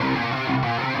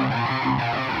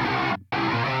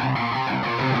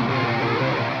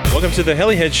Welcome to the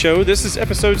Helihead Show. This is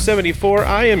episode 74.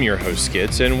 I am your host,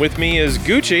 Skids, and with me is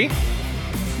Gucci.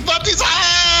 But it's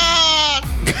hot!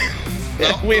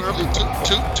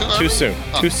 Too soon.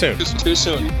 Too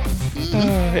soon.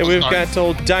 And we've got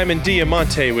old Diamond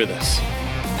Diamante with us.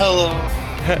 Hello.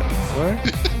 What?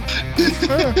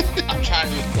 I'm trying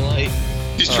to be polite.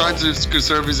 He's trying to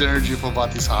conserve his energy for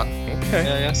Bati's hot.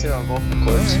 Okay. Yeah, I see on vocal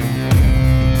cords.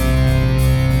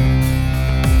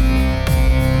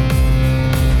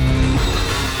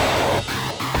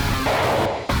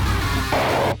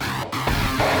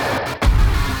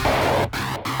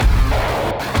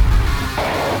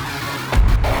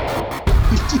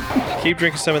 Keep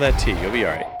drinking some of that tea. You'll be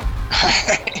all right.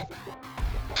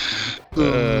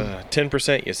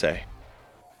 10%, you say?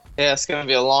 Yeah, it's gonna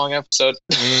be a long episode.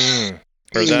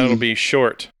 Or that'll be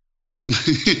short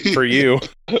for you.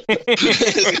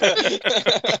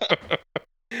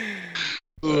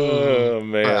 Oh,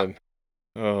 man.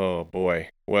 Oh, boy.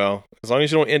 Well, as long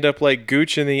as you don't end up like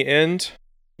Gooch in the end,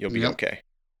 you'll be okay.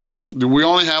 We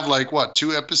only have,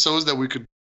 2 episodes that we could,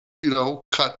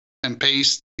 cut and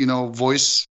paste,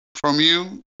 voice from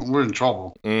you? We're in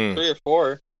trouble. 3 or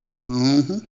 4.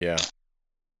 Mm-hmm. Yeah.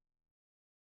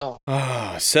 Oh.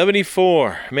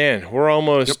 74. Man, we're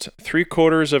almost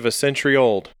 3/4 of a century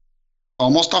old.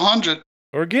 Almost 100.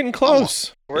 We're getting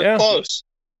close. We're close.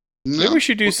 Maybe we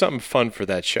should do something fun for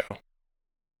that show.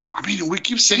 I mean, we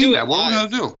keep saying that. What are we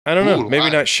going to do? I don't know. Maybe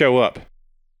not show up.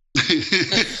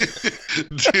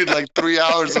 Dude, 3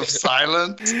 hours of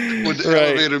silence with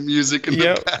elevator music in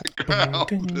the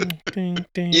background.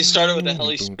 You started with the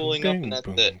heli spooling up and that's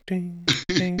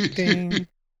it.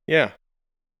 Yeah.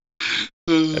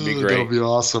 That'd be great. That'll be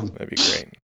awesome. That'd be great.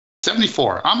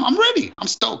 74. I'm ready. I'm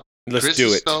stoked. Let's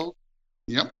do it. Stoked.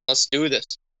 Yep. Let's do this.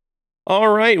 All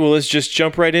right. Well, let's just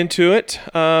jump right into it.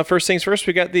 First things first,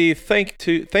 we got the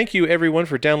thank you everyone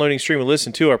for downloading, stream, and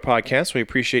listen to our podcast. We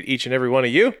appreciate each and every one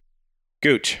of you.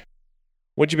 Gooch,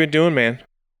 what you been doing, man?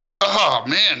 Oh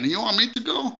man, you want me to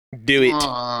go? Do it.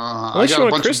 Unless you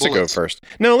want Chris to go first.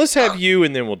 No, let's have you,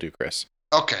 and then we'll do Chris.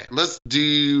 Okay, let's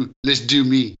do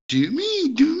me. Do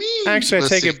me. Actually, I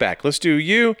take it back. Let's do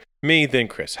you, me, then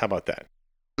Chris. How about that?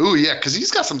 Oh yeah, because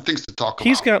he's got some things to talk about.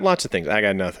 He's got lots of things. I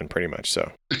got nothing, pretty much.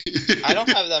 So I don't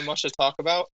have that much to talk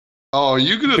about. Oh,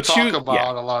 you're gonna talk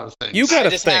about a lot of things. You got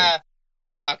a thing.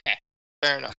 Okay,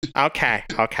 fair enough. Okay.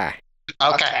 Okay.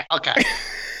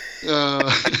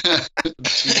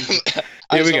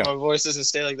 Here we go. My voice doesn't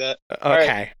stay like that.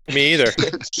 Okay, right. Me either.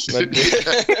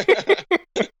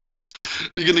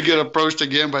 You're gonna get approached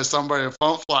again by somebody at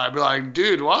Phone Fly. Be like,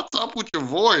 dude, what's up with your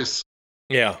voice?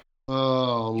 Yeah.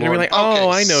 Oh, Lord. You're like,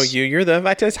 oh, I know you. You're the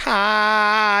Vatas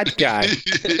hot guy.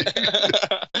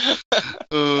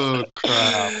 Oh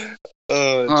crap.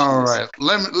 All right,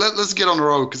 let's get on the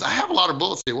road because I have a lot of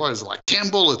bullets here. What is it, 10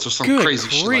 bullets or some crazy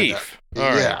shit like that? All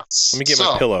right. Let me get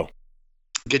my pillow.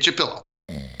 Get your pillow.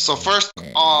 So first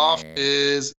off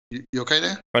is you okay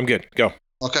there? I'm good. Go.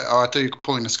 Okay. Oh, I thought you were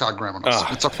pulling the Scott Graham on us.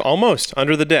 It's okay. Almost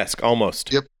under the desk.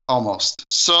 Almost. Yep. Almost.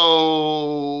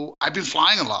 So I've been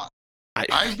flying a lot.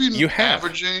 I've been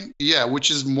averaging,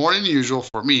 which is more than usual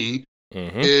for me.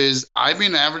 Is I've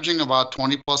been averaging about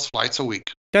 20 plus flights a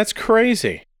week. That's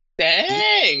crazy.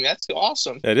 Dang, that's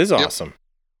awesome. That is awesome.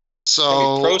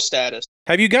 So pro status.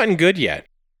 Have you gotten good yet?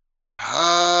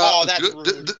 That's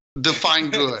good. Define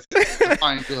good.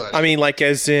 Define good. I mean,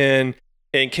 as in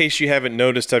case you haven't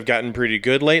noticed, I've gotten pretty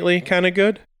good lately. Kind of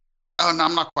good. Oh no,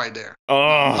 I'm not quite there.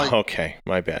 Oh, okay,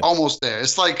 my bad. Almost there.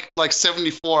 It's like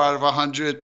 74 out of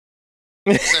 100.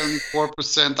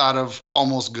 74% out of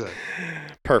almost good.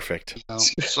 Perfect.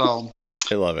 So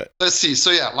I love it. Let's see.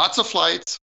 So lots of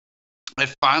flights. I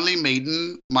finally made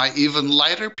my even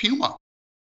lighter Puma.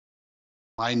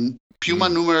 My Puma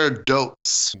numero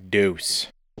dos.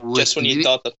 Just when you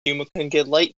thought the Puma couldn't get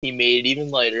light, he made it even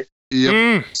lighter.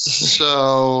 Yep.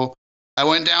 So I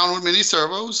went down with mini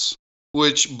servos,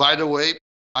 which, by the way,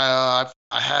 I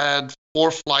had 4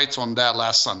 flights on that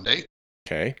last Sunday.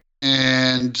 Okay.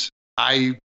 And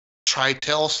I tried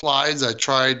tail slides. I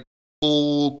tried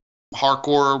full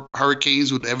hardcore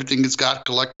hurricanes with everything it's got,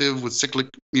 collective with cyclic,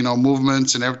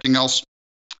 movements and everything else.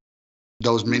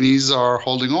 Those minis are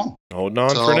holding on. Holding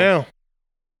on for now.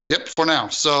 Yep, for now.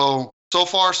 So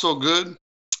far, so good.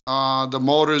 The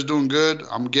motor is doing good.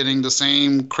 I'm getting the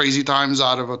same crazy times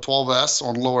out of a 12S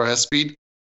on lower S speed.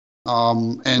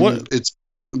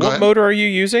 What motor are you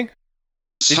using?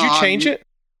 Did you change it?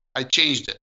 I changed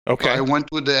it. Okay. So I went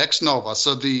with the X Nova.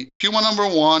 So the Puma number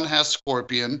 1 has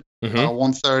Scorpion,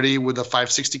 130 with a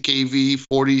 560 kV,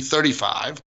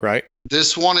 4035. Right.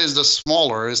 This one is the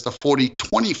smaller, is the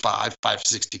 4025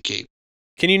 560 kV.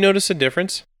 Can you notice a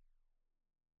difference?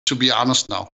 To be honest,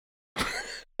 no.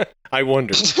 I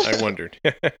wondered.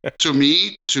 To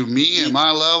me, at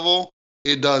my level,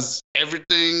 it does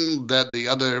everything that the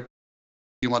other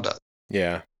Puma does.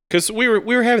 Yeah. Because we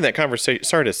were having that conversation.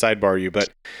 Sorry to sidebar you, but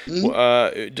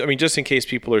I mean, just in case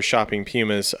people are shopping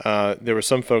Pumas, there were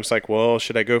some folks like, well,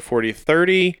 should I go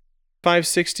 40-30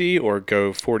 560 or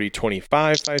go 40-25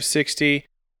 560?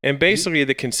 And basically,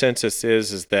 the consensus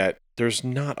is that there's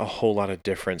not a whole lot of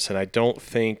difference, and I don't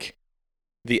think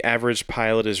the average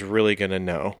pilot is really going to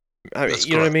know. I mean,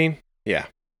 you know what I mean? Yeah.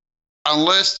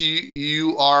 Unless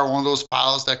you are one of those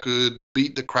pilots that could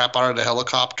beat the crap out of the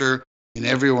helicopter in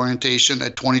every orientation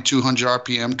at 2,200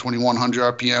 RPM,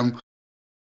 2,100 RPM,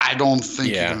 I don't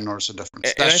think you're going to notice a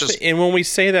difference. And when we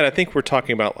say that, I think we're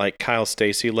talking about like Kyle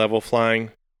Stacy level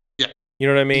flying. Yeah. You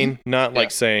know what I mean? Not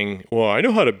like saying, well, I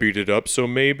know how to beat it up, so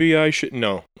maybe I should.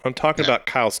 No, I'm talking about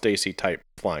Kyle Stacy type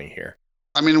flying here.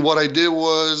 I mean, what I did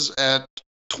was at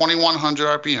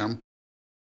 2,100 RPM,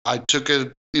 I took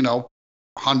it,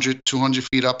 100, 200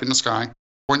 feet up in the sky,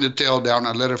 pointed the tail down,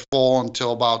 I let it fall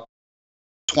until about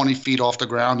 20 feet off the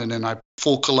ground, and then I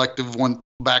full collective went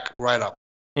back right up.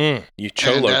 You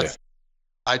choloed it.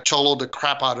 I choloed the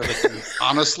crap out of it.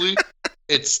 Honestly,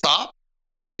 it stopped.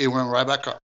 It went right back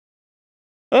up.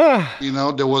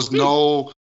 There was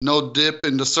no dip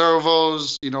in the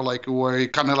servos, like where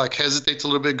it kind of like hesitates a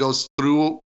little bit, goes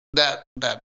through that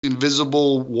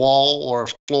invisible wall or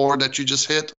floor that you just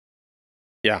hit.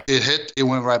 Yeah. It hit, it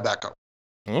went right back up.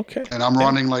 Okay. And I'm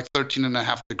running like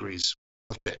 13.5 degrees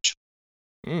of pitch.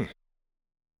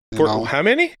 For how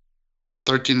many?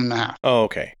 13.5. Oh,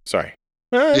 okay. Sorry.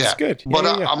 That's good. But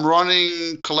I'm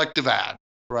running collective ad,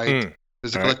 right?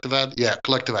 Is it collective ad? Yeah,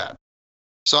 collective ad.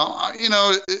 So,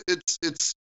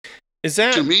 it's is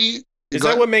that to me? Is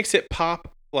that what makes it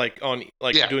pop?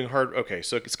 Doing hard? Okay,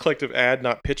 so it's collective ad,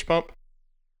 not pitch pump.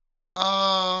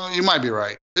 You might be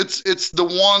right. It's the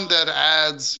one that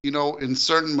adds, in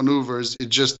certain maneuvers. It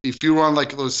just if you run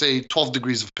like let's say 12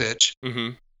 degrees of pitch,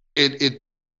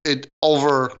 it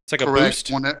over. It's like a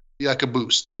boost. Like a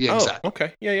boost. Yeah, exactly.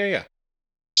 Okay. Yeah.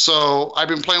 So I've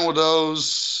been playing with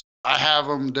those. I have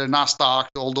them. They're not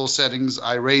stocked. All those settings,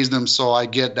 I raise them so I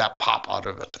get that pop out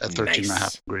of it at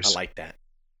 13.5 degrees. I like that.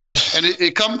 And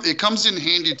it comes in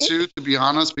handy too, to be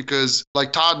honest, because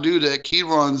like Todd Dudek, he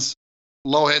runs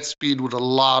low head speed with a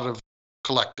lot of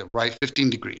collective, right?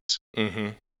 15 degrees.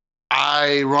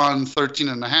 I run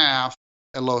 13.5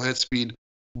 at low head speed,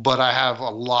 but I have a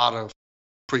lot of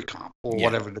pre-comp or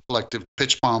whatever, the collective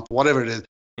pitch pump, whatever it is.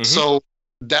 So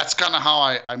that's kind of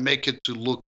how I make it to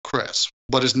look crisp,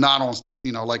 but it's not on,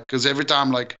 because every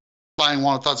time like flying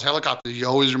one of Todd's helicopters, he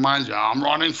always reminds you, I'm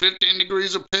running 15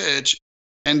 degrees of pitch.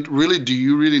 And really, do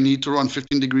you really need to run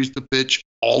 15 degrees to pitch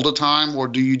all the time, or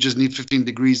do you just need 15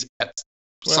 degrees at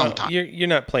some time? You're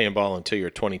not playing ball until you're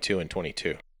 22 and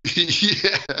 22.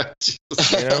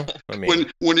 Yeah. I mean,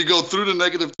 when you go through the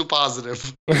negative to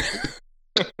positive.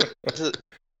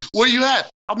 Where you at?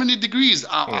 How many degrees?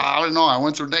 I don't know. I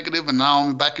went through negative and now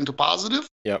I'm back into positive.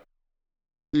 Yep.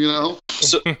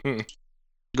 So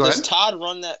Go does ahead. Todd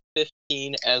run that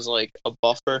 15 as like a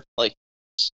buffer? Like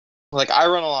I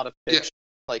run a lot of pitch,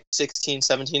 like 16,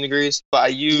 17 degrees, but I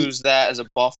use that as a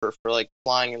buffer for like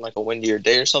flying in like a windier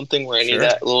day or something where I need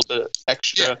that little bit of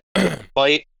extra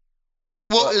bite.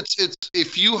 Well, it's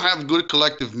if you have good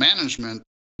collective management,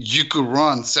 you could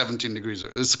run 17 degrees.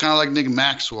 It's kind of like Nick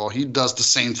Maxwell. He does the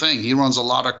same thing. He runs a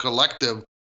lot of collective,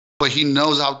 but he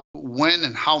knows when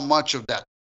and how much of that,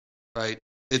 right?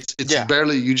 It's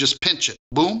barely, you just pinch it.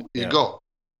 Boom, you go.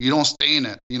 You don't stay in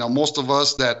it. Most of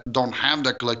us that don't have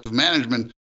that collective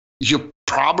management, you're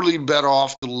probably better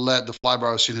off to let the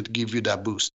flyby unit give you that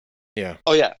boost. Yeah.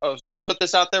 Oh, yeah. Put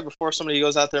this out there before somebody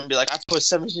goes out there and be like, I put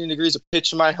 17 degrees of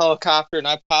pitch in my helicopter and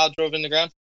I pile drove in the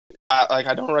ground.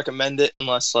 I don't recommend it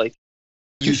unless like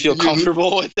you feel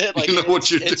comfortable with it. Like, you know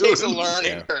what you're doing. It takes a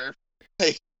learning curve.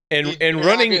 Like, and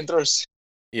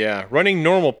running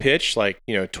normal pitch, like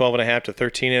 12.5 to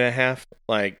 13.5,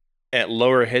 like at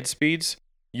lower head speeds,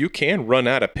 you can run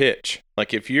out of pitch.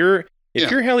 Like if your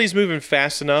heli's moving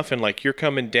fast enough and like you're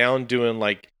coming down doing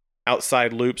like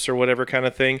outside loops or whatever kind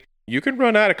of thing, you can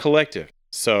run out of collective.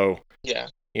 So do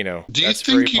you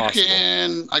think you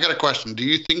can? I got a question. Do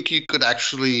you think you could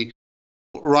actually,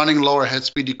 running lower head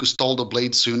speed, you could stall the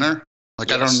blade sooner? Like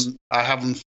yes. I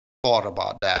haven't thought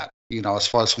about that. As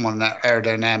far as someone that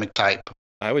aerodynamic type.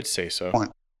 I would say so.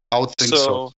 I would think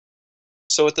so.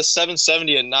 So with the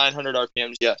 770 at 900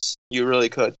 RPMs, yes, you really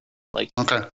could. Like,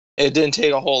 okay, it didn't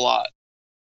take a whole lot.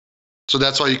 So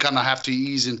that's why you kind of have to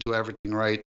ease into everything,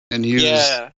 right? And use.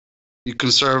 Yeah. You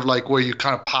conserve like where you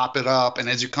kind of pop it up, and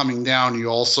as you're coming down, you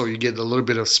get a little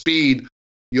bit of speed.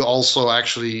 You also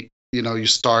actually, you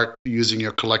start using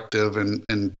your collective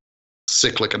and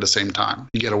cyclic at the same time.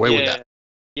 You get away with that.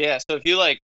 Yeah, so if you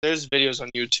there's videos on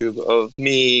YouTube of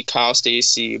me, Kyle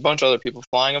Stacy, a bunch of other people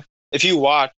flying them. If you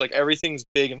watch, everything's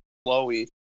big and flowy,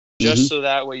 just so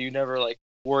that way you never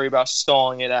worry about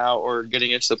stalling it out or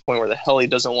getting it to the point where the heli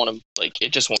doesn't want to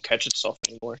it just won't catch itself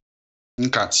anymore.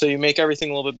 Okay. So you make everything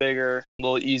a little bit bigger, a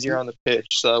little easier on the pitch,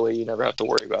 so that way you never have to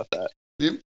worry about that.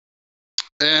 Yep.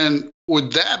 And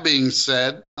with that being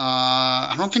said,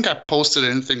 I don't think I posted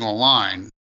anything online.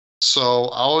 So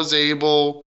I was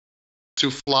able to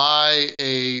fly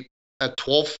at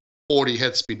 1240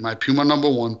 head speed, my Puma number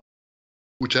 1,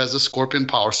 which has a Scorpion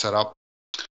power setup,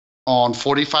 on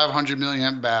 4,500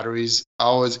 milliamp batteries. I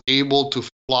was able to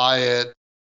fly it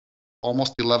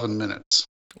almost 11 minutes.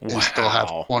 Wow. And still have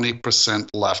 20%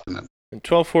 left in it. And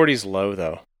 1240 is low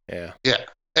though. Yeah. Yeah.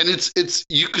 And it's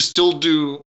you could still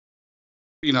do,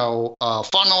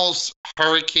 funnels,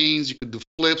 hurricanes, you could do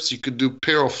flips, you could do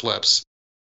pyro flips.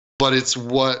 But it's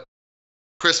what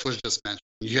Chris was just mentioning.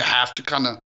 You have to kind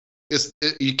of,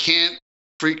 you can't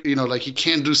you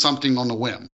can't do something on the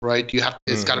whim, right?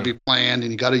 It's got to be planned,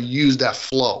 and you got to use that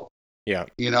flow. Yeah.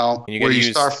 Where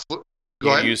you start. Go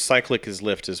ahead. Use cyclic as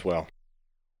lift as well.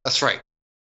 That's right.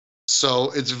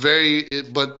 So it's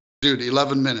but dude,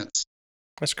 11 minutes.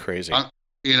 That's crazy. I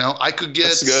could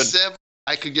get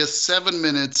I could get 7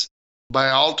 minutes by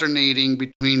alternating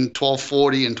between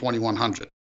 1240 and 2100.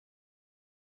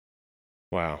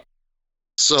 Wow.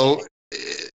 So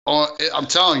I'm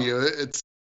telling you,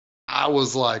 I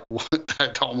was like, what?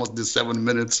 I almost did 7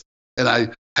 minutes, and I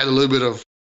had a little bit of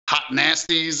hot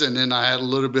nasties, and then I had a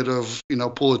little bit of,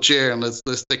 pull a chair and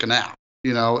let's take a nap.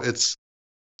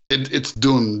 It's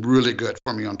doing really good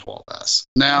for me on 12S.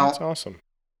 Now, that's awesome.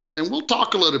 And we'll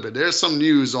talk a little bit. There's some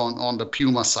news on the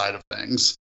Puma side of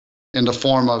things in the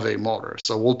form of a motor.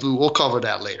 So we'll cover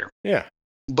that later. Yeah.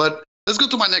 But let's go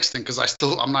to my next thing, because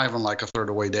I'm not even like a third of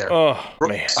the way there. Oh,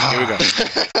 man. Here we go.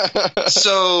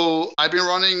 So I've been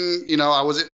running, I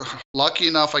was lucky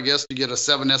enough, I guess, to get a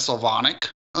 7S Ovonic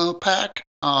pack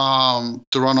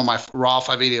to run on my raw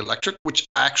 580 electric, which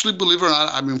actually, believe it or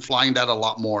not, I've been flying that a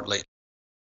lot more lately.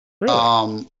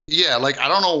 Really? Yeah, I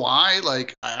don't know why.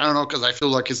 I don't know, because I feel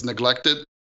like it's neglected.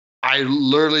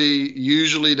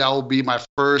 Usually that will be my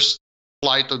first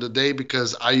flight of the day,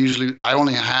 because I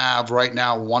only have right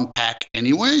now 1 pack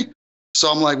anyway. So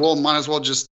I'm like, well, might as well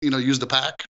just, use the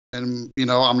pack. And,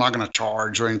 I'm not going to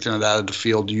charge or anything like that at the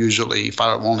field usually if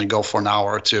I only go for an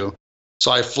hour or 2.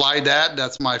 So I fly that.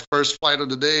 That's my first flight of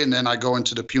the day. And then I go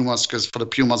into the Pumas, because for the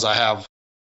Pumas, I have,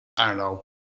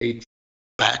 8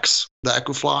 packs that I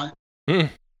could fly.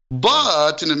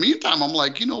 But in the meantime, I'm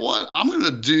like, you know what? I'm going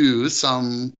to do a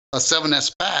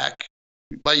 7S pack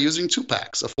by using 2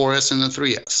 packs, a 4S and a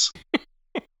 3S.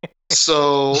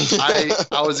 So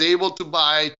I was able to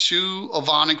buy 2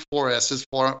 Ovonic 4Ss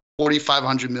for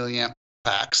 4,500 milliamp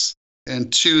packs and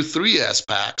 2 3S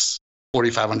packs,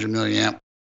 4,500 milliamp.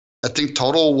 I think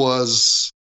total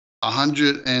was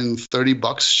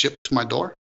 $130 shipped to my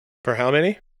door. For how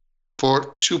many?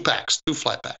 For 2 packs, 2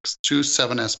 flight packs, 2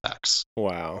 7S packs.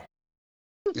 Wow.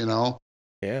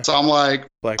 Yeah. So I'm like,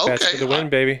 Black Bats for the win,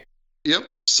 baby. Yep.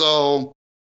 So,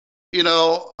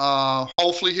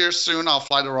 hopefully here soon I'll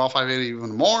fly the raw 580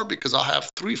 even more, because I'll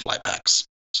have 3 flight packs.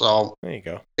 So there you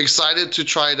go. Excited to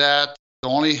try that. The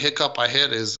only hiccup I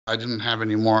hit is I didn't have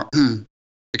any more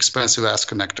expensive ass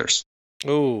connectors.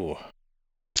 Ooh.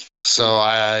 So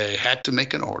I had to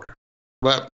make an order.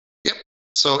 But yep.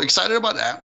 So excited about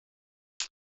that.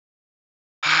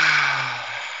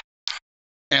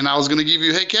 And I was going to give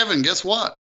you, hey, Kevin, guess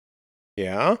what?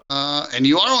 Yeah? And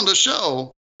you are on the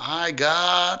show. I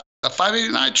got a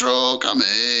 580 Nitro coming.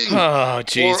 Oh,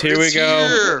 geez. Here we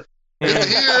go. It's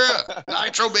here.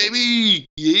 Nitro, baby.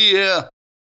 Yeah.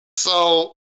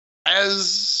 So,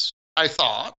 as I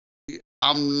thought,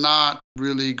 I'm not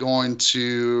really going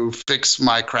to fix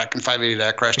my Kraken 580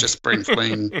 that crashed just spring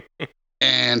fling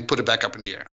and put it back up in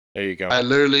the air. There you go. I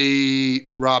literally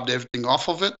robbed everything off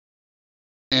of it,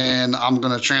 and I'm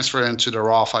going to transfer it into the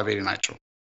raw 580 Nitro.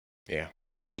 Yeah.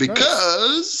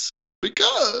 Because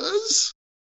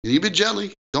you need to be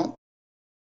jelly. Don't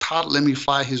Todd let me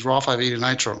fly his raw 580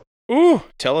 Nitro. Ooh,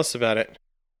 tell us about it.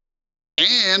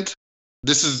 And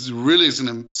this is really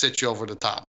going to set you over the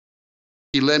top.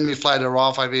 He let me fly the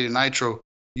raw 580 Nitro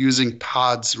using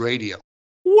Todd's radio.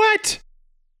 What?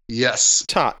 Yes.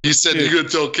 Todd. He said, you're going to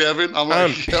tell Kevin? I'm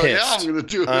like, hell yeah, I'm going to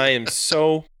do it. I am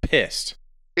so pissed.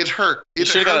 It hurt. You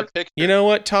should have got a picture. You know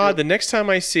what, Todd? The next time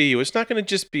I see you, it's not going to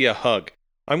just be a hug.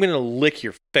 I'm going to lick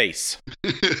your face,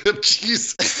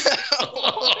 Jeez.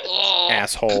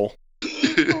 asshole.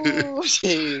 Oh,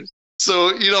 jeez.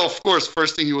 So, of course,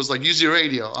 first thing he was like, use your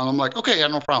radio. And I'm like, okay, yeah,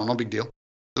 no problem, no big deal.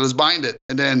 So let's bind it.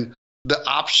 And then the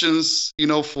options,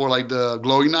 for like the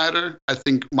glow igniter, I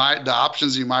think the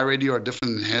options in my radio are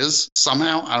different than his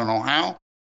somehow. I don't know how,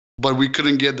 but we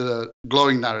couldn't get the glow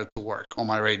igniter to work on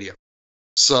my radio.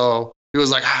 So he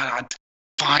was like,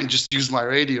 fine, just use my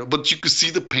radio. But you could see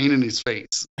the pain in his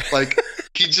face. Like,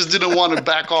 he just didn't want to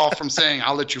back off from saying,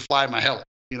 I'll let you fly my heli,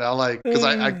 because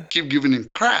I keep giving him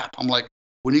crap. I'm like,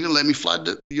 when are you going to let me fly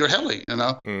your heli,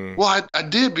 Well, I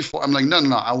did before. I'm like, no,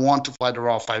 I want to fly the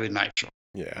raw 5.8 nitro.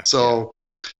 Yeah. So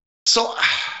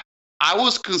I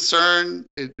was concerned.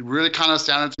 It really kind of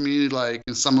sounded to me like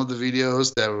in some of the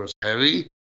videos that it was heavy.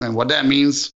 And what that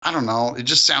means, I don't know. It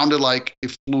just sounded like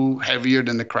it flew heavier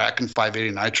than the Kraken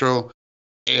 580 Nitro.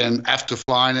 And after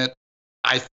flying it,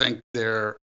 I think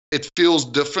it feels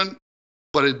different,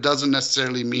 but it doesn't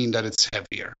necessarily mean that it's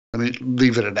heavier. I mean,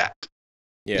 leave it at that.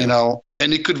 Yeah.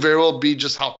 And it could very well be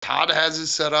just how Todd has it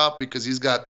set up, because he's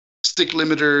got stick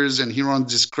limiters and he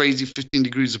runs this crazy 15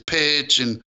 degrees of pitch,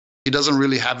 and he doesn't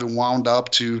really have it wound up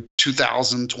to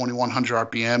 2,000,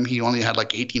 2,100 RPM. He only had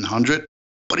like 1,800,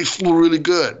 but he flew really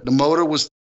good. The motor was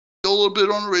still a little bit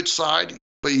on the rich side,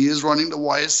 but he is running the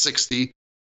YS60.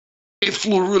 It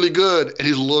flew really good, and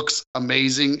it looks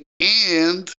amazing,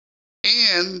 and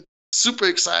super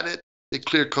excited. They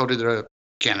clear coated their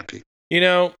canopy.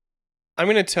 I'm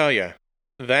going to tell you,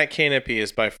 that canopy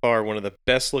is by far one of the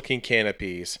best looking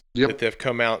canopies that they've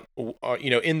come out,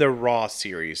 in the Raw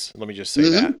series. Let me just say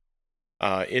that.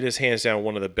 It is hands down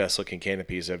one of the best looking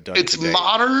canopies I've done. It's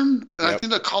modern, and I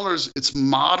think the colors, it's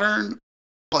modern,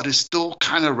 but it's still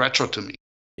kind of retro to me.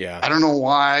 Yeah. I don't know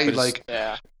why.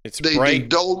 It's they bright.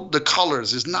 The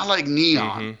colors. It's not like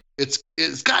neon.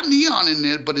 It's got neon in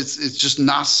it, but it's just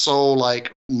not so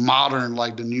like modern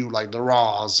like the new, like the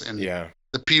Raws and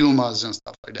the Pumas and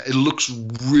stuff like that. It looks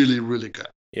really, really good.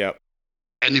 Yep.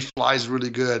 And it flies really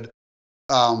good.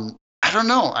 I don't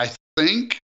know. I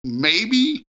think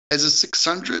maybe as a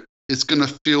 600, it's going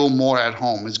to feel more at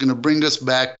home. It's going to bring us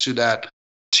back to that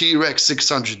T-Rex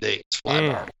 600 days.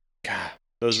 God,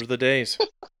 those were the days.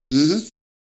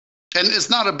 And it's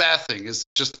not a bad thing. It's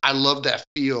just, I love that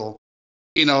feel.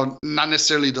 Not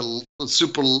necessarily the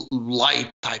super light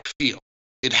type feel.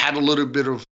 It had a little bit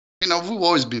of, we've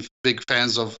always been big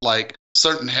fans of like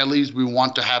certain helis. We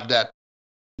want to have that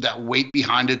weight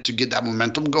behind it to get that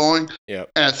momentum going. Yeah.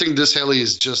 And I think this heli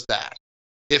is just that.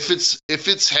 If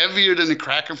it's heavier than the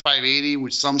Kraken 580,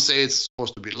 which some say it's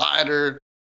supposed to be lighter,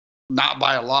 not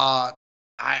by a lot,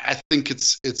 I think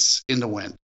it's in the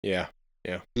wind. Yeah.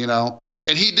 Yeah.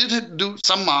 And he did do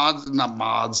some not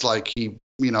mods, like he,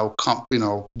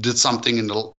 did something in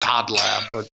the Todd lab,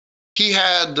 but he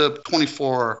had the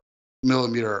 24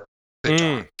 millimeter pitch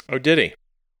on. Oh, did he?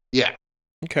 Yeah.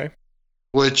 Okay.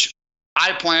 Which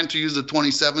I plan to use the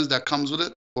 27s that comes with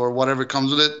it, or whatever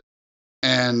comes with it.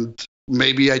 And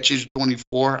maybe I change to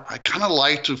 24. I kind of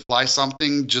like to fly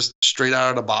something just straight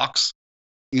out of the box,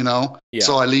 Yeah.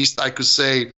 So at least I could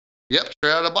say, yep,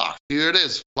 straight out of the box. Here it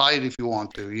is. Fly it if you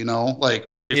want to, Like,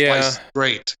 it flies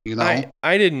great,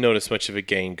 I didn't notice much of a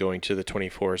gain going to the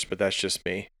 24s, but that's just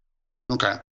me.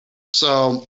 Okay.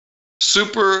 So,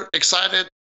 super excited.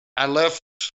 I left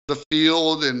the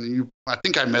field, and I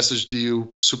think I messaged you,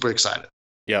 super excited.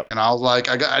 Yep. And I was like,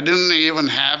 I didn't even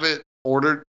have it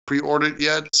pre-ordered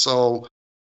yet. So,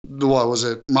 what was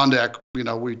it? Monday, I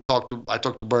talked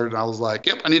to Bird, and I was like,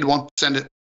 yep, I need one. Send it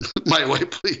my way,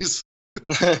 please.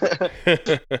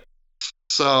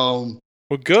 So,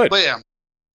 well, good. But yeah,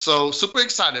 so super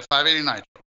excited. 580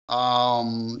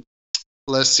 Nitro.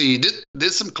 Let's see.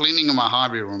 Did some cleaning in my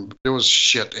hobby room. There was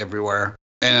shit everywhere,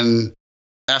 and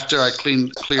after I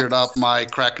cleared up my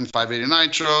Kraken 580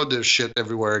 Nitro, there's shit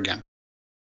everywhere again.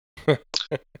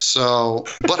 So,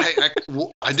 but hey,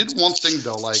 I did one thing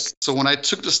though. Like, so when I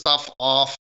took the stuff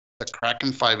off the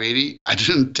Kraken 580, I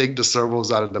didn't take the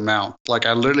servos out of the mount. Like,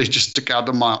 I literally just took out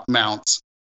the mounts,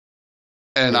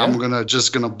 and I'm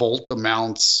just gonna bolt the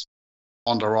mounts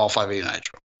on the raw 580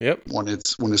 Nitro. Yep. When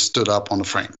it's stood up on the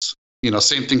frames.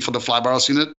 Same thing for the flybarless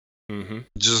unit. Mm-hmm.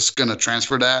 Just gonna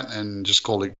transfer that and just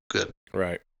call it good.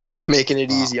 Right. Making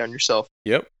it easy on yourself.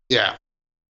 Yep. Yeah.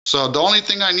 So the only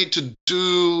thing I need to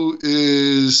do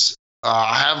is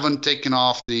I haven't taken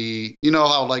off the,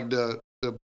 how like the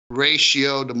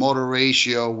ratio, the motor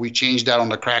ratio, we changed that on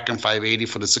the Kraken 580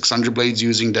 for the 600 blades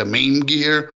using the main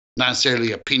gear, not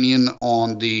necessarily a pinion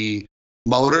on the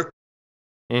motor.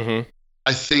 Mm-hmm.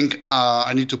 I think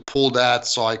I need to pull that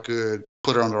so I could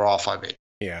put it on the raw 580.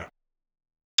 Yeah.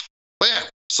 But yeah,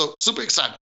 So super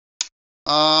excited.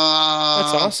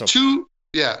 That's awesome.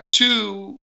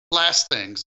 Two last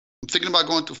things. I'm thinking about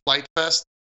going to Flight Fest.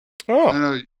 I Oh, don't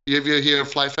know. Have you heard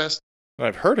of Flight Fest?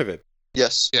 I've heard of it.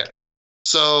 Yes. Yeah.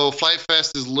 So Flight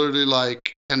Fest is literally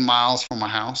like 10 miles from my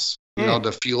house. You know,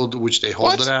 the field which they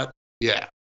hold What? it at. Yeah.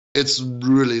 It's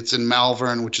in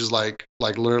Malvern, which is like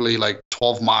literally like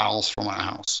 12 miles from my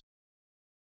house.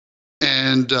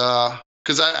 And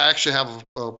because I actually have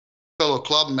a fellow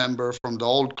club member from the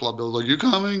old club that was like, "You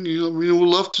coming? You know, we would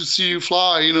love to see you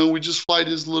fly. You know, we just fly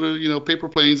these little, paper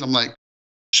planes." I'm like,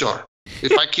 "Sure,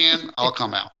 if I can, I'll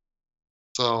come out."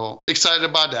 So excited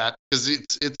about that because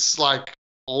it's like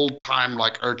old time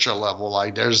like Urcha level.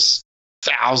 Like there's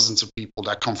thousands of people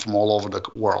that come from all over the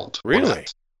world. for Really?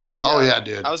 that. Oh yeah,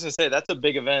 dude. I was gonna say that's a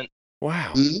big event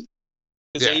Wow. Mhm.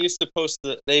 because Yeah. they used to post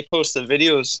the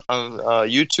videos on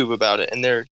YouTube about it, and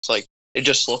it's like it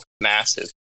just looked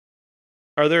massive.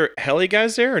 Are there heli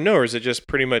guys there, or no? Or is it just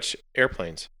pretty much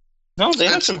airplanes? No, they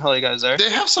have It's- some heli guys there.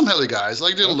 They have some heli guys.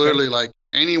 Like they're Okay. literally like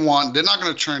anyone. They're not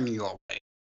gonna turn you away.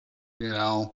 You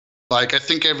know, like I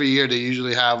think every year they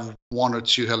usually have one or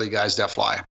two heli guys that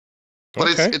fly. But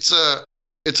Okay. it's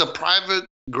a private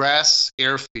grass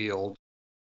airfield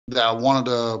that one of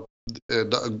the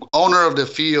owner of the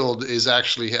field is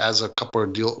actually has a couple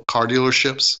of car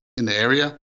dealerships in the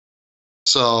area.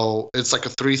 So it's like a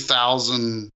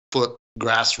 3,000-foot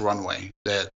grass runway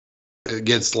that it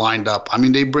gets lined up. I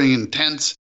mean, they bring in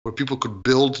tents where people could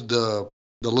build the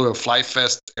little Fly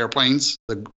Fest airplanes,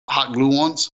 the hot glue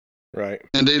ones, Right.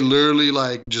 and they literally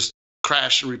like just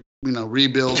crash,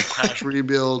 rebuild, crash,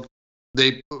 rebuild.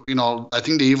 They, I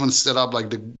think they even set up like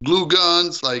the glue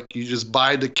guns. Like you just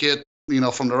buy the kit,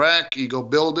 from the rack, you go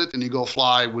build it, and you go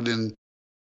fly within,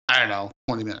 I don't know,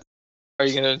 20 minutes. Are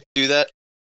you gonna do that?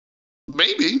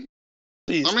 Maybe.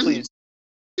 Please, I mean, please.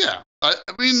 Yeah. I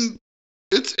mean,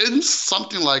 it's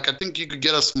something like I think you could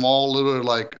get a small little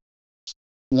like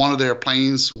one of their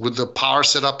planes with the power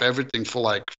setup, everything for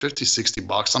like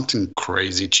 $50-$60, something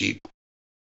crazy cheap.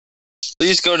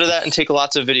 Please go to that and take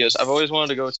lots of videos. I've always wanted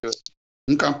to go to it.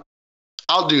 Okay.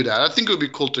 I'll do that. I think it would be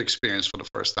cool to experience for the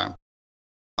first time.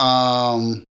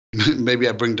 Maybe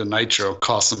I bring the nitro,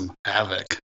 cause some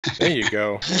havoc. There you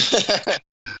go.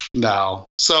 No.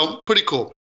 So pretty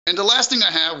cool. And the last thing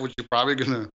I have, which you're probably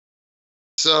gonna,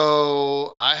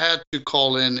 so I had to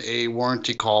call in a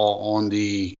warranty call on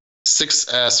the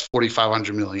 6S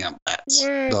 4500 milliamp bats,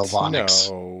 the What?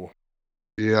 Vonix. No.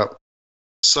 Yep.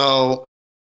 So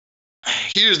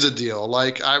here's the deal.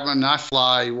 Like I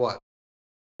fly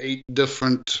 8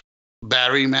 different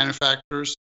battery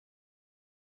manufacturers,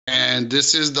 and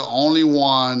this is the only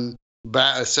one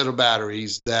set of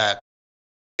batteries that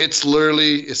it's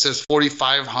literally, it says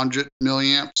 4500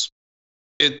 milliamps.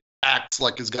 It acts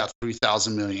like it's got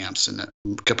 3000 milliamps in it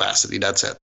capacity. That's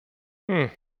it.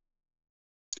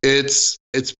 It's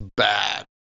bad.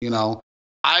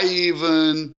 I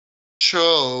even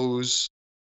chose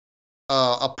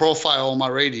a profile on my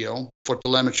radio for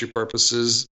telemetry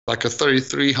purposes, like a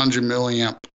 3300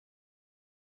 milliamp,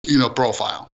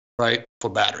 profile, right, for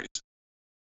batteries.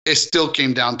 It still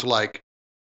came down to like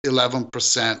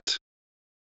 11%,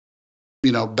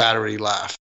 battery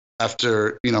life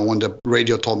after, when the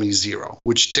radio told me 0,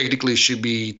 which technically should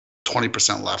be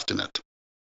 20% left in it.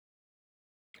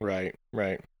 Right.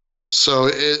 So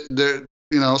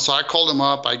so I called him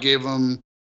up. I gave him,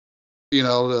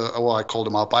 I called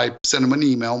him up. I sent him an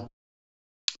email.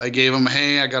 I gave him,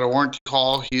 hey, I got a warranty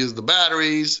call. Here's the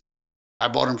batteries. I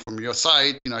bought them from your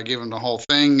site. I gave him the whole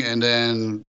thing. And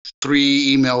then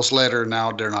 3 emails later,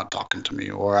 now they're not talking to me,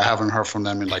 or I haven't heard from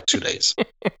them in like 2 days.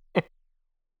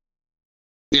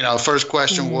 First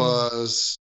question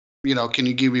was, can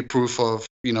you give me proof of,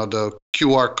 the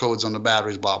QR codes on the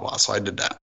batteries, blah, blah. So I did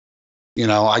that.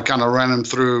 I kind of ran them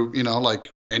through, like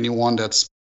anyone that's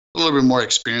a little bit more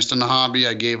experienced in the hobby.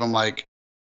 I gave them like,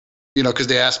 because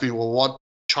they asked me, well, what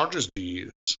chargers do you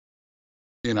use?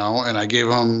 And I gave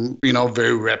them,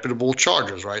 very reputable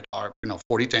chargers, right?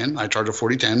 4010, I charge a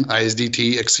 4010,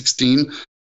 ISDT X16,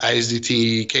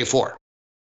 ISDT K4.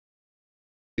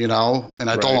 And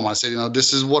I told them, I said,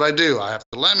 this is what I do. I have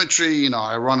telemetry,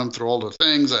 I run them through all the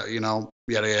things, yada,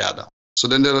 yada. So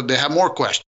then they have more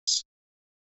questions,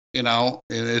 and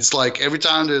it's like every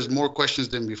time there's more questions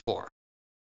than before.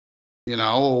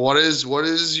 What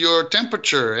is your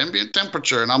temperature, ambient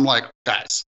temperature? And I'm like,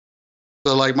 guys.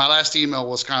 So like my last email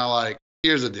was kind of like,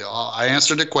 here's the deal. I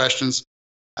answered the questions.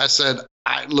 I said,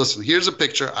 listen, here's a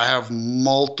picture. I have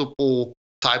multiple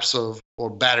types of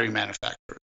battery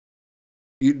manufacturers.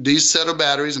 These set of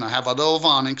batteries, and I have other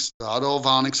Ovonics. The other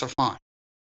Ovonics are fine.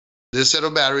 This set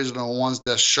of batteries are the ones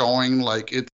that's showing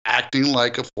like it's acting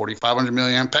like a 4,500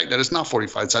 milliamp pack. That is not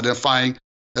 45. It's identifying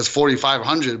as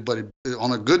 4,500, but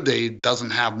on a good day, it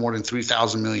doesn't have more than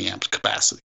 3,000 milliamps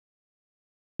capacity.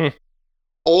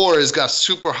 Or it's got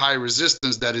super high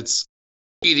resistance that it's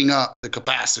eating up the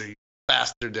capacity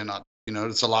faster than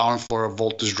it's allowing for a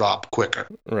voltage drop quicker.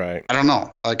 Right. I don't know.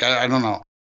 Like I don't know.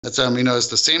 That's it's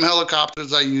the same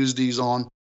helicopters I use these on.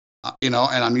 And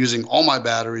I'm using all my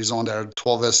batteries on their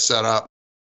 12S setup.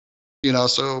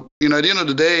 So at the end of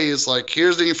the day, it's like,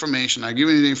 here's the information. I give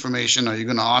you the information. Are you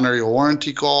going to honor your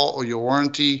warranty call or your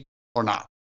warranty or not?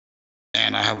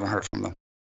 And I haven't heard from them.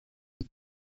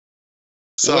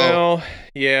 So, well,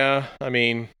 yeah, I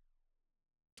mean,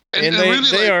 and they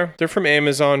really, they're from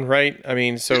Amazon, right? I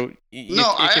mean, so it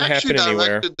can happen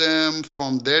anywhere. I directed them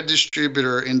from their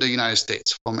distributor in the United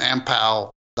States, from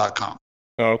ampal.com.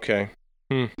 Oh, okay.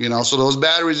 So those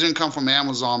batteries didn't come from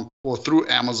Amazon or through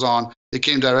Amazon. They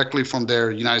came directly from their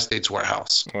United States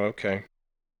warehouse. Okay.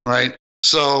 Right.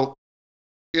 So,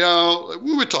 we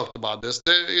talked about this.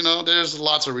 There's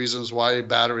lots of reasons why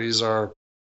batteries are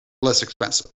less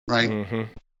expensive, right? Mm-hmm.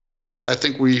 I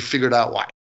think we figured out why.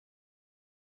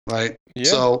 Right. Yeah.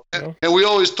 So, and we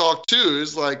always talk too,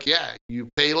 is like, yeah, you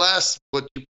pay less, but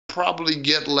you probably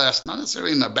get less, not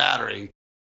necessarily in the battery,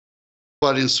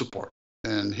 but in support.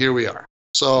 And here we are.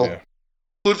 So,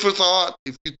 food for thought.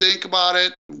 If you think about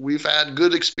it, we've had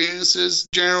good experiences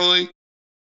generally,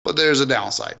 but there's a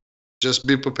downside. Just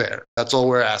be prepared. That's all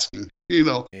we're asking.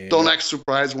 Don't act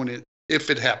surprised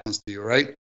if it happens to you,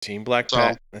 right? Team Black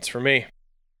Pack. That's for me.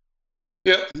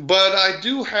 Yeah, but I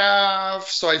do have,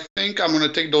 so I think I'm going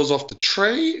to take those off the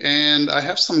tray, and I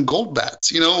have some gold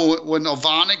bats. When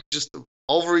Ovonic, just the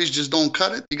ovaries just don't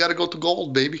cut it, you got to go to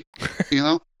gold, baby.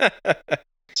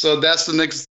 So that's the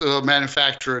next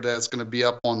manufacturer that's going to be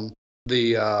up on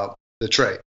the tray.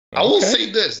 Okay. I will say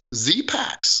this: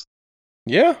 Z-Packs.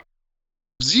 Yeah.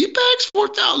 Z-Packs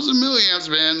 4,000 milliamps,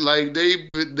 man. Like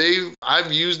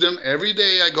I've used them every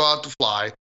day I go out to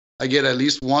fly. I get at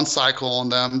least one cycle on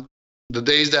them. The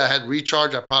days that I had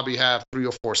recharge, I probably have 3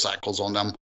 or 4 cycles on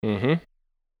them. Mm-hmm.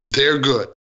 They're good,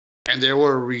 and they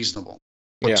were reasonable.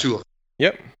 For 2 of them.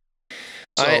 Yep.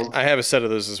 So, I have a set of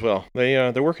those as well.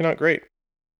 They're working out great.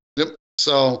 Yep.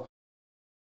 So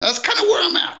that's kind of where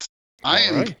I'm at.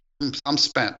 I'm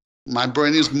spent. My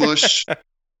brain is mush.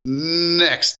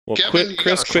 Next. Well, Kevin,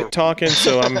 Chris quit talking,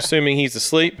 so I'm assuming he's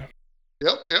asleep.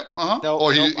 Yep. Uh-huh. No,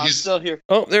 I'm still here.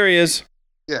 Oh, there he is.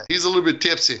 Yeah, he's a little bit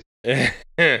tipsy.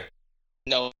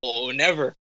 No,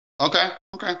 never. Okay.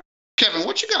 Kevin,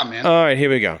 what you got, man? All right, here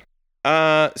we go.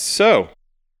 So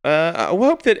I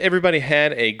hope that everybody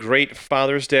had a great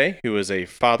Father's Day, who is a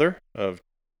father of,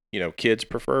 kids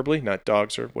preferably, not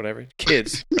dogs or whatever.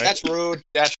 Kids, right? That's rude.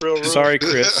 That's real rude. Sorry,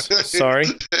 Chris. Sorry.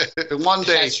 One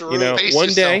day.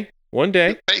 One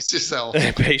day. Pace yourself.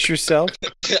 Pace yourself.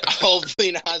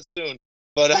 Hopefully not soon.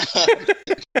 But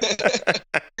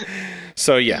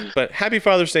So but happy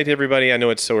Father's Day to everybody. I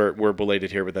know we're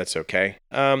belated here, but that's okay.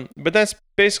 But that's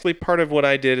basically part of what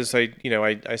I did is I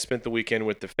spent the weekend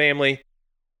with the family.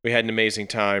 We had an amazing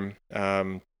time.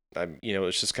 It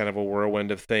was just kind of a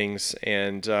whirlwind of things,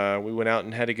 and we went out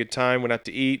and had a good time. Went out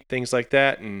to eat, things like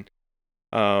that, and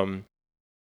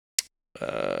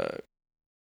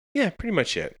pretty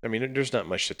much it. I mean, there's not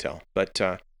much to tell, but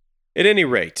at any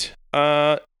rate,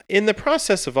 in the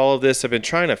process of all of this, I've been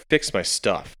trying to fix my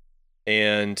stuff,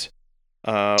 and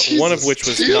one of which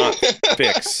was not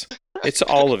fix. It's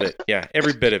all of it. Yeah,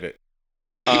 every bit of it.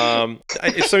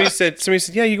 Somebody said,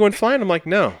 yeah, you going flying? I'm like,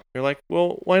 no. They're like,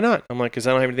 well, why not? I'm like, because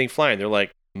I don't have anything flying. They're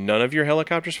like, none of your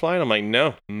helicopters flying? I'm like,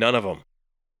 no, none of them.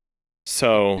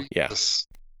 So, yeah.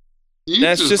 You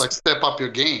that's just like step up your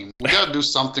game. We got to do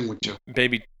something with you.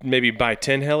 Maybe buy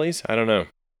 10 helis? I don't know.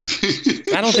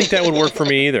 I don't think that would work for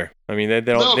me either. I mean, they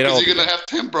don't. No, because you're going to have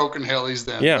 10 broken helis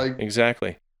then. Yeah, exactly.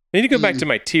 I need to go back to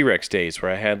my T-Rex days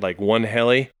where I had like one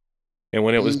heli, and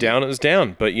when it was down, it was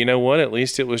down. But you know what? At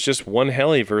least it was just one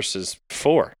heli versus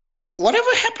 4.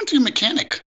 Whatever happened to your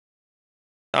mechanic?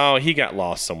 Oh, he got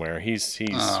lost somewhere. He's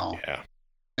yeah.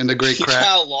 In the Great Crack. He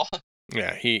got lost.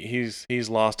 Yeah, he's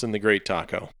lost in the Great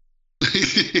Taco.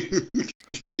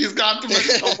 He's gone to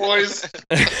Mexico, boys.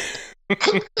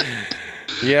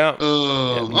 Yeah.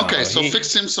 Okay, so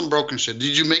fix him some broken shit.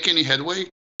 Did you make any headway?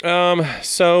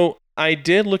 So I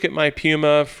did look at my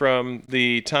Puma from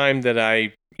the time that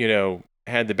I,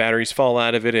 had the batteries fall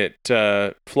out of it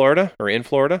at Florida or in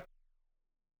Florida.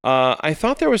 I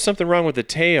thought there was something wrong with the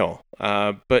tail,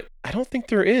 but I don't think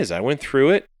there is. I went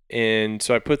through it, and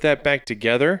so I put that back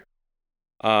together.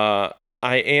 I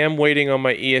am waiting on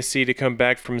my ESC to come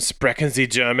back from Sprechen Sie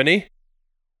Germany.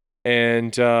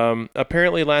 And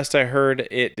apparently, last I heard,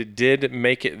 it did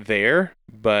make it there,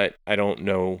 but I don't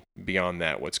know beyond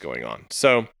that what's going on.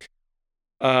 So,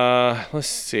 let's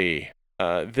see.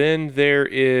 Then there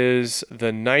is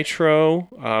the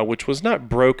nitro, which was not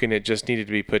broken; it just needed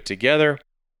to be put together.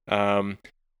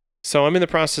 So I'm in the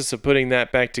process of putting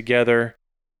that back together,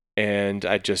 and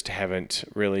I just haven't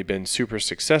really been super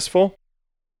successful.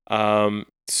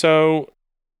 So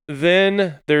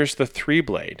then there's the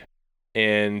 3-blade.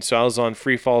 And so I was on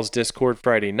Free Fall's Discord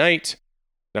Friday night,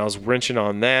 and I was wrenching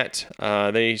on that.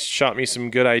 They shot me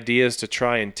some good ideas to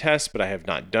try and test, but I have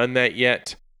not done that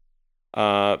yet.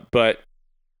 But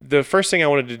the first thing I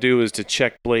wanted to do was to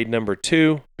check blade number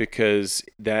 2, because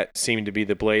that seemed to be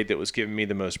the blade that was giving me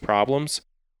the most problems.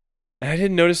 And I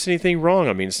didn't notice anything wrong.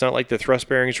 I mean, it's not like the thrust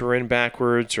bearings were in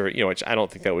backwards, or, which I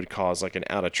don't think that would cause like an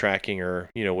out of tracking or,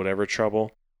 whatever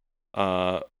trouble.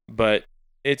 But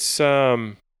it's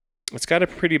got a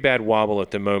pretty bad wobble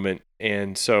at the moment.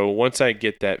 And so once I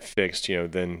get that fixed,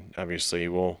 then obviously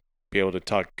we'll be able to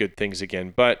talk good things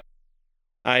again. But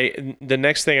the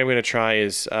next thing I'm going to try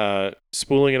is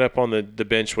spooling it up on the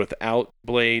bench without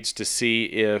blades to see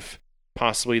if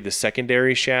possibly the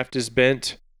secondary shaft is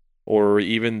bent, or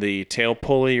even the tail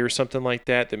pulley or something like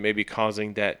that may be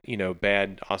causing that,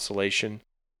 bad oscillation.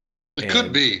 It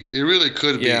could be. It really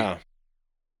could be. Yeah.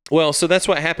 Well, so that's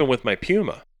what happened with my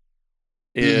Puma.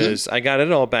 Is I got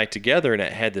it all back together and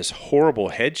it had this horrible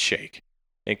head shake.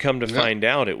 And come to find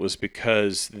out, it was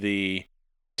because the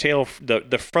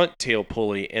front tail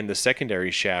pulley and the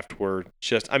secondary shaft were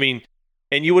just,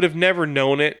 and you would have never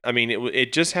known it. I mean,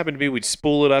 it just happened to be, we'd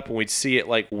spool it up and we'd see it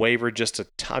like waver just a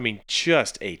tiny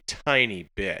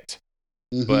bit.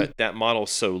 But that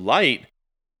model's so light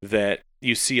that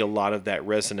you see a lot of that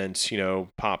resonance,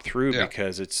 pop through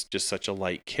because it's just such a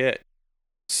light kit.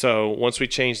 So once we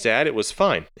changed that, it was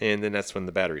fine. And then that's when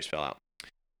the batteries fell out.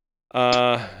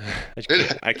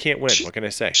 I can't win. What can I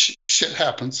say? Shit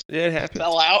happens. Yeah, it happens.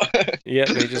 Fell out. Yeah,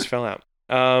 they just fell out.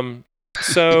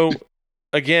 So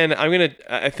again,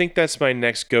 I think that's my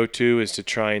next go-to, is to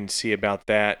try and see about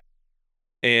that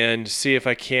and see if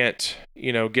I can't,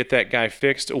 get that guy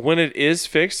fixed. When it is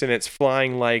fixed and it's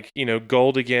flying like,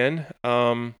 gold again,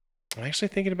 I'm actually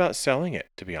thinking about selling it,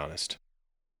 to be honest.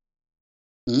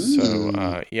 So,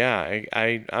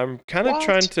 I'm kind of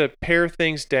trying to pare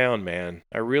things down, man.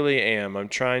 I really am. I'm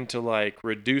trying to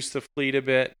reduce the fleet a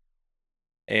bit.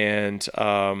 And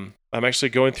I'm actually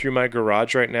going through my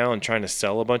garage right now and trying to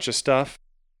sell a bunch of stuff.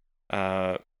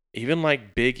 Even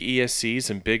like big ESCs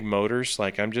and big motors.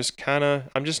 I'm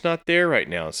just not there right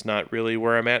now. It's not really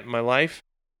where I'm at in my life.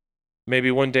 Maybe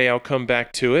one day I'll come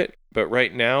back to it. But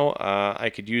right now,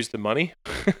 I could use the money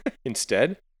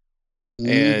instead.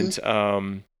 And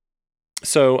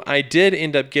so I did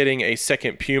end up getting a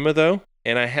second Puma, though,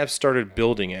 and I have started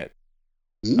building it.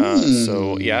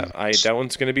 So yeah, that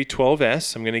one's going to be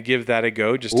 12S. I'm going to give that a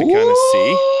go just to kind of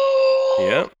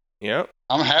see. Yep.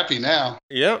 I'm happy now.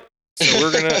 Yep. So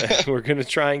we're gonna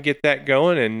try and get that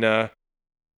going and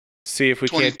see if we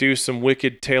can't do some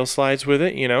wicked tail slides with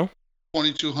it.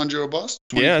 2200 a bus.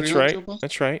 Yeah, that's right.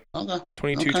 That's right. Okay.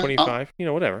 22, 25.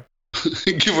 Whatever.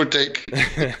 Give or take.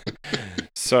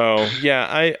 So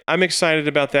yeah, I'm excited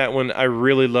about that one. I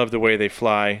really love the way they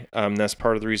fly. That's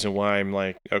part of the reason why I'm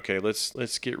like, okay,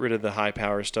 let's get rid of the high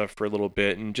power stuff for a little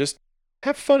bit and just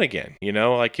have fun again.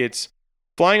 It's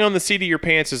flying on the seat of your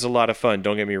pants is a lot of fun.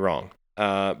 Don't get me wrong.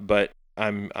 But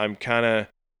I'm kind of,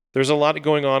 there's a lot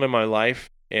going on in my life,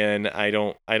 and I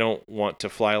don't want to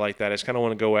fly like that. I just kind of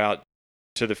want to go out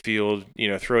to the field,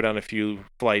 throw down a few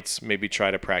flights, maybe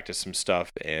try to practice some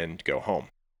stuff and go home.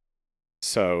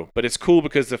 So, but it's cool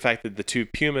because the fact that the two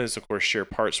Pumas, of course, share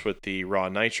parts with the raw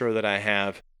nitro that I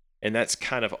have, and that's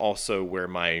kind of also where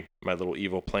my little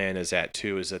evil plan is at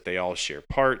too, is that they all share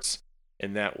parts,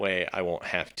 and that way I won't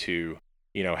have to,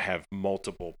 have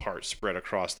multiple parts spread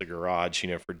across the garage,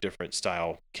 for different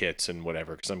style kits and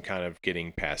whatever, because I'm kind of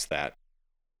getting past that.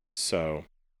 So,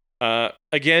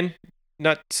 again,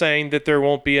 not saying that there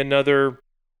won't be another,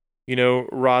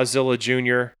 Rawzilla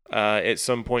Jr. At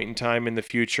some point in time in the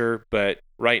future, but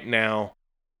right now,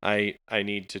 I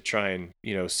need to try and,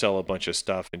 sell a bunch of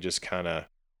stuff and just kind of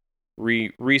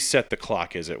reset the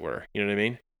clock, as it were. You know what I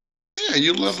mean? Yeah,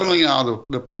 you're leveling out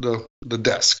the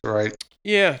desk, right?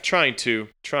 Yeah, trying to.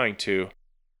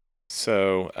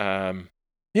 So,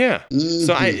 yeah.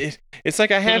 So it's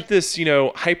like I have this,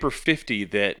 Hyper 50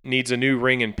 that needs a new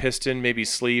ring and piston, maybe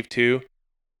sleeve too.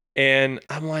 And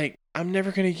I'm like, I'm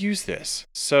never going to use this.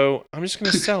 So I'm just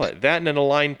going to sell it. That and an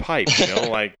aligned pipe,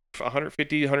 like $150,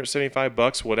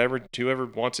 $175, whatever, whoever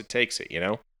wants it takes it,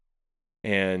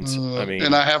 And I mean,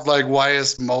 and I have like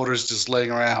YS motors just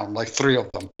laying around, like 3 of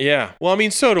them. yeah. Well, I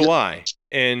mean, so do I.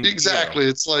 And Exactly.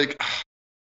 It's like,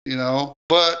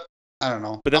 but I don't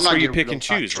know. But that's I'm not where you getting pick rid and of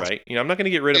my choose, truck. right? I'm not going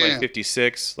to get rid of my Yeah.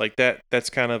 56 like that. That's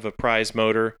kind of a prize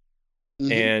motor.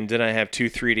 Mhm. And then I have 2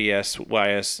 3DS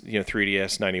YS,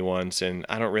 3DS 91s, and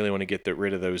I don't really want to get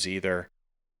rid of those either.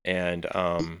 And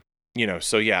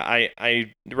so yeah,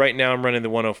 I right now I'm running the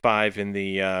 105 in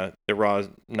the raw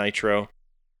nitro,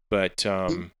 but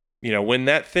when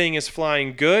that thing is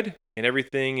flying good and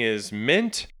everything is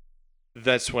mint,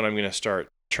 that's when I'm going to start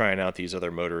trying out these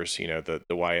other motors, the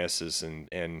YSs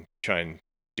and try and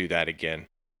do that again.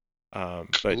 But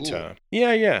Cool.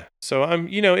 yeah. So I'm,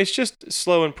 it's just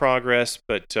slow in progress,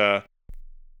 but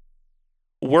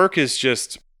work is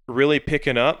just really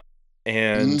picking up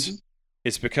and Mhm.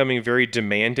 it's becoming very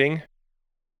demanding.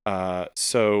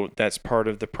 So that's part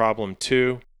of the problem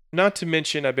too. Not to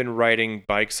mention I've been riding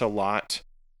bikes a lot.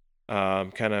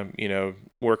 Kind of,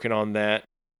 working on that.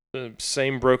 The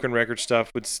same broken record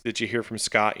stuff that you hear from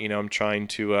Scott. I'm trying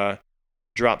to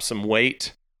drop some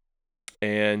weight.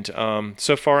 And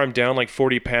so far I'm down like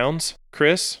 40 pounds,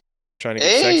 Chris. Trying to get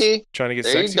Hey, there you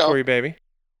sexy go. for you, baby.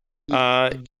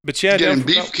 But yeah, Getting no,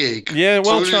 beefcake. yeah,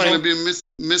 well, Soon he's trying. going to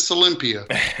be Miss Olympia.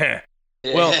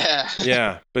 Well, Yeah.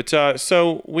 yeah, but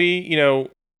so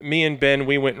me and Ben,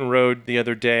 we went and rode the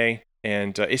other day,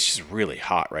 and it's just really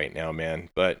hot right now, man.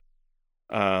 But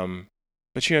trying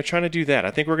to do that.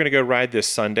 I think we're gonna go ride this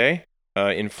Sunday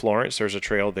in Florence. There's a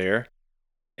trail there,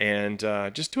 and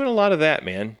just doing a lot of that,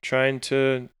 man. Trying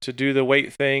to do the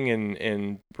weight thing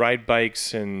and ride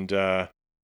bikes and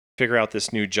figure out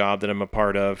this new job that I'm a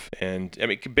part of. And I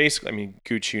mean, basically,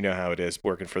 Gooch, you know how it is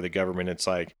working for the government. It's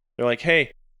like they're like,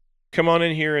 hey, come on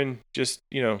in here and just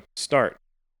start.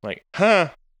 Like,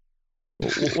 huh?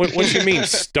 What you mean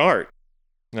start?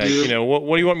 Like,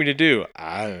 what do you want me to do?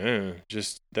 I don't know.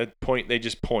 Just that point. They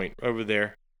just point over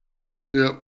there.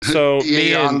 Yep. So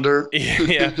me and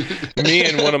me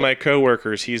and one of my my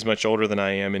coworkers, he's much older than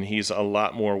I am, and he's a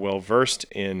lot more well versed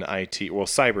in IT, well,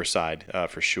 cyber side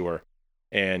for sure.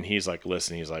 And he's like,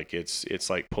 listen, he's like, it's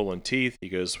like pulling teeth. He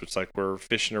goes, it's like we're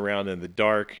fishing around in the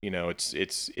dark.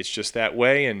 It's just that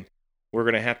way, and we're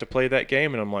gonna have to play that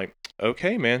game. And I'm like,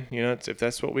 okay, man, if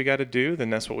that's what we got to do, then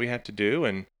that's what we have to do.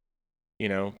 And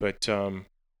but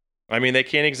they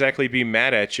can't exactly be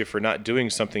mad at you for not doing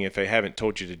something if they haven't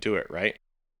told you to do it, right?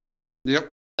 Yep.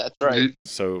 That's right.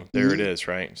 So there it is,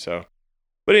 right? So,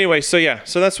 but anyway, so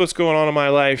that's what's going on in my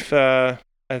life.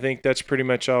 I think that's pretty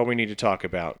much all we need to talk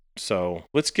about. So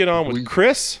let's get on with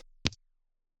Chris.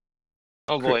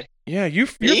 Oh boy. Yeah, you're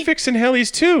fixing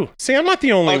helis too. See, I'm not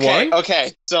the only one.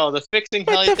 Okay. So the fixing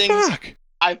heli What the things, fuck?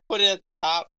 I put it at the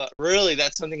top, but really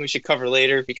that's something we should cover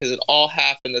later because it all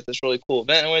happened at this really cool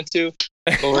event I went to.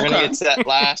 But we're gonna get to that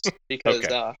last because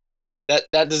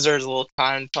that deserves a little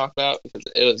time to talk about because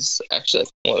it was actually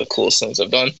one of the coolest things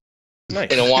I've done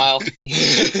in a while.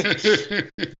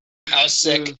 I was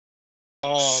sick.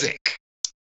 Sick.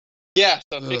 Yeah,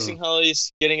 so fixing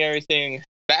helis, getting everything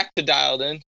back to dialed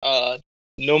in.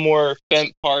 No more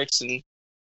bent parts and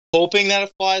hoping that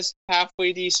it flies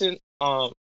halfway decent.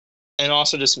 And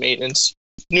also just maintenance,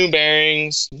 new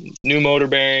bearings, new motor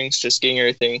bearings, just getting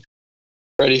everything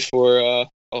ready for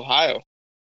Ohio.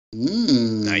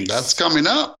 Nice. That's coming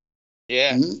up.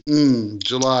 Yeah.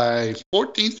 July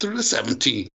 14th through the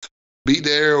 17th. Be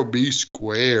there or be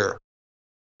square.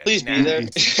 Please be there.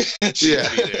 Yeah.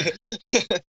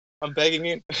 I'm begging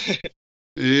you.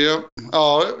 Yep.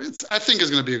 I think it's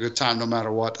going to be a good time no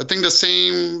matter what. I think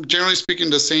generally speaking,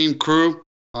 the same crew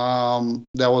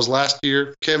that was last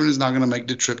year. Kevin is not going to make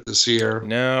the trip this year.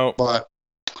 No. But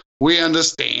we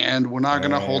understand. We're not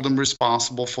going to hold him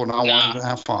responsible for not wanting to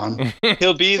have fun.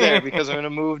 He'll be there because I'm going to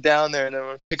move down there and then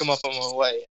we'll pick him up on my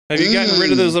way. Have you gotten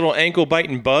rid of those little ankle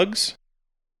biting bugs?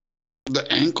 The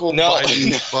ankle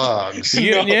biting bugs.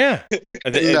 Yeah.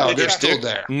 No, they're still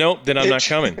there. Nope, then I'm not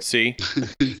coming. See?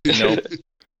 Nope.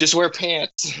 Just wear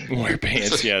pants. Wear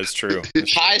pants. Yeah, it's true.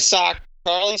 High sock,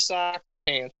 Charlie sock,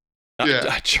 pants.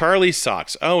 Charlie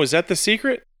socks. Oh, is that the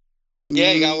secret?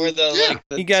 Yeah, you gotta wear the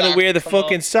you gotta wear the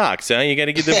fucking socks, huh? You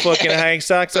gotta get the fucking high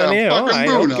socks on there. All right,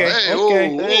 okay.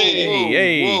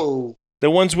 Whoa. The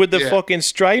ones with the fucking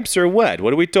stripes or what?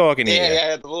 What are we talking here?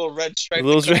 Yeah, the little red stripe.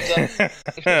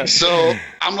 So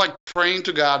I'm like praying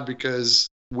to God because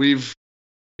we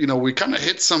kind of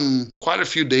hit quite a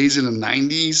few days in the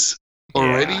 90s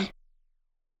already,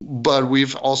 but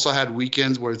we've also had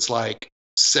weekends where it's like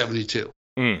 72.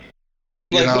 Like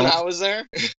when I was there?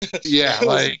 Yeah. It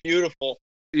was beautiful.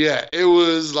 Yeah, it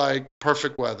was like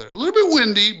perfect weather. A little bit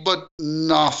windy, but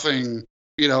nothing,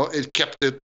 it kept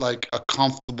it like a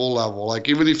comfortable level. Like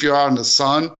even if you're out in the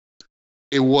sun,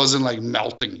 it wasn't like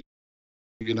melting,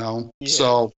 you know? Yeah.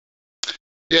 So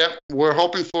yeah, we're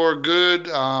hoping for a good,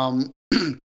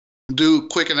 do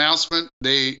quick announcement.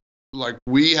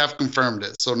 We have confirmed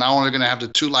it. So now we're going to have the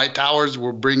 2 light towers.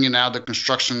 We're bringing out the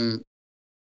construction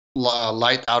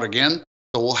light out again.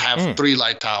 So we'll have 3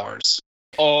 light towers.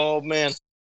 Oh, man.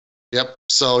 Yep.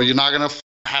 So you're not going to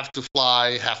have to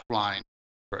fly half blind,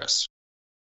 Chris.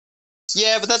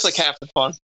 Yeah, but that's like half the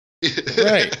fun.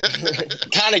 Right.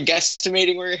 Kind of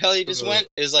guesstimating where your heli just went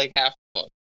is like half the fun.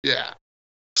 Yeah.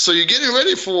 So you're getting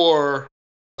ready for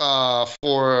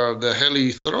the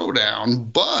heli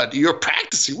throwdown, but you're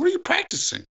practicing. What are you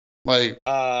practicing? Like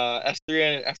F3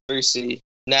 and F3C.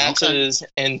 Nats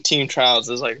and team trials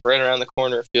is like right around the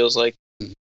corner, it feels like.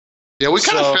 Yeah, we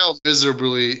kind of failed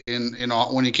miserably in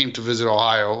when you came to visit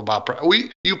Ohio about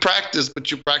you practiced, but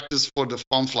you practiced for the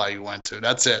fun fly you went to.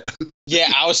 That's it.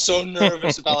 Yeah, I was so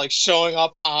nervous about like showing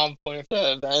up on point for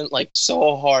the event, like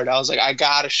so hard. I was like, I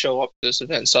gotta show up to this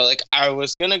event. So like I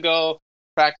was gonna go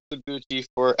practice with Gucci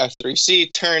for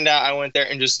F3C. Turned out I went there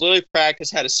and just literally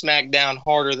practiced, had to smack down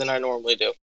harder than I normally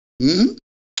do. Mm-hmm.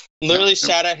 Literally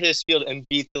sat at his field and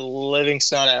beat the living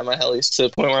snot out of my helis to the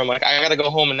point where I'm like, I gotta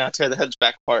go home and not tear the heads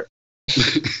back apart.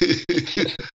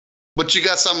 But you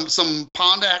got some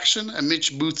pond action at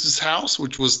Mitch Booth's house,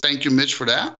 which was thank you, Mitch, for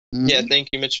that. Mm-hmm. Yeah, thank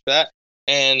you, Mitch, for that.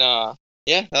 And I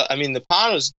mean the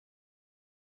pond was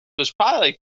probably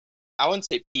like, I wouldn't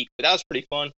say peak, but that was pretty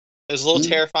fun. It was a little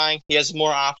terrifying. He has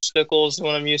more obstacles than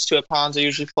what I'm used to at ponds I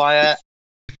usually fly at.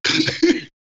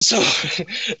 So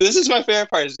this is my favorite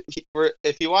part.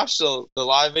 If you watch the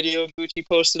live video Gucci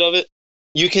posted of it,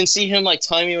 you can see him like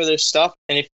telling me where there's stuff.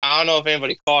 And I don't know if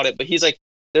anybody caught it, but he's like,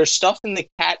 there's stuff in the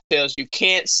cattails you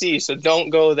can't see, so don't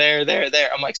go there.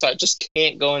 I'm like, so I just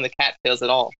can't go in the cattails at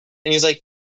all. And he's like,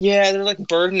 yeah, there's like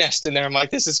bird nest in there. I'm like,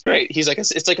 this is great. He's like,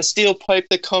 it's like a steel pipe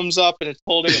that comes up and it's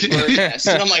holding a bird nest.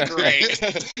 And I'm like, great.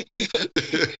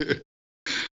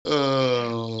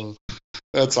 Oh,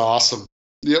 that's awesome.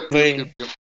 Yep.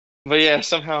 But yeah,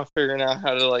 somehow figuring out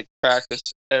how to like practice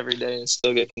every day and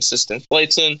still get consistent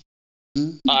flights in.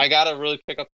 Mm-hmm. I gotta really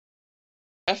pick up.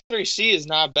 F3C is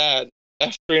not bad.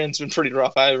 F3N's been pretty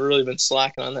rough. I've really been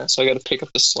slacking on that, so I got to pick up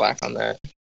the slack on that.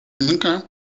 Okay.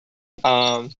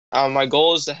 My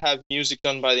goal is to have music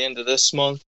done by the end of this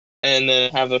month, and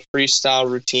then have a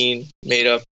freestyle routine made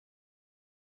up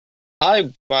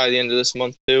by the end of this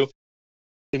month too.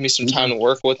 Give me some time to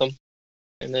work with them,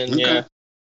 and then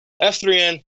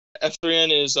F3N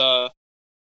is a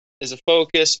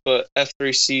focus, but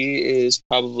F3C is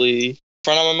probably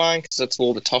front of my mind because that's a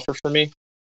little bit tougher for me.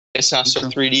 It's not so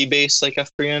 3D based like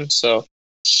F3N, so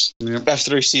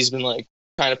F3C's been like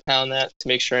trying to pound that to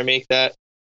make sure I make that.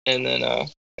 And then and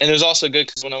it was also good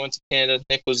because when I went to Canada,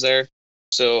 Nick was there,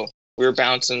 so we were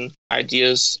bouncing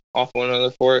ideas off one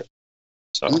another for it.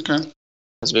 So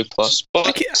that's a big plus. But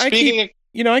I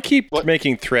keep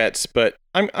making threats, but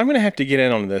I'm gonna have to get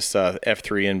in on this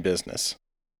F3N business.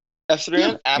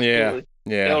 F3N, absolutely.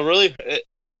 Yeah.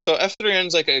 So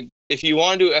F3N's like if you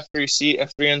want to do F3C,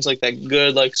 F3N's like that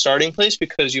good like starting place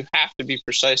because you have to be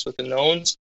precise with the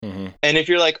knowns. Mm-hmm. And if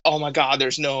you're like, oh my God,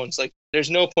 there's knowns, like there's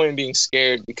no point in being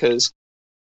scared because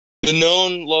the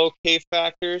known low K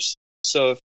factors.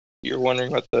 So if you're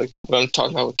wondering what I'm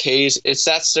talking about with Ks,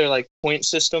 that's their like point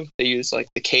system. They use like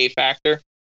the K factor.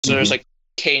 So there's like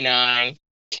K9,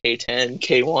 K10,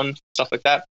 K1, stuff like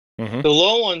that. Mm-hmm. The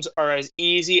low ones are as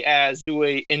easy as do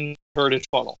a inverted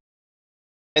funnel.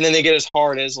 And then they get as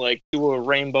hard as like do a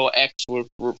rainbow X with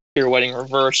pirouetting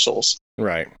reversals.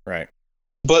 Right.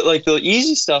 But like the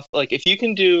easy stuff, like if you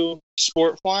can do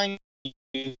sport flying,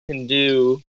 you can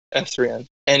do F3N.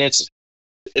 And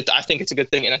I think it's a good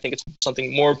thing, and I think it's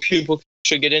something more people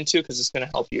should get into because it's going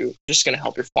to help you. Just going to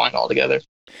help your flying altogether.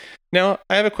 Now,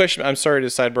 I have a question. I'm sorry to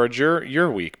sidebar your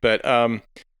week, but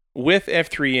with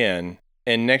F3N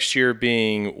and next year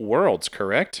being Worlds,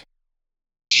 correct?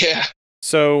 Yeah.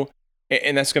 So,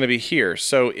 and that's going to be here.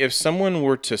 So if someone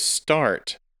were to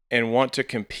start and want to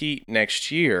compete next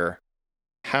year,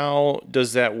 how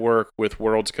does that work with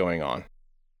Worlds going on?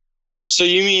 So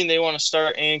you mean they want to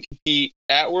start and compete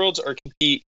at Worlds or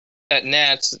compete at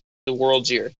Nats the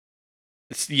Worlds year?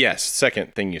 Yes,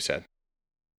 second thing you said.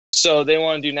 So they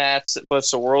want to do Nats, but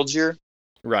it's a Worlds year?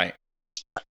 Right.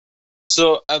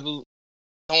 So don't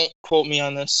quote me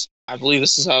on this. I believe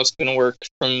this is how it's going to work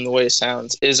from the way it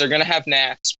sounds. Is they're going to have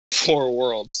Nats before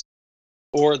Worlds.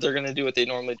 Or they're going to do what they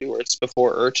normally do where it's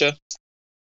before IRCHA.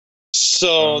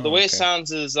 So the way it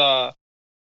sounds is they're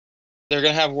going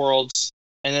to have Worlds,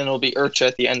 and then it'll be IRCHA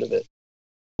at the end of it,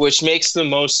 which makes the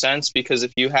most sense because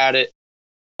if you had it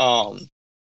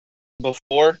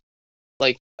before,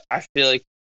 like I feel like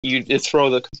you throw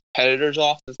the competitors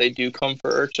off if they do come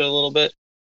for IRCHA a little bit.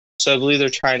 So I believe they're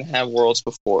trying to have Worlds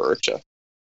before IRCHA.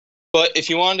 But if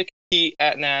you wanted to compete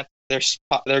at Nats,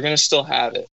 they're going to still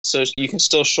have it. So you can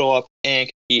still show up and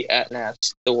compete at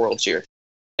Nats the Worlds year.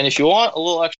 And if you want a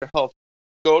little extra help,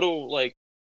 go to like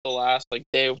the last like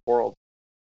day of World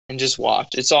and just watch.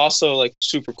 It's also like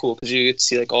super cool because you get to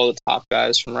see like all the top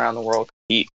guys from around the world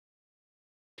compete.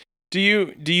 Do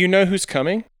you know who's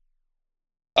coming?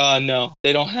 No,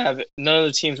 they don't have it. None of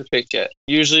the teams are picked yet.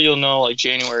 Usually you'll know like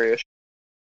January-ish.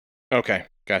 Okay,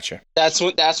 gotcha. That's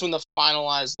when the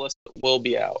finalized list will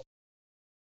be out.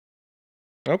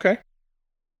 Okay.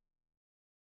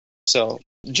 So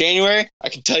January, I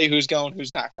can tell you who's going,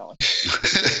 who's not going.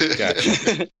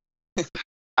 Gotcha.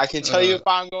 I can tell you if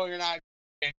I'm going or not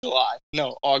in July.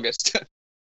 No, August.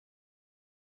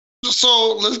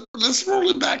 So let's roll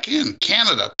it back in.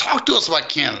 Canada. Talk to us about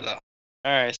Canada.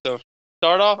 All right, so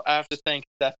start off, I have to thank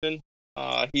Stefan.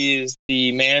 He is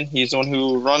the man. He's the one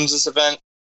who runs this event.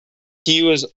 He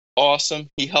was awesome.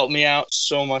 He helped me out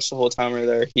so much the whole time we were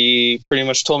there. He pretty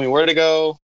much told me where to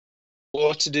go,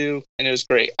 what to do, and it was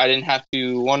great. I didn't have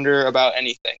to wonder about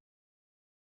anything.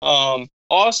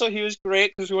 Also, he was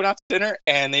great because we went out to dinner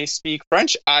and they speak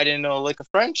French. I didn't know a lick of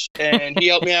French, and he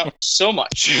helped me out so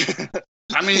much.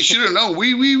 I mean, you should have known.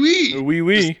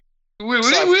 Oui.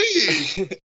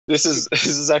 This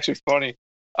is actually funny.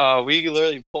 We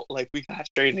literally we got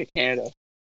straight into Canada,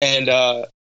 and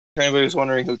if anybody was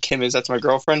wondering who Kim is, that's my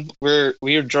girlfriend.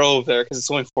 We drove there because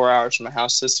it's only 4 hours from my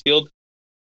house to this field.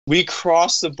 We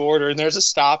crossed the border and there's a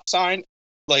stop sign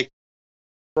like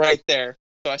right there.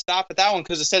 So I stopped at that one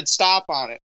because it said stop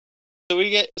on it. So we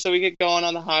get going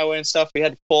on the highway and stuff. We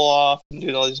had to pull off and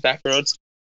do all these back roads.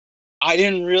 I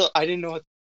didn't know what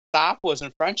stop was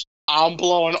in French. I'm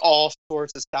blowing all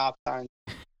sorts of stop signs.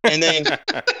 And then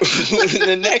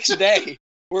the next day,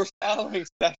 we're following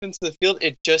Stefan to the field.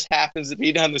 It just happens to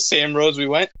be down the same roads we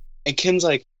went. And Kim's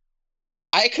like,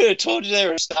 I could have told you there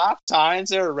were stop signs.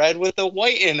 They were red with a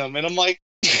white in them. And I'm like,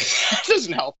 that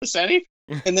doesn't help us any.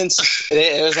 And then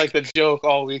it was like the joke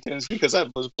all weekend because I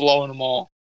was blowing them all.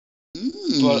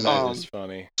 But, that is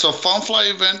funny. So Funfly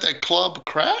event at Club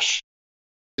Crash?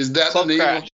 Is that Club the name?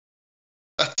 Crash.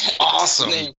 That's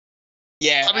awesome.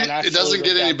 Yeah. I mean, it doesn't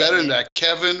get any better than that.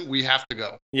 Kevin, we have to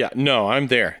go. Yeah, no, I'm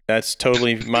there. That's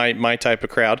totally my type of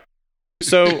crowd.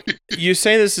 So you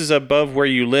say this is above where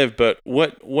you live, but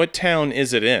what town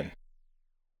is it in?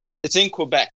 It's in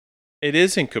Quebec. It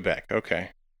is in Quebec. Okay.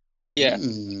 Yeah.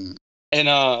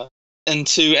 And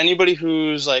to anybody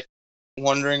who's like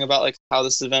wondering about like how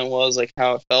this event was, like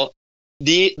how it felt,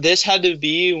 this had to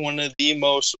be one of the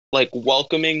most like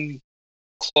welcoming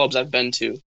clubs I've been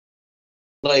to.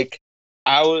 Like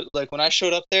I was like when I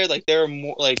showed up there, like there were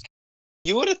more like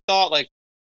you would have thought like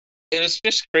it was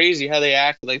just crazy how they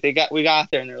acted. Like we got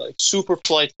there and they're like super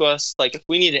polite to us. Like if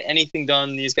we needed anything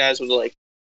done, these guys was like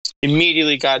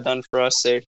immediately got done for us.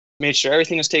 They made sure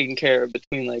everything was taken care of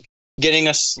between like getting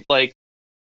us like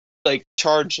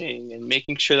charging and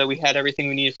making sure that we had everything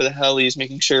we needed for the helis,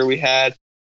 making sure we had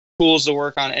tools to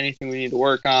work on anything we need to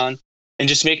work on, and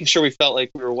just making sure we felt like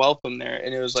we were welcome there.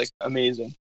 And it was like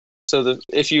amazing. So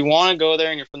if you want to go there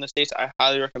and you're from the States, I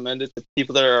highly recommend it. The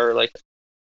people there are like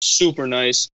super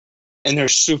nice and they're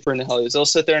super into helis. They'll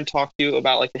sit there and talk to you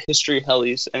about like the history of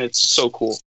helis, and it's so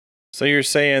cool. So you're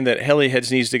saying that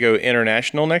Heliheads needs to go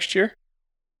international next year?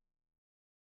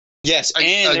 Yes,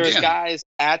 and there's guys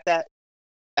at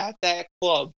that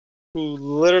club who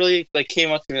literally like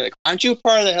came up to me like, "Aren't you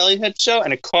part of the Helihead show?"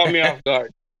 And it caught me off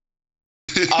guard.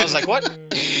 I was like, "What?"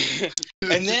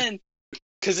 And then,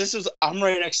 because I'm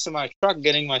right next to my truck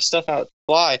getting my stuff out to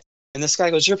fly, and this guy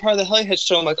goes, "You're part of the Helihead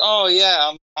show." I'm like, "Oh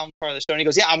yeah, I'm part of the show." And he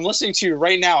goes, "Yeah, I'm listening to you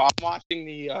right now. I'm watching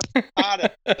the pod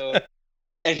episode."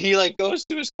 And he like goes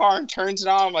to his car and turns it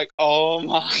on. I'm like, "Oh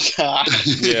my gosh!"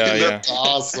 Yeah. That's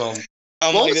awesome.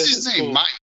 What was his name? Cool.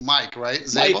 Mike, right?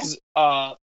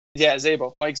 Zabo? Yeah,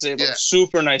 Zabo. Mike Zabo. Yeah.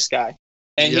 Super nice guy.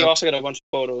 And he also got a bunch of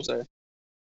photos there.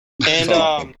 And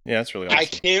yeah, that's really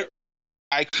awesome.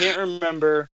 I can't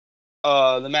remember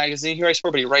the magazine he writes for,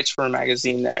 but he writes for a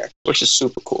magazine there, which is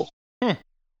super cool.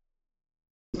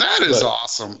 That is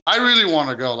awesome. I really want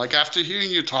to go. Like after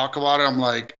hearing you talk about it, I'm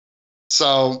like,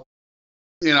 so,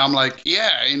 I'm like,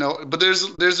 yeah, but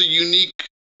there's a unique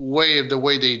way of the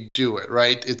way they do it,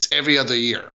 right? It's every other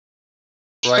year,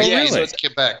 right? Oh, really? So it's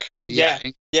Quebec. Yeah.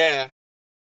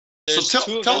 So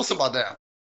tell us about that.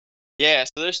 Yeah,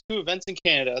 so there's 2 events in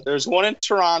Canada. There's one in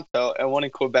Toronto and one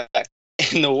in Quebec.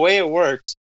 And the way it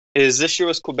works is this year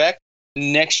was Quebec.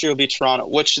 next year will be Toronto,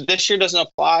 which this year doesn't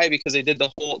apply because they did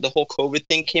the whole COVID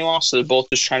thing came off, so they're both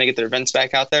just trying to get their events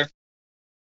back out there.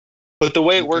 But the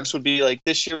way it works would be like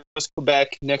this year was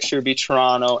Quebec, next year would be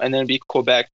Toronto, and then it'd be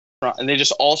Quebec, and they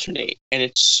just alternate, and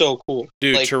it's so cool.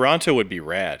 Dude, like, Toronto would be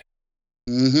rad.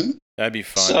 Mm-hmm. That'd be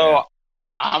fun. So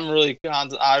I really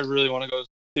want to go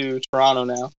to Toronto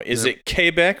now. Is it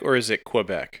Quebec or is it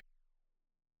Quebec?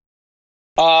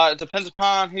 It depends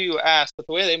upon who you ask, but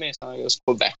the way they may sound like it was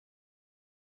Quebec.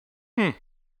 I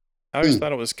always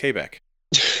thought it was Quebec.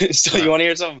 So you want to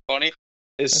hear something funny?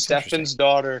 Is Stefan's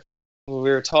daughter, when we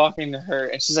were talking to her,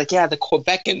 and she's like, yeah, the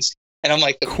Quebecans. And I'm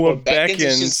like, the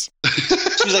Quebecans?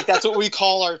 She's like, that's what we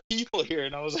call our people here.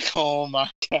 And I was like, oh my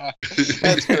God.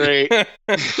 That's great.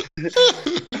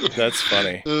 That's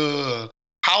funny.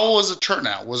 How was the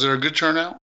turnout? Was it a good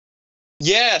turnout?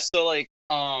 Yeah, so like,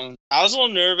 I was a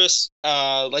little nervous,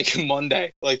 like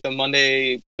Monday, like the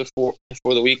Monday before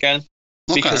the weekend,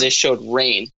 because it showed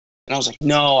rain. And I was like,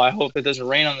 no, I hope it doesn't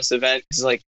rain on this event. Because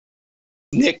like,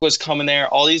 Nick was coming there.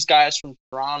 All these guys from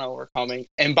Toronto were coming.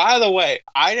 And by the way,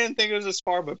 I didn't think it was this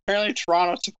far, but apparently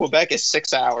Toronto to Quebec is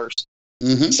 6 hours.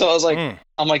 Mm-hmm. So I was like,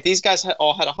 I'm like, these guys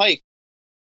all had a hike.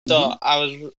 So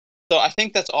I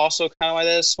think that's also kind of why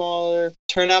they had a smaller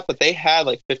turnout, but they had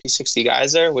like 50, 60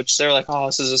 guys there, which they're like, oh,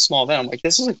 this is a small event. I'm like,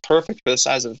 this is like perfect for the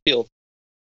size of the field.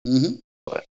 Mm-hmm.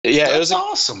 But yeah, it was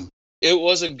awesome. It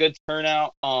was a good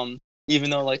turnout.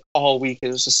 Even though like all week it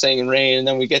was just saying rain, and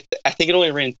then I think it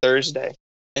only rained Thursday,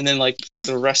 and then like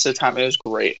the rest of the time it was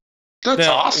great. That's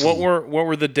awesome. What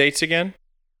were the dates again?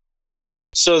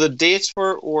 So the dates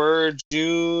were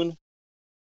June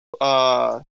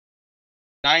 9th,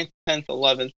 10th,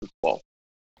 11th, and 12th.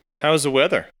 How was the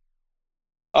weather?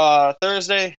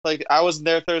 Thursday, like I wasn't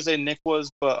there Thursday, Nick was,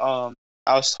 but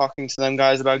I was talking to them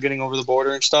guys about getting over the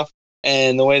border and stuff.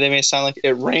 And the way they made it sound like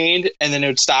it rained, and then it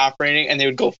would stop raining, and they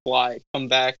would go fly, come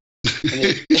back, and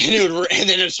then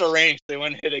it would start raining, so they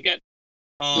wouldn't hit again.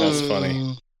 That's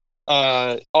funny.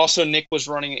 Also, Nick was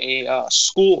running a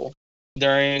school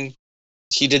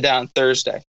he did that on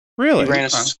Thursday. Really? He ran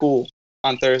a school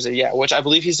on Thursday, yeah, which I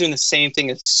believe he's doing the same thing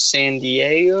as San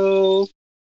Diego.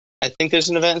 I think there's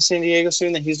an event in San Diego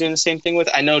soon that he's doing the same thing with.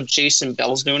 I know Jason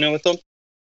Bell's doing it with them.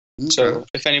 Okay. So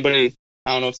if anybody...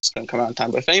 I don't know if it's going to come out in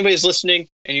time, but if anybody's listening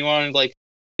and you want to like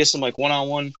get some like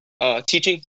one-on-one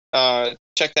teaching,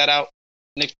 check that out.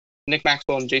 Nick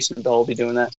Maxwell and Jason Bell will be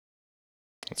doing that.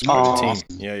 That's quite a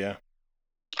team. Yeah.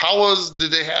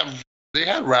 They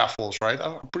had raffles, right?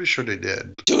 I'm pretty sure they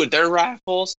did. Dude, their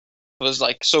raffles was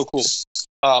like so cool.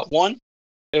 One,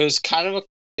 it was kind of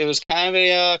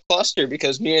a cluster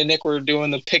because me and Nick were doing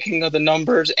the picking of the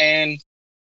numbers and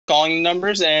calling the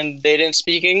numbers, and they didn't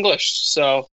speak English,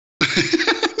 so.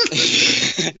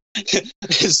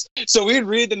 So we'd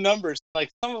read the numbers. Like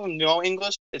some of them know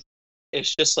English.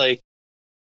 It's just like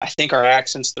I think our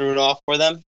accents threw it off for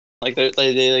them. Like they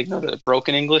like know the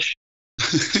broken English.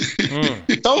 Some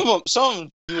of them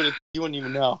you wouldn't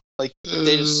even know. Like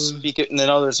they just speak it, and then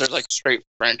others are like straight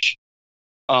French.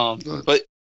 But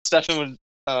Stefan would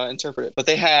interpret it. But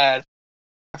they had,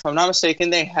 if I'm not mistaken,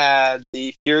 they had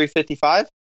the Fury 55.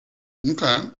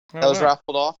 Okay. That was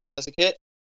raffled off as a kit.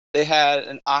 They had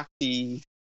an Octi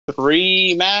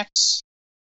 3 Max,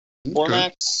 4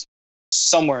 Max,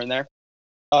 somewhere in there.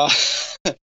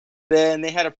 Then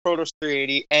they had a Protos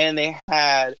 380, and they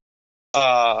had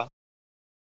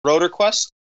Rotor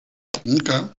Quest.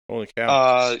 Okay. Holy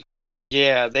cow.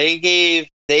 Yeah, they gave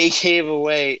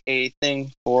away a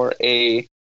thing for a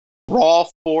Raw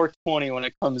 420 when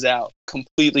it comes out,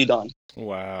 completely done.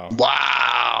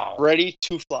 Wow. Ready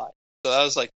to fly. So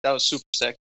that was super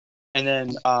sick. And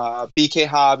then BK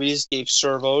Hobbies gave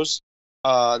servos.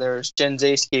 There's Gen's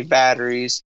Ace gave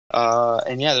batteries.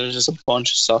 And yeah, there's just a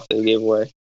bunch of stuff they gave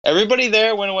away. Everybody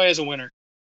there went away as a winner.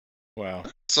 Wow.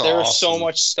 There was so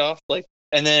much stuff. Like,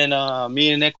 and then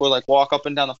me and Nick would like walk up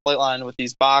and down the flight line with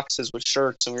these boxes with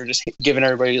shirts, and we were just giving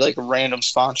everybody like random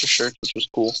sponsor shirts, which was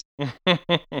cool.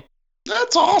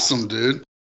 That's awesome, dude.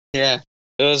 Yeah.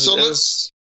 Let's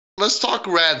talk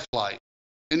rad flight.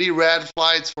 Any rad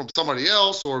flights from somebody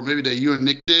else, or maybe that you and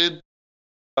Nick did?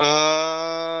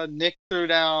 Nick threw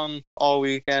down all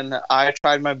weekend. I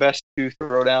tried my best to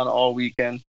throw down all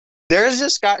weekend. There's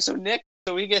this guy. So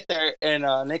we get there, and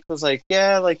Nick was like,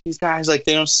 "Yeah, like these guys, like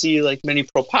they don't see like many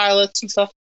pro pilots and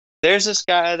stuff." There's this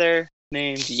guy there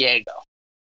named Diego,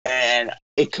 and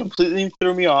it completely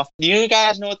threw me off. Do you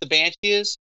guys know what the Banshee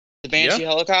is? The Banshee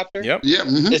helicopter. Yep. Yeah.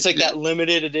 Mm-hmm. It's like that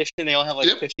limited edition. They all have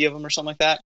like 50 of them or something like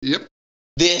that. Yep.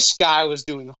 This guy was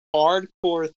doing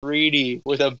hardcore 3D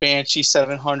with a Banshee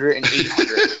 700 and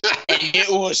 800. And it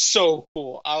was so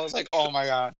cool. I was like, oh my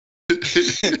God.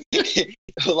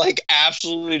 like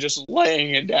absolutely just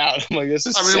laying it down. I'm like, this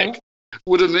is sick.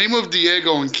 With the name of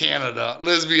Diego in Canada,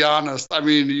 let's be honest. I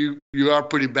mean, you are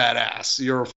pretty badass.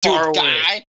 You're far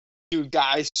away.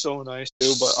 Guy's so nice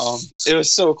too. But it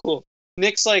was so cool.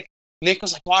 Nick was like,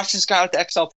 watch this guy with the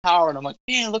XL power, and I'm like,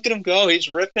 man, look at him go. He's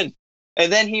ripping.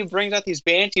 And then he brings out these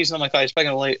Banshees, and I'm like, oh,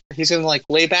 he's gonna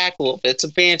lay back a little bit. It's a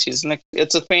Banshees, and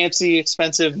it's a fancy,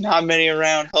 expensive, not many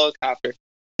around helicopter.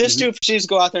 This dude proceeds to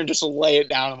go out there and just lay it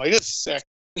down. I'm like, this is sick.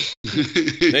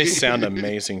 They sound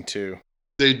amazing too.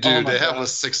 They do. They have a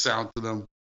sick sound to them.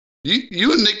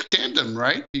 You and Nick tandem,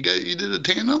 right? You did a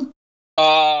tandem?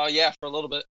 Yeah, for a little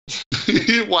bit.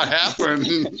 What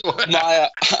happened?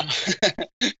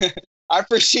 I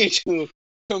proceed to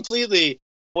completely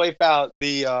wipe out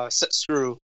the set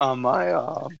screw on my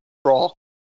brawl.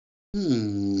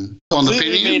 On the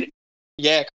pinion?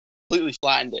 Completely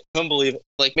flattened it. Couldn't believe it.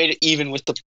 Like, made it even with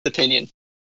the pinion.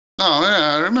 Oh,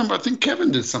 yeah. I remember. I think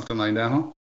Kevin did something like that,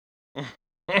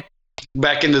 huh?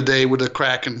 Back in the day with the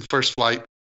Kraken first flight.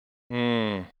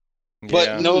 Yeah.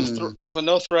 But no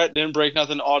threat. Didn't break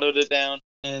nothing. Autoed it down.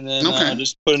 And then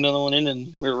just put another one in,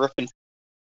 and we were ripping.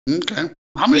 Okay.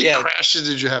 How many crashes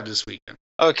did you have this weekend?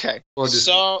 Okay.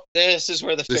 So this is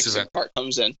where the fixing part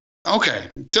comes in. Okay.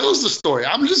 Tell us the story.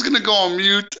 I'm just going to go on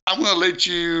mute. I'm going to let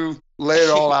you lay it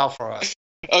all out for us.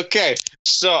 Okay.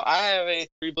 So I have a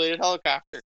 3-bladed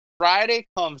helicopter. Friday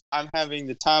comes, I'm having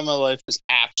the time of my life, just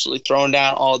absolutely thrown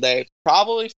down all day.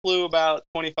 Probably flew about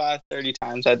 25, 30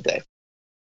 times that day.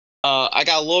 I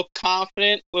got a little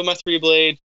confident with my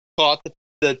 3-blade, caught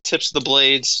the tips of the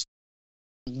blades.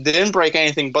 Didn't break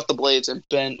anything but the blades and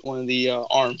bent one of the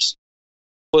arms.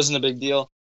 Wasn't a big deal.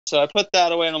 So I put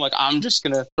that away, and I'm like, I'm just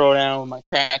going to throw down with my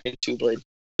Kraken 2-blade.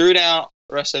 Threw down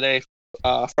the rest of the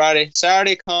day, Friday.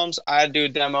 Saturday comes, I do a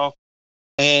demo,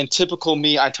 and typical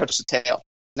me, I touch the tail.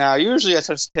 Now, usually I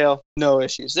touch the tail, no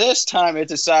issues. This time, it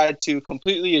decided to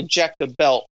completely eject the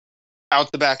belt out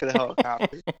the back of the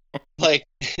helicopter. Like,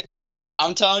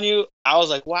 I'm telling you, I was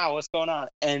like, wow, what's going on?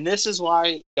 And this is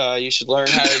why you should learn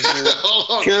how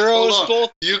to do heroes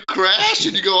both. You crash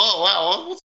and you go, oh,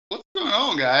 wow, what's going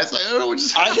on, guys? I don't know what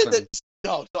just happened.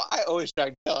 So I always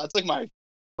drag the tail. That's like my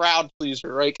crowd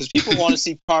pleaser, right? Because people want to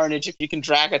see carnage. If you can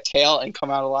drag a tail and come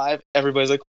out alive, everybody's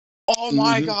like, oh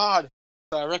my God.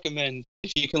 So I recommend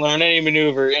if you can learn any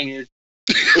maneuver and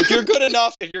if you're good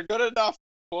enough,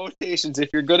 quotations, if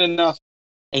you're good enough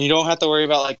and you don't have to worry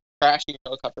about like crashing your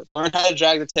helicopter, learn how to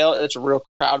drag the tail. It's a real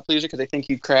crowd pleaser because they think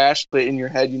you crashed, but in your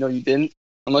head, you know you didn't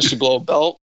unless you blow a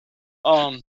belt.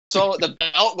 So the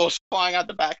belt goes flying out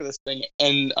the back of this thing,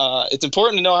 and it's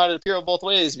important to know how to appear both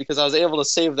ways because I was able to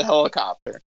save the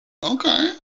helicopter.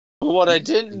 Okay. But what I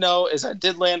didn't know is I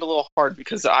did land a little hard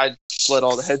because I let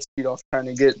all the head speed off trying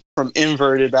to get from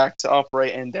inverted back to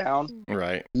upright and down.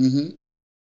 Right. Mm-hmm.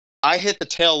 I hit the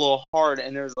tail a little hard,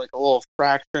 and there's like a little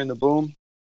fracture in the boom.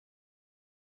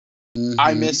 Mm-hmm.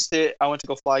 I missed it. I went to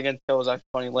go fly again. Tail was actually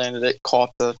funny. Landed it,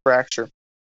 caught the fracture.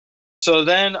 So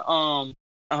then I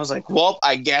was like, well,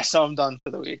 I guess I'm done for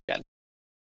the weekend.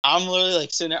 I'm literally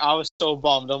like sitting there. I was so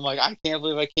bummed. I'm like, I can't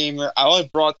believe I came here. I only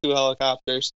brought 2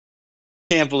 helicopters.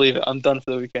 Can't believe it. I'm done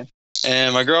for the weekend.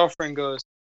 And my girlfriend goes,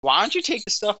 why don't you take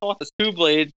the stuff off the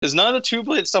 2-blade? Because none of the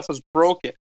 2-blade stuff was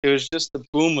broken. It was just the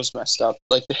boom was messed up.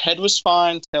 Like the head was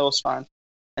fine, tail was fine.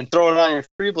 And throw it on your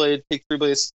 3-blade, take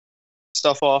 3-blade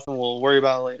stuff off, and we'll worry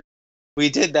about it later. We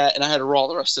did that, and I had to roll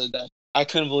the rest of the day. I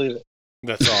couldn't believe it.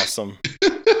 That's awesome.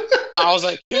 I was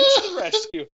like, here's the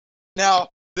rescue. Now,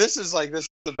 this is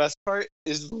the best part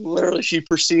is literally she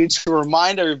proceeds to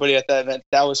remind everybody at that event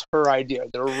that was her idea,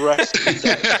 the rescue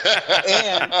day.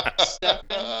 And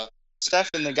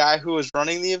Stefan, the guy who was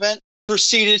running the event,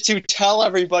 proceeded to tell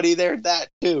everybody there that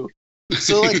too.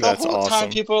 So like the whole time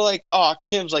people were like, oh,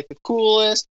 Kim's like the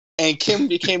coolest. And Kim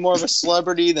became more of a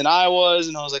celebrity than I was.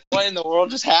 And I was like, what in the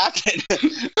world just happened?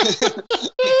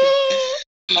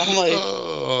 I'm like,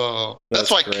 oh, that's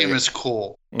why great. Kim is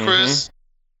cool. Chris,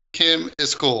 Kim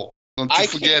is cool. Don't you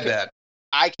forget that.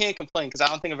 I can't complain because I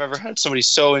don't think I've ever had somebody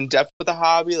so in depth with a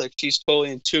hobby. Like she's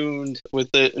totally in tune with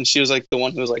it. And she was like the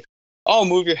one who was like, oh,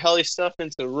 move your heli stuff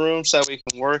into the room so that we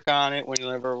can work on it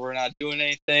whenever we're not doing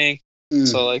anything.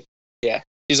 So like, yeah,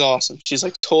 she's awesome. She's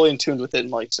like totally in tune with it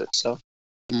and likes it. So.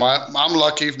 I'm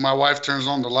lucky if my wife turns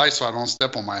on the light so I don't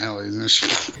step on my heli.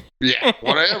 Yeah,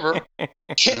 whatever.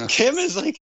 Kim is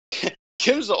like,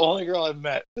 Kim's the only girl I've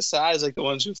met besides like the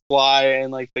ones who fly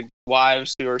and like the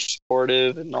wives who are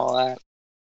supportive and all that.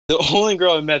 The only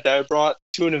girl I met that I brought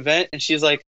to an event and she's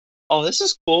like, oh, this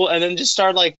is cool. And then just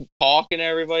started like talking to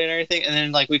everybody and everything. And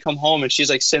then like we come home and she's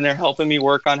like sitting there helping me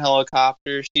work on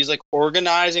helicopters. She's like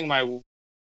organizing my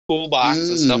toolbox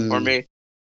and stuff for me.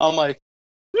 I'm like,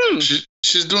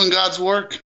 She's doing God's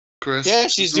work, Chris. Yeah,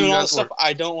 she's doing all the stuff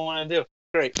I don't want to do.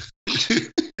 Great.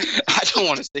 I don't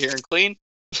want to sit here and clean.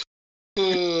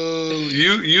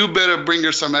 You better bring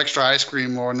her some extra ice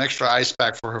cream or an extra ice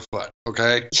pack for her foot,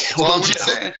 okay? We'll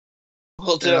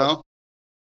do. You know?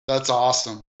 That's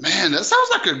awesome. Man, that sounds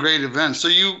like a great event. So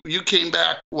you came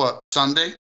back, what,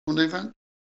 Sunday from the event?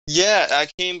 Yeah, I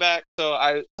came back.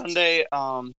 So Sunday,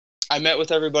 I met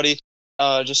with everybody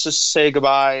just to say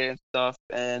goodbye and stuff,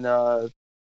 and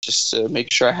just to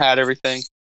make sure I had everything.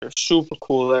 They're super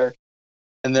cool there.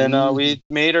 And then we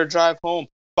made our drive home.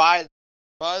 By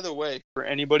the way, for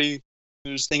anybody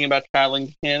who's thinking about traveling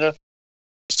to Canada,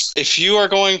 if you are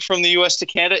going from the U.S. to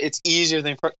Canada, it's easier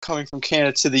than coming from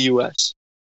Canada to the U.S.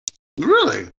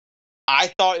 Really?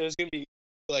 I thought it was going to be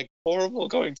like horrible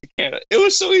going to Canada. It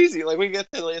was so easy. Like we get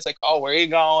there, it's like, oh, where are you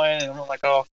going? And I'm like,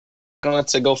 oh, going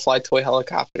to go fly toy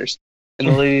helicopters. And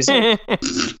the lady's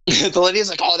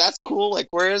like, oh, that's cool. Like,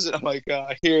 where is it? I'm like,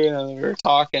 here. And we were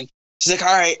talking. She's like,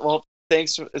 all right, well,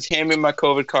 thanks. Hand me my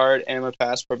COVID card and my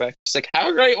passport back. She's like, have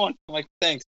a great one. I'm like,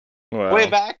 thanks. Wow. Way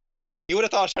back, you would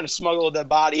have thought I was trying to smuggle a dead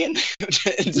body into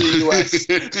the U.S.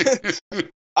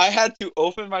 I had to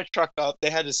open my truck up. They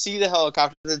had to see the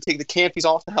helicopters. They had to take the canopies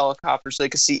off the helicopters so they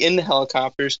could see in the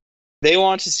helicopters. They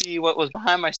wanted to see what was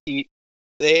behind my seat.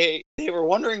 They were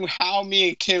wondering how me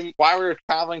and Kim, why we were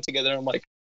traveling together. I'm like,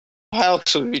 why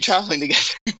else would we be traveling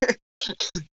together?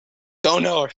 Don't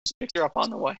know her. Just picked her up on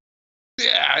the way.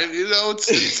 Yeah,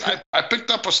 I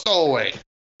picked up a stowaway.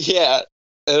 Yeah,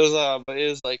 but it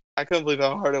was like, I couldn't believe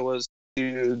how hard it was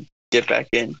to get back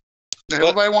in.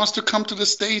 Everybody wants to come to the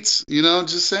States,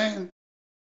 just saying.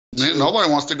 Man, nobody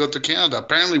wants to go to Canada.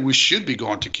 Apparently, we should be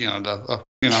going to Canada,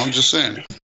 just saying.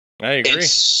 I agree.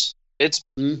 It's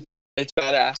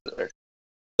badass there.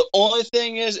 The only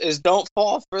thing is don't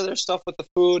fall for their stuff with the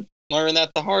food. Learn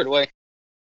that the hard way.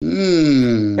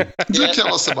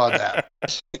 Tell us about that.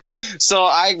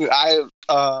 So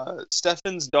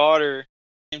Stefan's daughter,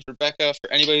 named Rebecca.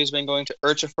 For anybody who's been going to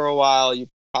IRCHA for a while, you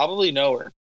probably know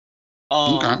her.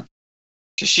 Okay.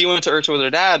 Because she went to IRCHA with her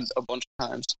dad a bunch of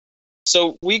times.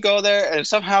 So we go there, and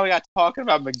somehow we got talking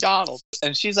about McDonald's.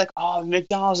 And she's like, oh,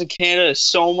 McDonald's in Canada is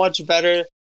so much better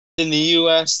than the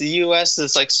U.S. The U.S.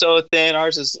 is, like, so thin.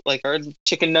 Ours is, like, our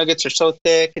chicken nuggets are so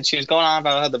thick. And she was going on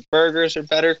about how the burgers are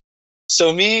better.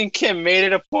 So me and Kim made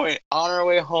it a point on our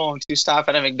way home to stop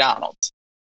at a McDonald's.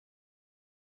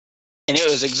 And it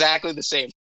was exactly the same.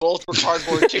 Both were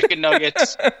cardboard chicken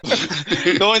nuggets.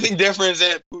 The only thing different is they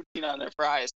had poutine on their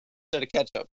fries instead of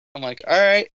ketchup. I'm like, all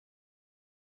right.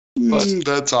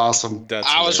 That's awesome.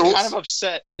 I was kind of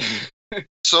upset.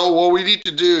 So what we need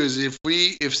to do is if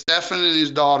Stefan and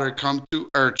his daughter come to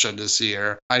IRCHA this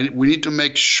year, we need to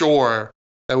make sure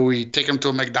that we take them to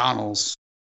a McDonald's,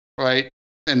 right?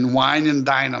 And wine and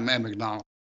dine them at McDonald's.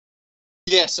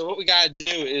 Yeah, so what we gotta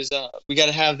do is we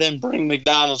gotta have them bring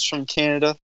McDonald's from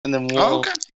Canada, and then we'll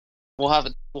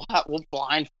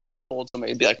blindfold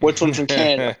somebody, be like, which one's from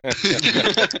Canada?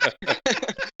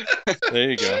 There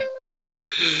you go.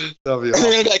 That'll be awesome.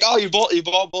 They're gonna be like, oh, you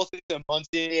bought both of these in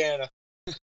Muncie, Indiana.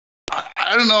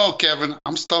 I don't know, Kevin.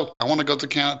 I'm stoked. I want to go to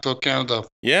Canada.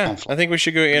 Yeah, I think we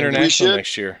should go international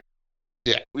next year.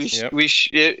 Yeah, we should.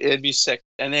 It'd be sick,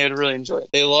 and they would really enjoy it.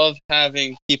 They love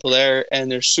having people there,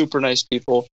 and they're super nice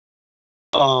people.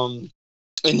 And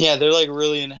yeah, they're like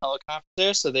really into helicopters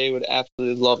there, so they would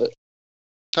absolutely love it.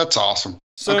 That's awesome.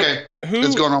 So okay,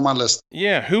 it's going on my list.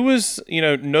 Yeah, who was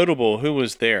notable? Who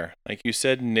was there? Like you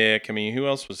said, Nick. I mean, who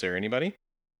else was there? Anybody?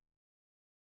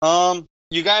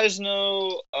 You guys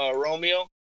know Romeo,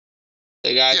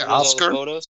 the guy who does Oscar. all the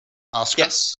photos. Oscar.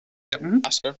 Yes. Yep.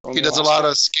 Oscar. Romeo, he does a lot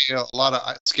of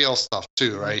scale stuff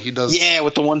too, right? He does. Yeah,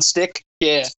 with the one stick.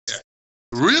 Yeah.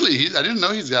 Really? I didn't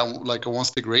know he's got like a one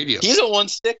stick radio. He's a one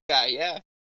stick guy. Yeah,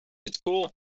 it's cool.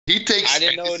 He takes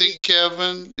anything,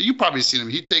 Kevin. You probably seen him.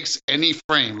 He takes any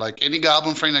frame, like any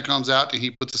Goblin frame that comes out, and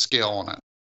he puts a scale on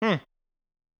it.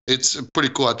 It's pretty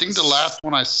cool. I think the last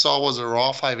one I saw was a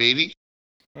Raw 580.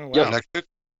 Oh, wow. Electric.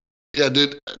 Yeah,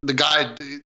 dude. The guy,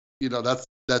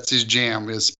 that's his jam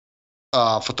is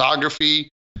photography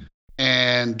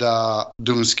and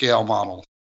doing scale models.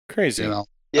 Crazy. At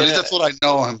least that's what I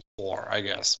know him for, I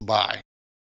guess. Bye.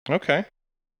 Okay.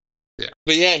 Yeah.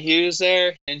 But yeah, he was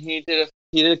there, and he did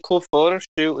a cool photo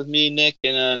shoot with me, Nick,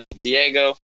 and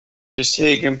Diego, just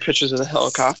taking pictures of the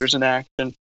helicopters in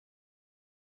action.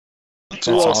 That's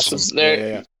awesome. Was there?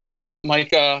 Yeah.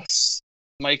 Mike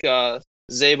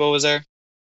Zabo was there.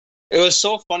 It was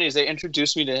so funny as they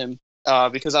introduced me to him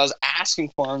because I was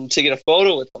asking for him to get a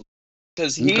photo with him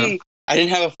because I didn't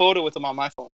have a photo with him on my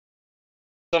phone.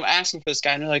 I'm asking for this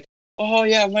guy, and they're like, "Oh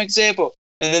yeah, Mike Zabel."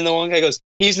 And then the one guy goes,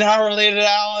 "He's not related to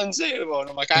Alan Zabel." And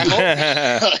I'm like, "I hope."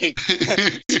 Like,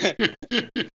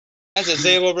 that's a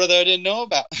Zabel brother I didn't know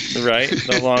about. Right,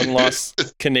 the long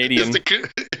lost Canadian. It's the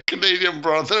Canadian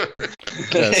brother.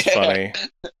 That's funny.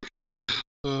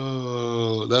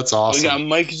 Oh, that's awesome. We got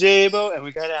Mike Zabel and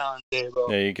we got Alan Zabel.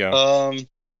 There you go.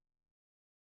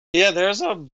 Yeah, there's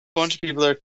a bunch of people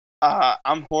there.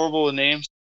 I'm horrible with names,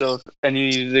 so if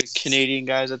any of the Canadian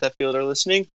guys at that field are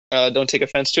listening, don't take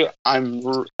offense to it.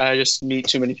 I just meet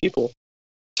too many people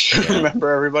to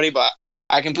remember everybody, but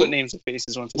I can put names and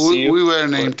faces once I see you. We wear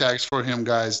name tags for him,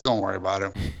 guys. Don't worry about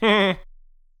him.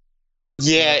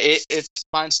 Yeah, it's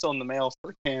mine's still in the mail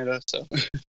for Canada, so.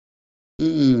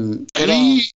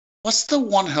 What's the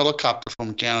one helicopter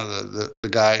from Canada? The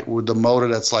guy with the motor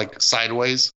that's like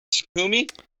sideways. Takumi?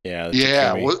 Yeah.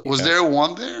 Yeah. Was there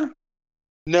one there?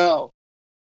 No,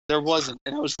 there wasn't,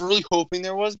 and I was really hoping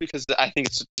there was because I think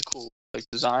it's such a cool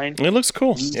design. It looks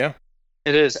cool. Yeah.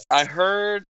 It is. I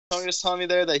heard somebody was telling me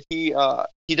there that he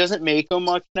doesn't make them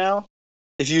much now.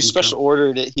 If you special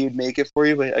ordered it, he would make it for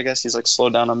you, but I guess he's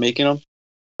slowed down on making them.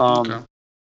 Okay.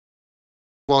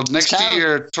 Well, next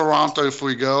year, Toronto, if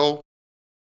we go,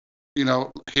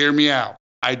 hear me out.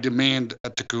 I demand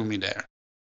a Takumi there.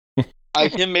 I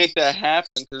can make that happen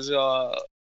because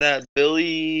that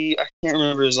Billy, I can't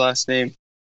remember his last name.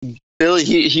 Billy,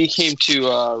 he came to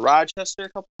Rochester a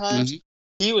couple times. Mm-hmm.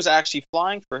 He was actually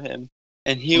flying for him,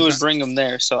 and he would bring them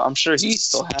there. So I'm sure he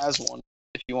still has one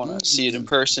if you want to see it in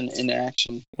person, in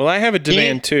action. Well, I have a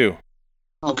demand too.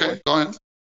 Okay, go ahead.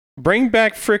 Bring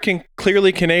back freaking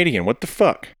Clearly Canadian. What the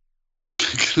fuck?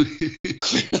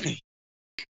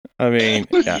 I mean,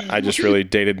 I just really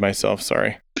dated myself.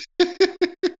 Sorry.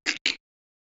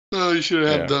 Oh, you should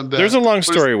have done that. There's a long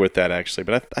story with that, actually,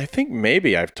 but I think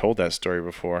maybe I've told that story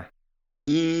before.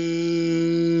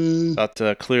 About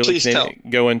Clearly Canadian.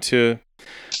 Go into.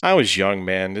 I was young,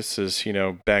 man. This is,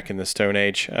 back in the Stone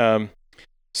Age.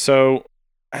 So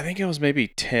I think it was maybe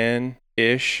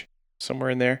 10-ish, somewhere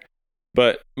in there.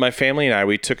 But my family and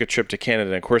we took a trip to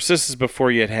Canada. And of course, this is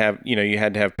before you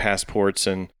had to have passports,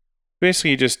 and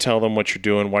basically you just tell them what you're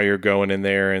doing, why you're going in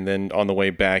there, and then on the way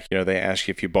back, they ask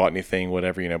you if you bought anything,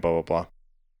 whatever, blah, blah, blah.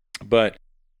 But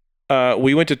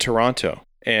we went to Toronto,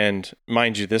 and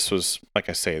mind you, this was, like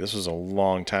I say, this was a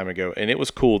long time ago, and it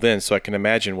was cool then, so I can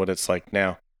imagine what it's like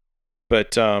now.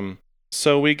 But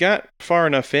so we got far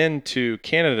enough into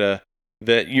Canada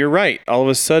that you're right. All of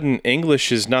a sudden,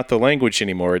 English is not the language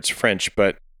anymore. It's French.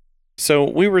 But so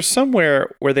we were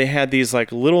somewhere where they had these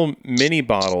little mini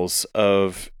bottles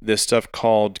of this stuff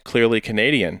called Clearly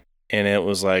Canadian. And it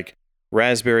was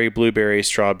raspberry, blueberry,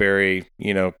 strawberry,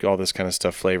 all this kind of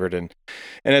stuff flavored. And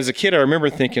as a kid, I remember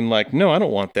thinking no, I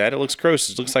don't want that. It looks gross.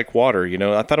 It looks like water.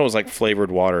 I thought it was flavored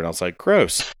water. And I was like,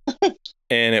 gross.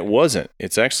 And it wasn't.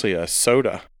 It's actually a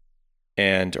soda.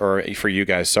 Or for you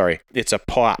guys, sorry, it's a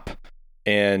pop.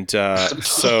 And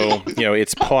so,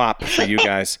 it's plop for you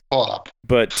guys. Plop.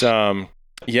 But,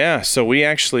 so we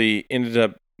actually ended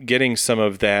up getting some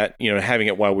of that, having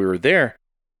it while we were there,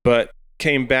 but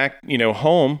came back,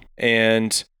 home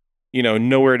and,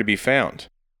 nowhere to be found.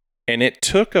 And it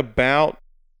took about,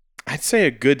 I'd say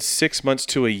a good 6 months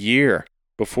to a year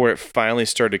before it finally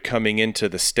started coming into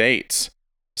the States.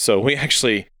 So we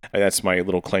actually, that's my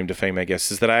little claim to fame, I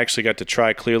guess, is that I actually got to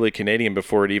try Clearly Canadian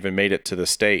before it even made it to the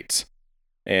States.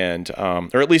 And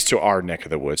or at least to our neck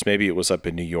of the woods. Maybe it was up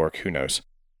in New York. Who knows?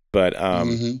 But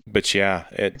but yeah,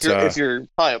 if you're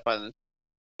probably up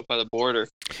by the border.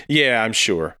 Yeah, I'm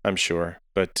sure.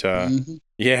 But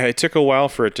yeah, it took a while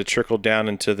for it to trickle down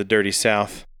into the dirty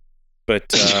South. But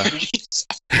but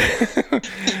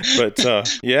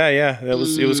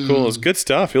it was cool. It was good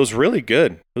stuff. It was really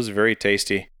good. It was very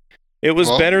tasty. It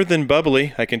was better than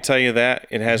bubbly, I can tell you that.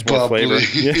 It has more flavor.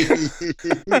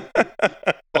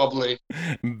 Bubbly.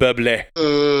 Bubbly.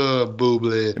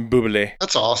 Bubbly.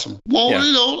 That's awesome.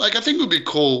 Well, I think it would be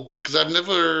cool, because I've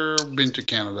never been to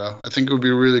Canada. I think it would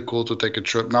be really cool to take a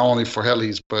trip, not only for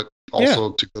helis, but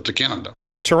also to go to Canada.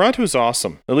 Toronto is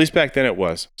awesome. At least back then it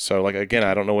was. So, again,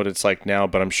 I don't know what it's like now,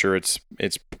 but I'm sure it's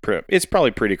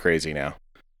probably pretty crazy now.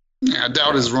 Yeah, I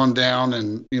doubt it's run down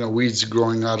and, weeds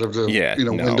growing out of the,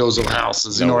 windows of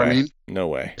houses. You know what I mean? No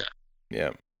way.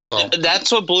 Yeah. So,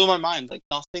 that's what blew my mind.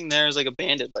 Nothing there is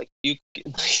abandoned. You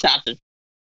not to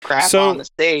crap on the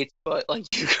States, but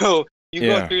you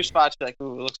go through spots, you're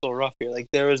ooh, it looks a little rough here.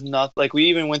 There was nothing. We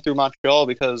even went through Montreal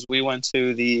because we went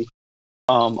to the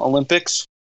Olympics,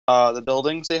 the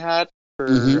buildings they had for,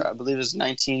 I believe it was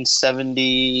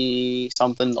 1970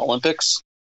 something Olympics.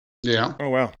 Yeah. Oh,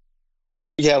 wow.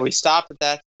 Yeah, we stopped at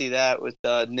that to see that with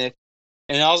Nick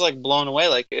And I was like blown away.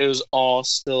 Like it was all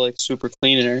still like super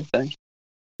clean and everything.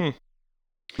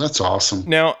 That's awesome.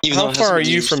 Now, Even though how it far are hasn't been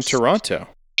you used. from Toronto?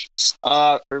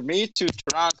 For me to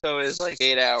Toronto is like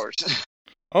 8 hours.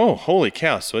 Oh, holy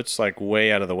cow. So it's like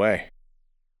way out of the way.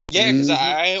 Yeah, because Mhm.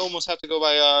 I almost have to go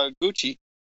by Gucci.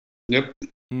 Yep.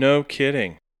 No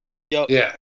kidding. Yep.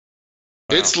 Yeah.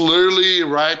 Wow. It's literally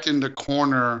right in the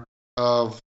corner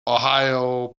of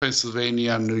Ohio,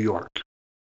 Pennsylvania, and New York.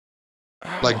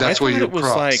 Like, that's I where thought you it was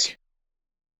cross. like,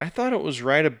 I thought it was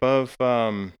right above,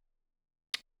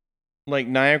 like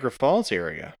Niagara Falls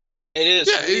area. It is.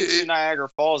 Yeah, For me to Niagara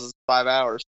Falls is 5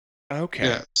 hours. Okay.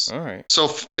 Yes. All right. So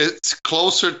it's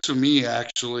closer to me,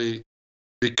 actually,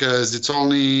 because it's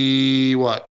only,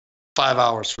 5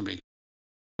 hours for me.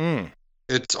 Hmm.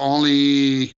 It's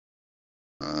only,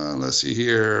 let's see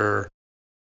here.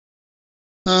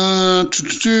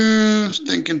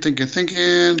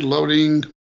 Thinking, loading.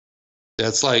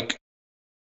 That's like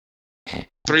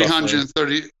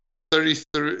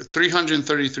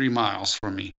 333 miles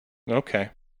from me. Okay.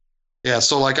 Yeah,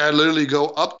 so like I literally go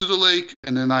up to the lake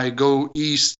and then I go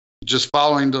east, just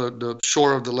following the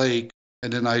shore of the lake,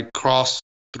 and then I cross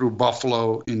through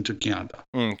Buffalo into Canada.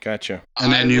 Gotcha.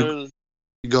 And then you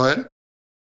go ahead.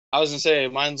 I was gonna say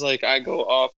mine's like I go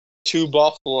up to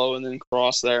Buffalo and then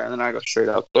cross there and then I go straight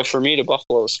up. But for me to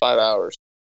Buffalo is 5 hours.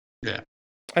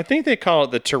 I think they call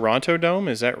it the Toronto Dome.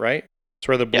 Is that right? It's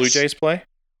where the Blue Yes. Jays play?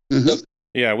 Mhm.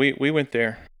 Yeah, we went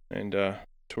there and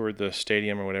toured the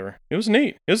stadium or whatever. It was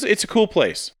neat. It's a cool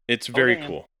place. It's very yeah.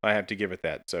 cool. I have to give it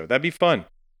that. So that'd be fun.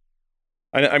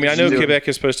 I mean, I Let's know do it. Quebec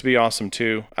is supposed to be awesome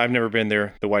too. I've never been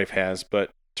there. The wife has, but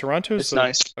Toronto's It's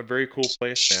nice. a very cool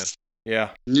place, man.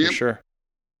 Yeah, Yep. for sure.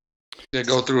 They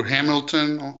go through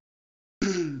Hamilton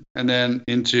and then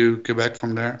into Quebec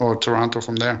from there, or Toronto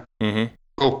from there. Mm-hmm.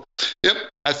 Cool. Yep,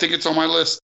 I think it's on my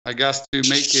list. I got to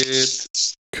make it.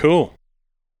 Cool.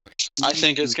 I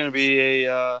think it's gonna be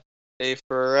a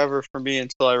forever for me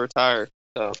until I retire.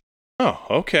 So Oh,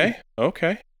 okay.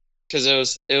 Okay. because it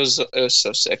was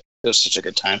so sick. It was such a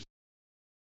good time.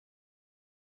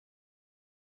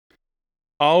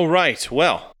 All right.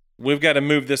 Well, we've got to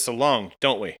move this along,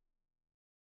 don't we?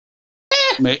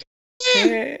 Because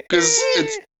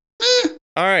it's.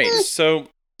 All right. So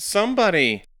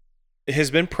somebody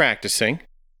has been practicing.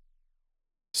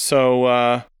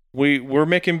 So we're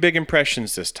making big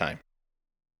impressions this time.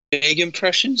 Big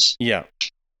impressions. Yeah.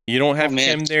 You don't have Oh,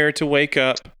 man. Kim there to wake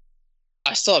up.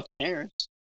 I still have parents.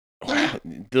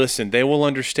 Listen, they will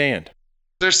understand.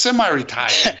 They're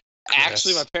semi-retired.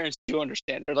 Actually, Yes. my parents do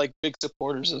understand. They're like big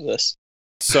supporters of this.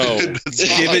 So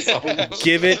That's awesome.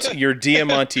 give it your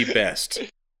Diamante best.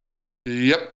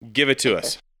 Yep. Give it to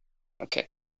us. Okay.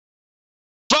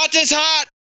 But it's hot.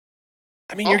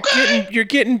 I mean, Okay. you're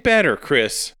getting better,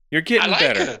 Chris. You're I getting like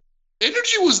better. it.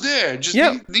 Energy was there. Just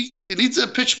Yep. it needs a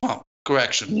pitch pump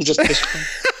correction. You just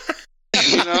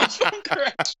You know,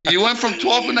 you went from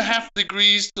 12.5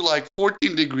 degrees to like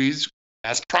 14 degrees.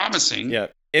 That's promising. Yeah.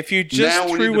 If you Now just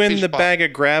we need threw the in pitch the pump. bag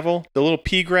of gravel, the little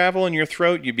pea gravel in your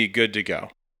throat, you'd be good to go.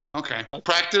 Okay.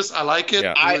 Practice. I like it.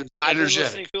 Yeah. I've been listening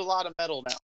Energetic. to a lot of metal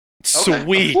now. Okay.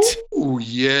 Sweet. Ooh,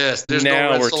 yes. There's Now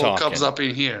no Red we're Solo Cups talking. up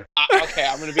in here. Okay,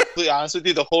 I'm gonna be completely honest with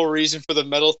you. The whole reason for the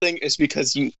metal thing is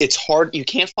because it's hard. You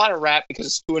can't fly a rap because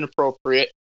it's too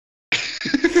inappropriate.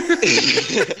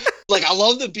 Like I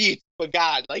love the beat, but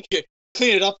God, like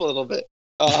clean it up a little bit.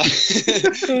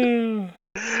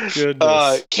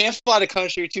 Goodness. Can't fly the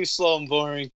country, too slow and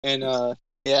boring, and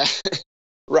yeah.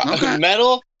 Okay.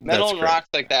 Metal That's and great. rock's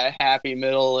like that happy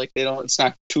middle. Like they don't. It's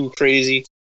not too crazy.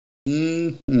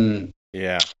 Mm-hmm.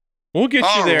 Yeah. We'll get you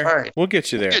All there. right. We'll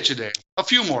get you there. Get you there. A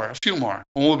few more, and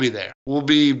we'll be there. We'll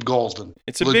be golden.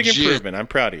 It's a big Legit. improvement. I'm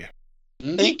proud of you.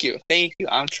 Mhm. Thank you.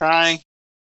 I'm trying.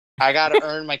 I gotta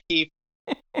earn my keep.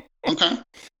 Okay.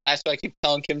 That's what I keep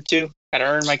telling Kim too. Gotta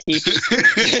earn my keep.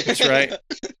 That's right.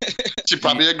 She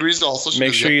probably agrees also. She Make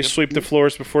goes, sure yep, you yep. sweep the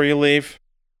floors before you leave.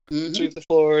 Mhm. Sweep the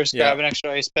floors. Yeah. Grab an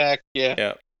extra ice pack. Yeah.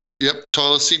 Yeah. Yep.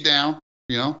 Toilet seat down.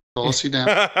 Toilet seat down.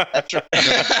 That's right.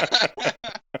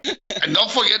 And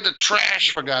don't forget the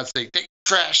trash, for God's sake. Take the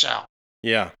trash out.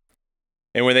 Yeah.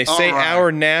 And when they say All right.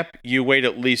 hour nap, you wait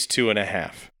at least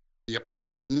 2.5.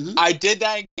 Mhm. I did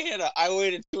that in Canada. I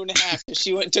waited 2.5 because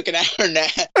she went and took an hour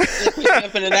nap. Like, we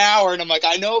slept in an hour, and I'm like,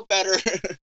 I know better.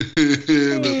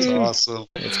 That's awesome.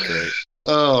 That's great.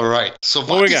 All right. So What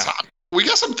we vodka's got? hot. We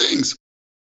got some things.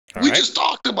 All we right. just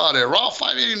talked about it. Raw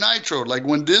 580 Nitro. Like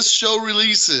when this show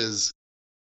releases,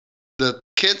 the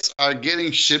kits are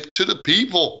getting shipped to the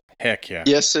people. Heck yeah.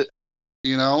 Yes, So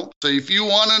if you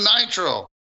want a Nitro,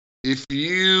 if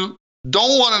you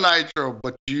don't want a Nitro,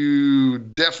 but you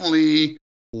definitely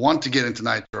want to get into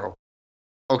nitro,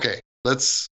 okay,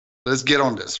 let's get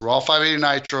on this. Raw 580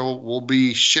 Nitro will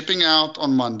be shipping out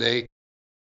on Monday.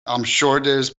 I'm sure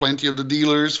there's plenty of the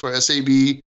dealers for SAB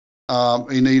in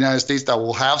the United States that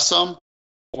will have some.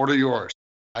 Order yours.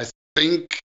 I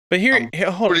think. But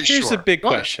hold on. Here's sure. a big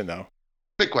question, though.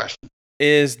 Big question.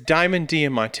 Is Diamond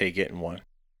Diamante getting one?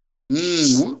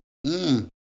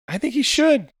 I think he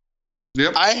should.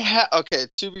 Yep. Okay,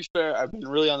 to be fair, I've been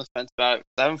really on the fence about it.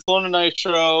 I haven't flown a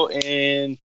Nitro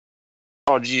and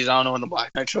I don't know when the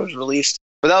Black Nitro was released.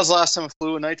 But that was the last time I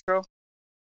flew a Nitro.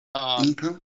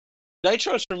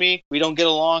 Nitros for me, we don't get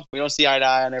along. We don't see eye to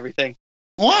eye on everything.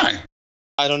 Why?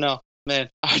 I don't know, man.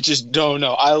 I just don't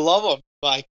know. I love them, but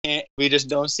I can't. We just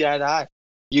don't see eye to eye.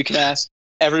 You can ask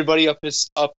everybody up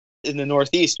in the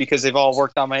Northeast because they've all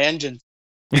worked on my engines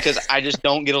because I just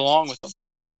don't get along with them.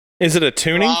 Is it a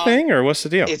tuning thing or what's the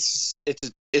deal? It's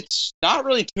not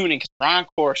really tuning because Ron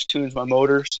Course tunes my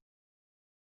motors.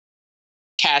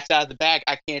 Cat's out of the bag.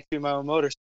 I can't tune my own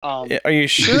motors. Are you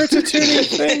sure it's a tuning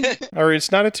thing, or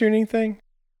it's not a tuning thing?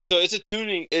 So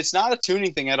it's not a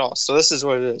tuning thing at all. So this is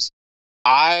what it is.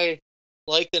 I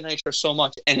like the Nitro so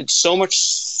much, and it's so much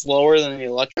slower than the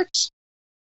electrics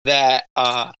that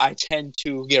I tend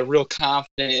to get real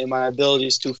confident in my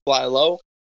abilities to fly low.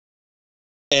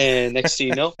 And next thing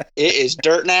you know, it is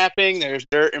dirt napping. There's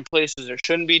dirt in places there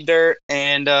shouldn't be dirt,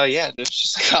 and it's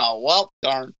just like, oh well,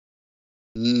 darn.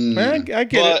 I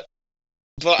get it.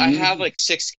 But I have like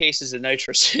 6 cases of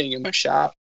Nitro sitting in my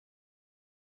shop.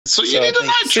 So you need a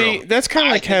Nitro. See, that's kind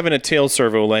of like having a tail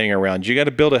servo laying around. You got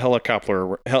to build a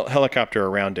helicopter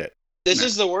around it. This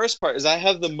is the worst part, is I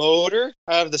have the motor,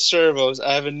 I have the servos,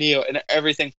 I have a Neo, and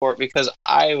everything for it because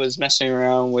I was messing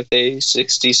around with a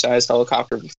 60-size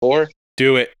helicopter before.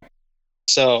 Do it.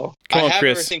 So Come on, have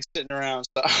Chris. everything sitting around,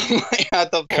 so I might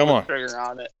have to pull the trigger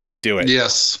on it. Do it.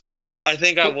 Yes. I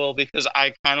think I will because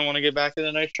I kind of want to get back to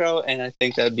the Nitro, and I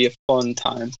think that'd be a fun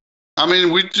time. I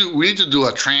mean, we need to do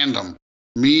a tandem.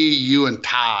 Me, you, and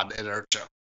Todd at IRCHA.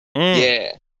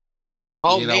 Yeah.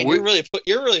 Oh You man, know,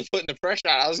 you're really putting the pressure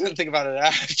on. I was gonna think about it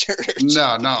after.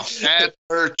 No. At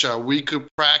IRCHA, we could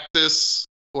practice,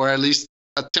 or at least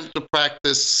attempt to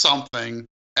practice something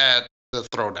at the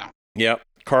throwdown. Yep.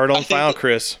 Card on file,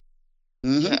 Chris.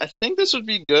 Mm-hmm. Yeah, I think this would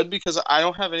be good because I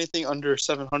don't have anything under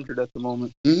 700 at the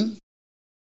moment. Mm-hmm.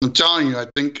 I'm telling you, I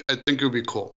think it would be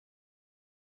cool.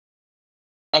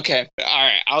 Okay, all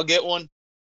right, I'll get one.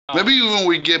 Maybe even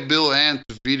we get Bill Ann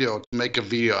to make a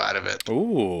video out of it.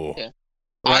 Ooh. Yeah.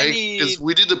 Right? Because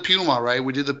we did the Puma, right?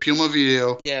 We did the Puma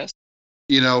video. Yes.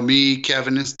 Me,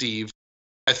 Kevin, and Steve.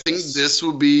 I think this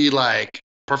would be like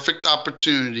perfect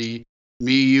opportunity,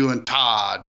 me, you, and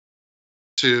Todd,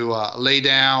 to lay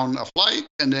down a flight,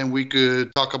 and then we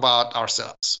could talk about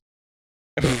ourselves.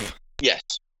 Yes,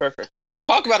 perfect.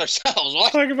 Talk about ourselves.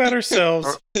 What? Talk about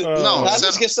ourselves. No, that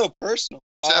just gets so personal.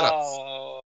 Setup.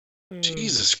 Oh.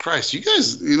 Jesus Christ, you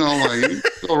guys,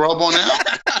 go rub one out.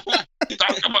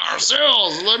 Talk about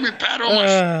ourselves. Let me pat on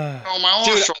my own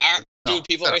shoulder. Dude,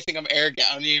 people always think I'm arrogant.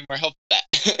 I don't need more help with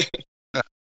that.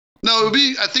 No,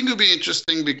 I think it would be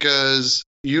interesting because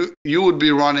you would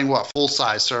be running what, full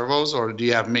size servos, or do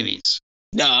you have minis?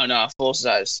 No, full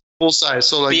size. Full size.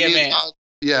 So like be a man.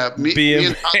 Me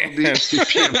and Todd would be.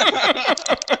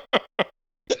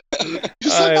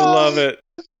 I love it.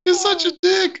 He's such a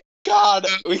dick. God,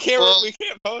 we can't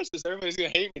post this. Everybody's gonna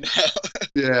hate me now.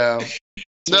 Yeah.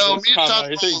 No, me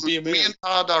and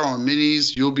Todd are on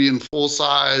minis. You'll be in full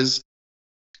size,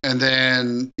 and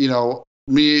then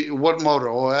me. What motor?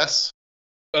 OS.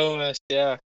 OS,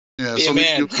 yeah. Yeah. Be so a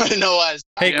man. No OS.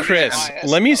 Hey Chris,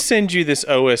 let me send you this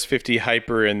OS 50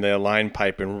 Hyper in the line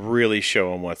pipe and really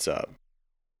show him what's up.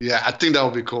 Yeah, I think that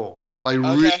would be cool. Like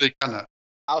really kind of.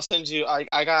 I'll send you. I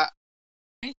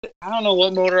don't know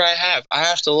what motor I have. I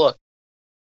have to look.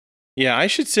 Yeah, I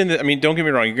should send it. I mean, don't get me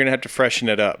wrong. You're going to have to freshen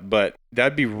it up, but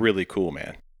that'd be really cool,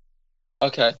 man.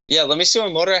 Okay. Yeah, let me see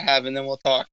what motor I have, and then we'll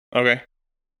talk. Okay.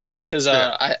 Because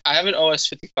I have an OS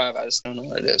 55. I just don't know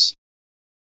what it is.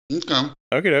 Okay.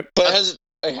 Okay. But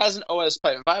it has an OS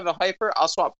pipe. If I have a Hyper, I'll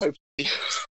swap pipes with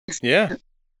you. Yeah.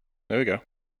 There we go.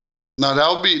 No, that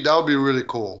would be really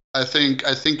cool. I think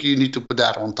you need to put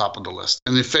that on top of the list.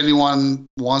 And if anyone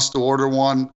wants to order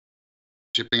one,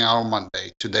 shipping out on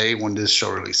Monday, today when this show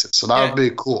releases. So that would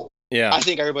be cool. Yeah. I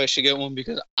think everybody should get one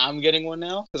because I'm getting one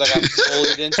now because I got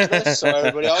bullied into this. So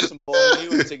everybody else can bully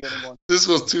me into getting one. This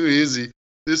was too easy.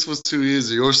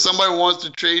 Or somebody wants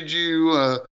to trade you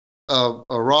a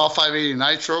raw 580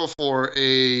 Nitro for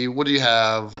a, what do you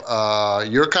have?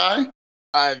 Yurkai?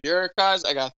 I have Yurikais,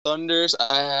 I got Thunders,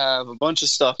 I have a bunch of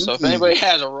stuff. So if anybody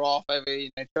has a raw 580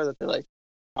 Nitro that they're like,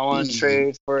 I want to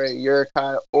trade for a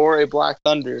Yurkai or a Black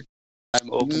Thunder.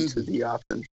 I'm open to the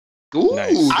option. Ooh,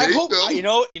 Nice. I there hope you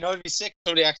go. it'd be sick. If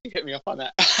somebody actually hit me up on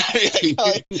that. I'd be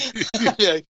like,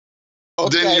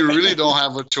 okay. Then you really don't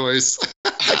have a choice.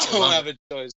 I don't have a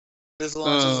choice. This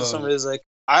launches to somebody who's like,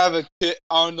 I have a kit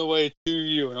on the way to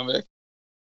you, and I'm like,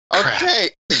 okay.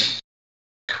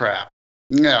 Crap.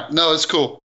 Yeah, no, it's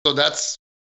cool. So that's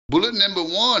bullet number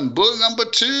 1. Bullet number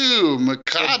 2,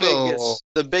 Mikado.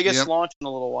 The biggest launch in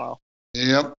a little while.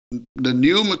 Yep. The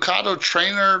new Mikado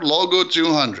Trainer Logo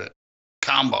 200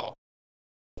 combo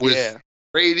with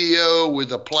radio,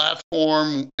 with a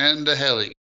platform, and the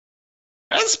heli.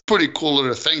 That's a pretty cool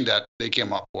little thing that they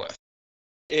came up with.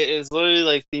 It is literally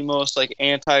like the most like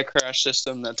anti-crash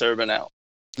system that's ever been out.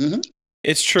 Mm-hmm.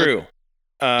 It's true.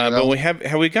 But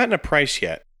have we gotten a price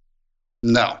yet?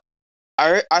 No.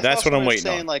 I that's what I'm waiting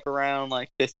saying on. Like around like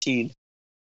 15.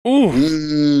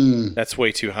 Ooh, that's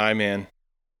way too high, man.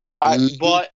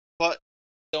 But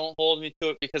don't hold me to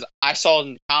it because I saw it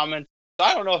in the comments. So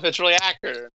I don't know if it's really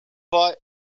accurate, but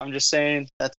I'm just saying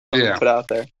that's something to put out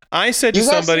there. I said to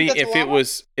somebody if it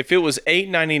was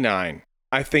 $8.99,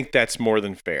 I think that's more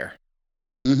than fair.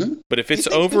 Mm-hmm. But if it's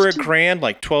over $1,000,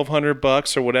 like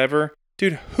 $1,200 or whatever,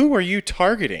 dude, who are you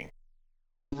targeting?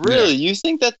 Really? You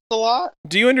think that's a lot?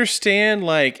 Do you understand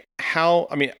like how?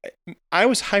 I mean, I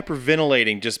was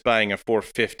hyperventilating just buying a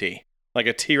 450, like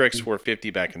a T-Rex 450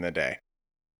 back in the day.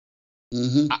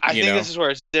 Mm-hmm. I think this is where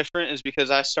it's different, is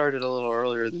because I started a little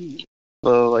earlier than you.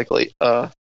 Later.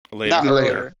 Not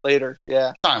earlier. Later,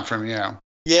 yeah. Time frame, yeah.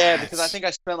 Yeah, because I think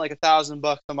I spent like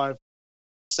 $1,000 on my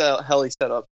heli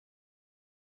setup.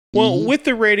 Well, with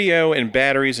the radio and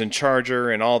batteries and charger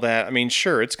and all that, I mean,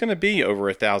 sure, it's going to be over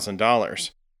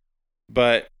 $1,000.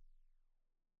 But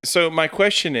so my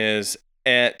question is,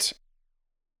 at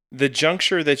the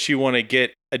juncture that you want to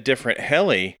get a different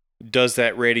heli, does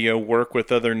that radio work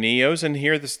with other Neos? And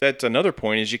here, that's another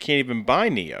point, is you can't even buy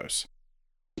Neos.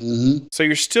 Mm-hmm. So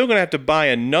you're still going to have to buy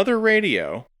another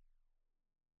radio.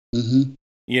 Mm-hmm.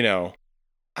 You know,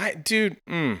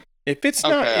 if it's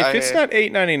not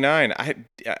 $8.99,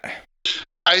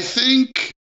 I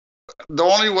think the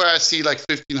only way I see like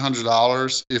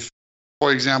 $1,500 if,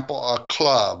 for example, a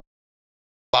club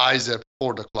buys it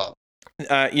for the club.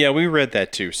 Yeah, we read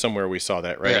that too. Somewhere we saw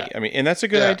that, right? Yeah. I mean, and that's a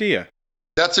good idea.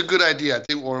 That's a good idea, I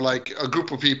think, or like a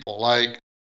group of people, like,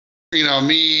 you know,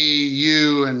 me,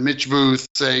 you, and Mitch Booth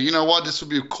say, you know what, this would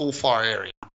be a cool far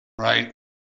area, right?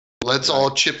 Let's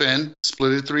all chip in,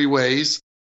 split it 3 ways.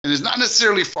 And it's not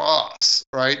necessarily for us,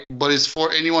 right? But it's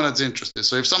for anyone that's interested.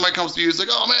 So if somebody comes to you, it's like,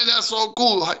 oh man, that's so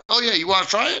cool. Like, oh yeah, you want to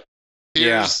try it?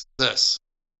 Here's this.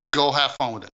 Go have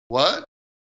fun with it. What?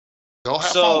 Go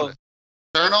have fun with it.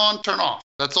 Turn on, turn off.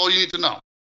 That's all you need to know.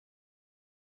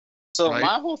 So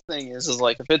my whole thing is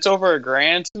like, if it's over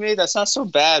 $1,000 to me, that's not so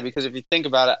bad, because if you think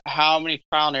about it, how many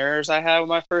trial and errors I had with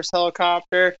my first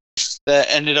helicopter that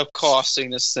ended up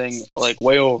costing this thing like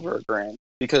way over $1,000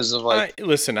 because of like.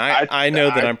 I know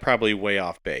that I'm probably way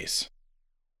off base,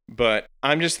 but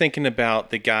I'm just thinking about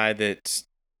the guy that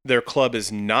their club is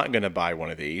not going to buy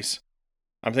one of these.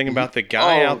 I'm thinking about the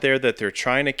guy out there that they're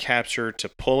trying to capture to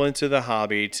pull into the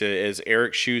hobby to, as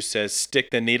Eric Shue says, stick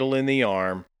the needle in the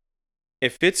arm.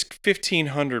 If it's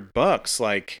 $1,500,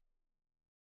 like,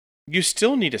 you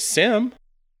still need a sim.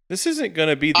 This isn't going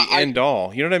to be the end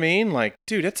all. You know what I mean? Like,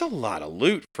 dude, that's a lot of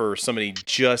loot for somebody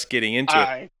just getting into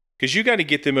it. Because you got to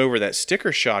get them over that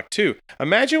sticker shock, too.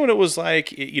 Imagine what it was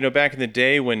like, you know, back in the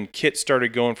day when kits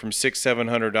started going from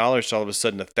 $600-$700 to all of a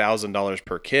sudden $1,000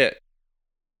 per kit.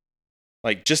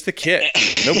 Like, just the kit.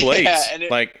 No blades.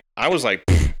 I was like,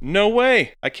 no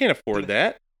way. I can't afford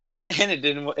that. And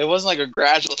it wasn't like a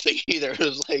gradual thing either. It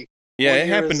was like, it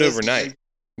happened overnight.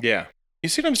 Yeah. You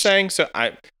see what I'm saying? So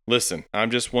I'm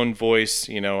just one voice,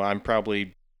 you know, I'm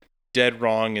probably dead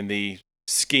wrong in the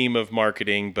scheme of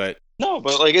marketing, but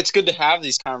like, it's good to have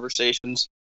these conversations.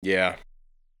 Yeah.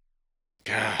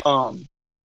 God.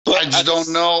 I just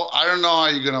don't know. I don't know how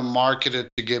you're gonna market it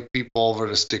to get people over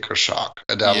the sticker shock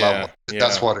at that level.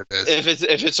 That's what it is.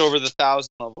 If it's over the 1,000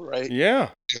 level, right? Yeah.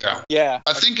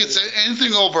 I think it's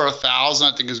anything over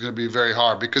 1,000. I think is going to be very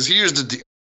hard, because here's the deal.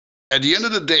 At the end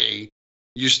of the day,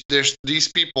 there's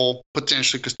these people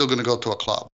potentially still going to go to a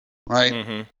club, right?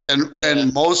 Mm-hmm.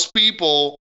 And most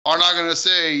people are not going to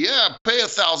say, yeah, pay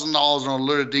 $1,000 on a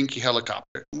little dinky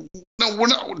helicopter. No, we're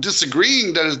not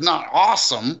disagreeing that it's not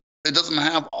awesome. It doesn't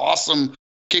have awesome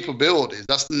capabilities.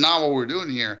 That's not what we're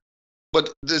doing here.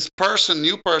 But this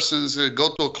new person is going to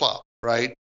go to a club,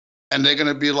 right? And they're going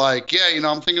to be like, yeah, you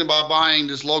know, I'm thinking about buying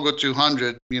this Logo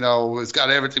 200. You know, it's got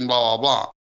everything, blah, blah,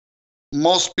 blah.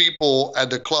 most people at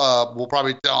the club will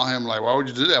probably tell him, like, why would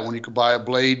you do that when you could buy a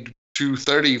blade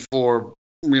 230 for,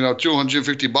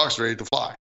 $250 ready to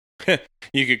fly?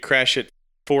 You could crash it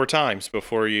 4 times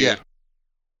before you. Yeah.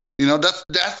 That's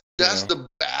the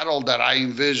battle that I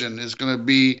envision is going to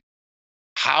be,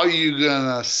 how you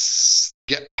going to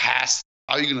get past,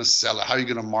 how are you going to sell it, how are you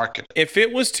going to market it? If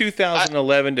it was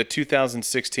 2011 to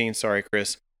 2016, sorry,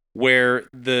 Chris, where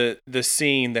the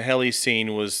scene, the heli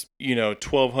scene was,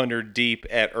 1,200 deep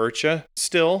at Urcha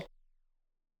still,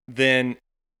 then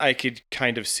I could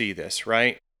kind of see this,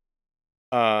 right?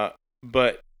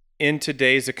 But in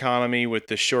today's economy, with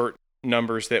the short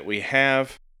numbers that we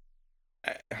have,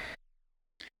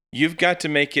 you've got to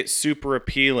make it super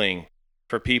appealing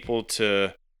for people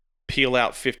to peel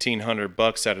out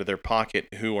 $1,500 out of their pocket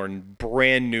who are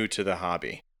brand new to the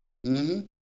hobby. Mm-hmm.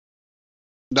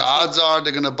 The odds are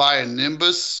they're going to buy a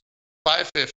Nimbus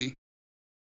 550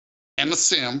 and a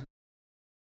sim.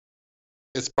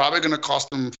 It's probably going to cost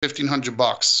them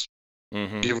 $1,500,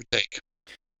 give or take.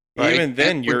 Right? Even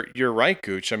then, you're right,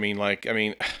 Gooch. I mean,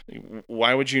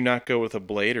 why would you not go with a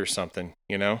blade or something?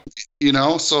 So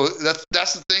that's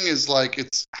the thing is, like,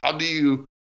 it's how do you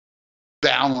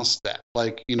balance that?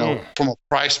 Like, from a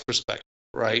price perspective,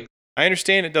 right? I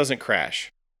understand it doesn't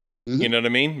crash. Mm-hmm. You know what I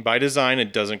mean? By design,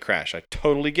 it doesn't crash. I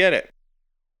totally get it.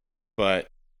 But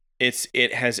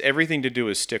it has everything to do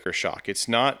with sticker shock. It's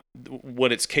not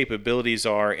what its capabilities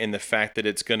are, and the fact that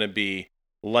it's going to be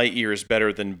light years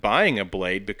better than buying a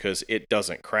blade because it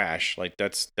doesn't crash. Like,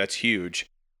 that's huge.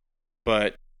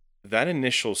 But that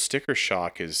initial sticker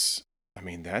shock is,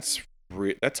 that's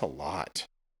a lot.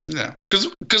 Yeah,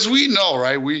 because we know,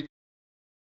 right?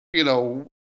 The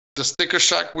sticker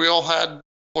shock we all had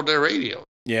for the radio.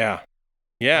 Yeah.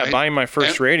 Yeah, right? Buying my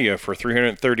first radio for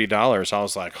 $330, I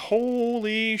was like,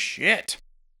 holy shit.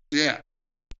 Yeah.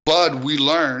 But we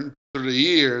learned through the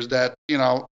years that,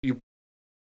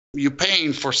 you're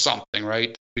paying for something,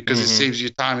 right? Because it saves you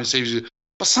time, it saves you.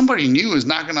 But somebody new is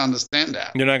not going to understand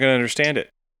that. They're not going to understand it.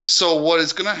 So what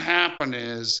is going to happen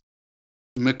is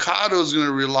Mikado is going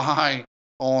to rely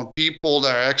on people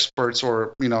that are experts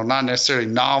or, not necessarily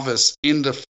novice in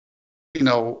the,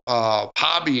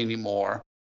 hobby anymore,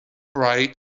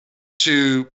 right?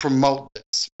 To promote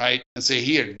this, right? And say,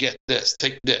 here, get this,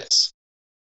 take this.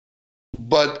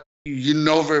 But you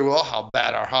know very well how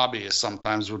bad our hobby is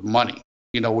sometimes with money,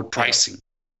 with pricing.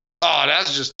 Oh,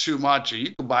 that's just too much.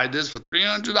 You can buy this for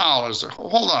 $300.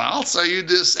 Hold on, I'll sell you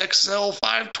this XL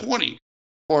 520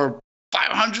 for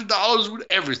 $500 with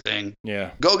everything.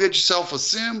 Yeah. Go get yourself a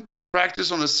sim,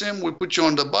 practice on a sim. We put you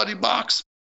on the buddy box.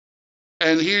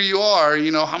 And here you are,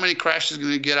 how many crashes are you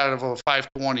going to get out of a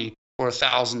 520 for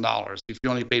 $1,000 if you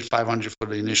only paid $500 for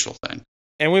the initial thing?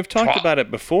 And we've talked about it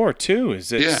before too, is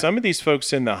that some of these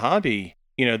folks in the hobby,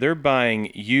 they're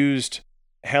buying used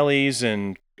helis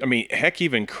and, heck,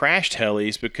 even crashed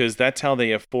helis because that's how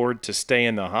they afford to stay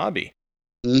in the hobby.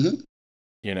 Mm-hmm.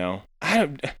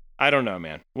 I don't know,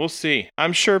 man. We'll see.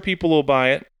 I'm sure people will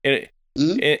buy it.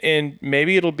 And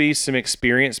maybe it'll be some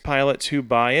experienced pilots who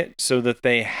buy it so that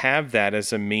they have that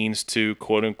as a means to,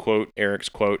 quote unquote, Eric's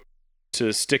quote,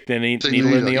 to stick the needle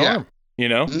in the arm,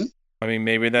 Mm-hmm.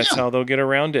 Maybe that's how they'll get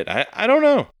around it. I don't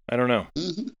know.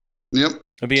 Mm-hmm. Yep.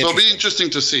 It'll be interesting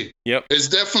to see. Yep. It's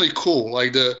definitely cool.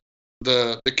 Like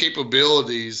the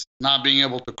capabilities, not being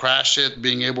able to crash it,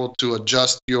 being able to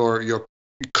adjust your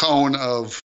cone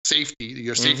of safety,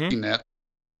 your safety net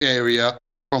area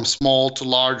from small to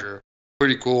larger.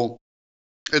 Pretty cool.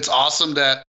 It's awesome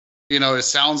that, it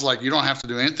sounds like you don't have to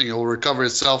do anything. It will recover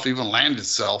itself, even land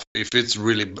itself if it's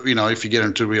really, if you get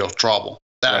into real trouble.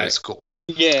 That is cool.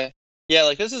 Yeah. Yeah,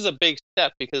 like, this is a big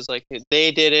step because, like,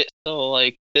 they did it. So,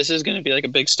 like, this is going to be, like, a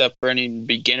big step for any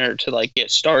beginner to, like,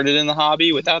 get started in the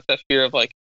hobby without that fear of,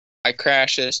 like, I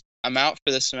crash this, I'm out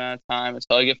for this amount of time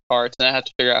until I get parts and I have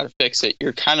to figure out how to fix it.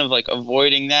 You're kind of, like,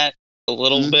 avoiding that a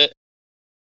little bit.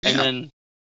 And then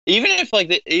even if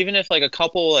a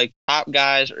couple, like, top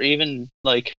guys or even,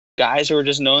 like, guys who are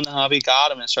just known the hobby got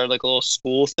them and started, like, a little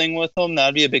school thing with them,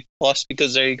 that'd be a big plus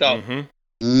because there you go.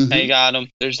 Now you got them.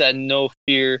 There's that no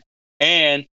fear.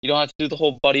 And you don't have to do the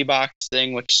whole buddy box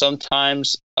thing, which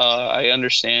sometimes I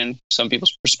understand some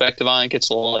people's perspective on it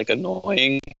gets a little, like,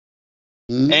 annoying.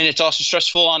 And it's also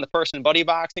stressful on the person buddy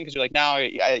boxing because you're like, now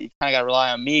you kind of got to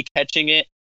rely on me catching it.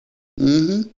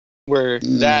 Where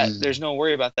there's no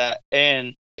worry about that.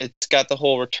 And it's got the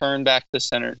whole return back to the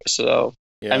center. So,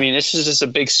 this is just a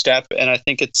big step. And I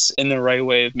think it's in the right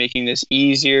way of making this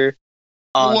easier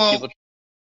on people.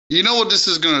 You know what this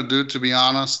is going to do, to be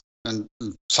honest? And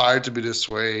sorry to be this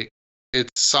way,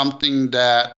 it's something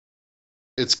that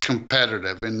it's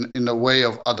competitive in the way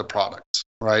of other products,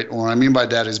 right? What I mean by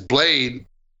that is Blade.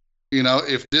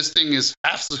 If this thing is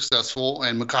half successful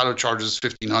and Mikado charges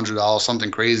 $1,500,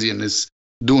 something crazy, and is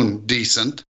doing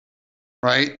decent,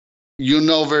 right?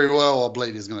 Very well what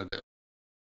Blade is going to do.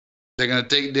 They're going to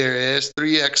take their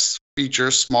AS3X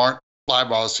feature, smart fly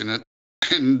bars in it,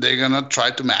 and they're going to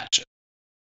try to match it.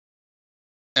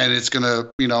 And it's going to,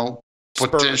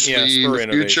 potentially in the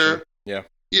future. Yeah.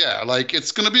 Yeah, like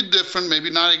it's going to be different. Maybe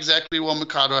not exactly what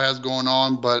Mikado has going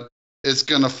on, but it's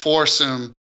going to force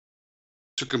him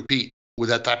to compete with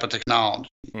that type of technology.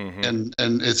 Mm-hmm.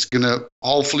 And it's going to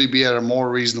hopefully be at a more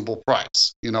reasonable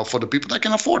price, for the people that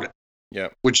can afford it. Yeah.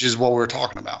 Which is what we're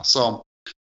talking about. So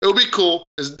it'll be cool.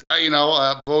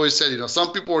 I've always said,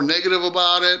 some people are negative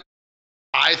about it.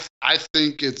 I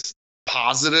think it's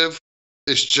positive.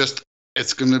 It's just,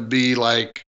 it's going to be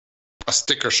like a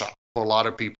sticker shock for a lot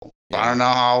of people. Yeah. I don't know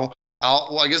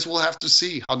how, I guess we'll have to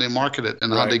see how they market it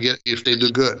and how they if they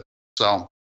do good. So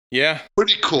yeah,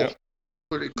 pretty cool. Yep.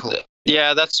 Pretty cool.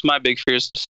 Yeah, that's my big fear is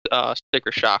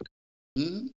sticker shock.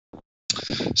 Mm-hmm.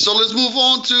 So let's move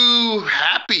on to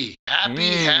happy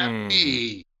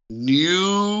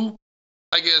new,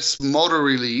 I guess, motor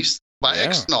release by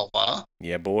X-Nova.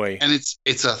 Yeah, boy. And it's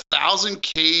 1,000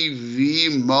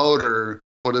 kV motor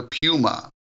for the Puma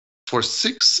for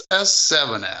 6S,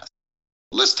 7S.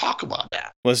 Let's talk about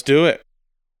that. Let's do it.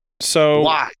 So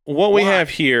what we Why? have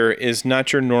here is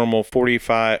not your normal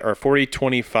 4025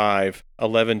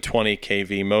 1120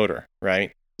 kV motor,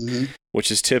 right? Mm-hmm.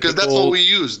 Which is typical. Because that's what we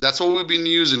use. That's what we've been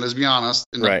using, let's be honest.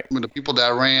 With the people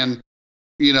that ran,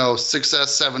 6S,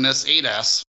 7S,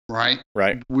 8S, right?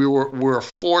 Right. We were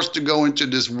forced to go into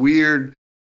this weird,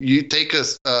 you take a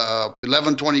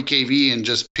 1120 kV and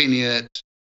just pin it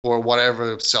for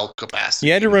whatever cell capacity.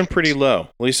 You had to run pretty low.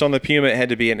 At least on the Puma, it had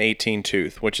to be an 18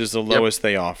 tooth, which is the lowest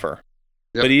they offer.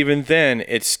 Yep. But even then,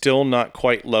 it's still not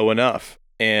quite low enough.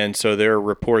 And so there are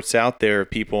reports out there of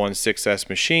people on 6S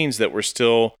machines that were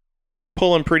still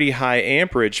pulling pretty high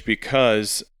amperage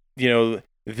because,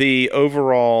 the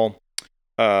overall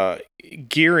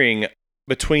gearing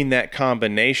between that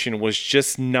combination was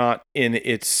just not in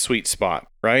its sweet spot,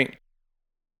 right?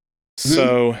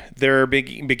 So there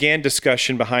began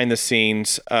discussion behind the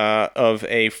scenes of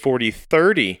a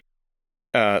 4030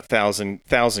 1000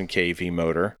 kV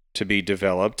motor to be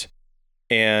developed.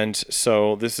 And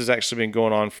so this has actually been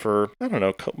going on for, I don't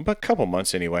know, a couple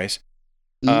months anyways.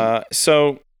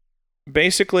 So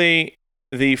basically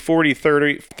the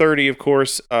 4030, of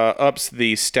course, ups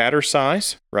the stator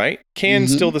size, right?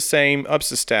 Still the same, ups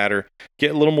the stator, get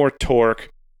a little more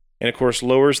torque, and of course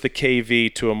lowers the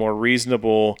kV to a more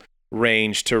reasonable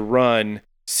range to run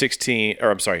 16S,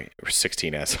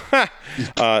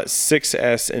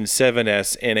 6S and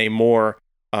 7S in a more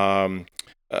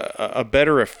a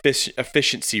better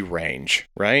efficiency range,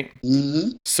 right? Mm-hmm.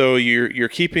 So you're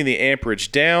keeping the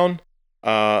amperage down,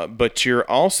 but you're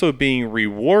also being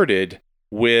rewarded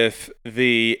with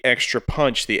the extra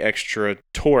punch, the extra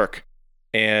torque.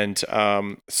 And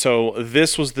so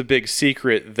this was the big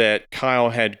secret that Kyle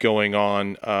had going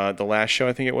on the last show,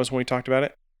 I think it was, when we talked about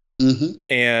it. Mm-hmm.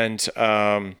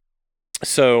 And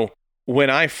so when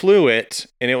I flew it,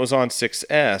 and it was on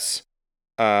 6S,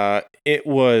 it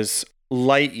was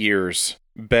light years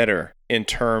better in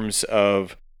terms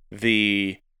of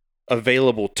the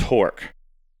available torque.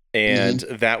 And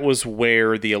that was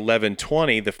where the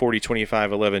 1120, the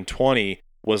 4025 1120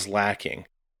 was lacking.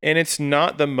 And it's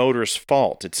not the motor's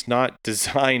fault. It's not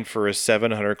designed for a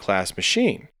 700 class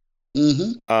machine.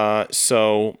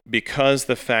 So because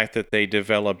the fact that they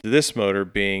developed this motor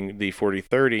being the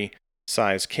 4030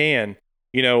 size can,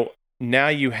 now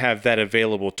you have that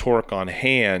available torque on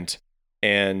hand,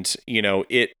 and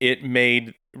it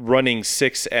made running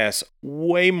 6S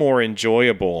way more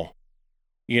enjoyable,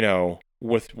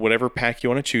 with whatever pack you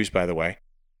want to choose, by the way.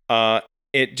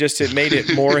 It made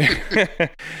it more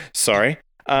sorry.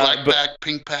 Black pack,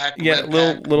 pink pack, yeah,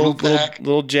 red pack,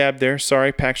 little jab there.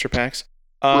 Sorry, packs are packs.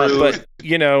 Really? But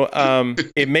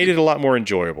it made it a lot more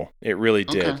enjoyable. It really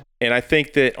did. Okay. And I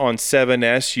think that on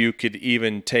 7S, you could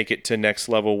even take it to next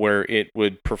level where it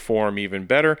would perform even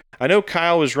better. I know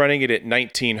Kyle was running it at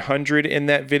 1900 in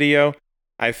that video.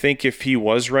 I think if he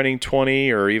was running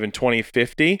 20 or even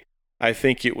 2050, I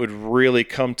think it would really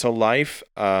come to life.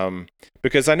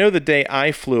 Because I know the day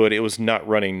I flew it, it was not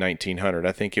running 1900.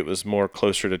 I think it was more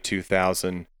closer to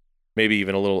 2000, maybe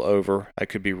even a little over. I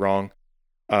could be wrong.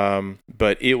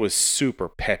 But it was super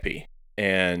peppy,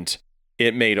 and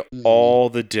it made all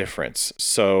the difference.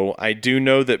 So I do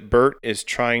know that Bert is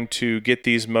trying to get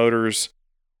these motors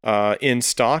in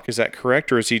stock. Is that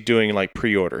correct, or is he doing like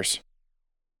pre-orders?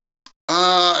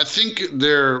 I think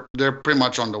they're pretty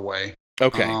much on the way.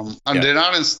 Okay. And they're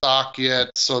not in stock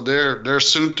yet, so they're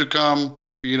soon to come.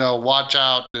 Watch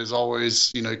out. There's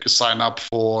always, you can sign up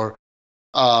for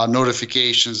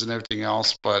notifications and everything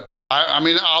else. But I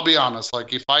mean, I'll be honest.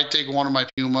 Like, if I take one of my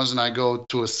Pumas and I go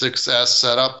to a 6S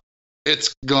setup,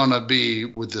 it's gonna be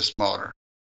with this motor.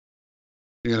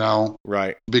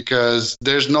 Right. Because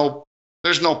there's no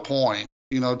point,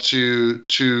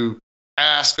 to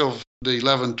ask of the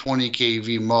 1120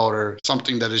 kV motor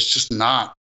something that is just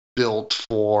not built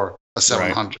for a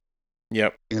 700. Right.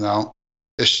 Yep.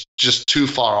 It's just too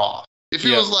far off. If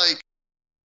it was like,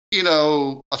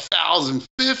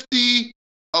 1050,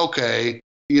 okay.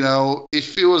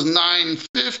 If it was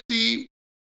 950,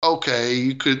 okay,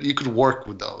 you could work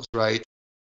with those, right?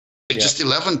 Just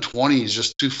 1120 is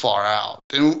just too far out.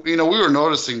 And, we were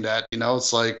noticing that,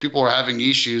 it's like people were having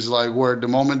issues, like where the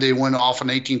moment they went off an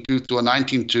 18 tooth to a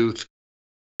 19 tooth,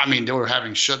 I mean, they were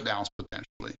having shutdowns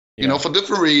potentially, for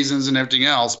different reasons and everything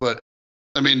else. But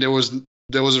I mean, there was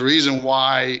a reason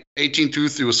why 18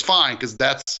 tooth was fine, because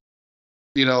that's,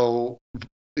 it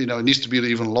needs to be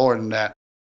even lower than that.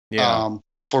 Yeah.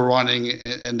 For running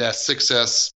in that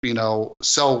 6S,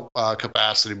 cell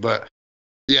capacity. But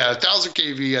yeah, 1000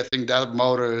 kV, I think that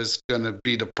motor is going to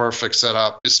be the perfect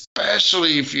setup,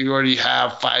 especially if you already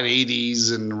have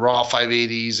 580s and raw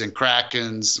 580s and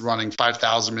Krakens running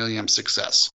 5000 milliamp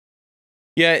 6S.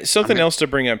 Yeah, something else to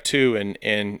bring up too, and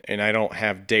I don't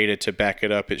have data to back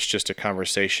it up. It's just a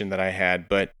conversation that I had,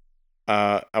 but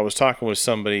I was talking with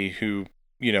somebody who,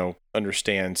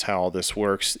 understands how all this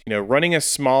works. Running a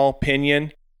small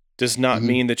pinion does not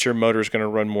mean that your motor is going to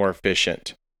run more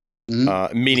efficient.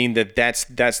 Meaning that's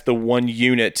the one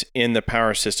unit in the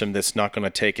power system that's not going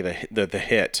to take the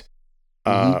hit.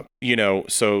 So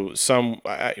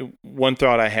one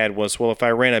thought I had was, well, if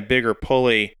I ran a bigger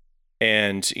pulley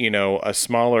and a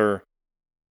smaller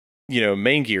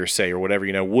main gear, say, or whatever,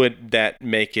 would that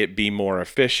make it be more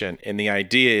efficient? And the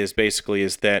idea is basically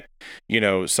that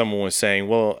someone was saying,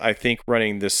 well, I think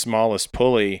running the smallest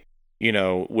pulley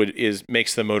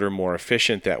makes the motor more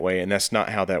efficient that way, and that's not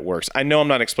how that works. I know I'm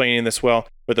not explaining this well,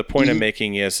 but the point I'm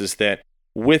making is that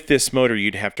with this motor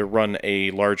you'd have to run a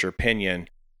larger pinion,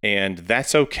 and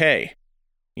that's okay.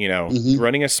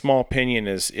 Running a small pinion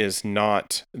is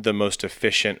not the most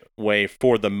efficient way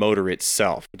for the motor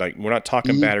itself. Like, we're not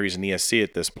talking batteries and ESC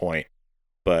at this point,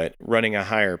 but running a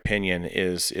higher pinion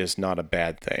is not a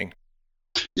bad thing.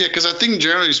 Yeah, because I think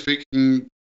generally speaking,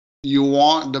 you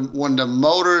want when the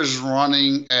motor is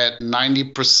running at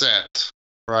 90%,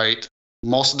 right?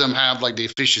 Most of them have like the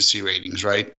efficiency ratings,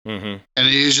 right? And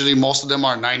usually most of them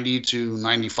are 90 to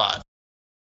 95.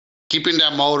 Keeping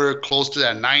that motor close to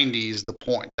that 90 is the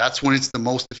point. That's when it's the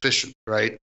most efficient,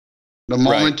 right? The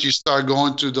moment you start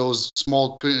going to those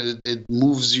small, it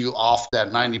moves you off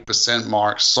that 90%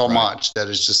 mark so much that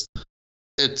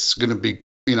it's going to be,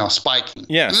 spiking.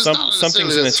 Yeah,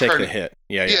 something's going to take the hit.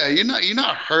 Yeah, you're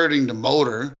not hurting the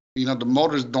motor. The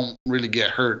motors don't really get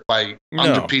hurt by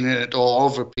underpinning it or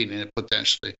overpinning it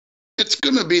potentially. It's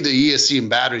going to be the ESC and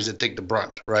batteries that take the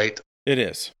brunt, right? It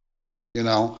is.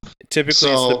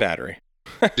 Typically it's the battery.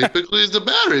 Typically it's the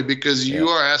battery, because you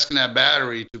are asking that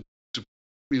battery to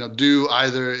do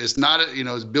either it's not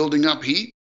it's building up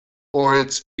heat, or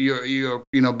it's you're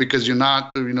because you're not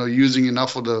using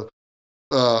enough of the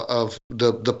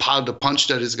punch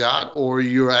that it's got, or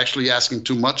you're actually asking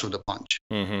too much of the punch.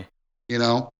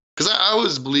 Because I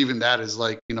always believe in that is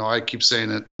like, I keep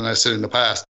saying it, and I said in the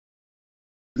past,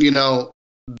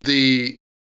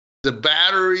 the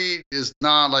battery is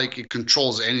not like it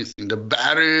controls anything. The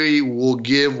battery will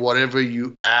give whatever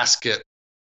you ask it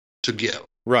to give.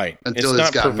 Right. Until it's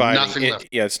got nothing left.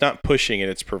 Yeah, it's not pushing it,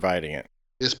 it's providing it.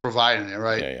 It's providing it,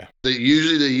 right? Yeah.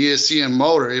 Usually the ESC and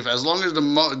motor, as long as the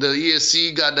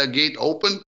ESC got that gate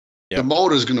open, the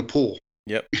motor is going to pull.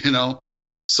 Yep.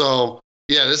 So,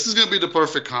 yeah, this is going to be the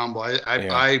perfect combo.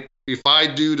 If I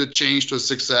do the change to a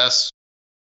 6S,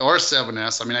 or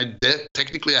 7S. I mean,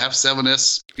 technically I have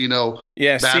 7S,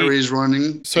 batteries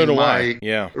running. So do I.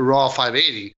 Raw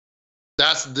 580.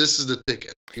 This is the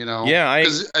ticket, Yeah, I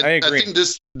agree. I think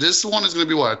this one is going to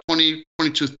be what, a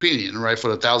 22 pinion, right, for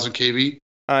the 1000 kV.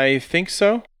 I think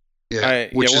so. Yeah,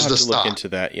 we'll is have the to stock. look into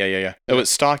that. Yeah. Oh,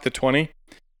 it's stock, the 20.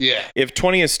 Yeah. If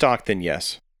 20 is stock, then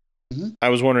yes. I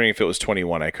was wondering if it was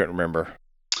 21. I couldn't remember.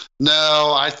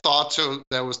 No, I thought so.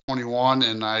 That was 21,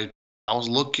 and I was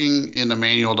looking in the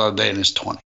manual the other day, and it's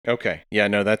 20. Okay. Yeah,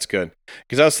 no, that's good.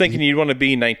 Because I was thinking you'd want to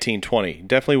be 1920.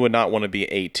 Definitely would not want to be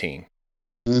 18.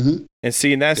 And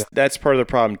see, and that's part of the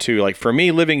problem too. Like for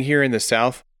me, living here in the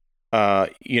South,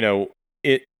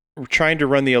 trying to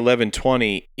run the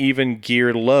 1120 even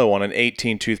geared low on an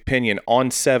 18-tooth pinion on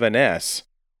 7S,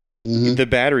 the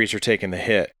batteries are taking the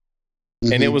hit.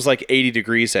 And it was like 80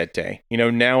 degrees that day.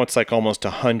 Now it's like almost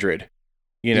 100.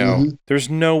 There's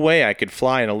no way I could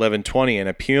fly an 1120 in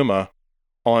a Puma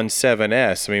on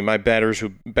 7S. I mean, my batteries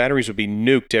would be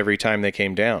nuked every time they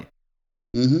came down.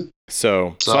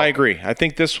 So I agree. I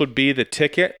think this would be the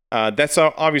ticket. That's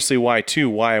obviously why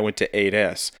I went to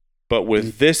 8S. But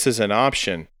with this as an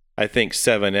option, I think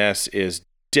 7S is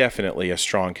definitely a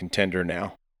strong contender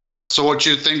now. So what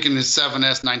you're thinking is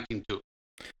 7S 19.2?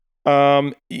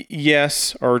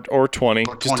 Yes, or 20.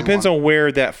 Or just depends on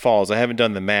where that falls. I haven't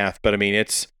done the math, but I mean,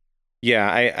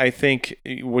 I think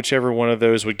whichever one of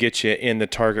those would get you in the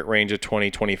target range of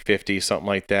 20, 50, something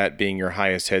like that, being your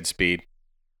highest head speed.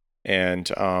 And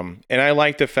I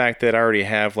like the fact that I already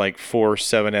have like 4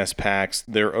 7S packs.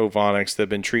 They're Ovonics. They've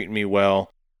been treating me well.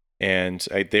 And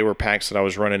they were packs that I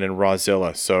was running in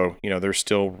Rawzilla. So, they're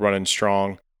still running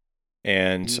strong.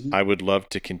 And I would love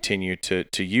to continue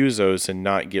to use those and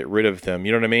not get rid of them.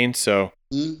 You know what I mean? So,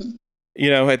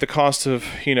 at the cost of,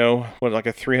 like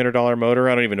a $300 motor,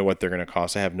 I don't even know what they're going to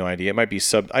cost. I have no idea. It might be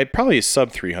probably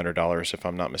sub $300 if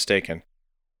I'm not mistaken.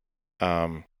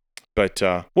 But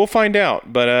we'll find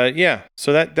out. But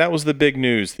so that was the big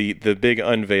news, the big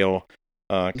unveil.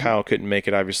 Kyle couldn't make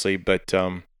it, obviously, but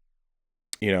that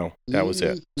was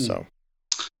it.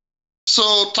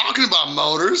 So talking about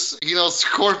motors,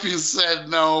 Scorpion said,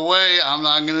 "No way, I'm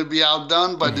not going to be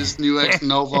outdone by this new X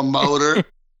Nova motor."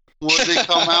 What did they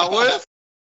come out with?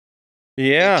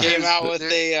 Yeah, they came out with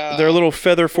their little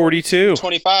Feather 42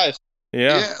 25.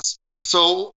 Yeah. Yes.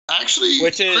 So actually,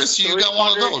 Chris, you got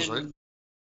one of those, right?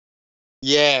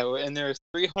 Yeah, and they're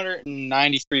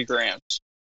 393 grams,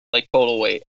 like total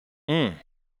weight.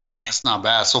 That's not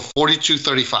bad. So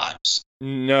 4235s.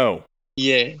 No.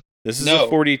 Yeah. This is a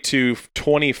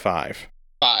 4225.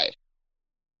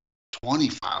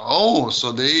 25. Oh,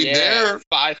 so they're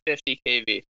 550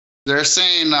 kV. They're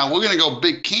saying we're gonna go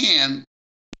big can,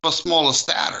 but smaller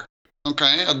stator.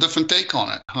 Okay, a different take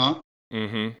on it, huh?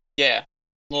 Yeah, a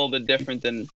little bit different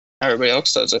than everybody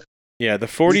else does it. Yeah, the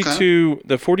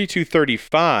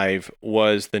 4235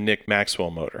 was the Nick Maxwell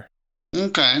motor.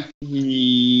 Okay.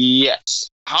 Yes.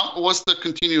 What's the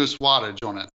continuous wattage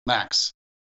on it, max?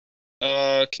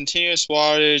 Continuous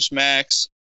wattage max.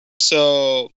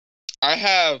 So I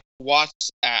have watts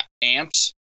at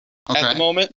amps at the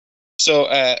moment. So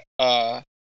at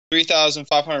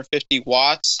 3,550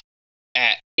 watts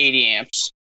at 80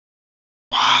 amps.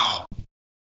 Wow.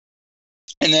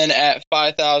 And then at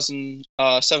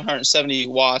 5,770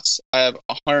 watts, I have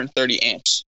 130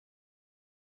 amps.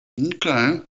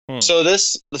 Okay. So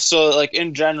like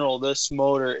in general, this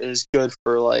motor is good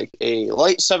for like a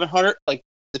light 700, like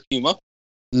the Puma.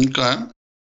 Okay.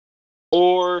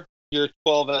 Or your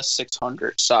 12S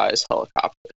 600 size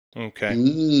helicopter. Okay.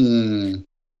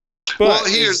 Well,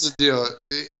 here's the deal.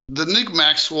 The Nick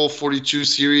Maxwell 42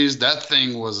 series, that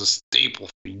thing was a staple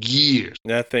for years.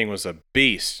 That thing was a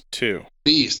beast, too.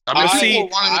 Beast. I love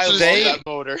that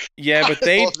motor. Yeah, but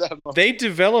they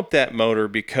developed that motor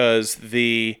because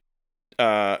the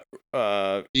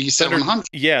E700.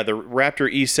 Yeah, the Raptor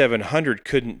E700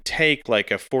 couldn't take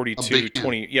like a 42,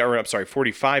 20, or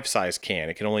 45 size can.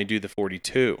 It can only do the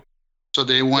 42. So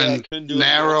they went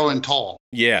narrow and tall.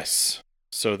 Yes.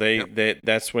 So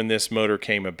that's when this motor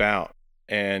came about.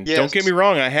 And don't get me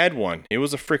wrong, I had one. It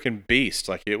was a freaking beast.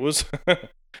 Like it was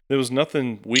there was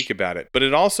nothing weak about it. But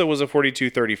it also was a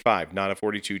 4235, not a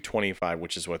 4225,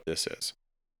 which is what this is.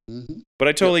 But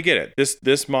I totally get it.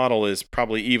 This model is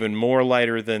probably even more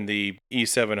lighter than the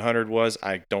E700 was.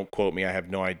 Don't quote me, I have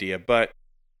no idea. But,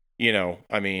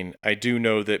 I do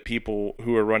know that people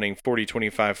who are running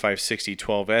 4025, 560,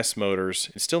 12S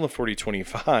motors, it's still a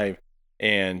 4025.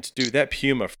 And, dude, that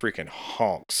Puma freaking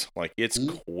honks. Like, it's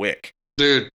quick.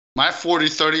 Dude, my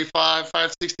 4035,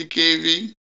 560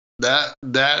 kV, that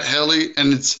heli,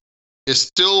 and it's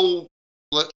still...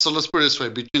 So let's put it this way: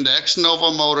 between the X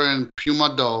Nova motor in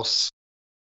Puma Dos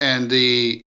and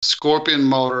the Scorpion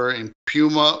motor in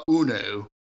Puma Uno,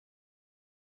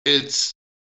 it's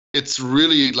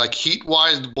really like heat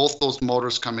wise, both those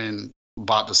motors come in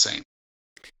about the same.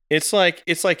 It's like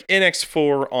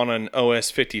NX4 on an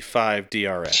OS55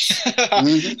 DRS.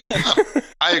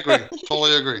 I agree,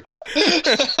 totally agree.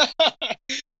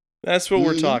 That's what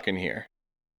we're talking here.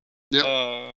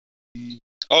 Yep.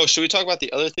 Should we talk about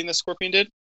the other thing that Scorpion did?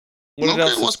 What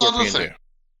else did Scorpion do?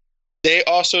 They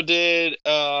also did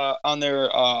on their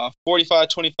 45,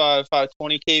 25,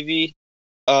 520 kV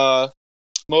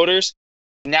motors.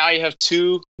 Now you have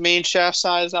two main shaft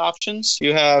size options.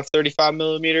 You have 35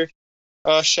 millimeter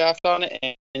shaft on it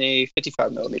and a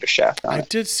 55 millimeter shaft on I it.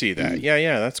 did see that.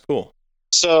 Yeah, that's cool.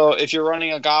 So if you're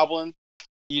running a Goblin,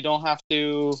 you don't have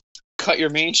to cut your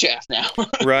main shaft now.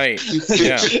 Right.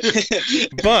 Yeah.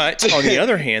 But on the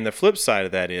other hand, the flip side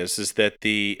of that is that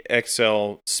the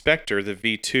XL Spectre, the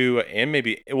V2, and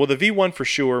the V1 for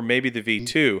sure, maybe the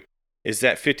V2, is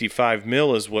that 55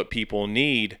 mil is what people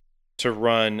need to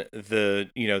run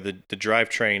the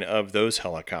drivetrain of those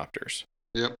helicopters.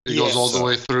 Yep, it goes all the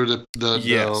way through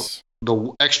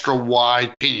the extra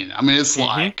wide pinion. I mean, it's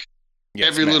like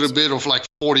every little bit of like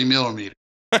 40 millimeter.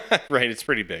 Right, it's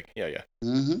pretty big. Yeah.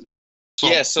 Mm-hmm.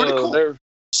 So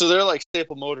they're like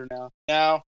staple motor now.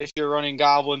 Now, if you're running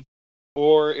Goblin,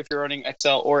 or if you're running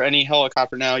XL or any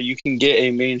helicopter now, you can get a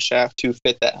main shaft to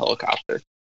fit that helicopter,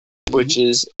 which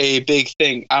is a big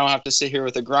thing. I don't have to sit here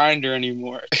with a grinder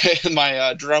anymore,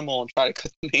 my Dremel, and try to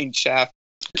cut the main shaft.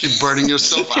 Keep burning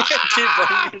yourself. Keep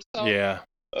burning yourself. Yeah.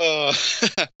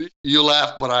 You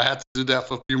laugh, but I had to do that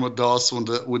for Puma DOS with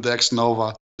the X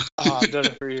Nova. I've done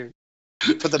it for years.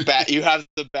 Put the bag. You have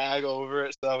the bag over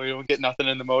it so that we don't get nothing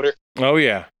in the motor. Oh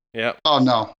yeah. Yeah. Oh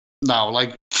no,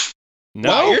 like. No,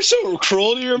 wow, you're so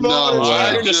cruel to your motor.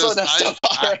 No, you're just letting that stuff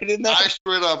right in there. I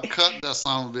straight up cut that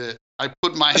son of a bit. I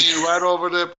put my hand right over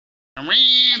there.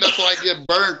 That's why I get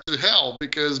burnt to hell,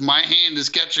 because my hand is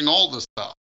catching all this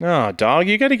stuff. No, dog,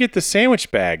 you got to get the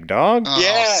sandwich bag, dog.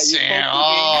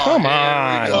 Come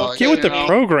on, get with the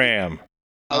program.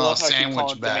 I love how you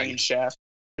call it the main shaft.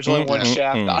 There's only one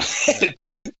shaft on it.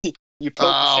 You poke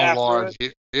the shaft Lord,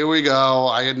 here we go.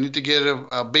 I need to get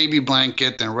a baby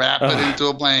blanket and wrap it into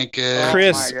a blanket.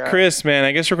 Chris, man,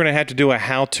 I guess we're gonna have to do a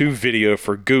how-to video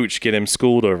for Gooch. Get him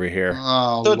schooled over here.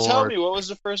 Oh, so Lord. Tell me, what was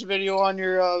the first video on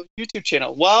your YouTube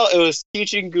channel? Well, it was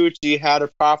teaching Gucci how to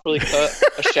properly cut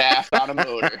a shaft on a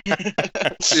motor.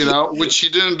 Which he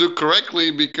didn't do correctly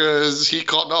because he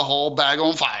caught the whole bag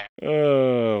on fire.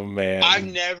 Oh man. I've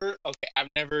never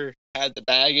had the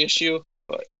bag issue,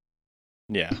 but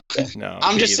yeah, no.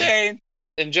 I'm just saying,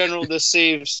 in general, this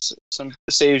saves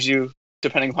you,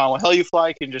 depending upon what hell you fly.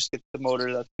 You can just get the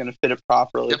motor that's going to fit it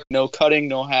properly. Yep. No cutting,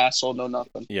 no hassle, no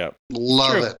nothing. Yep.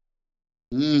 Love it.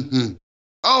 Mm-hmm.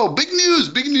 Oh, big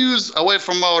news away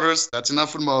from motors. That's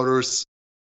enough with motors.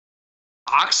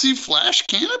 Oxy flash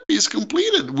canopy is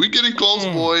completed. We're getting close,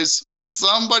 boys.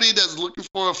 Somebody that's looking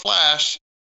for a flash,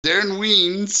 Darren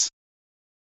Weens,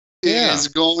 is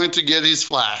going to get his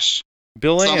flash.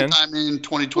 Bill Ann. Sometime in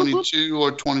 2022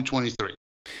 or 2023.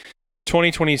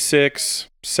 2026,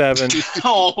 7.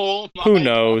 Who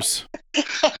knows? Dude,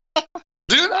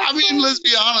 I mean, let's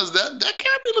be honest. That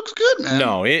canopy looks good, man.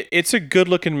 No, it's a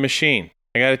good-looking machine.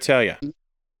 I got to tell you.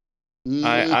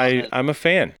 I'm a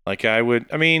fan.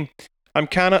 I'm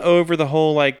kind of over the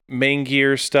whole like main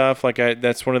gear stuff.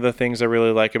 That's one of the things I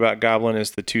really like about Goblin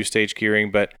is the 2-stage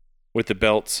gearing, but with the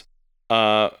belts.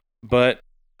 But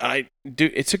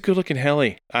it's a good looking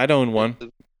heli. I'd own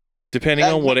one, depending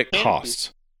on what it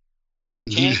costs.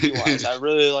 Canopy wise, I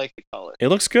really like the color. It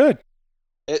looks good.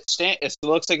 It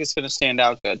looks like it's going to stand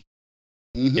out good.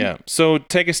 Mm-hmm. Yeah. So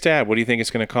take a stab. What do you think it's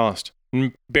going to cost?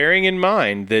 Bearing in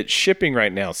mind that shipping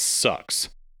right now sucks.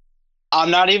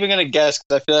 I'm not even going to guess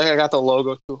because I feel like I got the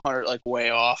logo 200 like way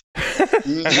off.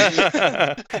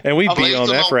 And we beat on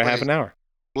that for a half an hour.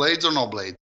 Blades or no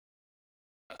blades?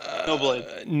 No blades.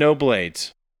 No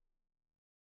blades.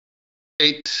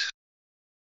 $850.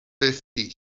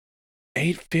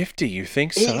 $850, you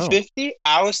think so? $850?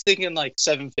 I was thinking like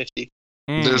 $750.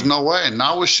 There's no way.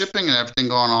 Not with shipping and everything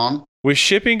going on. With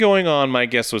shipping going on, my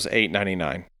guess was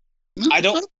 $899. I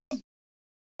don't.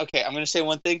 Okay, I'm gonna say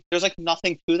one thing. There's like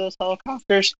nothing to those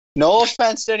helicopters. No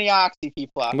offense to any Oxy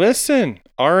people out there. Listen,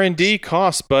 R&D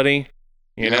costs, buddy.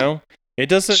 You know, it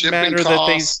doesn't shipping matter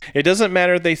costs. It doesn't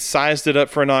matter they sized it up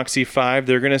for an Oxy 5.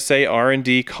 They're gonna say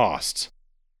R&D costs.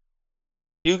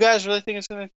 You guys really think it's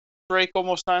gonna break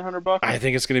almost $900? I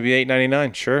think it's gonna be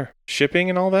 $899. Sure, shipping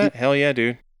and all that. Hell yeah,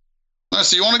 dude.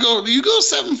 So you want to go? You go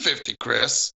 $750,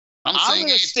 Chris. I'm saying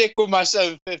gonna stick with my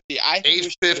 $750. I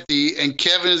think $850, and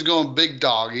Kevin is going big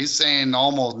dog. He's saying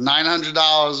almost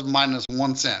 $900 minus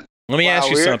 1 cent. Let me ask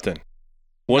you something.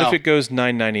 What if it goes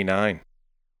 $999?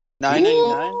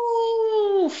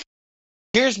 $999.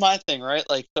 Here's my thing, right?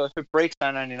 Like, so if it breaks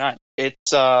 $999,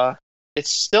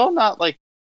 it's still not like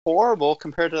horrible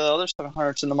compared to the other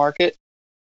 700s in the market.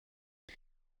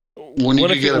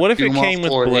 What if it came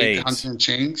with blades?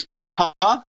 Change?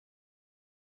 Huh?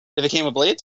 If it came with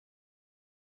blades?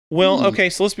 Well, okay,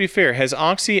 so let's be fair. Has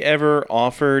Oxy ever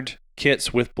offered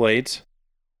kits with blades?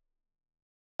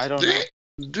 I don't know.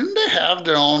 Didn't they have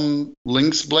their own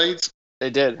Lynx blades? They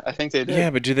did. I think they did.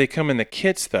 Yeah, but do they come in the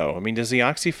kits though? I mean, does the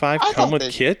Oxy 5 I come thought with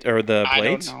they- kit or the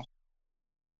blades? I don't know.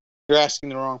 You're asking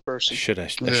the wrong I person. should have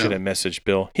messaged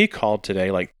Bill. He called today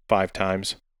like 5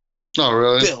 times. Oh,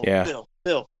 really?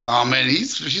 Bill. Oh man,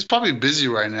 he's probably busy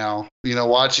right now.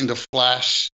 Watching the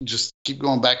Flash just keep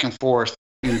going back and forth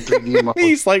in 3D mode.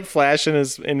 He's like Flash in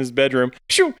his bedroom.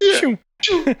 Shoo, Yeah. shoo.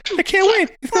 I can't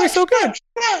wait. It's gonna be so good.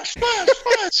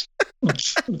 Flash.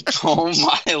 Oh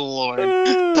my lord.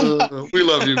 We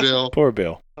love you, Bill. Poor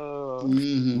Bill.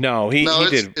 Mhm. No, he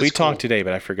did. It's We cool. talked today,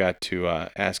 but I forgot to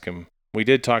ask him. We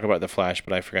did talk about the Flash,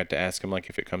 but I forgot to ask him like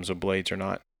if it comes with blades or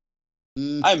not.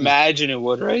 Mhm. I imagine it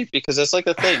would, right? Because that's like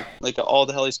a thing. Like all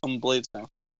the helis come with blades now.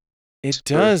 It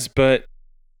does, but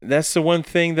that's the one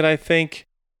thing that I think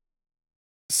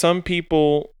some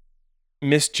people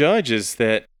misjudge is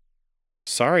that,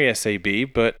 sorry, SAB,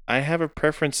 but I have a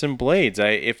preference in blades.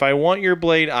 If I want your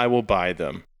blade, I will buy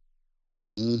them.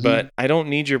 Mhm. But I don't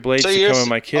need your blades to you're come in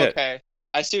my kit. Okay,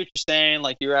 I see what you're saying.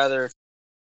 Like you'd rather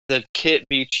the kit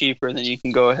be cheaper, then you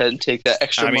can go ahead and take that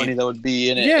extra money that would be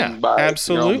in it. Yeah, and buy your own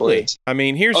absolutely. blades. I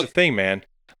mean, here's Okay. the thing, man.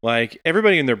 Like,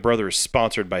 everybody and their brother is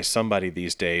sponsored by somebody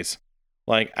these days.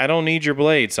 Like, I don't need your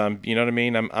blades. You know what I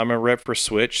mean? I'm a rep for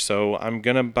Switch, so I'm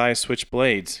gonna buy Switch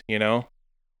blades.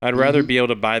 I'd rather Mhm. be able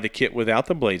to buy the kit without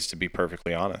the blades, to be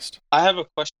perfectly honest. I have a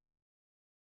question.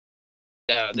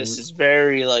 Yeah, this is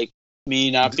very like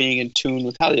me not being in tune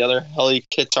with how the other heli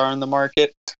kits are in the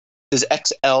market. Does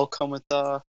XL come with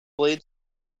blades?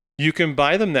 You can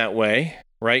buy them that way,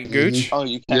 right, Gooch? Oh,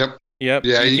 you can. Yep. Yep.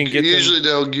 Yeah, you can get usually them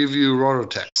they'll give you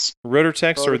Rototex.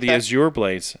 Rotortex or the Rotortex? Azure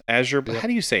blades. Azure. Yep. How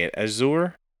do you say it?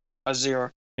 Azure. A zero.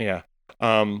 Yeah.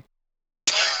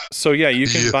 So yeah, you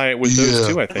can buy it with those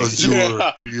too, I think.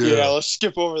 Azure. Yeah, let's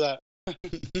skip over that.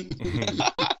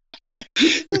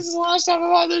 This is the last time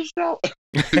I'm on this show.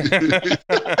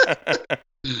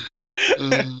 I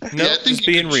think just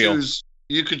being real.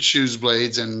 You could choose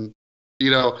blades, and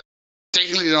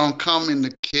technically they don't come in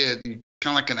the kit. You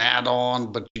kind of like an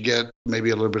add-on, but you get maybe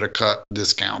a little bit of cut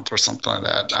discount or something like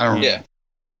that. I don't know.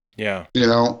 Yeah.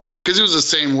 Because it was the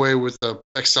same way with the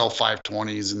XL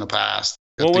 520s in the past.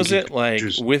 What was it like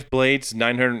with blades?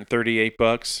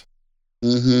 $938.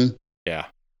 Mm-hmm. Yeah.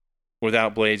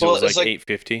 Without blades, Well, it was it's like like-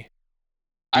 $850.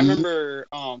 I remember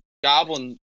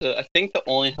Goblin. I think the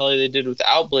only heli they did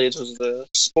without blades was the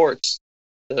Sports,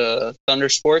 the Thunder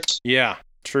Sports, Yeah,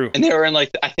 true. and they were in I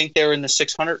think they were in the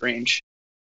 600 range.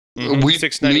 Mhm,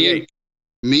 $698.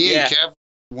 Me Yeah. and Kev,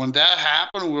 when that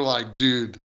happened, we were like,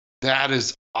 dude, that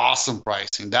is awesome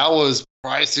pricing. That was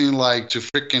pricing like to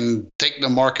freaking take the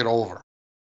market over.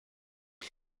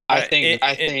 I think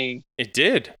It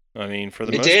did. I mean, for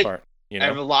the It most did. part,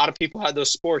 a lot of people had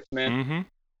those Sports, man. Mm-hmm.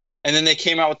 And then they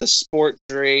came out with the Sport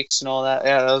Drakes and all that.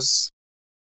 Yeah, that was.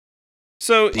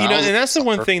 So, That was and that's the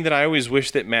one suffer. thing that I always wish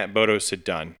that Matt Bodos had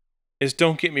done is,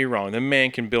 don't get me wrong, the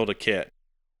man can build a kit.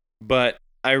 But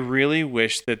I really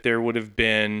wish that there would have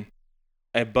been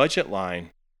a budget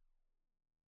line.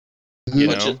 You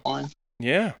know? Budget line.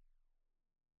 Yeah.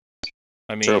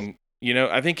 I mean, True.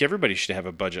 I think everybody should have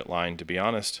a budget line, to be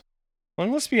honest. Well,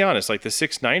 let's be honest, like the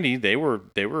 690, they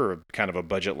were kind of a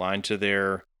budget line to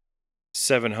their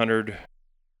 700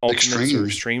 Ultimates or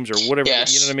Extremes or whatever.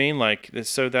 Yes. You know what I mean? Like,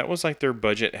 so that was like their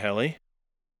budget heli.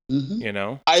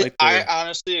 Mm-hmm. I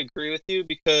honestly agree with you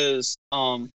because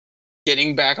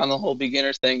getting back on the whole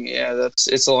beginner thing,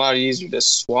 it's a lot easier to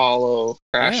swallow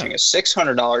crashing a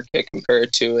 $600 kit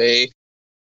compared to a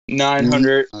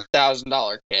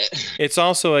 $900,000 kit. It's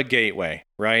also a gateway,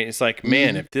 right? It's like,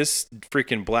 man, if this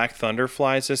freaking Black Thunder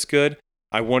flies this good,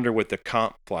 I wonder what the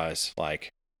comp flies like.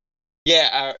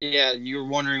 Yeah, you're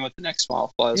wondering what the next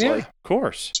model flies like. Of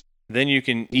course. Then you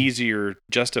can easier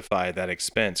justify that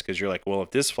expense because you're like, well,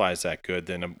 if this flies that good,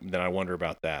 then I wonder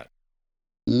about that.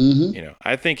 Mm-hmm.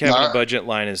 I think having a budget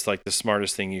line is like the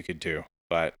smartest thing you could do,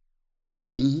 but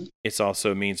it's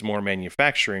also means more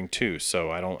manufacturing too.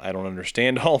 So I don't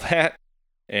understand all that,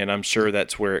 and I'm sure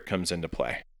that's where it comes into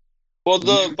play. Well,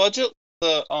 the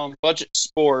budget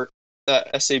sport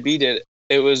that SAB did,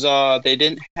 it was they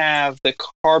didn't have the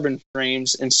carbon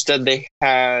frames. Instead, they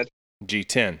had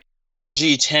G10,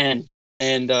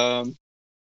 and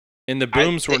the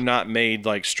booms were not made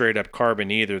like straight up carbon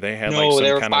either. They had No, like they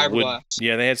some were kind of wood. fiberglass.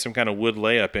 Yeah, they had some kind of wood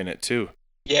layup in it too.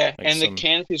 Yeah, Like and the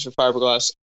canopies were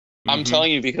fiberglass. I'm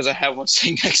telling you because I have one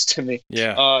sitting next to me.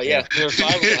 Yeah. They're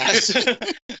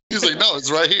fiberglass. He's like, no,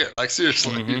 it's right here. Like,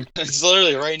 seriously. It's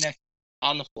literally right next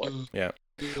on the floor. Yeah.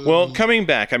 Well, coming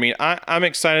back, I mean, I'm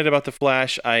excited about the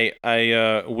Flash.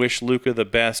 I wish Luca the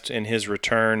best in his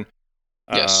return.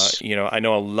 Yes. I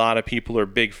know a lot of people are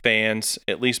big fans,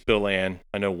 at least Bill Ann.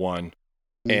 I know one.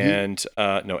 and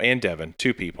and Devin,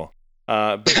 2 people.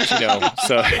 But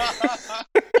so.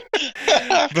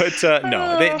 But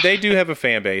no, they do have a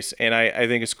fan base, and I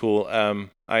think it's cool.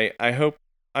 I hope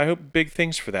big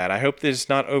things for that. I hope that it's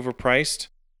not overpriced.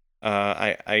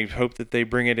 I hope that they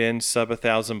bring it in sub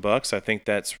 $1,000. I think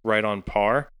that's right on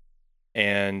par.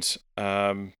 And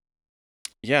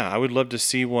I would love to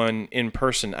see one in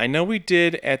person. I know we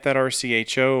did at that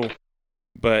RCHO,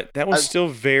 but that was still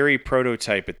very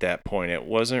prototype at that point. It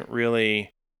wasn't really.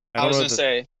 I was gonna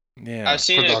say. Yeah, I've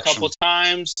seen it a couple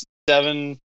times.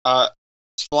 Devin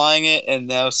flying it, and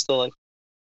that was still like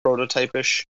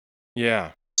prototype-ish.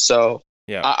 Yeah. So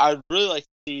yeah, I'd really like to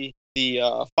see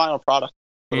the final product,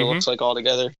 what it looks like all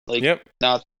together. Like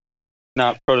not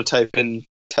prototype in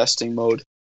testing mode.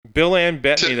 Bill Ann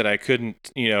bet me that I couldn't,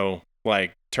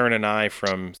 turn an eye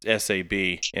from SAB,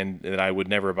 and that I would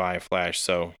never buy a Flash.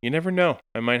 So you never know.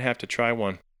 I might have to try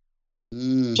one.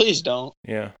 Please don't.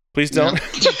 Yeah, please don't.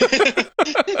 Yeah.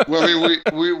 Well, I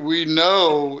mean, we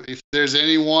know if there's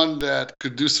anyone that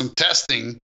could do some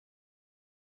testing,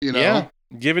 Yeah,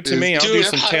 give it to me. I'll do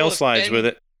some tail slides with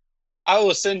it. I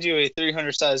will send you a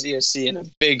 300 size ESC and a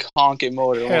big honking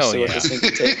motor. Hell we'll see yeah. what this thing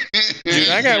can take. Dude,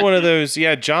 I got one of those.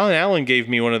 Yeah, John Allen gave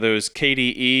me one of those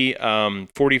KDE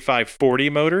 4540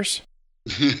 motors.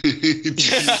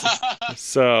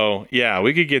 So yeah,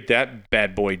 we could get that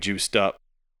bad boy juiced up.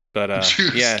 But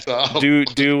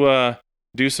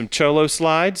do some cholo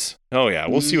slides. Oh yeah,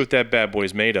 we'll see what that bad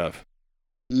boy's made of.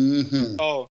 Mm-hmm.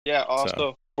 Oh yeah.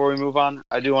 Also, before we move on,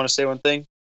 I do want to say one thing.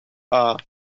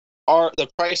 The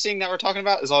pricing that we're talking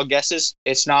about is all guesses.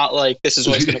 It's not like this is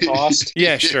what it's going to cost.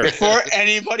 Yeah, sure. Before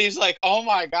anybody's like, "Oh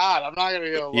my god, I'm not going to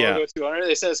be able to go 200."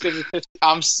 They said it's going to be 50.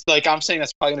 I'm saying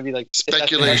that's probably going to be like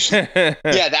speculation.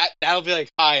 That'll be like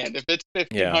high end. If it's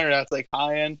 1,500, that's like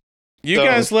high end. You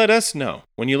guys let us know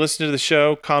when you listen to the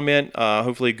show. Comment.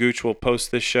 Hopefully, Gooch will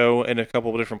post this show in a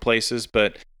couple of different places,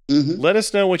 but. Let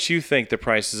us know what you think the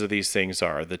prices of these things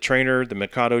are. The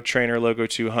Mikado Trainer Logo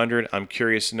 200. I'm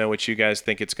curious to know what you guys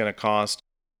think it's going to cost.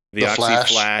 The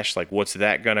Oxy Flash, like what's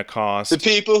that going to cost? The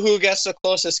people who guess the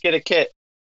closest get a kit.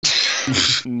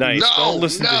 Nice. Don't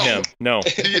listen to him. No.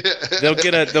 They'll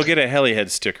get a Helihead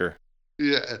sticker.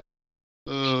 Yeah.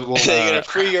 They get a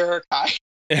free Urkai.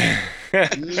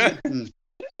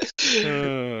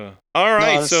 All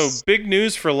right. So big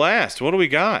news for last. What do we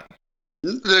got?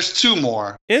 There's 2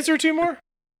 more. Is there 2 more?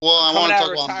 Well, I want to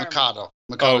talk about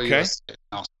Mikado. Okay.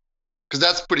 Because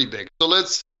that's pretty big. So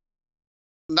let's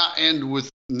not end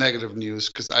with negative news,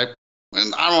 because I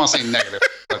don't want to say negative.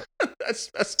 But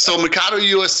so Mikado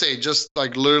USA, just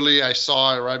like literally, I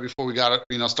saw it right before we got it.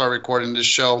 Start recording this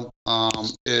show.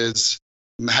 Has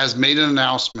made an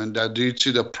announcement that due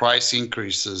to the price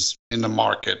increases in the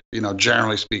market,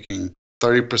 generally speaking,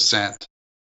 30%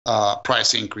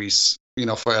 price increase.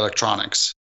 For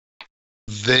electronics,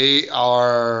 they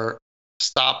are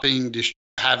stopping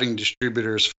having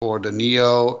distributors for the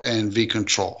Neo and V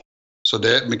Control. So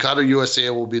that Mikado USA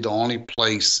will be the only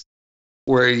place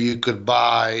where you could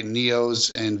buy Neos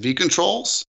and V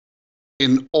Controls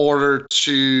in order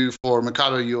for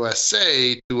Mikado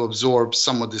USA to absorb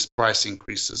some of these price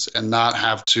increases and not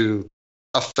have to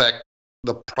affect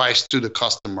the price to the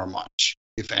customer much,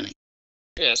 if any.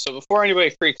 Yeah, so before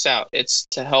anybody freaks out, it's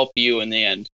to help you in the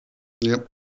end. Yep.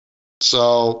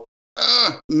 So,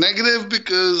 negative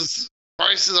because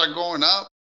prices are going up,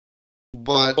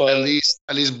 but at least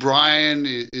Brian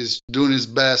is doing his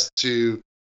best to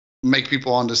make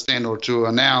people understand or to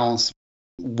announce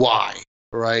why,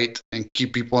 right? And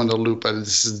keep people in the loop. And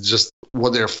this is just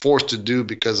what they're forced to do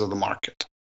because of the market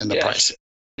and the price.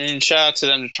 And shout out to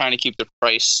them trying to keep the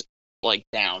price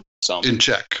down. In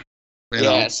check.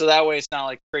 So that way it's not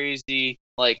like crazy,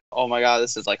 like, oh my god,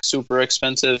 this is like super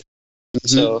expensive. Mm-hmm.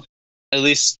 So at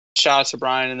least shout out to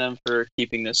Brian and them for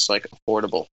keeping this like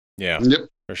affordable. Yeah. Yep.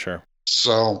 For sure.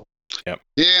 So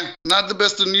not the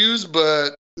best of news,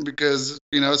 but because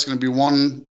it's going to be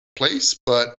one place,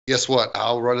 but guess what?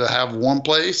 I'll rather have one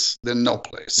place than no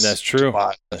place. That's true.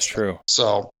 That's true.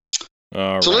 So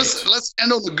right. let's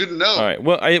end on a good note. All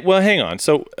right. Well, hang on.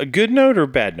 So a good note or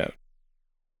bad note?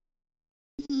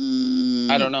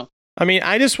 I don't know. I mean,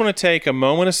 I just want to take a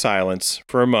moment of silence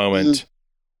for a moment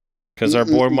because our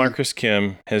boy Marcus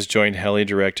Kim has joined Heli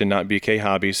Direct and not BK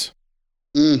Hobbies.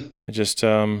 Just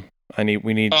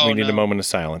we need a moment of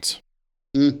silence.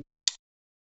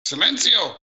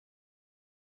 Silencio.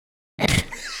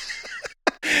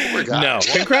 No,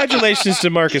 congratulations to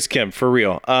Marcus Kim, for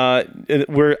real. I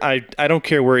don't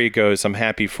care where he goes. I'm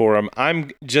happy for him.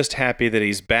 I'm just happy that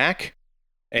he's back.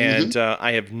 And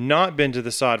I have not been to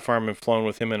the sod farm and flown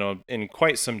with him in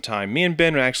quite some time. Me and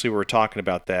Ben actually were talking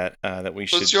about that, that we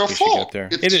should get up there.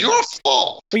 It's your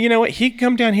fault. Well, you know what? He can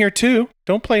come down here too.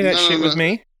 Don't play that shit with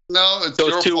me. No, it's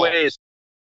your fault. Two ways.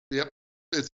 Yep.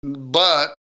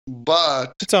 But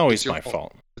it's always my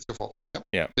fault. It's your fault. Yep.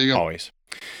 Yeah, there you go. Always.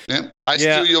 Yep. I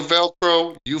steal your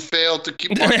Velcro. You failed to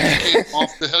keep Marcus King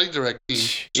off the HeliDirect team.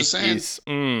 Just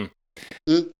saying.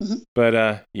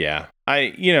 But yeah,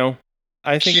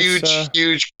 I think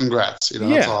huge congrats.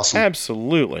 That's awesome.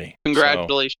 Absolutely.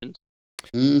 Congratulations.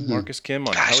 So, Marcus Kim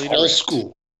on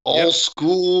HeliDirect. Old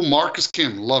school Marcus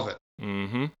Kim. Love it.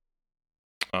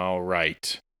 All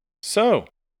right. So,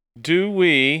 do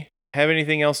we have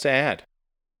anything else to add?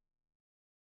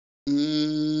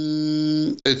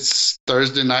 It's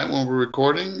Thursday night when we're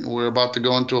recording. We're about to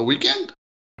go into a weekend.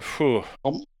 Whew.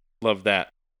 Love that.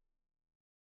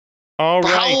 All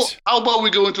right. How about we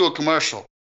go into a commercial?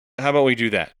 How about we do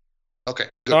that? Okay.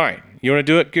 Good. All right. You want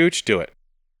to do it, Gooch? Do it.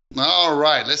 All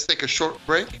right. Let's take a short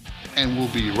break, and we'll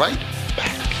be right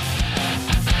back.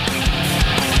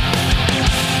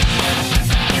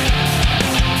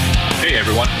 Hey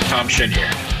everyone, Tom Shin here.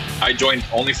 I joined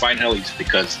Only Fine Helis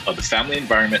because of the family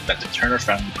environment that the Turner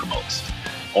family promotes.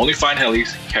 Only Fine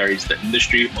Helis carries the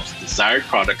industry's most desired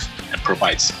products and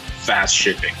provides fast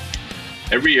shipping.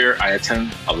 Every year I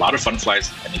attend a lot of fun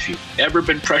flights, and if you've ever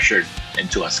been pressured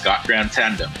into a Scott Grant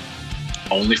tandem,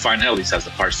 Only Fine Helis has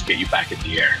the parts to get you back in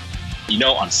the air.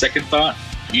 On second thought,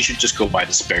 you should just go buy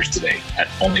the spares today at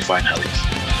Only Fine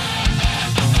Helis.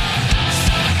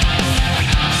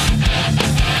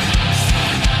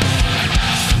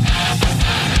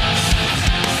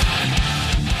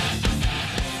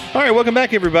 All right, welcome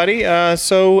back, everybody.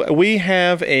 So we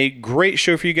have a great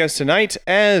show for you guys tonight.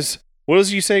 As, what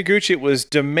does you say, Gooch? It was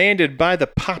demanded by the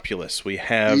populace. We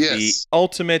have the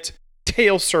ultimate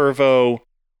tail servo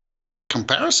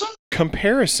comparison.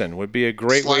 Comparison would be a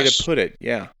great way to put it.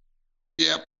 Yeah.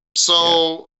 Yep.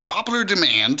 So popular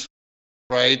demand,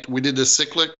 right? We did the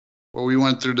cyclic, where we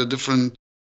went through the different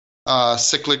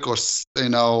cyclic or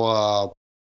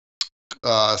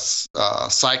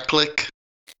cyclic.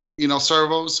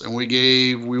 Servos, and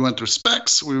we went through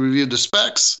specs, we reviewed the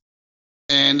specs,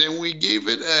 and then we gave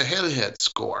it a helihead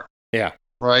score. Yeah.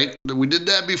 Right? We did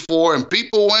that before, and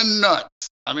people went nuts.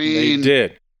 I mean, they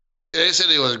did. They said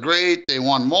it was great, they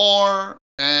want more,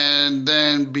 and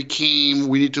then we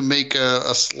need to make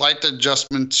a slight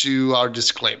adjustment to our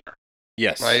disclaimer.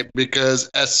 Yes. Right? Because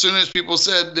as soon as people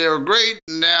said they were great,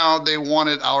 now they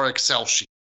wanted our Excel sheet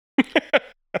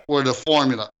for the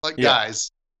formula. Guys,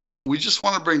 we just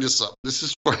want to bring this up. This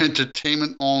is for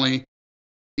entertainment only.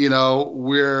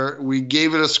 We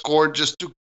gave it a score just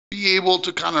to be able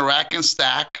to kind of rack and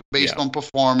stack based on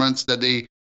performance that the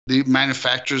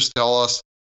manufacturers tell us.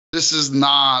 This is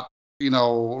not,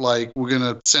 like we're going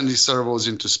to send these servos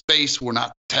into space. We're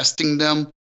not testing them.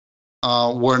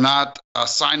 We're not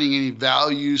assigning any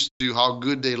values to how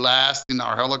good they last in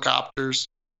our helicopters.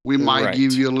 We might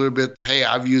give you a little bit, hey,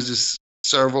 I've used this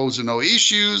servos with no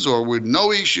issues, or with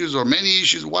no issues, or many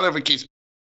issues, whatever case.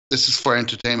 This is for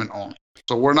entertainment only.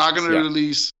 So we're not going to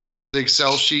release the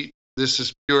Excel sheet. This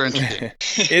is pure entertainment.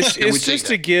 it's just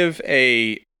to give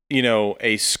a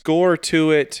score to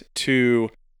it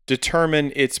to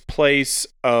determine its place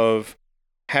of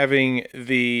having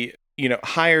the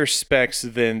higher specs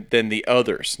than the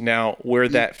others. Now, where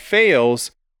that fails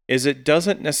is it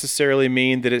doesn't necessarily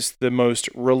mean that it's the most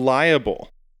reliable.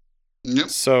 Yep.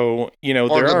 So,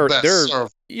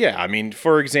 I mean,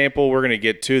 for example, we're going to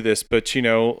get to this, but,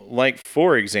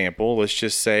 for example, let's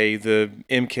just say the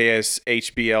MKS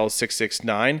HBL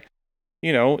 669,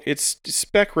 its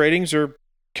spec ratings are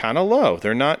kind of low.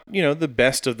 They're not, the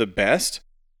best of the best,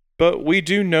 but we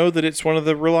do know that it's one of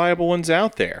the reliable ones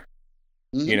out there.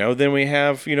 Then we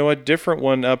have, a different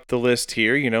one up the list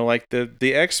here, like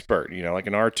the Expert, like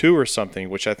an R2 or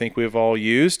something, which I think we've all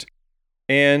used.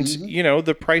 And,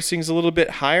 the pricing's a little bit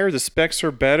higher, the specs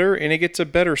are better, and it gets a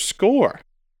better score.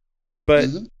 But,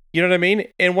 you know what I mean?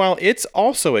 And while it's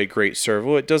also a great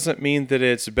servo, it doesn't mean that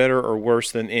it's better or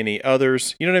worse than any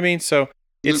others. You know what I mean? So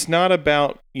it's not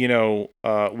about,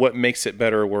 what makes it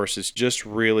better or worse. It's just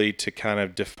really to kind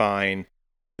of define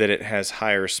that it has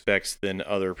higher specs than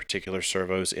other particular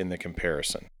servos in the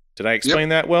comparison. Did I explain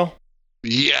that well?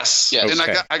 Yes. Okay. And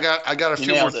I got a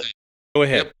few more things. Go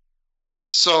ahead. Yep.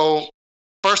 So,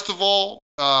 first of all,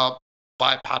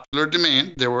 by popular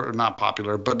demand, there were not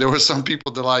popular, but there were some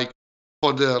people that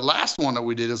for the last one that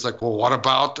we did, it's like, well, what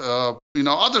about,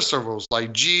 other servos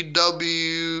like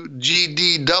GW,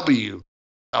 GDW,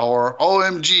 or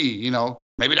OMG,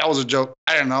 maybe that was a joke.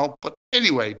 I don't know. But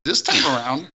anyway, this time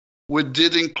around, we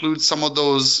did include some of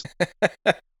those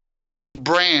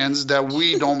brands that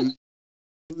we don't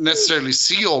necessarily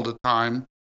see all the time,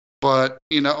 but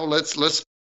let's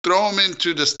throw them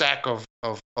into the stack of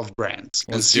brands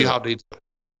and see how they do.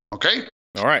 Okay.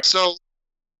 All right. So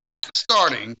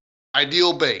starting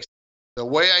ideal base. The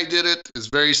way I did it is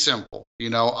very simple.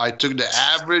 I took the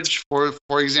average for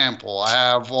example, I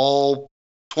have all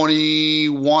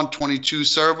 21, 22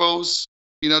 servos,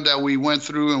 that we went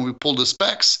through and we pulled the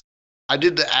specs. I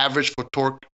did the average for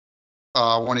torque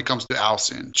when it comes to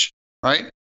ounce inch, right? Okay.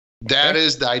 That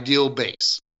is the ideal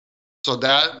base. So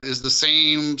that is the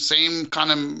same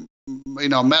kind of,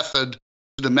 method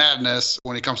to the madness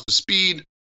when it comes to speed,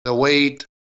 the weight,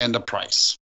 and the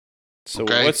price. So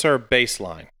what's our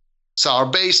baseline? So our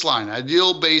baseline,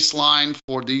 ideal baseline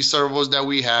for these servos that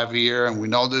we have here, and we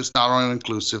know that it's not only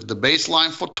inclusive, the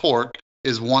baseline for torque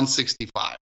is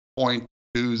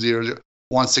 165.200,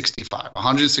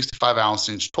 165 ounce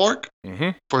inch torque. Mm-hmm.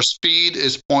 For speed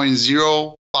is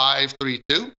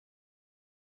 0.0532.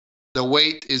 The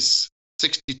weight is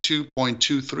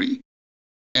 62.23.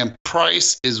 And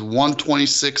price is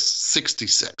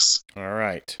 126.66. All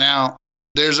right. Now,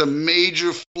 there's a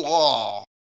major flaw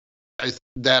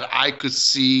that I could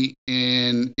see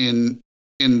in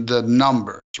the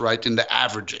numbers, right? In the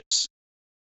averages.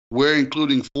 We're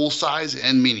including full size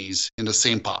and minis in the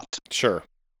same pot. Sure.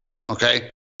 Okay.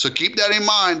 So keep that in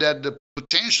mind that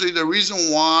potentially the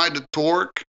reason why the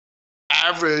torque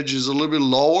average is a little bit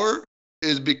lower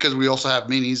is because we also have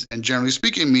minis, and generally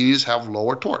speaking, minis have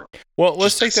lower torque. Well,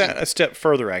 let's take that a step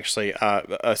further, actually.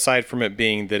 Aside from it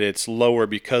being that it's lower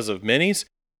because of minis,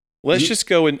 let's just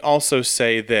go and also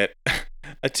say that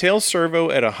a tail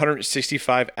servo at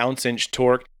 165 ounce inch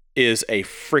torque is a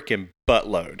freaking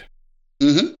buttload.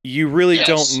 Mm-hmm. You really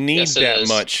don't need that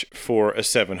much for a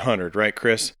 700, right,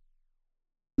 Chris?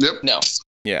 Yep. No.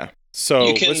 Yeah.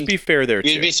 So let's be fair there, too.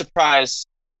 You'd be surprised.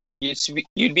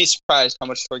 You'd be surprised how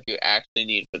much torque you actually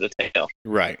need for the tail.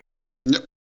 Right. Yep.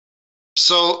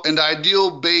 So, in the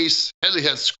ideal base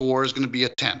helihead score is going to be a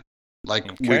 10.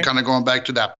 We're kind of going back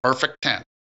to that perfect 10.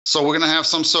 So, we're going to have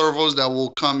some servos that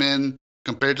will come in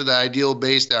compared to the ideal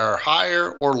base that are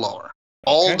higher or lower. Okay.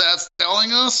 All that's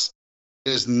telling us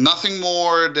is nothing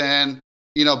more than,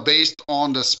 based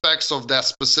on the specs of that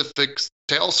specific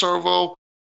tail servo,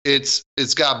 it's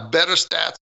got better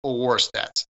stats or worse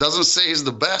stats. Doesn't say it's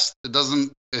the best. It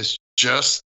doesn't. It's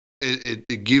just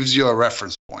it gives you a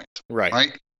reference point.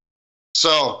 Right.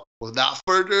 So without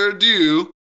further ado,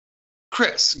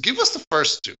 Chris, give us the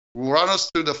first two. Run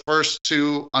us through the first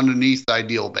two underneath the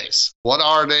ideal base. What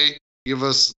are they? Give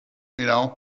us,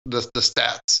 the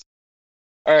stats.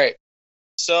 All right.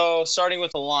 So starting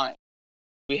with a line,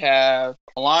 we have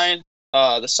a line.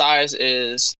 The size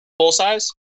is full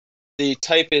size. The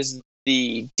type is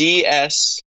the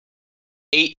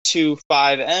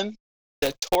DS825M.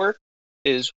 The torque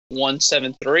is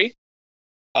 173.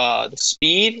 The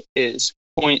speed is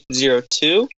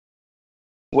 0.02.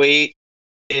 Weight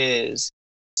is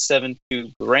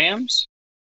 72 grams.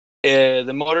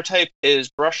 The motor type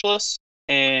is brushless,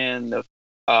 and the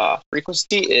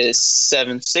frequency is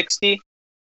 760.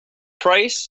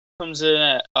 Price comes in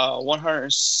at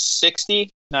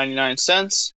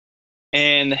 $160.99,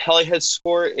 and the helihead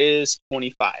score is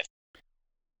 25.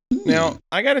 Now,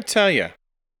 I got to tell you,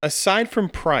 aside from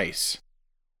price,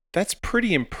 that's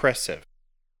pretty impressive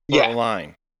for a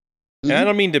line. And I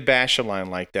don't mean to bash a line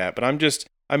like that, but I'm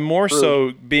more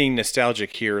so being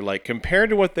nostalgic here. Like, compared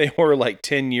to what they were like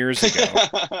 10 years ago,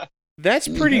 that's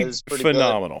pretty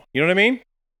phenomenal. Good. You know what I mean?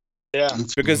 Yeah.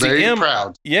 Because the M,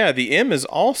 proud. Yeah, the M is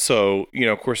also,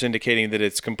 of course, indicating that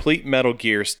it's complete metal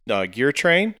gear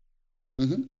train.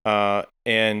 Mm-hmm. But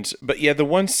yeah, the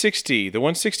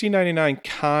 160.99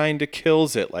 kind of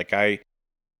kills it. Like I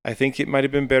think it might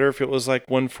have been better if it was like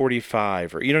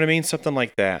 145 or, you know what I mean? Something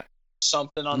like that.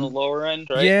 Something on the lower end,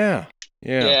 right? Yeah.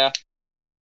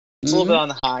 It's a little bit on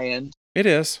the high end. It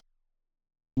is.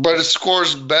 But it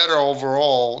scores better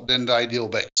overall than the ideal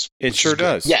base. It sure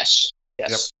does. Yes.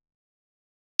 Yep.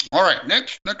 All right.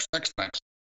 Next. All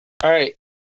right.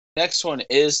 Next one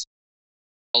is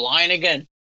a line again.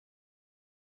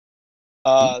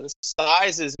 The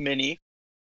size is mini.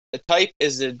 The type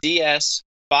is the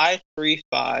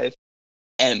DS535M.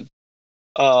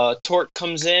 Torque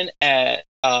comes in at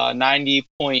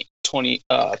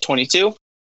 90.22.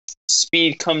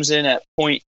 Speed comes in at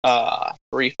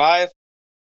 0.35.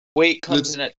 Weight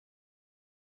comes in at...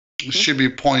 It should be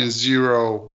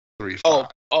 0.035.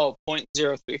 Oh,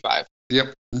 0.035.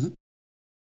 Yep.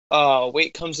 Mm-hmm.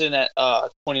 Weight comes in at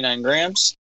 29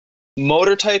 grams.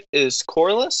 Motor type is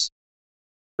coreless.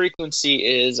 Frequency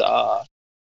is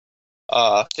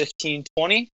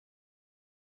 1520.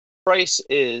 Price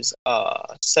is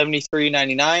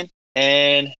 $73.99,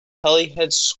 and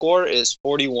Helihead score is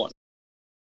 41.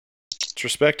 It's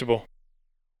respectable.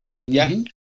 Yeah, Mhm.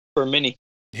 for a mini.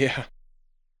 Yeah.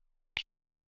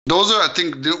 Those are, I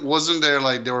think, wasn't there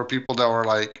like there were people that were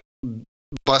like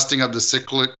busting up the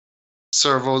cyclic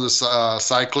servo, the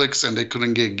cyclics, and they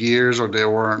couldn't get gears or there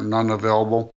weren't none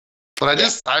available. But I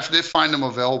did find them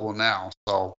available now.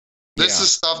 So this Yeah.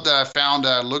 is stuff that I found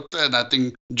that I looked at, and I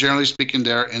think generally speaking,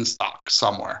 they're in stock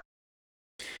somewhere.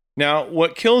 Now,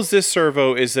 what kills this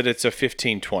servo is that it's a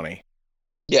 1520.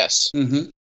 Yes. Mm-hmm.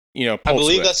 You know, I pulse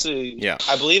believe width.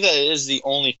 I believe that it is the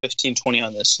only 1520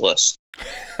 on this list.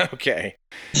 Okay.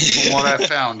 From what I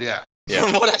found, yeah. Yeah.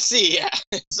 From what I see, yeah.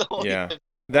 It's only Yeah.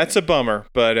 That's a bummer,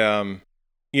 but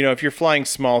you know, if you're flying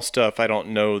small stuff, I don't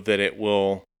know that it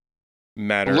will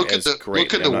matter Look as at the greatly.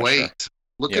 look at the I'm not weight. sure.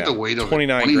 Look Yeah. at the weight of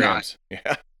 29 it. grams.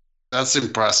 Yeah, That's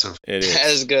impressive. it is.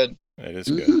 That is good. It is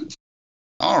Mhm. good.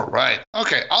 All right.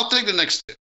 Okay, I'll take the next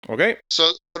two. Okay.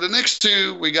 So for the next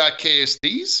two, we got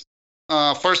KSTs.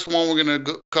 First one we're gonna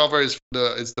cover is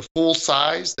the full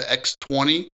size, the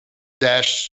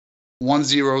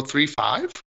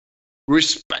X20-1035.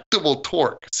 Respectable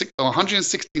torque,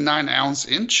 169 ounce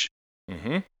inch,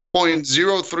 Mm-hmm.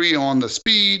 0.03 on the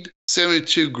speed,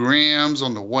 72 grams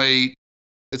on the weight.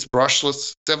 It's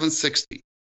brushless, 760.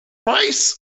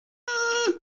 Price,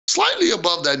 slightly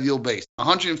above that yield base,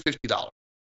 $150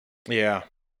 Yeah.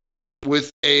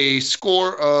 with a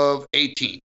score of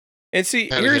 18. And see,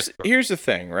 Hell yeah. here's the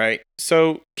thing, right?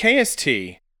 So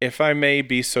KST, if I may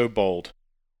be so bold,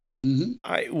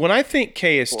 Mm-hmm. when I think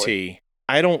KST,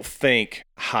 I don't think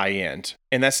high end,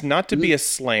 and that's not to be a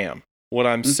slam. What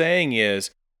I'm saying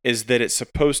is that it's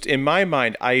supposed to, in my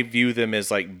mind, I view them as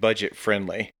like budget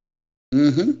friendly.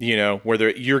 Mm-hmm. You know,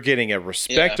 where you're getting a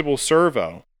respectable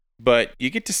servo, but you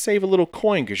get to save a little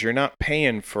coin because you're not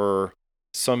paying for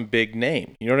some big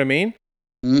name. You know what I mean?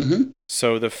 Mm-hmm.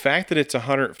 So the fact that it's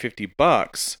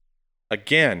 $150,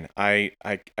 again, I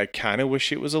kind of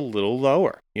wish it was a little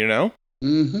lower. You know?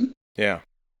 Mm-hmm. Yeah.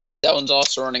 That one's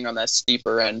also running on that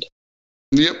steeper end.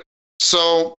 Yep.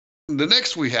 So the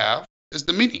next we have is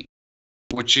the Mini,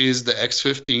 which is the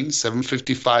X15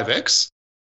 755X.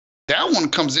 That one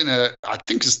comes in at, I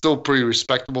think it's still pretty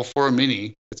respectable for a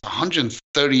Mini. It's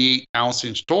 138 ounce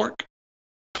inch torque,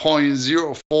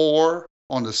 0.04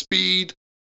 on the speed,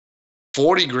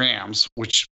 40 grams,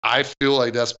 which I feel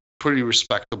like that's pretty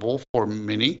respectable for a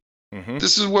Mini. Mm-hmm.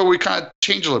 This is where we kind of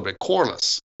change a little bit,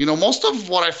 coreless. You know, most of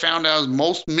what I found out is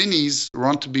most Minis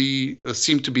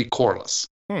seem to be coreless.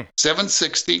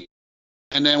 760,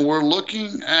 and then we're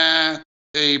looking at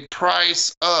a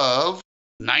price of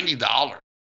 $90.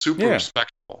 Super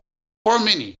respectable for a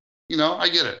Mini. You know, I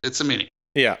get it. It's a Mini.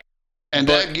 Yeah. And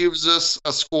that gives us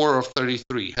a score of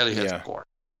 33, Helihead score.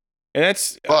 And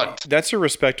that's a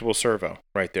respectable servo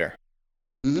right there.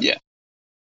 Mm-hmm. Yeah.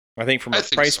 I think from a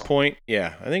price point,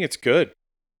 I think it's good.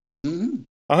 Mm-hmm.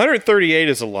 138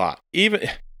 is a lot. Even,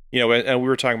 you know, and we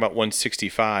were talking about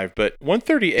 165, but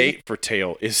 138 for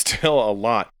tail is still a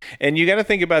lot. And you got to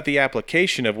think about the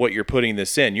application of what you're putting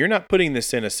this in. You're not putting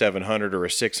this in a 700 or a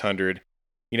 600.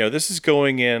 You know, this is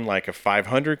going in like a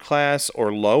 500 class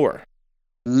or lower.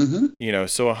 Mm-hmm. You know,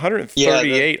 so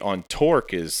 138 on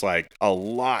torque is like a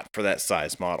lot for that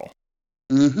size model.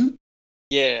 Mm-hmm.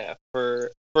 Yeah,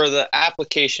 for the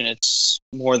application, it's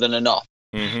more than enough.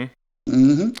 Mm-hmm.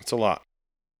 Mm-hmm. It's a lot.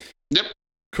 Yep.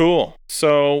 Cool.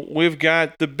 So we've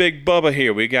got the big Bubba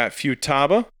here. We got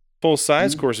Futaba, full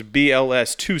size, of course,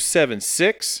 BLS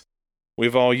 276.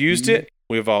 We've all used it.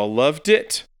 We've all loved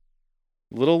it.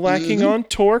 Little lacking on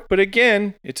torque, but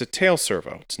again, it's a tail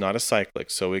servo. It's not a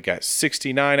cyclic. So we got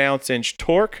 69 ounce inch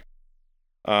torque,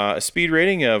 a speed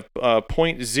rating of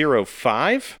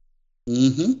 0.05,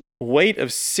 weight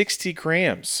of 60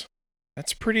 grams.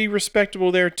 That's pretty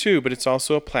respectable there too, but it's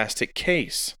also a plastic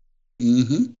case.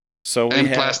 So we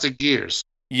have plastic gears.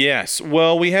 Yes.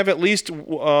 Well, we have at least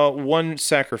one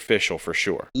sacrificial for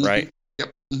sure, right?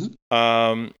 Yep.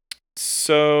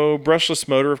 So brushless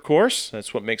motor, of course.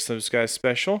 That's what makes those guys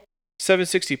special.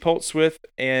 760 pulse width,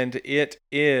 and it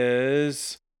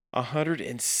is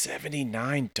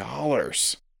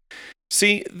 $179.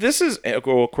 See, this is,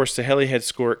 well, of course, the Helihead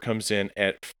score comes in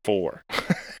at 4.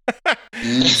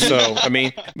 So, I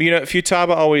mean, you know,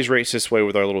 Futaba always rates this way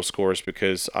with our little scores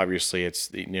because obviously it's,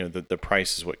 you know, the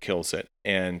price is what kills it.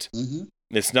 And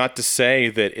it's not to say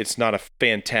that it's not a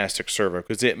fantastic servo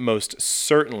because it most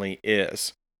certainly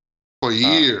is. For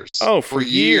years. For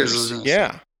years.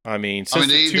 Yeah. I mean, since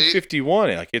the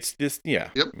 251, like it's this,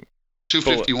 Yep.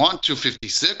 251,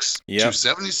 256,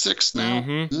 276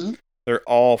 now. They're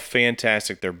all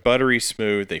fantastic. They're buttery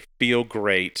smooth. They feel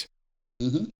great.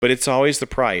 Mm-hmm. But it's always the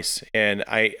price. And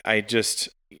I just,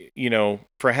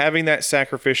 for having that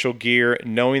sacrificial gear,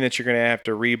 knowing that you're going to have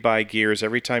to rebuy gears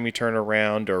every time you turn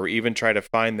around or even try to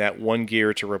find that one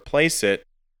gear to replace it,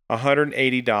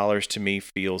 $180 to me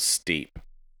feels steep.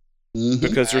 Mm-hmm.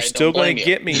 Because they're I still don't going blame to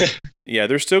you. get me. Yeah,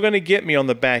 they're still going to get me on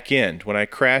the back end. When I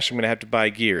crash, I'm going to have to buy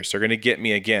gears. They're going to get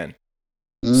me again.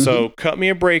 Mm-hmm. So cut me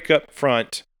a break up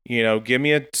front. Give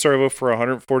me a servo for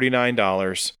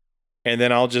 $149, and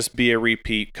then I'll just be a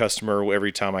repeat customer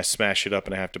every time I smash it up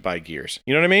and I have to buy gears.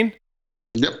 You know what I mean?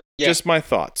 Yep. Yeah. Just my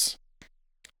thoughts.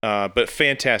 But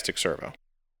fantastic servo.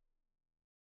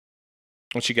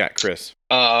 What you got, Chris?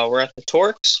 We're at the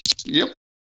Torques. Yep.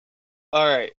 All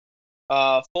right.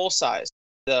 Full size.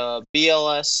 The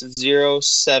BLS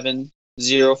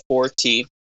 0704T.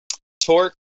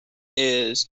 Torque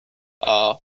is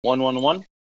 111.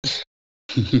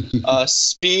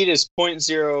 Speed is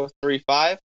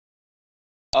 0.035.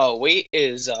 Weight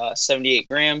is 78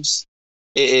 grams.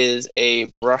 It is a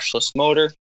brushless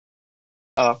motor.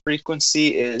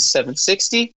 Frequency is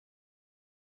 760.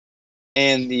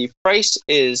 And the price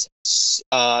is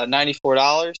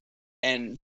 $94.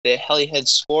 And the helihead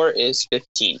score is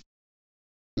 15.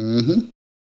 Mm-hmm.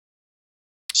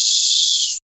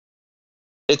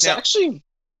 It's Now- actually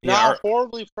Yeah, not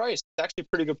horribly priced. It's actually a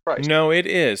pretty good price. No, it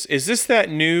is. Is this that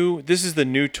new? This is the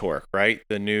new Torque, right?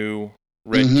 The new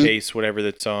red Mhm. case, whatever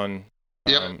that's on.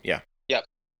 Yep. Yeah. Yep.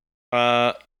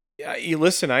 Yeah, you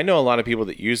listen. I know a lot of people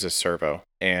that use this servo,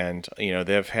 and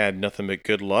they've had nothing but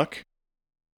good luck.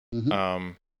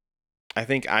 Mhm. I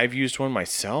think I've used one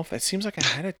myself. It seems like I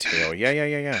had a tail.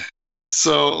 Yeah.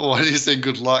 So why do you say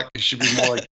good luck? It should be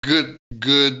more like good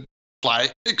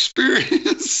flight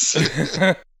experience.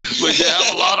 Like you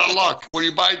have a lot of luck. When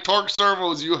you buy torque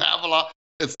servos, you have a lot.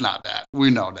 It's not that. We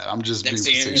know that. I'm just being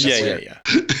facetious. Yeah.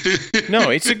 No,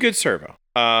 it's a good servo.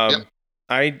 Yep.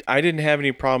 I didn't have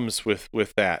any problems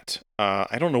with that.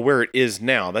 I don't know where it is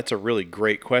now. That's a really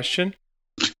great question,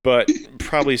 but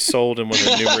probably sold in one of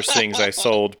the numerous things I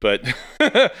sold. But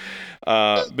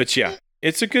yeah,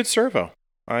 it's a good servo.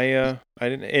 I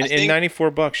didn't. And think-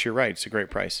 $94. You're right. It's a great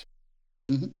price.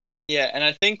 Yeah, and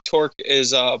I think Torque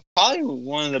is probably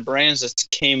one of the brands that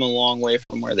came a long way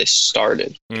from where they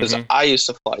started. Because Mhm. I used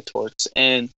to fly Torques,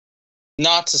 and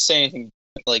not to say anything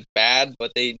like bad,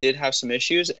 but they did have some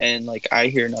issues, and like I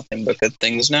hear nothing but good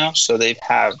things now. So they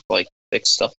have like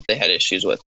fixed stuff that they had issues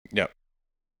with.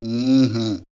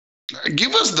 Mm-hmm.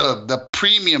 Give us the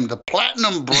premium, the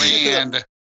platinum brand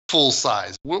full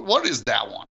size. What is that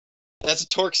one? That's a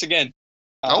Torques again.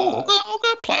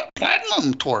 Okay.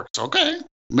 Platinum torques. Okay.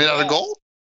 Made out of Yeah. gold?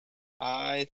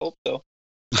 I hope so.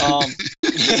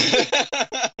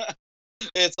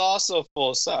 It's also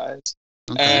full size.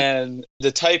 Okay. And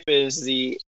the type is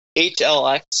the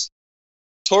HLX.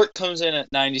 Torque comes in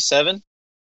at 97.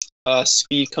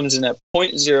 Speed comes in at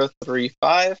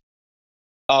 0.035.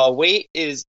 Weight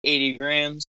is 80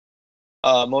 grams.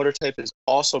 Motor type is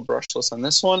also brushless on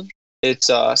this one. It's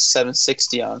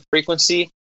 760 on frequency.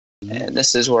 Mhm. And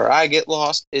this is where I get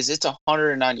lost. It's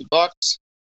 $190.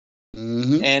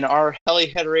 Mm-hmm. And our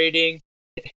helihead rating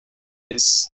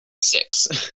is 6.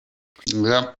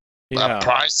 Yep. Yeah. That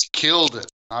price killed it.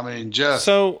 I mean, just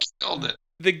So killed it.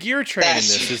 the gear train in That's-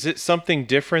 this, is it something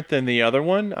different than the other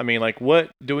one? I mean, like,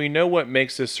 what do we know? What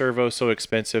makes this servo so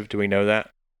expensive? Do we know that?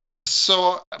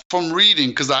 So from reading,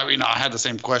 because I had the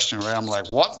same question, right? I'm like,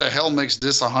 what the hell makes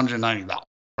this $190,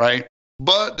 right?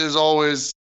 But there's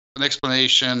always an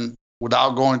explanation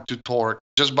without going to Torque,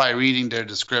 just by reading their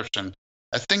description.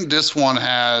 I think this one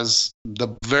has the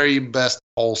very best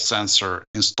pulse sensor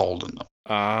installed in them.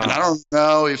 And I don't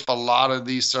know if a lot of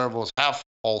these servos have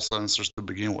pulse sensors to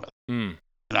begin with. Hmm.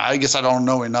 And I guess I don't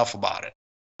know enough about it,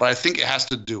 but I think it has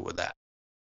to do with that.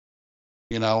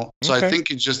 So Okay. I think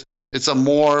it's a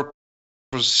more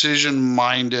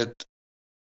precision-minded,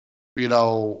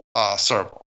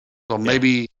 servo. So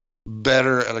maybe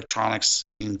better electronics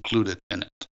included in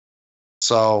it.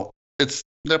 So it's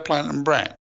their platinum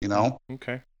brand.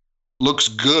 Okay. Looks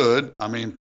good. I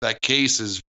mean, that case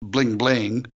is bling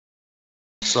bling.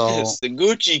 So It's the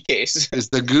Gucci case. it's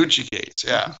the Gucci case,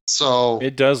 yeah. So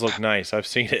It does look nice. I've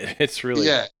seen it. It's really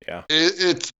yeah. yeah.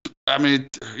 It's. I mean,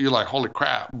 you're like, holy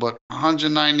crap! But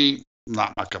 190,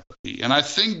 not my cup of tea. And I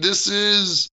think this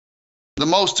is the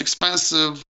most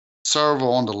expensive servo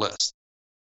on the list.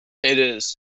 It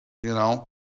is.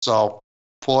 So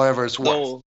for whatever it's worth.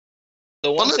 So,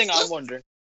 the one Well, thing let's- I'm wondering.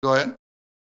 Go ahead.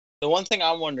 The one thing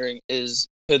I'm wondering is,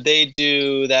 could they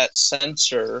do that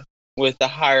sensor with the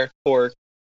higher torque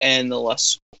and the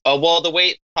less? Well, the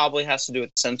weight probably has to do with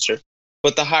the sensor.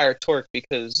 but the higher torque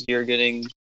because you're getting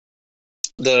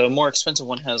the more expensive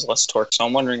one has less torque. So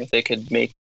I'm wondering if they could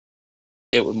make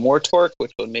it with more torque,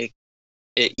 which would make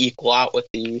it equal out with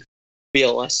the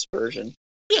BLS version.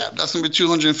 Yeah, that's gonna be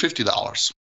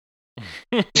 $250.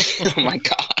 Oh my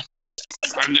god!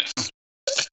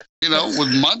 You know,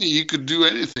 with money you could do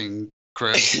anything,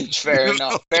 Chris. Fair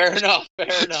enough. Fair enough.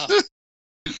 Fair enough.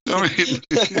 I mean,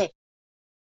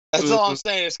 That's all I'm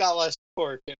saying. It's got less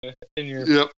torque in your.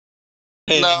 yep.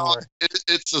 Paying No, more.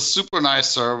 it's a super nice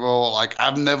servo. Like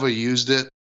I've never used it.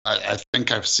 I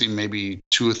think I've seen maybe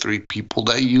 2 or 3 people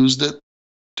that used it.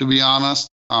 To be honest,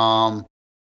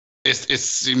 it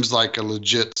seems like a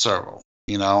legit servo.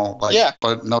 You know, like Yeah.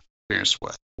 but no experience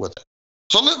with it.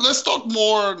 So let's talk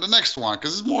more the next one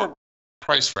because it's more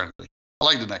price friendly. I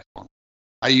like the next one.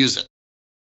 I use it.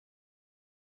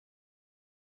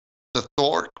 The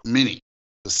Torque Mini,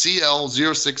 the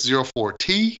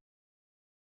CL0604T.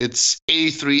 It's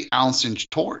 83 ounce-inch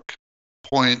torque,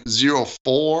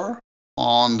 0.04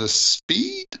 on the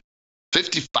speed,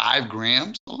 55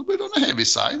 grams, a little bit on the heavy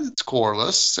side. It's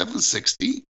coreless,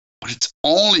 760, but it's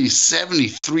only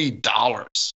 $73.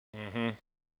 Mm-hmm.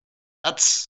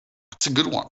 That's a good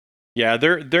one. Yeah,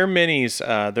 their minis,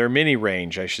 their mini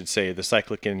range, I should say, the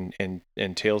cyclic and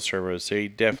tail servos, they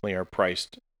definitely are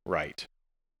priced right.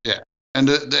 Yeah, and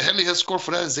the heavy head score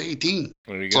for that is 18.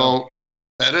 There you go. So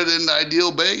better than the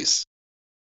ideal base.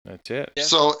 That's it. Yeah.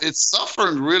 So it's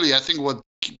suffering really. I think what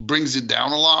brings it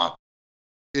down a lot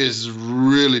is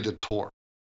really the torque.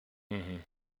 Mm-hmm.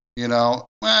 You know,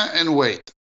 and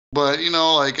weight. But you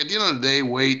know, like at the end of the day,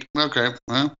 weight. Okay,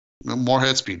 well, more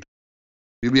head speed.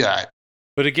 You'll be all right.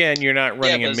 But again, you're not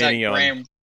running a mini on. gram.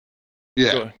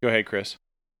 Yeah. Go ahead, Chris.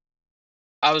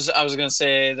 I was gonna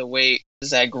say the weight.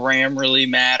 Does that gram really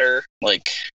matter? Like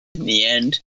in the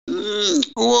end.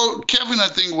 Well, Kevin, I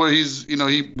think where he's, you know,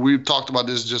 we talked about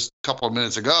this just a couple of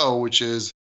minutes ago, which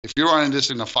is if you're running this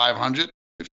in a 500,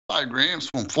 55 grams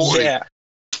from 40. Yeah.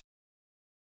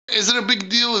 Is it a big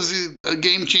deal? Is it a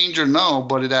game changer? No,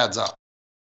 but it adds up.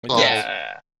 So,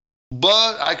 Yeah.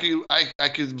 But I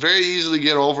could very easily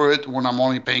get over it when I'm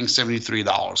only paying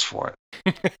 $73 for it.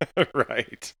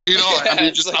 Right. You know, I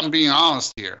mean, I'm being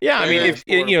honest here. Yeah, I mean, Very if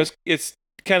you know, it's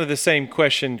kind of the same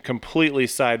question, completely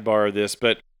sidebar this,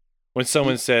 but when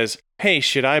someone says, "Hey,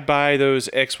 should I buy those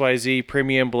XYZ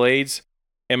premium blades?"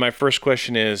 and my first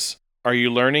question is, "Are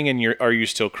you learning and are you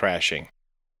still crashing?"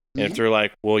 And if they're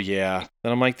like, "Well, yeah,"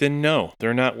 then I'm like, "Then no,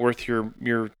 they're not worth your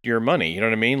money." You know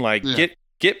what I mean? Like,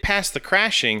 get past the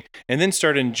crashing and then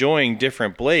start enjoying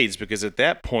different blades, because at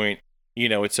that point, you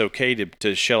know, it's okay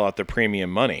to shell out the premium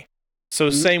money. So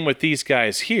same with these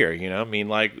guys here, you know, I mean,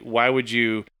 like, why would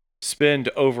you spend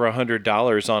over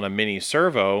 $100 on a mini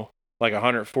servo, like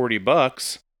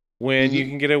 $140, when you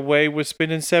can get away with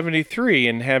spending 73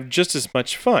 and have just as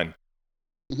much fun?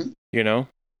 You know?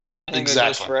 I think that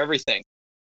goes for everything.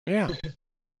 Yeah.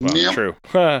 Well, true.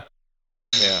 Yeah.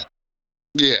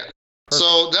 Yeah. Perfect.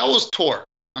 So that was torque.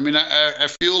 I mean, I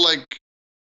feel like,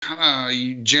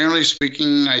 generally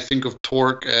speaking, I think of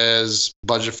torque as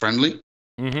budget friendly,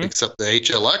 except the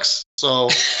HLX. So,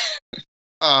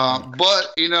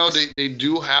 but you know, they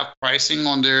do have pricing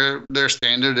on their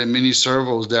standard and mini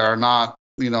servos that are not,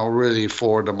 you know, really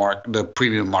for the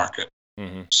premium market.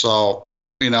 So,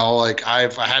 you know, like I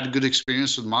had a good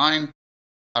experience with mine.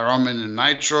 I run them in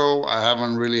nitro. I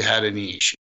haven't really had any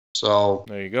issue. So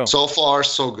there you go. So far,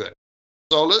 so good.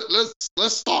 So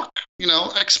let's talk, you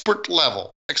know, expert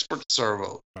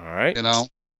servo. All right. You know,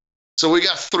 so we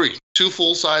got 3, 2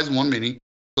 full size, 1 mini.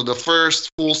 So the first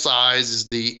full size is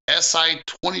the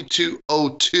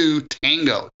SI2202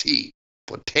 Tango T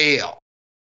for tail.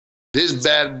 This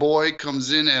bad boy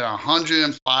comes in at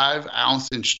 105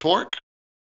 ounce-inch torque,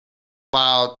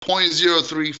 about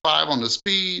 0.035 on the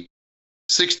speed,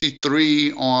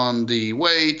 63 on the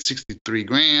weight, 63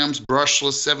 grams,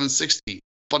 brushless, 760.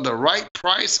 For the right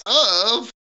price of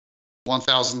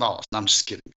 $1,000. No, I'm just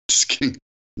kidding.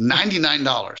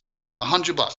 $99.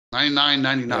 $100.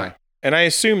 $99.99. Yeah. And I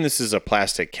assume this is a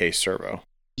plastic case servo.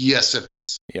 Yes, it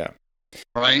is. Yeah.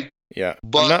 Right? Yeah.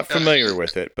 But, I'm not familiar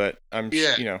with it, but I'm,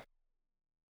 yeah. you know.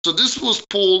 So this was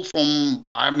pulled from,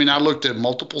 I mean, I looked at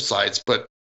multiple sites, but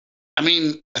I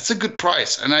mean, it's a good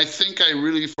price. And I think I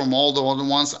really, from all the other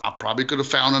ones, I probably could have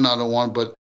found another one,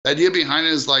 but the idea behind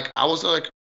it is like, I was like,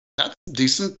 that's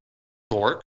decent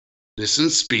torque,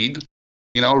 decent speed,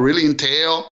 you know, really in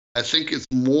tail. I think it's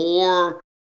more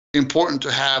important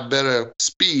to have better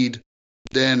speed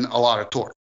than a lot of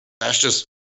torque. That's just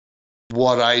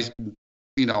what I,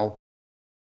 you know,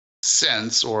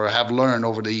 sense or have learned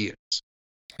over the years.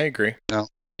 I agree. You know?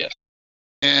 Yeah.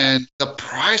 And the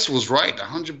price was right,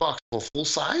 $100 for full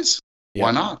size. Yeah.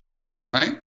 Why not?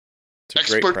 Right? It's a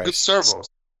great Expert price. good servos.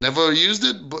 Never used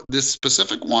it, but this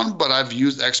specific one, but I've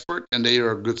used Expert and they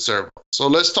are a good servo. So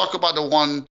let's talk about the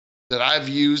one that I've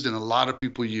used and a lot of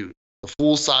people use, the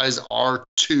full size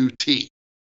R2T.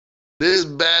 This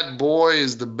bad boy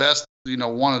is the best,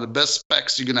 one of the best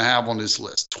specs you're going to have on this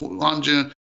list.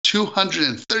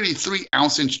 233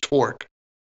 ounce-inch torque,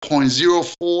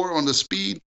 0.04 on the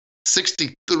speed,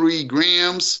 63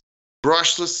 grams,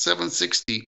 brushless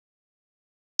 760.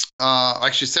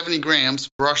 Actually 70 grams,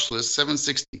 brushless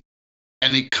 760.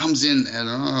 And it comes in at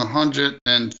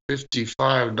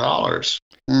 $155.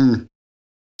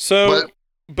 So,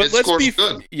 but let's be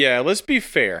good. let's be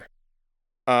fair.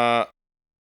 For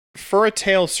a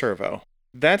tail servo,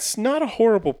 that's not a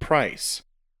horrible price.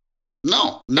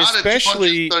 No, not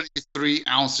especially at 233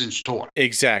 ounce-inch torque.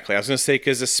 Exactly. I was going to say,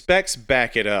 because the specs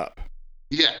back it up.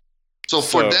 Yeah. So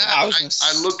for that, I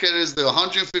look at it as the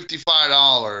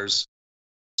 $155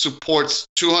 supports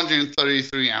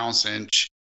 233 ounce-inch,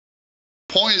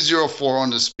 0.04 on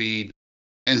the speed,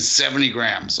 and 70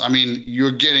 grams. I mean,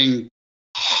 you're getting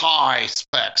high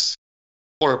specs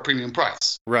for a premium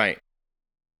price. Right.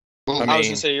 Boom. I was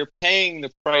going to say, you're paying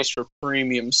the price for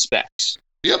premium specs.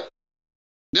 Yep.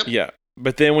 Yeah.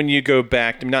 But then when you go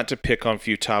back, not to pick on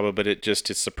Futaba, but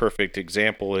it's the perfect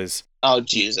example is... Oh,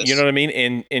 Jesus. You know what I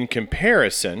mean? In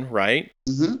comparison, right?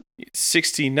 Mm-hmm.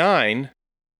 69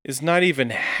 is not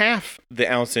even half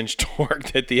the ounce-inch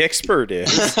torque that the Expert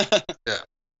is. Yeah.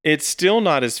 It's still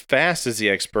not as fast as the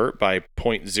Expert by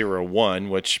 0.01,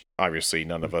 which obviously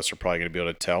none of us are probably going to be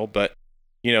able to tell. But,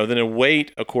 then in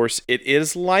weight, of course, it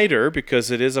is lighter because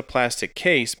it is a plastic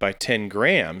case by 10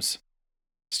 grams.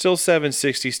 Still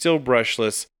 760, still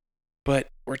brushless. But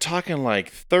we're talking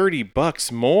like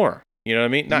 $30 more. You know what I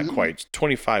mean? Not quite.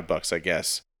 $25, I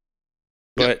guess.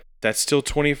 But that's still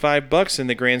 $25 in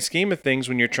the grand scheme of things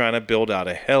when you're trying to build out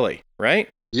a heli, right?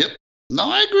 Yep. No,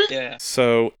 I agree. Yeah.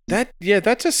 So that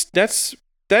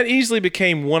easily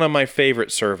became one of my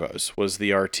favorite servos was the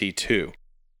RT2.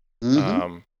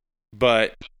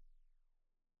 But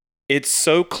it's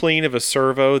so clean of a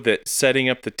servo that setting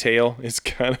up the tail is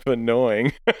kind of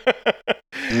annoying.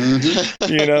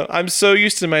 I'm so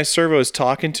used to my servos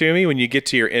talking to me when you get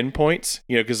to your endpoints,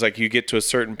 because like you get to a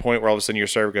certain point where all of a sudden your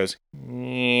servo goes,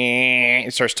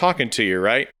 it starts talking to you,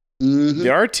 right? The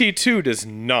RT2 does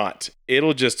not.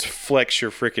 It'll just flex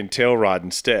your freaking tail rod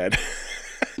instead.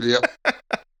 Yep.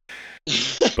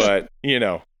 But,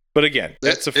 but again,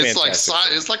 that's a fantastic.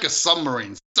 It's like a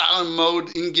submarine. Silent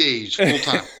mode engaged full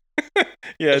time.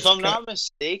 Yeah. If I'm not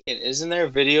mistaken, isn't there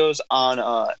videos on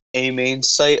a main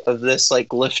site of this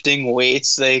like lifting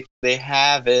weights? They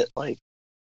have it like,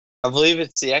 I believe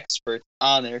it's the Expert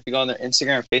on there. If you go on their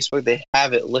Instagram or Facebook, they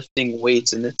have it lifting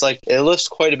weights, and it's like it lifts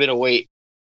quite a bit of weight.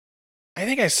 I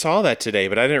think I saw that today,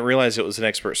 but I didn't realize it was an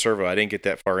Expert servo. I didn't get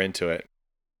that far into it.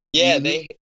 Yeah,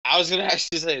 I was gonna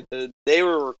actually say they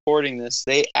were recording this.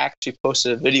 They actually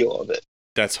posted a video of it.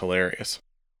 That's hilarious.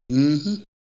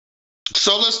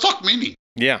 So let's talk Mini.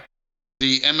 Yeah.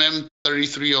 The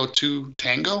MM3302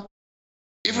 Tango.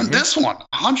 Even this one,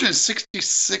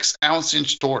 166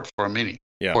 ounce-inch torque for a Mini.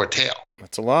 Yeah. For a tail.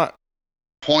 That's a lot.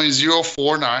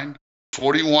 0.049,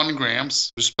 41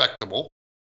 grams, respectable.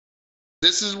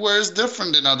 This is where it's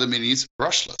different than other Minis,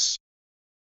 brushless.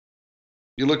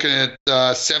 You're looking at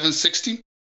 760,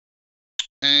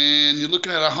 and you're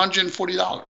looking at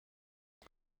 $140.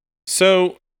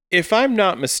 So, if I'm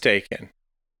not mistaken,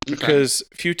 because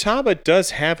Futaba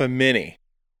does have a Mini,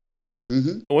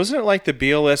 wasn't it like the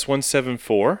BLS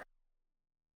 174? Or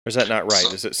is that not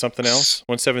right? Is it something else?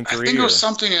 173? I think it was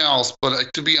something else,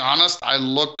 but to be honest, I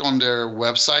looked on their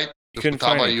website, the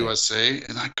Futaba USA,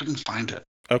 and I couldn't find it.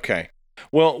 Okay.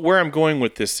 Well, where I'm going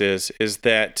with this is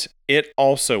that it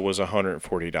also was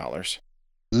 $140.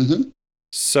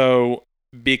 So,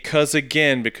 because you're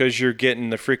getting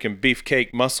the freaking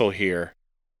beefcake muscle here,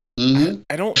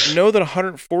 I don't know that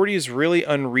 140 is really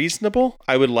unreasonable.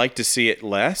 I would like to see it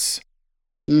less,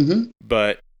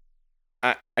 but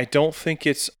I don't think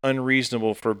it's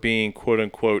unreasonable for being quote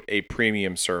unquote a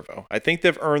premium servo. I think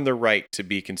they've earned the right to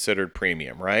be considered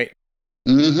premium, right?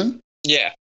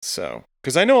 Yeah. So,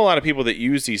 because I know a lot of people that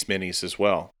use these minis as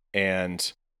well,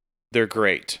 and they're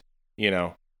great.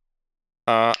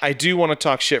 I do want to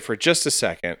talk shit for just a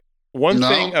second. One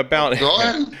thing about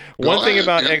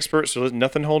Expert, so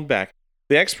nothing holding back.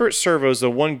 The Expert servos, the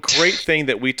one great thing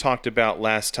that we talked about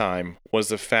last time was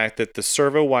the fact that the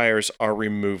servo wires are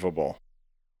removable.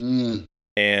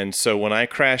 And so when I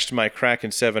crashed my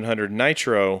Kraken 700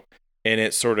 Nitro and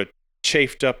it sort of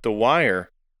chafed up the wire,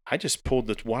 I just pulled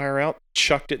the wire out,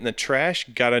 chucked it in the trash,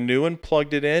 got a new one,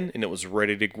 plugged it in, and it was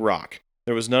ready to rock.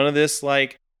 There was none of this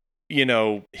like,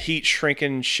 heat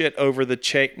shrinking shit over the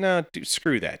chain. No, dude,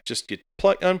 screw that. Just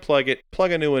unplug it,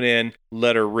 plug a new one in,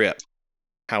 let her rip.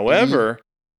 However,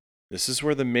 this is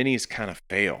where the minis kind of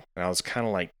fail. And I was kind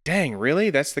of like, dang, really?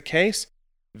 That's the case?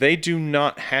 They do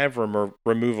not have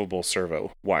removable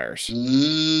servo wires.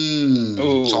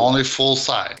 It's only full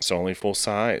size. It's only full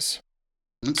size.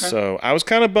 Okay. So I was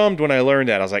kind of bummed when I learned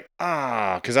that. I was like,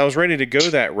 because I was ready to go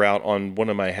that route on one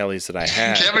of my helis that I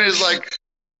had. Kevin is like,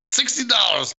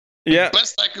 $60. Yeah. The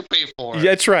best I could pay for it.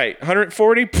 Yeah, that's right.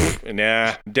 140?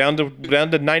 Nah, down to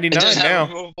 99 just now. have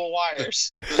removable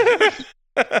wires.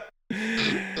 But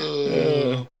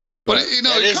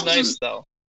That it is nice though.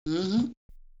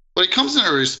 But it comes in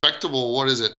a respectable,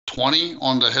 20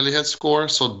 on the helihead score,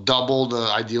 so double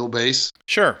the ideal base.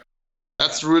 Sure.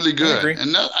 That's really good. I agree.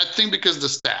 And I think because the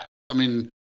stat. I mean,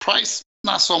 price,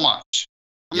 not so much.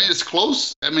 I mean, it's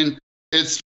close. I mean,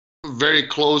 it's very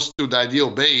close to the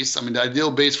ideal base. I mean, the ideal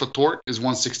base for torque is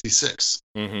 166,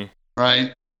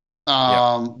 right?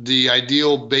 The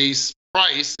ideal base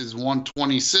price is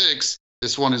 126.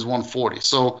 This one is 140.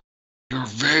 So you're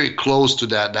very close to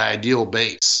that, the ideal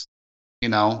base,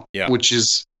 which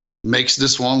makes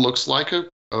this one looks like a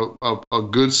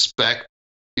good spec,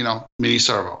 mini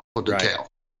servo for the tail.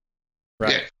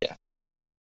 Right. Yeah.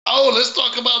 Oh, let's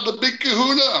talk about the big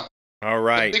kahuna. All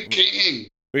right. The big king.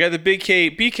 We got the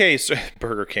BK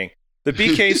Burger King. The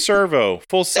BK servo,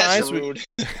 full size. That's rude.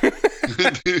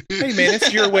 Hey man,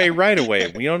 it's your way, right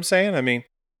away. You know what I'm saying? I mean,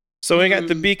 so we got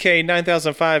the BK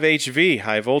 9005 HV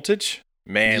high voltage.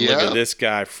 Man, look at this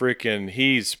guy.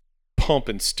 He's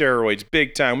pumping steroids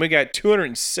big time. We got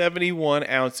 271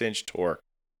 ounce-inch torque.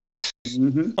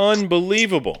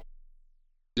 Unbelievable.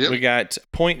 Yep. We got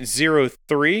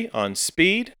 0.03 on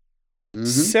speed,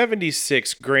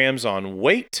 76 grams on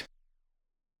weight,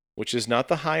 which is not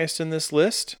the highest in this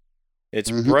list. It's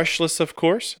brushless, of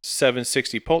course,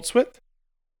 760 pulse width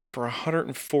for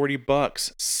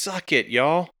 $140. Suck it,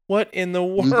 y'all. What in the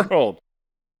world?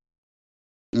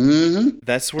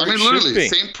 That's where it should literally, be.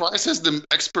 same price as the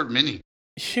Expert Mini.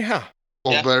 Yeah.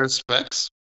 Or better specs.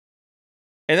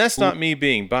 And that's not me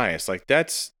being biased. Like,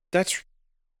 that's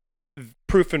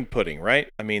proof and pudding, right?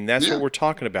 I mean, that's what we're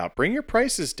talking about. Bring your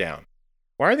prices down.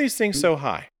 Why are these things so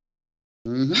high?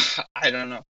 I don't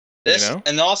know.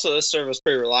 And also this servo is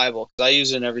pretty reliable because I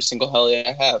use it in every single heli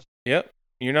I have. Yep.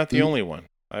 You're not the only one.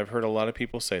 I've heard a lot of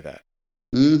people say that.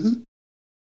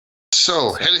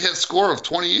 So, head-to-head score of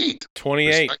 28.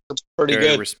 28. Pretty Very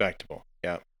good. respectable.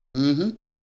 Yeah.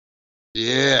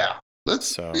 Yeah.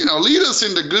 Let's, lead us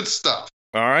into good stuff.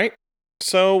 All right.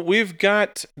 So we've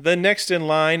got the next in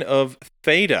line of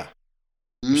Theta,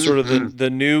 sort of the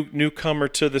newcomer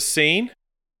to the scene.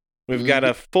 We've got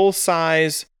a full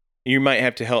size. You might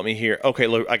have to help me here. Okay,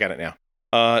 look, I got it now.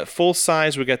 Full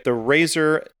size. We got the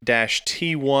Razor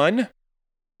T1,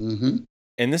 and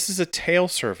this is a tail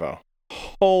servo.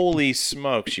 Holy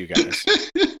smokes, you guys!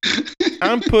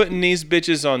 I'm putting these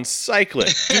bitches on cyclic.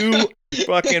 Do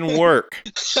fucking work.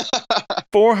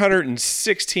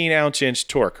 416 ounce-inch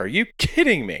torque. Are you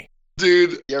kidding me?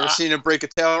 Dude. You ever seen him break a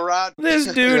tail rod?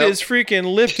 This dude is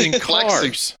freaking lifting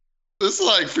cars. This is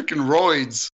like freaking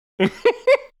roids.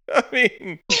 I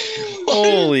mean,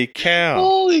 holy cow.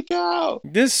 Holy cow.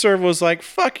 This servo's like,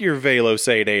 fuck your Velos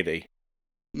 880.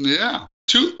 Yeah.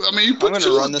 You put I'm going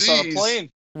to run this on a plane.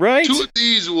 Right? 2 of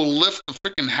these will lift the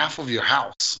freaking half of your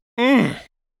house.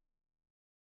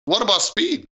 What about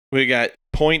speed? We got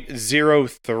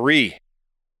 0.03.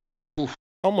 Oof.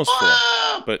 Almost 4.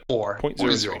 But 4.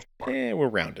 0.03. We're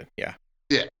rounding. Yeah.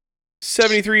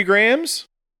 73 grams.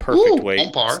 Perfect weight.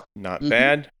 On par. Not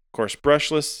bad. Of course,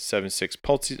 brushless.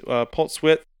 7.6 pulse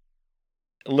width.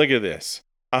 Look at this.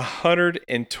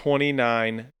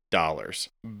 $129.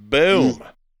 Boom.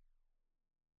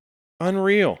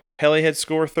 Unreal. Helihead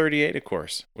score 38, of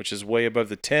course, which is way above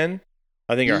the 10.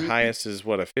 I think our highest is,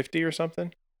 a 50 or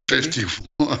something?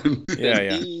 51.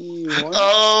 Yeah.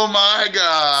 Oh, my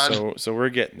God. So we're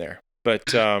getting there.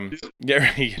 But, yeah,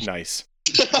 nice.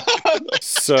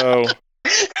 So,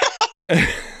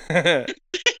 I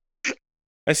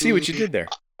see what you did there.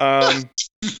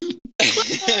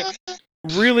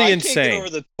 Really insane. I can't get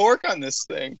over the torque on this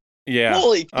thing. Yeah.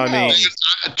 Holy cow. I mean,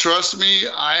 trust me,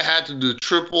 I had to do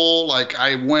triple. Like,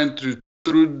 I went through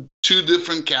 2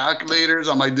 different calculators.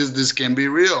 I'm like, this can't be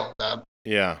real.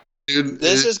 Yeah.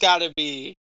 This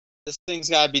thing's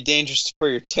got to be dangerous for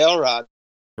your tail rod.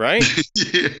 Right?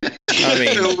 Yeah. I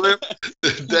mean,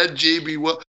 that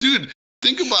JB, dude,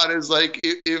 think about it. It's like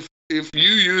if you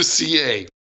use CA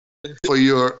for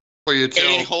your for your tail.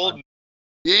 Ain't holding.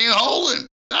 You ain't holding.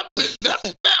 That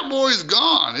bad boy is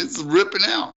gone. It's ripping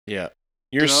out. Yeah.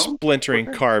 You're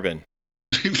splintering carbon.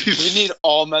 We need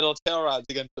all metal tail rods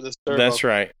again for this servo. That's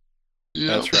right. Yeah.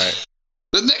 That's right.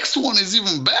 The next one is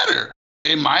even better,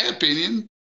 in my opinion.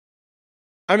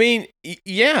 I mean,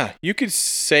 yeah, you could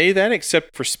say that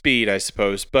except for speed, I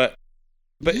suppose. But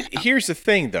here's the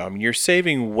thing, though. I mean, you're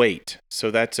saving weight,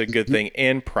 so that's a good thing,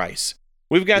 and price.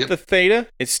 We've got the Theta.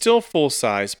 It's still full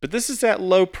size, but this is that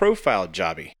low profile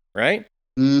jobby, right?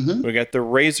 Mm-hmm. We got the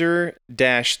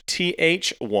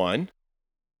Razor-TH1.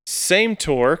 Same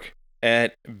torque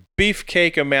at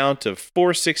beefcake amount of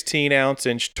 4/16 ounce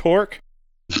inch torque.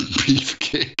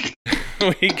 Beefcake.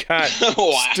 We got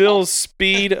still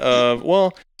speed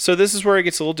of, so this is where it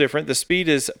gets a little different. The speed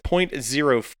is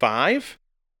 0.05,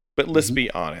 but let's be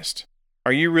honest.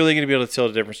 Are you really going to be able to tell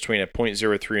the difference between a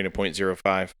 0.03 and a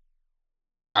 0.05?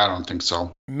 I don't think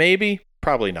so. Maybe,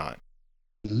 probably not.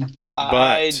 Mm-hmm.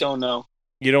 I don't know.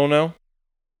 You don't know?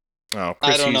 Oh,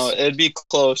 Chris, I don't know. It'd be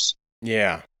close.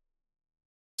 Yeah.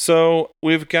 So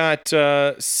we've got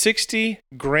 60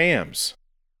 grams.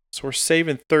 So we're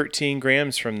saving 13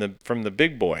 grams from the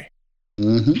big boy.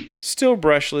 Mm-hmm. Still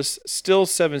brushless, still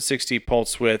 760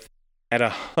 pulse width at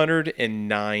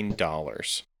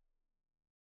 $109.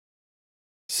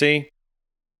 See?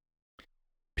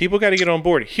 People got to get on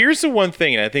board. Here's the one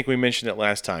thing, and I think we mentioned it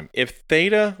last time. If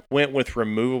Theta went with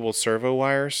removable servo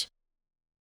wires,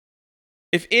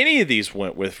 if any of these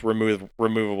went with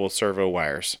removable servo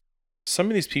wires, some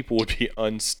of these people would be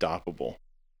unstoppable.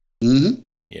 Mm-hmm.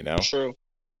 You know? True.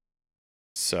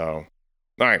 So,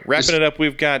 all right, wrapping it up,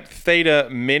 we've got Theta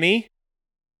Mini.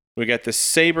 We got the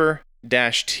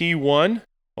Saber-T1.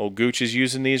 Old Gooch is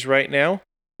using these right now.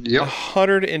 Yep.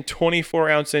 124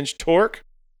 ounce inch torque.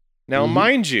 Now,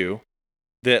 mind you,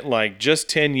 that like just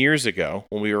 10 years ago,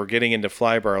 when we were getting into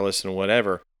flybarless and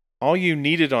whatever, all you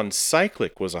needed on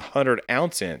cyclic was 100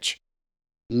 ounce inch.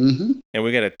 Mm-hmm. And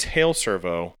we got a tail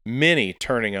servo mini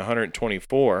turning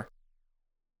 124.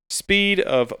 Speed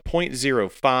of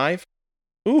 0.05.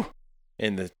 Ooh,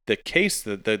 and the case,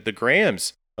 the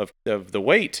grams of the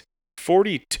weight,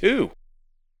 42.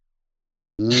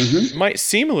 Mm-hmm. Might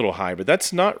seem a little high, but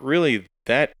that's not really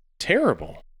that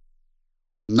terrible.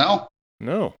 No.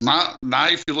 Not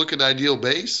if you look at ideal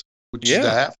base, which is the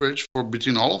average for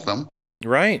between all of them.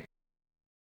 Right.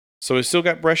 So we still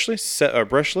got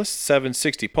brushless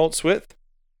 760 pulse width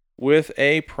with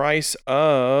a price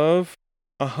of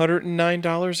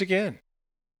 $109 again.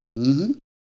 Mm-hmm.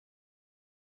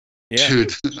 Yeah.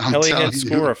 Dude, I'm Heli telling head you.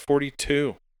 score of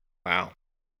 42. Wow.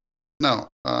 No,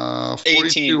 42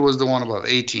 18. was the one above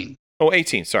 18. Oh,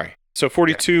 18, sorry. So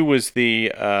 42 was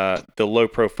the low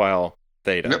profile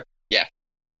Theta. Yep. Yeah.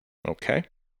 Okay.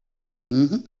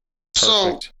 Mm-hmm. So,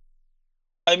 Perfect.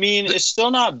 I mean, it's still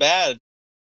not bad,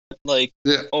 like,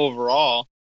 overall.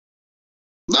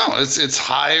 No, it's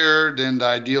higher than the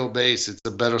ideal base. It's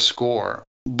a better score.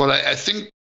 But I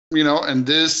think, and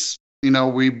this,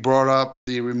 we brought up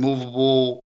the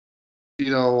removable,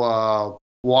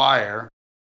 wire.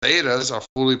 Thetas are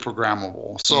fully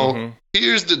programmable. So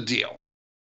here's the deal.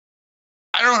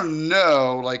 I don't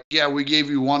know, we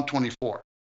gave you 124.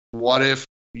 What if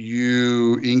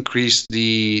you increase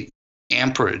the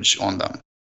amperage on them?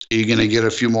 Are you going to get a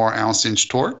few more ounce inch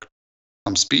torque?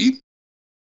 Some speed?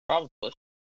 Probably.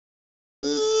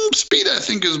 Speed, I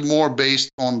think, is more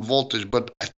based on voltage, but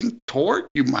I think torque,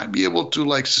 you might be able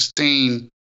to sustain,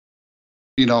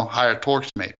 higher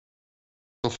torques maybe.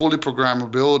 The fully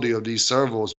programmability of these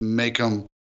servos make them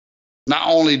not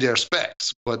only their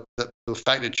specs, but the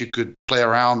fact that you could play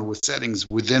around with settings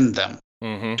within them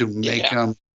to make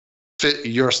them fit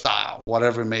your style,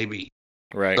 whatever it may be.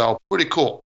 Right. So pretty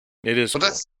cool. It is but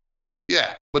cool.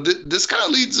 But this kind of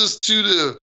leads us to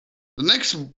the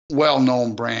next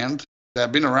well-known brand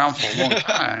that's been around for a long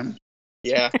time.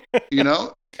 Yeah.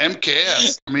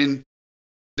 MKS. I mean,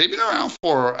 they've been around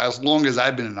for as long as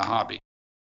I've been in the hobby.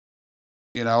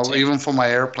 Even for my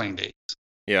airplane days.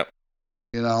 Yep.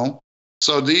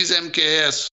 So these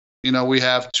MKS, we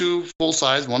have two full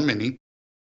size, one mini.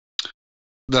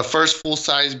 The first full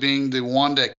size being the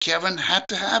one that Kevin had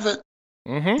to have it.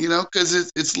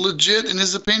 Because it's legit in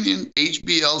his opinion.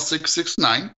 HBL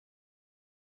 669.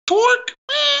 Torque,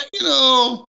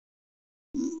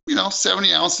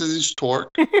 70 ounces each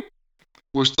torque.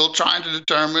 We're still trying to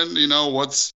determine,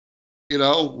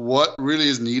 what really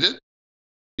is needed,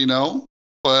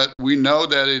 but we know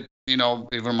that it,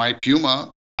 even my Puma,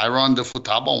 I run the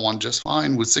Futaba one just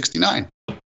fine with 69.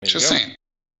 Just saying.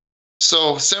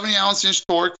 So 70 ounce inch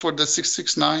torque for the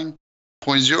 669,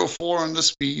 0.04 on the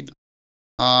speed,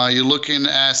 You're looking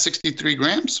at 63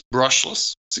 grams,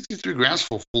 brushless. 63 grams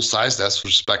for full size, that's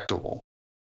respectable.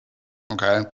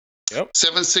 Okay. Yep.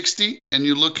 760, and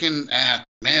you're looking at,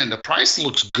 man, the price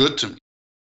looks good to me.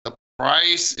 The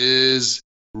price is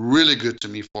really good to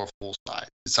me for a full size.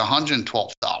 It's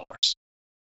 $112.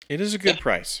 It is a good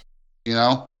price. You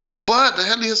know, but the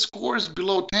heaviest score is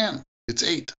below 10. It's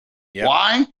 8. Yep.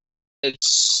 Why?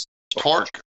 It's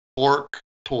Torque.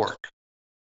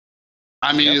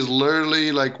 I mean, it's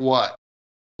literally like what?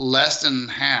 Less than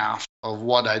half of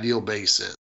what ideal base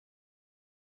is.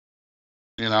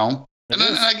 You know? And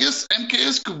then I guess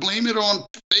MKS could blame it on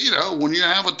Theta when you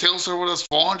have a tail servo that's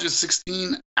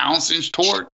 416 ounce-inch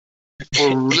torque for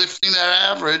lifting that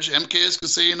average. MKS could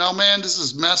say, you know, man, this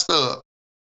is messed up.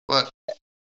 But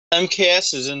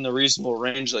MKS is in the reasonable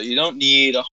range, though. You don't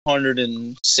need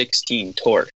 116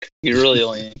 torque. You really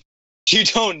only... You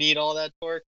don't need all that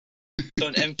torque. So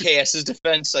in MKS's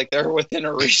defense, like, they're within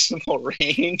a reasonable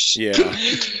range. Yeah.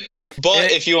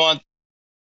 But if you want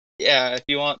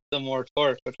some more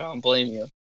torque, which I don't blame you.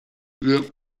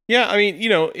 Yep. Yeah, I mean, you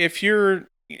know, if you're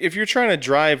trying to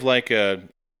drive like a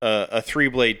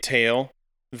 3-blade tail,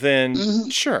 then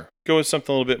sure, go with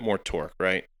something a little bit more torque,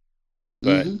 right?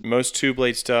 But most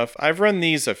 2-blade stuff, I've run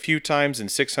these a few times in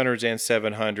 600s and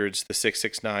 700s, the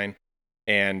 669,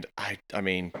 and I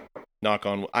mean, knock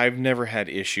on, I've never had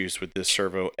issues with this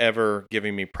servo ever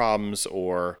giving me problems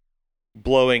or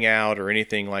blowing out or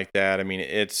anything like that. I mean,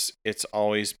 it's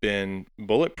always been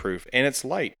bulletproof, and it's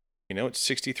light. You know, it's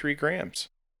 63 grams.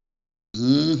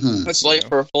 It's light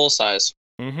for a full size.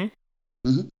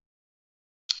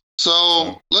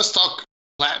 So let's talk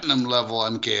platinum level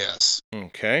MKS.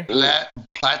 Okay.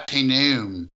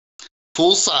 Platinum.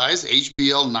 Full size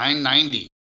HBL 990.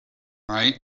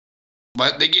 Right?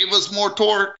 But they gave us more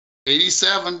torque.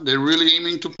 87. They're really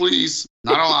aiming to please.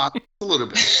 Not a lot. A little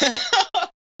bit.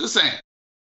 Just saying.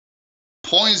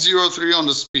 0.03 on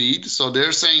the speed. So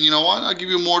they're saying, you know what? I'll give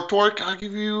you more torque. I'll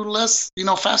give you less,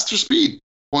 faster speed.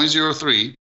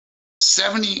 0.03.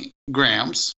 70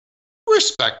 grams.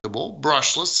 Respectable.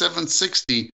 Brushless.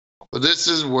 760. But this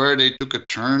is where they took a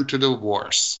turn to the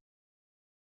worse.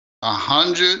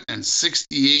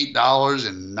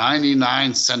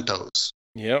 $168.99.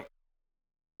 Yep.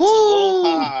 Woo! It's a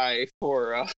little high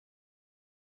for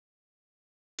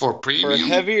premium. For a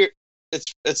heavier, it's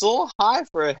a little high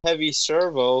for a heavy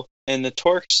servo, and the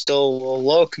torque's still a little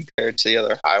low compared to the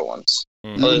other high ones.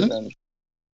 Other than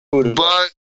but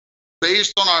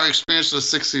based on our experience with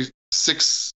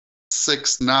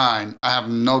 669, I have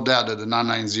no doubt that the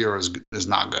 990 is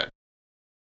not good.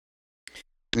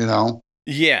 You know?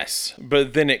 Yes,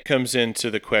 but then it comes into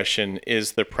the question,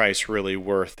 is the price really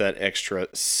worth that extra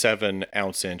 7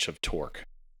 ounce-inch of torque?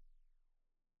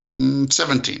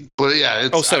 17. But yeah,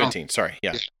 it's... 17, sorry,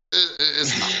 yeah.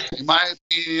 It's not. In my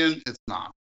opinion, it's not.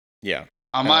 Yeah.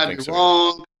 I might be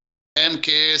wrong.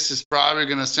 MKS is probably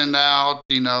going to send out,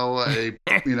 a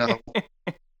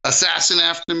assassin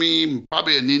after me,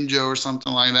 probably a ninja or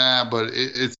something like that, but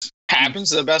it's... Happens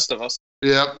to the best of us.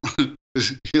 Yep.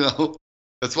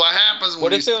 That's what happens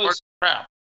when you start crap.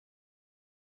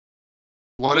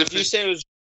 Would you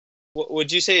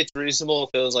say it's reasonable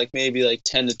if it was like maybe like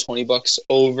 $10 to $20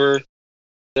 over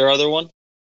their other one?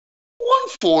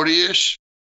 140-ish.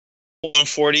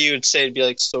 140, you would say it'd be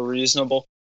like still reasonable?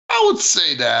 I would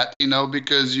say that,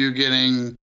 because you're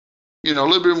getting, a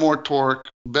little bit more torque,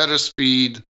 better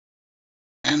speed,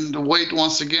 and the weight,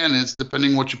 once again, is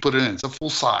depending what you put it in. It's a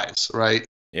full size, right?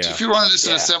 Yeah. So if you run this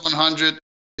in a 700,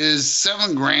 is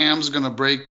 7 grams going to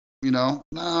break, No,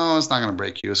 it's not going to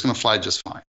break you. It's going to fly just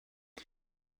fine.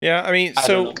 Yeah, I mean,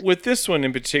 so with this one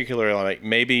in particular, like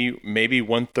maybe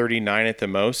 139 at the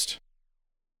most.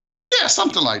 Yeah,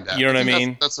 something like that. You know what I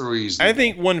mean? That's a reason. I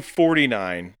think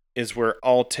 149 is where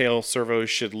all tail servos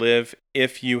should live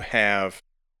if you have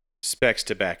specs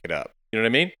to back it up. You know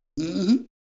what I mean?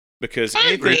 Because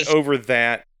anything over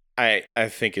that, I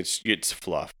think it's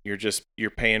fluff. You're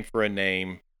paying for a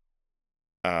name.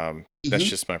 That's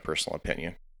just my personal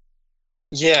opinion.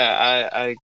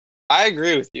 Yeah, I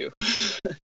agree with you.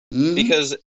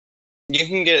 Because you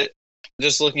can get,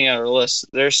 just looking at our list,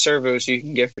 there's servos you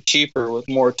can get for cheaper with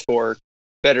more torque,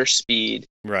 better speed.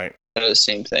 Right. The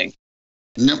same thing.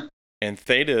 Yep. And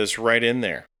Theta is right in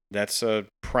there. That's a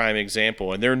prime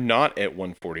example. And they're not at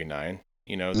 149.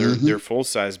 They're full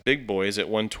size big boys at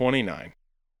 129.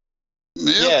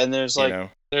 Yeah, and there's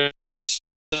there's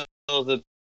still the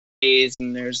A's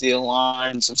and there's the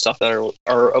Aligns and stuff that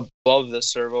are above the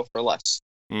servo for less.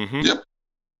 Yep.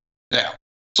 Yeah.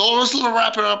 So let's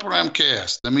wrap it up with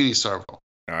MKS, the mini servo. All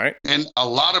right. And a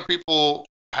lot of people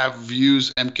have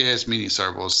used MKS mini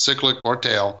servos, cyclic or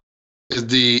tail, is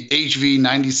the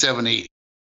HV9780.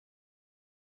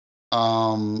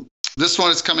 This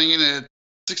one is coming in at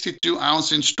 62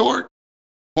 ounce inch torque,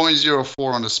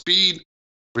 0.04 on the speed,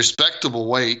 respectable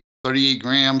weight, 38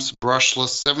 grams,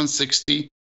 brushless, 760,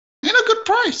 and a good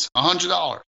price,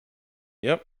 $100.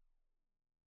 Yep.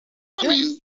 I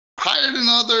mean, higher than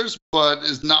others, but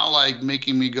it's not like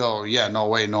making me go, yeah, no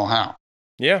way, no how.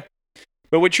 Yeah.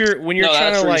 But when you're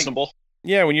trying to reasonable.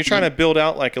 when you're trying to build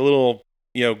out like a little,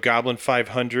 Goblin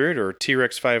 500 or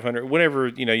T-Rex 500, whatever,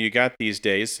 you got these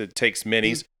days, it takes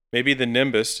minis. Maybe the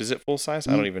Nimbus, is it full size?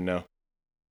 I don't even know.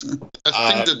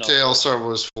 I think the tail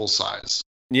servo is full size.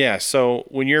 Yeah, so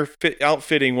when you're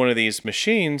outfitting one of these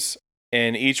machines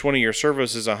and each one of your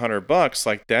servos is $100,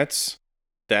 like that's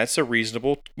a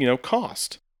reasonable,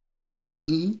 cost.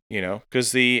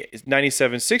 Because the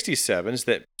 9767s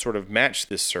that sort of match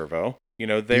this servo,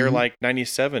 they're like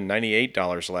 $97,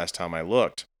 $98 the last time I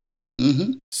looked.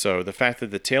 So the fact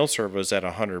that the tail servo is at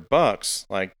 $100,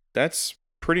 like that's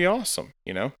pretty awesome,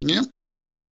 Yeah.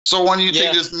 So when you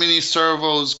take this mini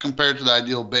servos compared to the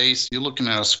ideal base, you're looking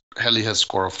at a heli-head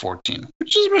score of 14,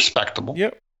 which is respectable.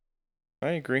 Yep,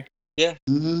 I agree. Yeah.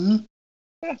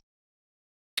 Yeah.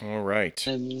 All right.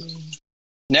 And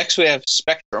next we have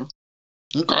Spectrum.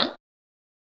 Okay.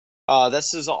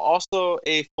 This is also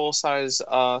a full-size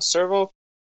servo.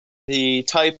 The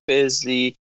type is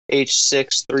the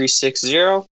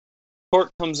H6360.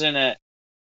 Torque comes in at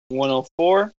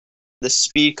 104. The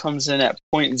speed comes in at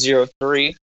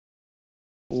 0.03.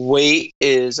 Weight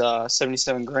is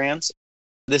 77 grams.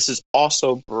 This is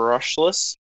also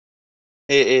brushless.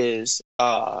 It is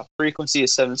frequency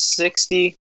is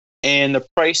 760, and the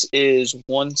price is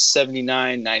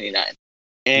 $179.99.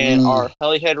 And our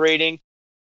helihead rating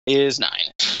is 9.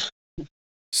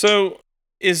 So,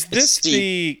 is this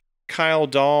the Kyle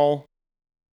Dahl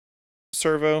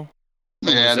servo?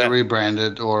 Yeah, they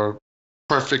rebranded or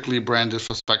perfectly branded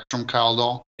for Spectrum Kyle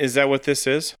Dahl. Is that what this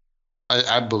is?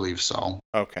 I believe so.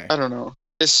 Okay. I don't know.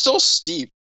 It's still steep.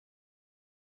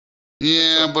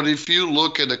 Yeah, but if you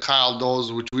look at the Kyle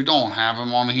Dahls, which we don't have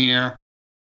them on here,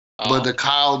 but the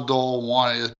Kyle Dahl one,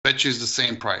 I bet you is the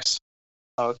same price.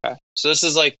 Okay. So this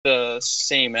is like the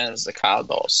same as the Kyle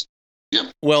Dahls.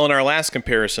 Yep. Well, in our last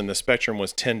comparison, the Spectrum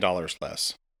was $10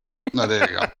 less. No,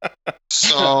 there you go.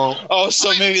 So. So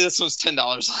maybe this was $10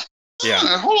 less. Yeah.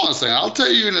 Hold on a second. I'll tell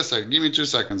you in a second. Give me 2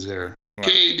 seconds here. Right.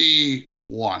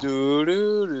 KD1. Do,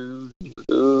 do,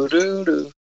 do, do, do.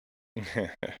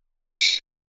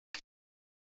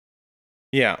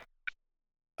 Yeah.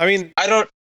 I mean,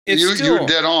 You're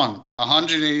dead on.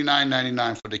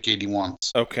 $189.99 for the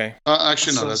KD1s. Okay.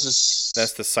 Actually, no,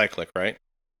 that's the cyclic, right?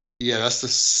 Yeah, that's the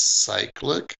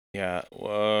cyclic. Yeah.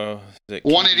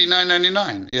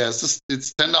 $189.99. Yeah, it's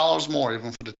 $10 more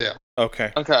even for the tail.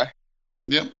 Okay.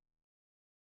 Yep.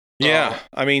 Yeah.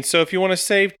 I mean, so if you want to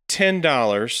save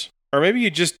 $10, or maybe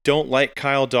you just don't like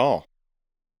Kyle Dahl.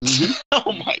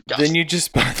 Oh my god. Then you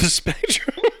just buy the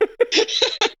Spectrum.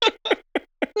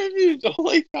 Maybe you don't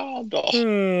like Kyle Dahl.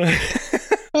 We're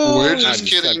just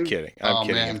kidding. I'm kidding. I'm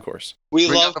kidding, of course. We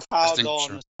love Kyle Dahl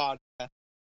on this podcast.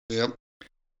 Yep.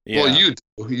 Yeah. Well,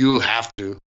 you have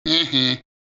to. My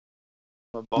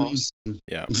boss.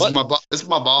 Yeah. It's my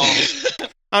boss.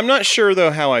 I'm not sure,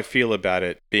 though, how I feel about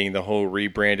it being the whole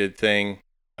rebranded thing.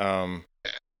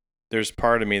 There's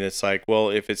part of me that's like, well,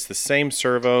 if it's the same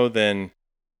servo, then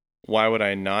why would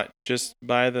I not just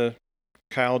buy the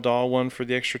Kyle Dahl one for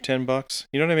the extra $10?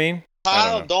 You know what I mean?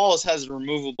 Kyle Dahl's has a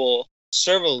removable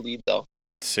servo lead, though.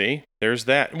 See? There's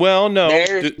that. Well, no.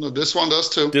 No, this one does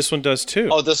too. This one does too.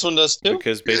 Oh, this one does too?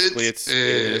 Because basically it's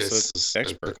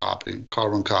expert.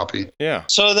 Carbon copy. Yeah.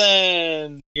 So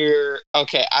then you're...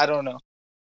 Okay, I don't know.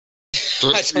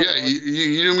 So,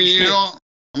 you know,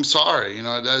 I'm sorry. You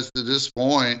know, that's to this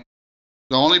point,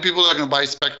 the only people that are going to buy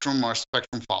Spectrum are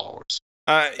Spectrum followers.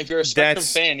 If you're a Spectrum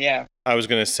fan, yeah. I was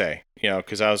going to say,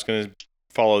 because I was going to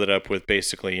follow that up with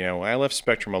basically, I left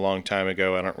Spectrum a long time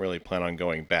ago. I don't really plan on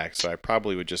going back, so I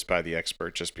probably would just buy the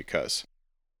Expert just because.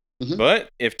 Mm-hmm. But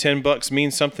if $10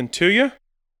 means something to you,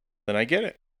 then I get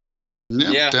it.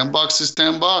 Yeah. $10 is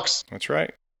 $10. That's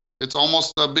right. It's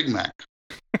almost a Big Mac.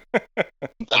 I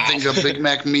think a Big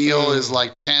Mac meal is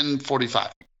like $10.45.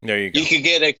 There you go. You could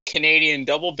get a Canadian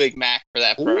double Big Mac for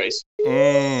that price.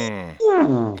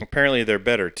 Apparently they're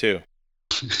better too.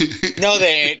 No,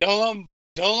 they ain't.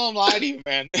 Don't lie to you,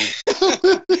 man.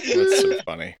 That's so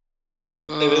funny.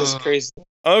 It is crazy.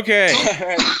 Okay.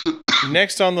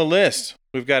 Next on the list,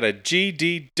 we've got a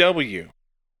GDW.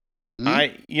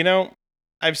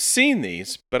 I've seen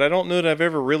these, but I don't know that I've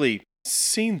ever really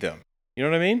seen them. You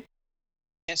know what I mean?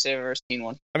 can't say I've ever seen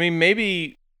one. I mean,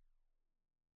 maybe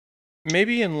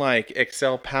in like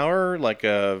XL Power, like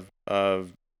a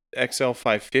XL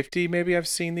 550. Maybe I've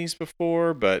seen these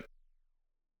before, but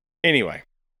anyway.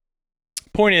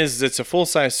 Point is, it's a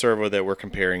full-size servo that we're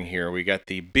comparing here. We got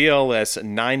the BLS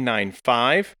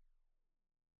 995,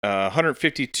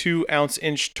 152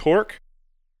 ounce-inch torque,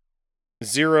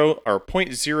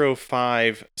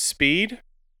 0.05 speed,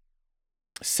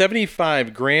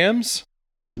 75 grams,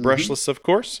 brushless, of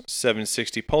course,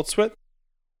 760 pulse width,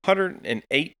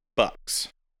 $108.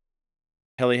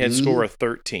 Helihead score of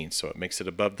 13, so it makes it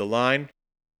above the line.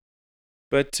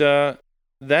 But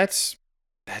that's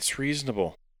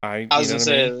reasonable. I was gonna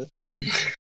say, you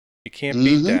can't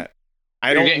beat that.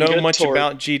 I don't know much torque.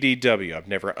 about GDW. I've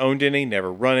never owned any,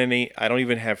 never run any. I don't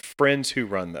even have friends who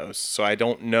run those, so I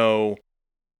don't know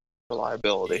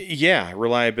reliability. Yeah,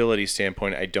 reliability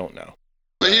standpoint, I don't know.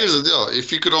 But here's the deal: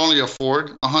 if you could only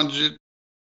afford $110,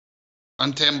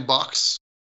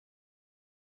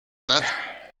 that's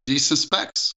decent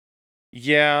specs.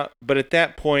 Yeah, but at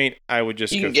that point, I would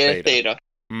just You go can get Theta.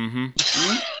 Theta.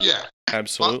 Yeah,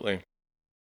 Absolutely.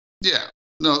 yeah.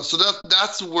 No, so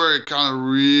that's where it kind of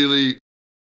really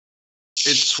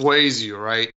it sways you,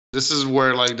 right? This is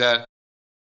where like that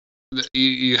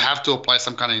you have to apply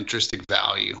some kind of intrinsic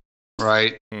value,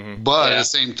 right? But at the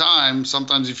same time,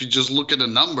 sometimes if you just look at the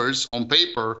numbers on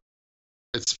paper,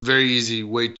 it's very easy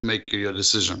way to make your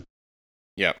decision.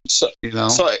 Yeah. So You know?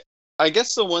 So I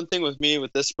guess the one thing with me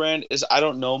with this brand is I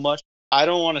don't know much. I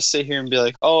don't want to sit here and be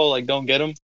like, oh, like don't get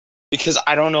them, because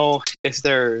I don't know if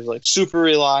they're like super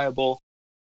reliable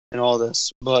and all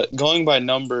this. But going by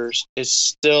numbers, it's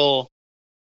still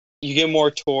you get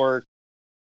more torque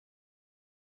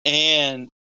and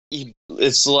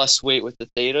it's less weight with the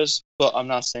Thetas. But I'm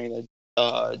not saying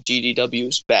that GDW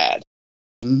is bad.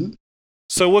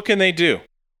 So what can they do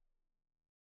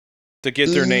to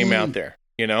get their name out there?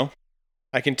 You know,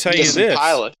 I can tell you this.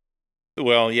 Pilot.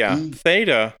 Well, yeah,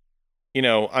 Theta. You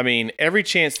know, I mean, every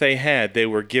chance they had, they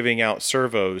were giving out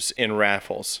servos in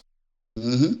raffles.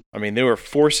 I mean, they were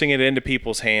forcing it into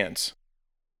people's hands.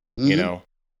 You know,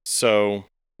 so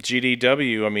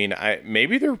GDW. I mean,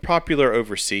 maybe they're popular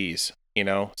overseas. You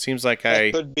know, seems like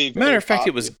Could be matter of fact,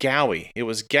 it was Gowie. It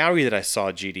was Gowie that I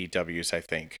saw GDWs. I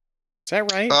think. Is that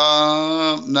right?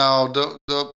 No,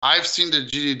 I've seen the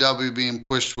GDW being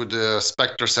pushed with the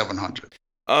Spectre 700.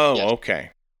 Oh, yes.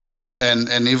 Okay. And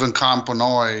even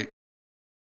Componoi.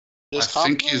 I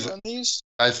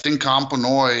think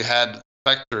Componoi had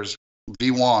Spectres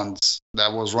V1s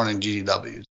that was running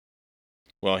GDWs.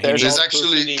 Well, there's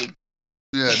actually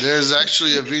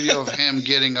a video of him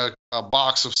getting a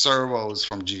box of servos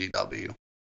from GDW.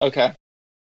 Okay.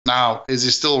 Now, is he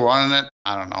still running it?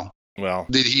 I don't know. Well,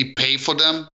 did he pay for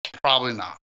them? Probably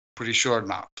not. Pretty sure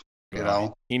not. You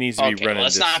know, he needs to be running.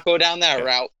 Let's not go down that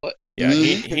route. But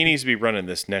he needs to be running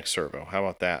this next servo. How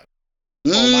about that?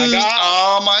 Oh my god!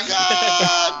 Oh my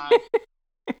god!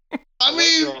 I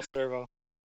mean,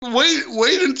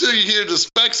 wait until you hear the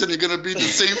specs and you're gonna be the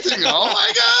same thing. Oh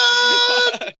my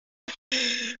god!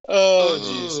 Oh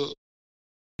jeez.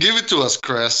 Give it to us,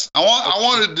 Chris. I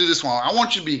want to do this one. I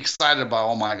want you to be excited about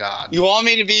oh my god. You want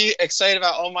me to be excited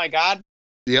about oh my god?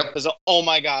 Yep. Because oh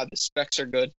my god, the specs are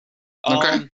good.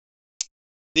 Okay.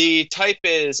 The type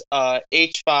is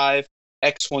H5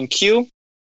 X1Q.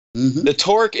 The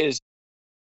torque is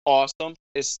awesome.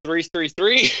 It's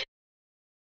 333.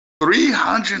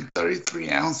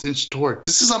 333 ounce-inch torque.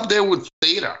 This is up there with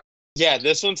Theta. Yeah,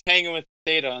 this one's hanging with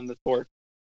Theta on the torque.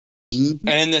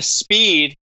 And the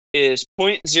speed is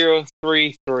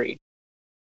 0.033,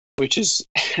 which is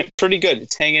pretty good.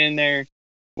 It's hanging in there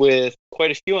with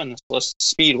quite a few on this list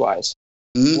speed-wise.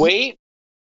 Weight,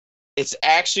 it's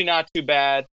actually not too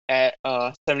bad at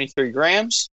 73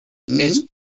 grams. It's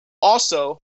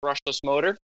also brushless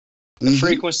motor. The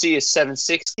frequency is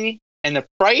 760, and the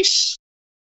price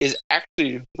is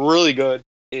actually really good.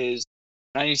 Is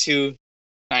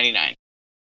 $92.99.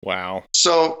 Wow.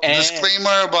 So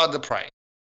disclaimer about the price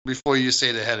before you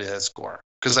say the head-to-head score,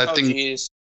 because I think. Geez.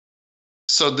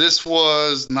 So this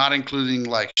was not including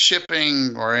like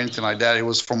shipping or anything like that. It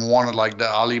was from one of like the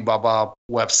Alibaba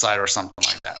website or something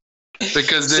like that.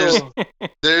 Because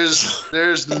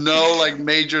there's no like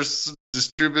major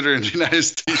distributor in the United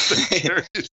States that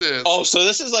carries this. Oh, so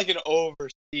this is like an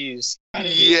overseas kind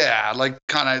of deal. Like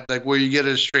kind of like where you get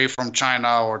it straight from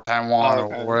China or Taiwan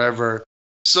or wherever.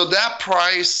 So that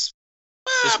price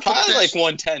it's probably like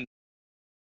 110.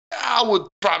 I would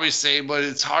probably say, but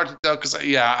it's hard to tell because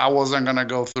I wasn't gonna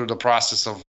go through the process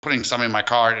of putting some in my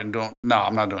cart and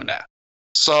I'm not doing that.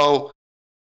 So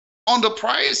on the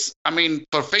price, I mean,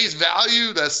 for face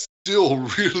value, that's still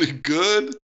really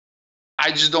good.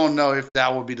 I just don't know if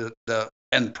that would be the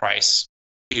end price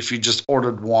if you just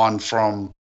ordered one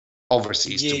from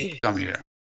overseas to come here.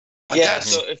 But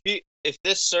So if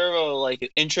this servo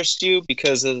like interests you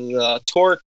because of the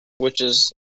torque, which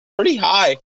is pretty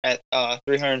high at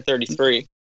 333,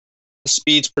 the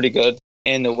speed's pretty good,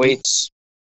 and the weight's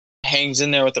hangs in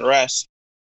there with the rest.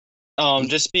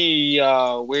 Just be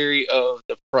wary of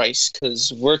the price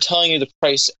because we're telling you the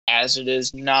price as it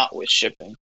is, not with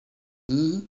shipping.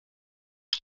 Mm-hmm.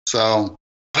 So,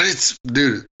 but it's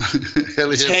dude,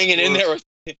 it's hanging in there with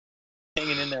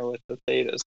the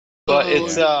Thetas. But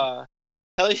it's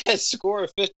Hellcat score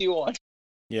of 51.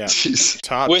 Yeah,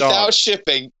 top without dog.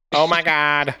 Shipping. Oh my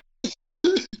god.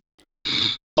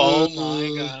 Oh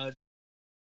my god.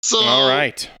 So, all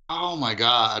right. Oh my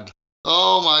god.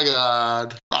 Oh my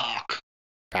god.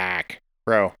 Fuck.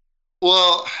 Bro.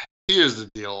 Well, here's the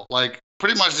deal. Like,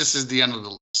 pretty much this is the end of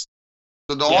the list.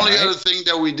 So the only other thing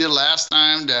that we did last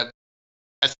time that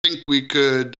I think we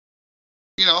could,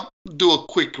 do a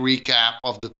quick recap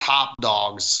of the top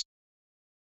dogs,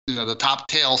 the top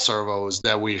tail servos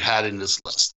that we had in this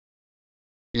list.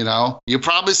 You're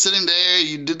probably sitting there,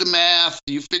 you did the math,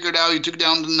 you figured out, you took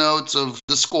down the notes of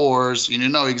the scores, and you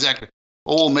know exactly.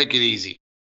 Oh, we'll make it easy.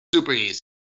 Super easy.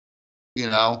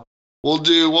 We'll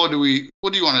do, what do you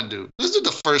want to do? Let's do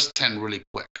the first 10 really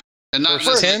quick. And not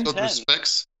just go through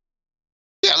specs.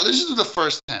 Yeah, let's just do the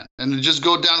first 10. And then just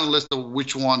go down the list of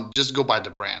which one, just go by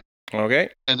the brand. Okay.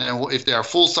 And then if they are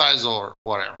full size or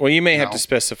whatever. Well, you may have to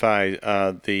specify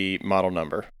the model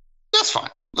number. That's fine.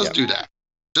 Let's do that.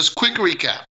 Just quick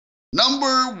recap.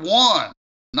 Number one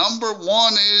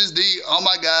is the, oh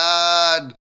my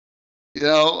God.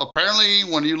 Apparently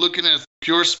when you're looking at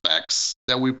pure specs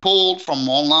that we pulled from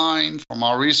online, from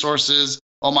our resources,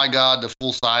 oh my God, the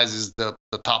full size is the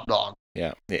top dog.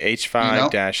 Yeah, the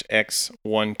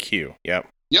H5-X1Q. Yep.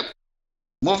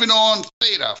 Moving on,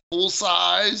 Theta, full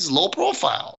size, low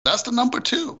profile. That's the number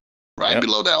 2. Right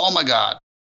below that, oh my God,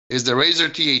 is the Razor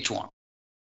TH1.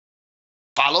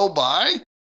 Followed by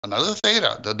another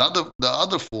Theta, the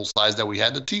other full size that we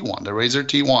had, the T1, the Razor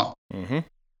T1. Mm-hmm.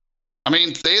 I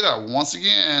mean, Theta, once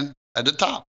again, at the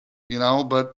top,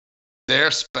 but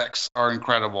their specs are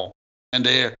incredible. And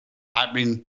we're not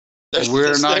hearing... Their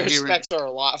specs are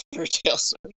a lot for tail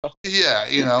servo.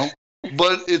 Yeah,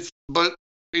 but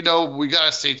we got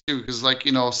to say too, because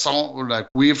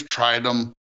we've tried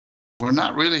them. We're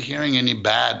not really hearing any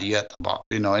bad yet about,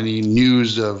 any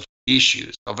news of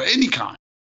issues of any kind,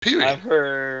 period. I've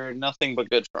heard nothing but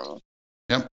good from them.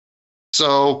 Yep.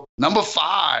 So number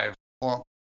 5, well,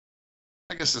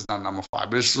 I guess it's not number 5,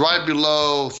 but it's right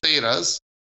below Thetas.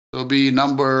 It'll be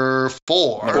number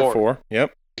 4. Number 4,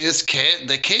 yep. Is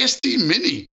the KST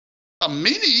Mini. A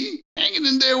Mini hanging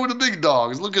in there with the big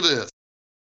dogs. Look at this.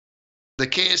 The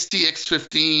KST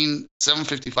X15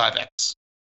 755X.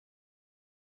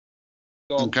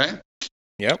 Okay.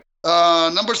 Yep.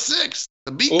 Number 6,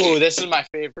 the BK. Oh, this is my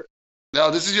favorite.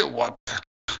 No, this is your what?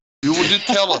 You would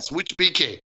tell us which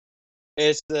BK.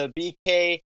 It's the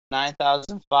BK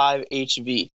 9005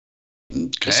 HV. Okay.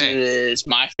 This is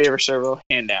my favorite servo,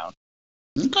 hand down.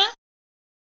 Okay.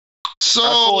 So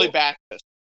I fully back this.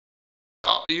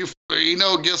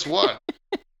 Guess what?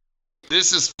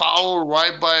 This is followed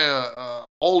right by a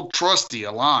old trusty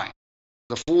Align,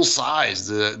 the full size,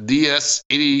 the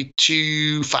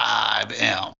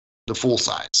DS825M, the full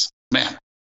size. Man,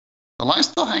 the line's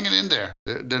still hanging in there.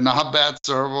 They're not bad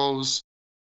servos.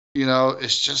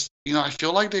 It's just, I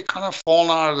feel like they kind of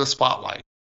fallen out of the spotlight.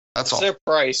 That's all. Their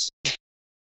price.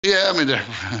 Yeah, I mean, their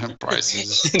price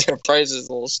is... their price is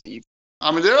a little steep.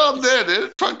 I mean, they're up there.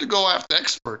 They're trying to go after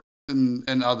expert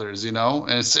and others,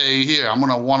 and say, here, I'm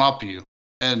going to one-up you.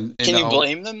 And Can you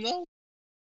blame them, though?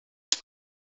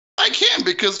 I can,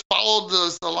 because follow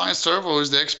the Align servo is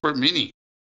the expert Mini.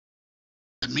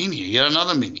 The Mini, yet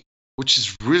another Mini, which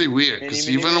is really weird, because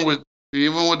even with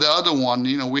the other one,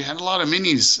 we had a lot of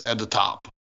Minis at the top.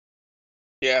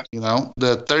 Yeah.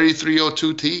 The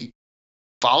 3302T,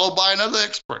 followed by another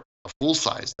expert, a full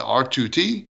size, the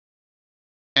R2T.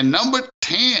 And number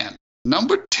 10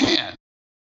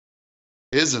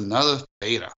 is another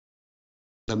Theta,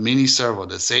 the mini servo,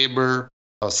 the Sabre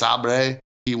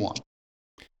T1.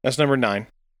 That's number 9.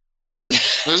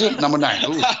 Is it? Number 9.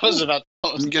 Ooh,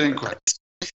 I'm getting correct.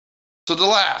 So the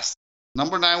last,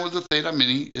 number 9 with the Theta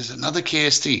Mini, is another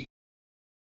KST,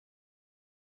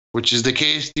 which is the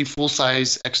KST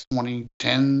full-size X20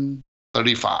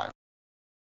 1035.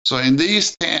 So in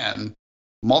these 10,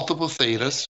 multiple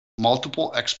Thetas,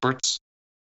 multiple experts,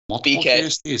 multiple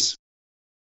KSTs.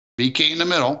 BK in the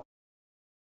middle.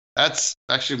 That's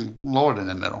actually lower than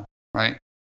the middle. right?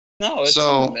 No, it's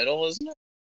So- in the middle, isn't it?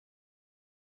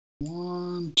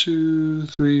 1, 2,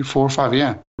 3, 4, 5.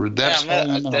 Yeah, that's Yeah,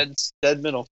 I'm at dead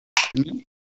middle.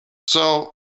 So,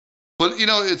 but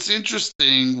it's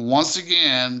interesting. Once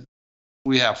again,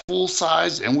 we have full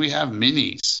size and we have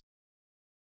minis.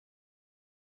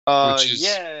 Which is-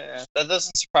 Yeah, that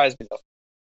doesn't surprise me though.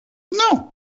 No,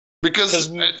 because 'Cause-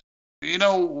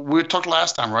 we talked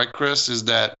last time, right, Chris? Is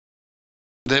that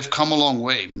they've come a long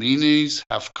way. Minis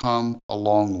have come a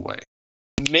long way.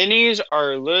 Minis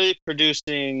are literally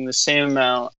producing the same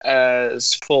amount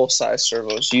as full-size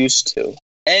servos used to,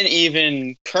 and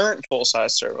even current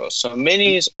full-size servos. So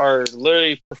minis are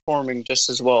literally performing just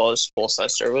as well as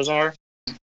full-size servos are.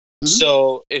 Mhm.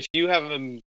 So if you have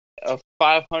a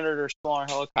 500 or smaller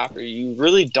helicopter, you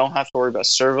really don't have to worry about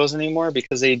servos anymore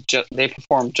because they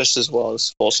perform just as well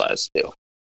as full-size do.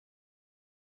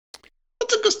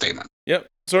 That's a good statement. Yep.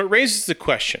 So it raises the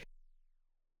question: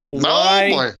 No, why?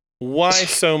 boy. Why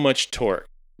so much torque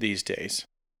these days?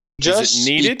 Just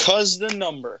needed? because the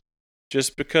number.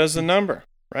 Just because the number,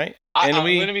 right? I'm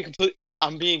being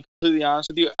completely honest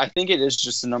with you. I think it is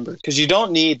just a number because you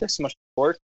don't need this much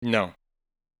torque. No.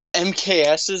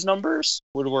 MKS's numbers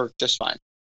would work just fine.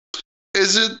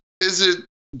 Is it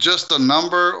just a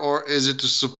number or is it to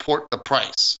support the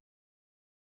price?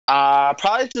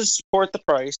 Probably to support the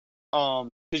price.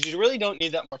 Because you really don't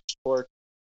need that much torque.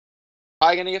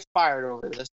 Probably gonna get fired over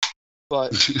this,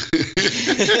 but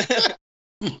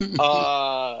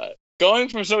going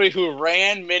from somebody who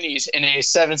ran minis in a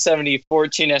 770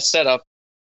 14S setup,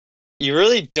 you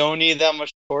really don't need that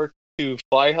much torque to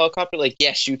fly a helicopter. Like,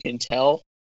 yes, you can tell.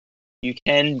 You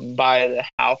can by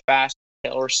how fast the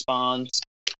tail responds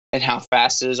and how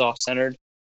fast it is off-centered.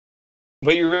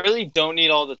 But you really don't need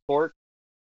all the torque.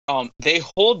 They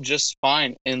hold just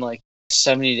fine in like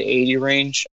 70 to 80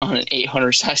 range on an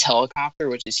 800 size helicopter,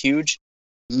 which is huge.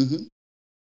 Mm-hmm.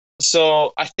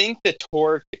 So I think the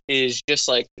torque is just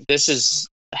like, this is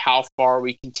how far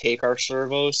we can take our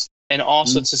servos and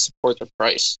also to support the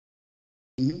price.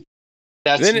 Mhm.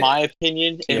 That's Then my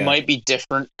opinion. It yeah. might be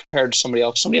different compared to somebody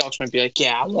else. Somebody else might be like,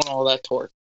 yeah, I want all that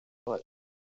torque.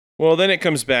 Well, then it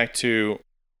comes back to,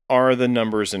 are the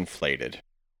numbers inflated?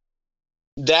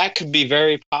 That could be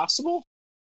very possible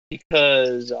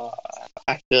because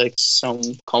I feel like some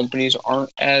companies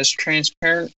aren't as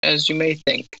transparent as you may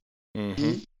think.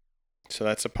 Mm-hmm. So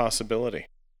that's a possibility.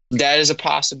 That is a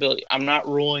possibility. I'm not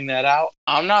ruling that out.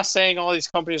 I'm not saying all these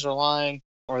companies are lying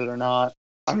or they're not.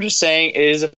 I'm just saying it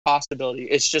is a possibility.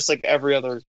 It's just like any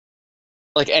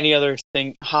other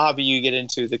thing, hobby you get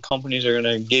into, the companies are going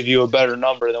to give you a better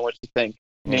number than what you think.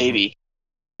 Maybe.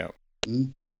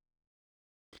 Mhm.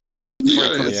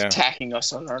 Like Yeah. attacking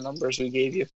us on our numbers we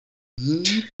gave you.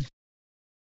 Mhm.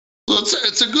 So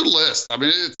it's a good list. I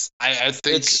mean, I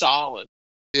think It's solid.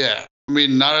 yeah. I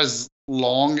mean, not as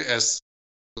long as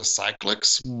the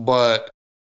Cyclics, but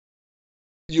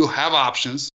you have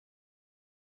options.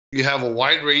 You have a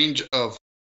wide range of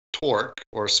torque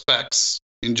or specs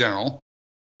in general.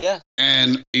 Yeah.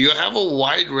 And you have a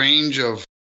wide range of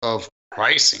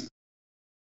pricing.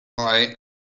 Right.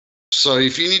 So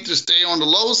if you need to stay on the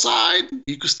low side,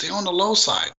 you can stay on the low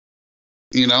side.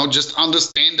 Just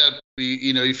understand that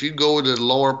if you go with a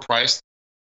lower priced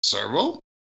servo,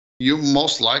 you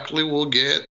most likely will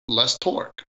get less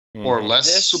torque or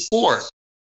less support.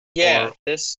 Yeah, Or,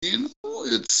 this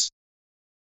it's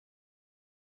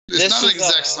this not an is,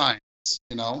 exact science,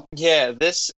 Yeah,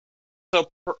 this. So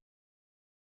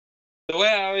the way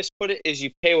I always put it is,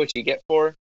 you pay what you get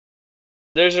for.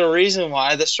 There's a reason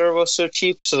why the servo's so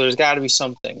cheap, so there's got to be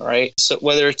something, right? So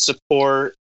whether it's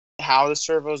support, how the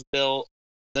servo's built,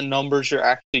 the numbers you're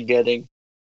actually getting,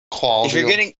 quality. if you're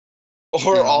getting,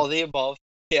 or all the above,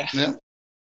 yeah.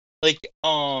 Like,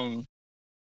 what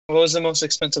was the most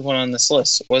expensive one on this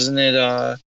list? Wasn't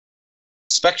it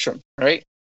Spectrum, right?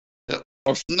 Yep.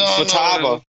 Or No,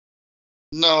 Futaba?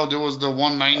 No, there was the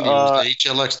 190. It was the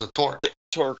HLX, the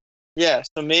torque. Yeah,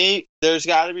 so there's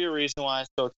got to be a reason why it's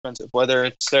so expensive, whether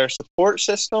it's their support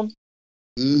system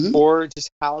or just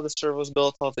how the servo's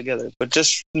built altogether. But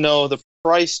just know the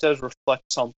price does reflect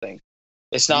something.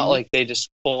 It's not like they just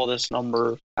pull this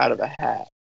number out of a hat.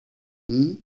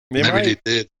 Maybe they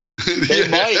did. They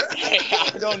might.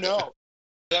 I don't know.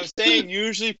 But I'm saying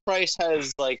usually price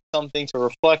has like something to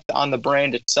reflect on the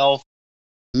brand itself.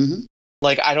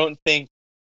 Like, I don't think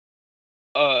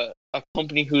a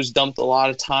company who's dumped a lot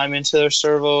of time into their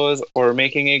servos or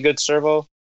making a good servo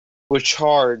would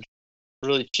charge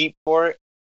really cheap for it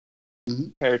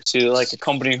compared to like a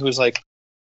company who's like,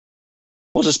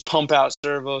 we'll just pump out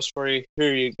servos for you,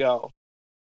 here you go,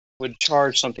 would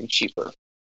charge something cheaper.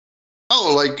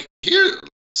 Oh, like here,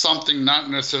 something not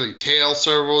necessarily tail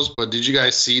servos, but did you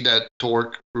guys see that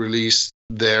Torque released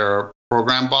their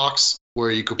program box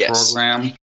where you could Yes.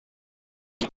 program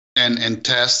and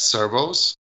test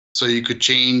servos? So you could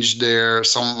change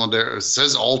it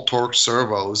says all Torque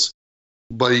servos,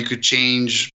 but you could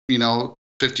change,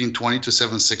 1520 to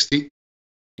 760.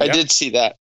 I Yep. did see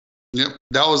that. Yep.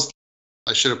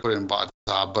 I should have put it in bot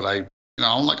top, but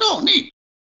I'm like, oh, neat.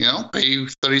 Pay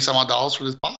 $30-some for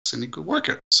this box and you could work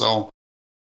it. So,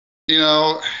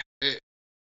 it,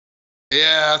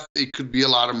 yeah, it could be a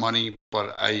lot of money,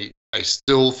 but I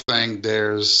still think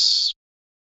there's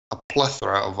a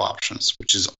plethora of options,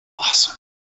 which is awesome.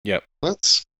 Yep.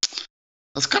 That's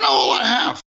kind of all I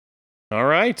have. All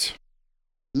right.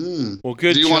 Well,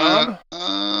 good Do you job.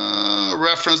 want to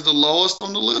reference the lowest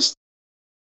on the list?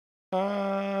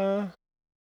 Uh,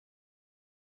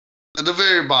 At the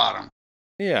very bottom.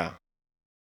 yeah.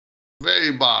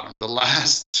 Very bottom. The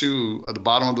last two at the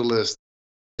bottom of the list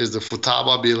is the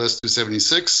Futaba BLS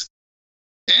 276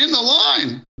 and the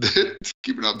line.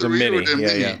 Keeping up the rear with the Mini.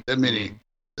 mini. Yeah. The mini.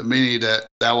 The mini that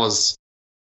was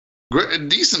great,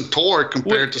 decent torque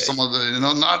compared to some of the,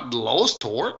 not the lowest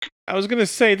torque. I was going to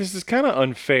say, this is kind of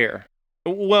unfair.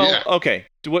 Well, Yeah. okay.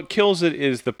 What kills it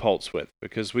is the pulse width,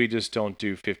 because we just don't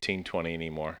do 1520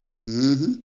 anymore.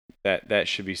 Mm-hmm. That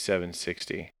should be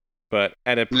 760. But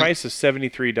at a price of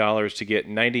 $73 to get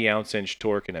 90-ounce inch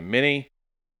torque in a mini,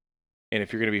 and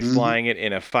if you're going to be flying it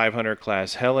in a 500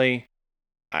 class heli,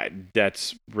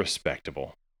 that's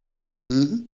respectable.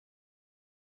 Mm-hmm.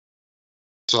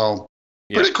 So,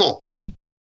 pretty cool.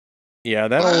 Yeah,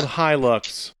 that old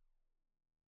Hilux,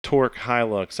 torque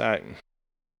Hilux, I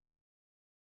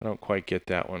don't quite get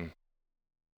that one.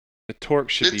 The torque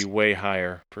should be way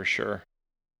higher for sure.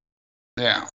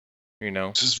 Yeah.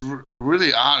 It's just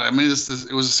really odd. I mean, it was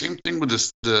the same thing with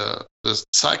the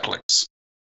Cyclics.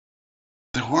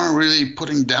 They weren't really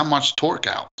putting that much torque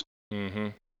out. Mm-hmm.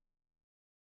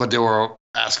 But they were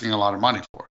asking a lot of money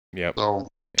for it. Yep. So,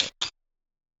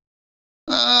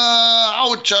 I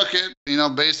would chuck it,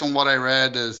 based on what I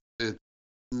read.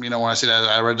 When I say that,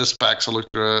 I read the specs, I looked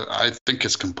through it. I think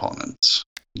it's components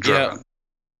driven. Yeah.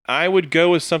 I would go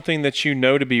with something that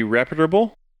to be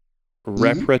reputable.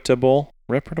 Reputable.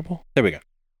 There we go.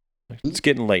 It's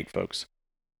getting late, folks.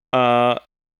 And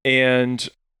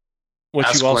what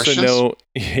ask you also questions. know,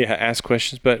 ask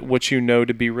questions, but what to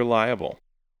be reliable.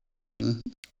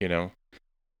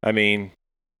 I mean,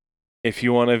 if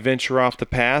you want to venture off the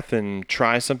path and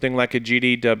try something like a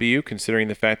GDW, considering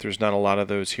the fact there's not a lot of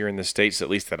those here in the States, at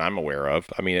least that I'm aware of.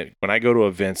 I mean, when I go to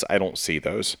events, I don't see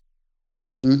those.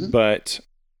 But,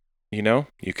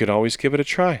 you could always give it a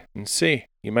try and see.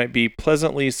 You might be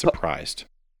pleasantly surprised.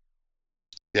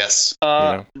 Yes.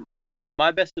 My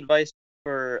best advice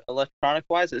for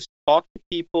electronic-wise is talk to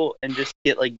people and just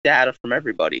get, data from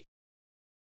everybody.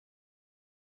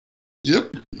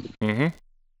 Yep. Mm-hmm.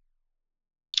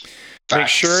 Make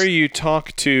sure you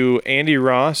talk to Andy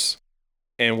Ross,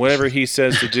 and whatever he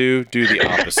says to do the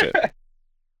opposite.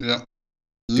 Yeah.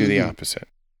 Do the opposite.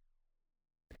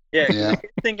 Yeah, if you're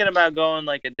thinking about going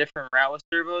a different route with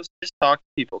servos, just talk to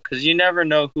people, because you never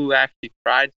know who actually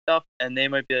tried stuff, and they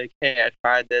might be like, hey, I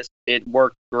tried this, it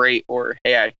worked great, or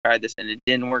hey, I tried this and it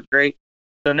didn't work great.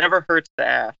 So it never hurts to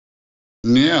ask.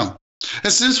 Yeah.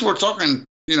 And since we're talking,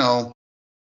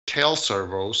 tail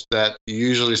servos that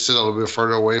usually sit a little bit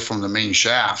further away from the main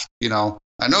shaft, I know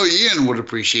Ian would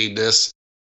appreciate this.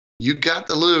 You got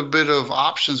a little bit of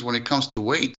options when it comes to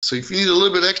weight. So if you need a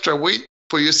little bit extra weight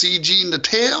for your CG in the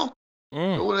tail,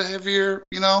 go with a heavier,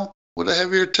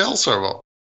 tail servo.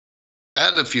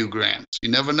 Add a few grams. You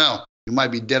never know. You might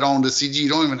be dead on the CG. You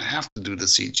don't even have to do the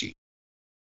CG.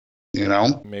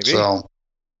 Maybe. So,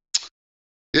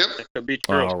 yep. That could be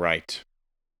true. All right.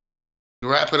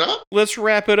 Wrap it up? Let's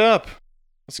wrap it up.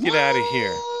 Let's get out of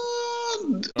here.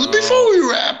 Before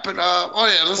we wrap it up,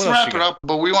 let's What else wrap you it got? up,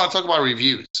 but we want to talk about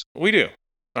reviews. We do.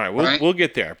 All right, we'll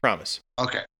get there, I promise.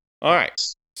 Okay. All right.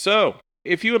 So,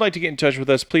 if you would like to get in touch with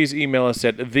us, please email us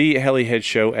at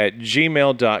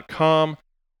theheliheadshow@gmail.com.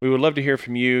 We would love to hear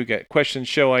from you. Got questions,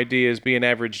 show ideas, be an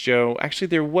average Joe. Actually,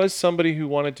 there was somebody who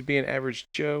wanted to be an average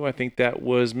Joe. I think that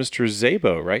was Mr.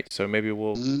 Zabo, right? So maybe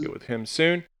we'll get with him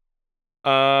soon.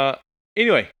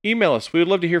 Anyway, email us. We would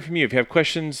love to hear from you. If you have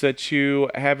questions that you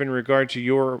have in regard to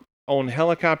your own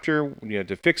helicopter,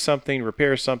 to fix something,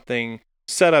 repair something,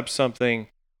 set up something,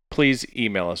 please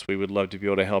email us. We would love to be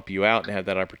able to help you out and have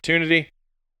that opportunity.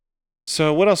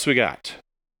 So what else we got?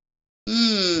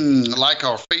 Like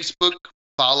our Facebook,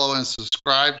 follow and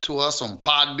subscribe to us on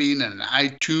Podbean and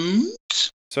iTunes.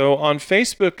 So on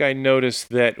Facebook, I noticed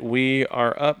that we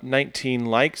are up 19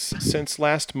 likes since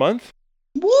last month.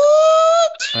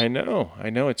 What? I know,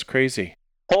 it's crazy.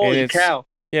 Holy it's, cow.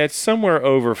 Yeah, it's somewhere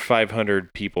over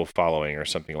 500 people following or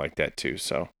something like that too.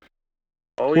 So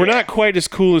Oh, we're not quite as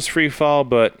cool as Free Fall,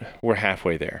 but we're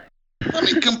halfway there. I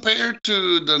mean, compared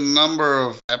to the number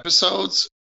of episodes,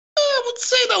 I would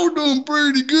say that we're doing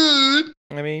pretty good.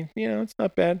 I mean, it's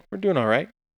not bad. We're doing all right.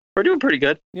 We're doing pretty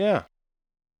good. Yeah.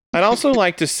 I'd also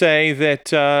like to say that,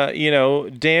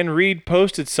 Dan Reed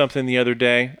posted something the other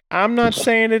day. I'm not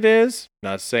saying it is,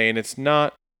 not saying it's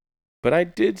not, but I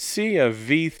did see a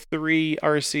V3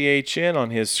 RCHN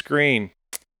on his screen.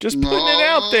 Just putting it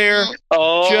out there.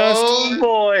 Oh,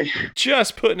 boy.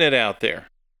 Just putting it out there.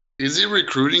 Is he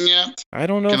recruiting yet? I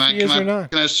don't know if he is or not.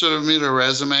 Can I submit a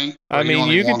resume? I mean,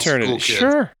 you can turn it.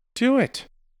 Sure, do it.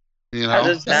 How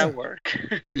does that work?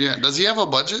 Yeah. Does he have a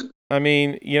budget? I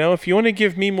mean, if you want to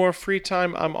give me more free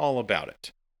time, I'm all about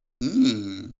it.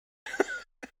 Do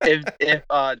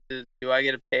I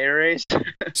get a pay raise?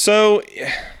 So,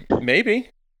 maybe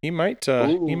he might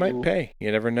pay.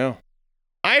 You never know.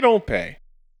 I don't pay.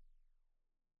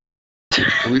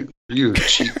 You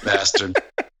cheap bastard.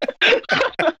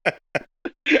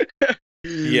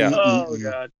 Yeah. Oh,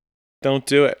 God. Don't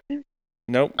do it.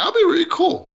 Nope. That'd be really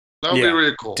cool. That would be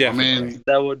really cool. Definitely. I mean,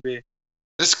 that would be.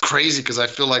 It's crazy because I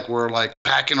feel like we're like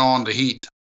packing on the heat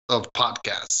of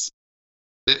podcasts.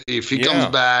 If he comes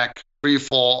back, Free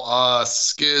Fall, us,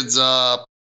 Skids Up,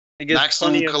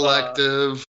 Maximum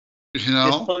Collective,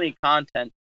 There's plenty of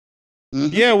content.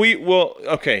 Mm-hmm. Yeah,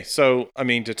 okay. So, I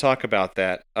mean, to talk about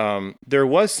that, there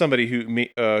was somebody who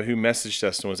messaged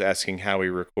us and was asking how we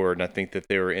record, and I think that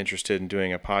they were interested in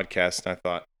doing a podcast, and I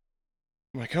thought,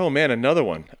 I'm like, oh man, another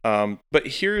one. But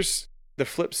here's the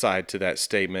flip side to that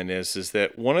statement is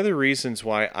that one of the reasons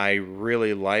why I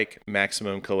really like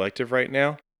Maximum Collective right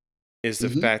now is the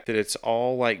fact that it's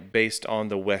all like based on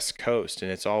the West Coast, and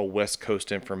it's all West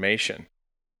Coast information.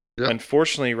 Yep.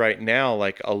 Unfortunately, right now,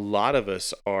 like a lot of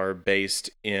us are based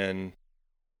in,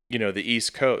 the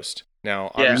East Coast.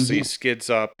 Now, obviously, Skids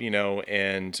Up,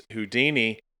 and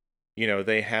Houdini,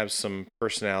 they have some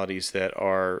personalities that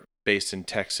are based in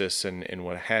Texas and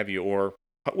what have you. Or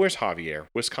where's Javier?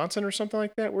 Wisconsin or something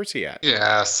like that? Where's he at?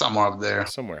 Yeah, somewhere up there.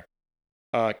 Somewhere.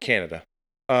 Canada.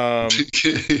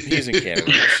 He's in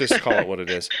Canada. Let's just call it what it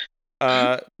is.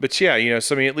 But yeah,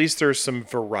 so I mean, at least there's some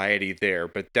variety there.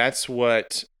 But that's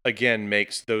what, again,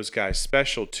 makes those guys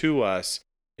special to us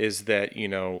is that,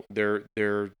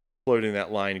 they're floating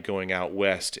that line going out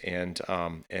west, and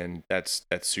that's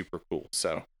super cool.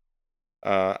 So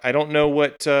I don't know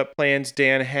what plans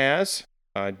Dan has.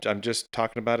 I'm just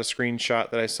talking about a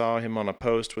screenshot that I saw him on a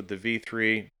post with the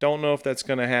V3. Don't know if that's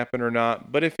going to happen or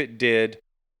not, but if it did,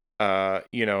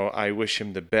 I wish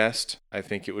him the best. I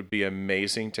think it would be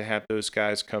amazing to have those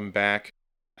guys come back.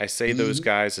 I say those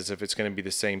guys as if it's going to be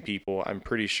the same people. I'm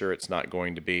pretty sure it's not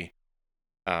going to be.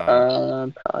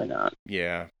 Probably not.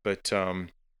 Yeah, but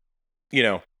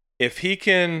if he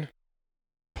can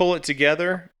pull it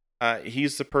together,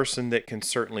 he's the person that can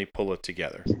certainly pull it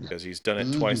together because he's done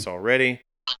it twice already,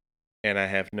 and I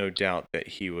have no doubt that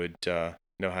he would know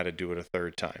how to do it a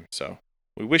third time. So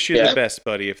we wish you the best,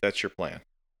 buddy, if that's your plan.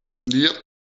 Yep.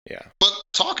 Yeah. But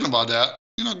talking about that,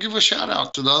 give a shout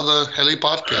out to the other Heli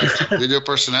podcast, video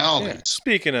personalities. Yeah.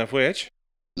 Speaking of which.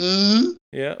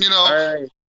 Yeah. Right.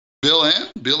 Bill Ann?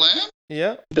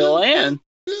 Yeah. Bill Ann.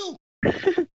 Bill.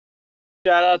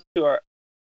 Shout out to our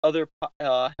other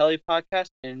Heli podcast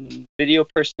and video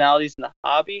personalities in the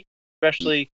hobby,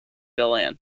 especially Bill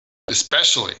Ann.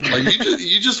 Especially. Like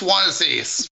you just want to say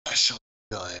especially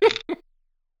Bill Ann.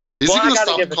 Is he going to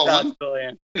stop calling? Bill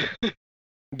Ann.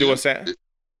 Do what's that?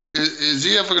 Is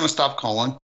he ever going to stop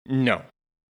calling? No.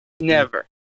 Never.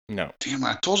 No. Damn,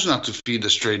 I told you not to feed the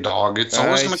stray dog. It's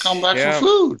always going to come back for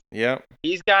food. Yep.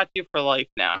 He's got you for life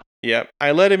now. Yep.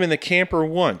 I let him in the camper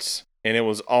once, and it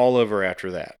was all over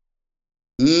after that.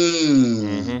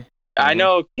 I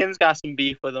know Kim's got some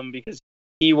beef with him because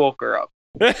he woke her up.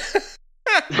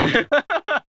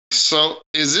 So,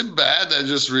 is it bad that I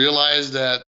just realized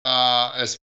that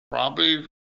it's probably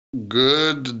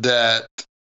good that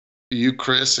you,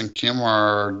 Chris, and Kim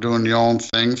are doing your own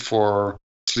thing for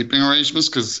sleeping arrangements?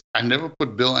 Because I never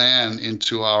put Bill Ann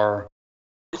into our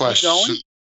question.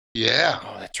 Yeah.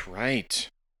 Oh, that's right.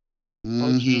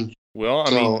 Well, I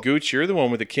mean, Gooch, you're the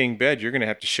one with the king bed. You're going to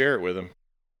have to share it with him.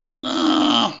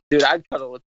 Dude, I'd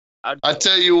cuddle with him. I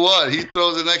tell you what, he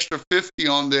throws an extra 50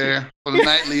 on there for the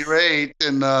nightly rate,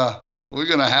 and we're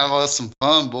going to have us some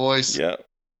fun, boys. Yep.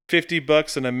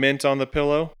 $50 and a mint on the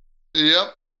pillow.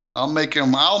 Yep. I'll make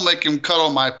him cuddle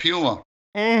my Puma.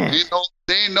 There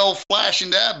ain't no flash in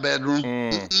that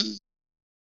bedroom.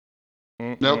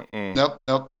 Nope.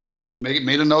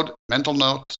 Made a note, mental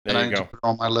note, there and I you need go. to put it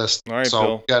on my list. All right, so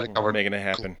Bill. got it covered. Making it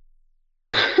happen.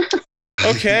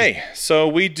 Okay, so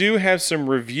we do have some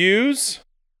reviews.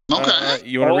 Okay.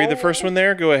 You want to read the first one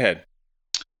there? Go ahead.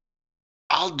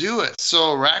 I'll do it.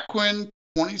 So Raquin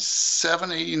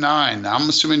 2789. I'm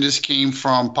assuming this came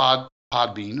from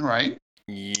Podbean, right?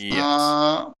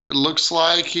 Yes. It looks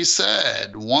like he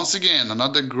said, once again,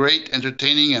 another great,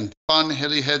 entertaining, and fun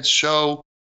Heliheads show.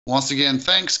 Once again,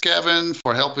 thanks, Kevin,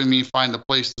 for helping me find a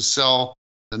place to sell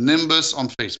the Nimbus on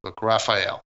Facebook,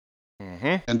 Raphael.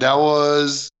 And that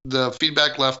was the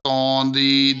feedback left on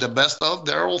the Best of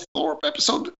Daryl Thorpe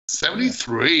episode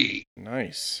 73.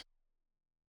 Nice.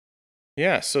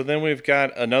 Yeah, so then we've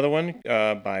got another one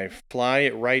by Fly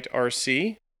Right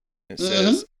RC. It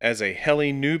says, as a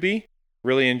heli newbie,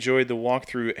 really enjoyed the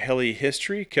walkthrough heli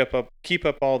history. Keep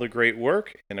up all the great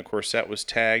work. And of course, that was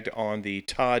tagged on the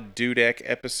Todd Dudek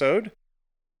episode.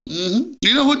 You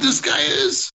know who this guy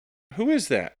is? Who is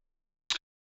that?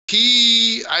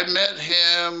 I met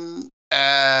him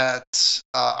at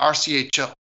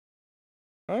RCHO.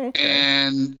 Oh,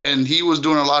 okay. And he was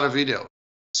doing a lot of videos.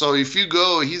 So if you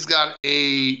go, he's got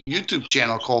a YouTube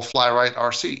channel called Fly Right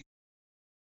RC.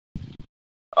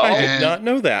 I did not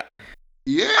know that.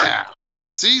 Yeah.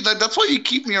 See, that's why you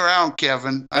keep me around,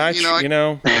 Kevin. I'm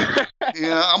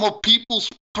a people's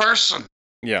person.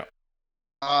 Yeah.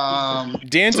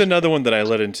 Dan's another one that I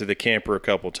let into the camper a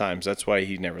couple times. That's why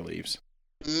he never leaves.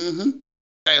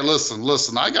 Hey, listen.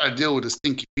 I got to deal with this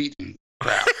stinky feet and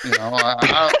crap.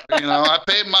 I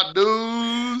paid my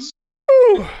dues.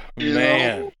 Ooh,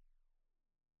 man.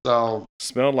 So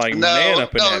smelled like man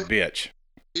up in that bitch.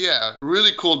 Yeah,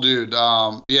 really cool dude.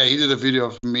 He did a video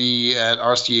of me at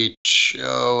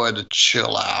RCHO at a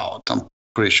chill out. I'm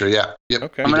pretty sure. Yeah. Yep.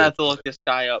 Okay. I'm gonna have to look this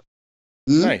guy up.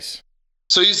 Nice.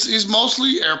 So he's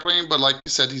mostly airplane, but like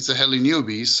you said, he's a heli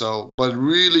newbie. But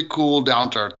really cool, down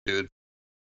to earth dude.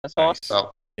 That's awesome.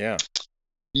 So, yeah.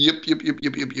 Yep.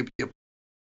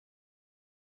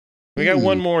 We got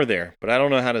one more there, but I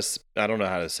don't know how to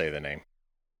say the name.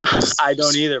 I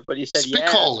don't either, but he said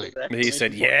Spicoli. yes. He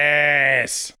said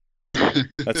yes.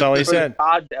 That's all he said.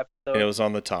 It was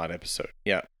on the Todd episode.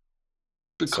 Yeah.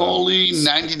 Spicoli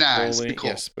 99.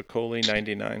 Yes, Spicoli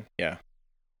 99. Yeah.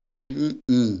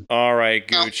 All right,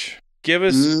 Gooch. Give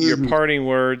us your parting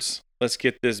words. Let's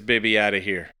get this baby out of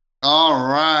here. All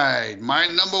right. My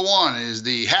number one is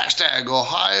the hashtag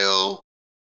Ohio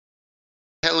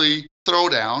Heli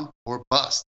Throwdown or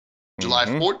Bust. July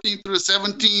 14th through the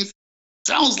 17th.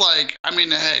 Sounds like,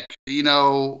 heck,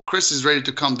 Chris is ready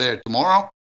to come there tomorrow.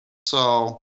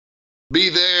 So be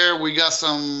there. We got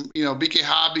some, BK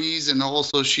Hobbies and all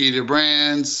associated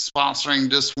brands sponsoring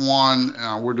this one.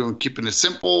 We're keeping it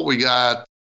simple. I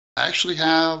actually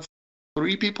have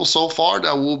 3 people so far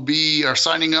that are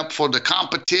signing up for the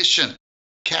competition.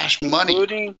 Cash money.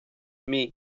 Including me.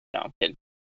 No, I'm kidding.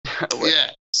 Yeah.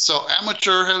 So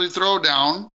amateur heli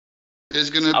throwdown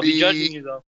is going to I'll be judging you,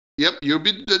 though. Yep, you'll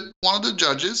be one of the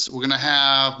judges. We're going to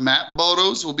have Matt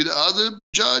Bodos will be the other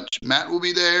judge. Matt will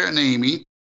be there and Amy.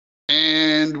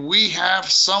 And we have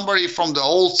somebody from the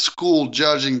old school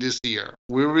judging this year.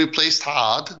 We replaced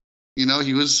Todd.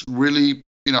 He was really,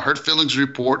 Hurt Feelings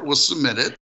report was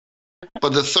submitted.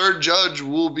 But the third judge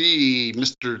will be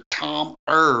Mr. Tom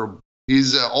Erb.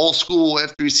 He's an old school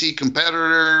F3C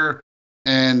competitor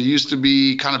and used to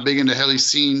be kind of big in the heli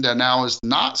scene that now is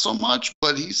not so much,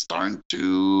 but he's starting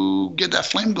to get that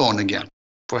flame going again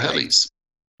for helis.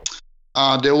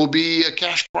 There will be a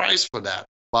cash prize for that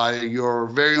by your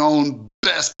very own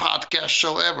best podcast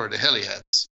show ever, the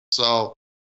Heliheads. So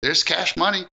there's cash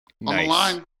money on the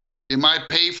line. It might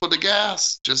pay for the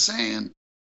gas, just saying.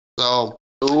 So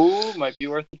might be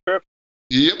worth the trip.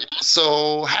 Yep.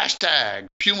 So hashtag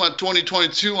Puma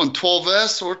 2022 on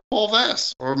 12S or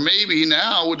 12S, or maybe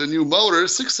now with the new motor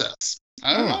 6S.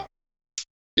 I don't know.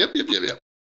 Yep.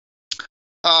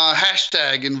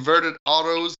 Hashtag inverted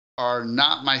autos are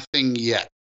not my thing yet.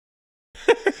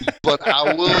 But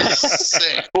I will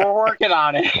say we're working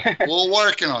on it.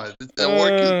 It's a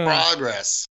work in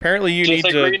progress. Apparently, you need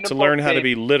to learn how to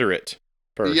be literate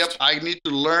first. Yep, I need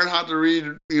to learn how to read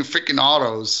freaking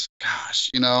autos.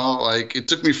 Gosh, it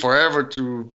took me forever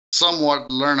to somewhat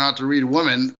learn how to read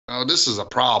women. Oh, this is a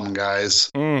problem,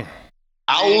 guys. I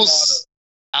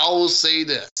will say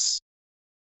this.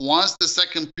 Once the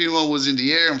second Puma was in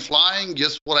the air and flying,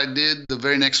 guess what I did the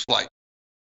very next flight?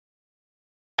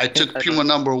 I took Puma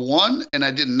number 1 and I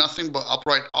did nothing but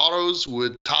upright autos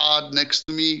with Todd next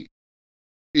to me,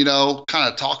 kind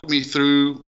of talking me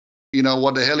through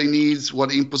what the hell he needs, what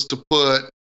inputs to put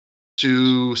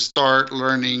to start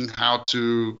learning how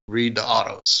to read the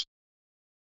autos.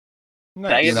 Can I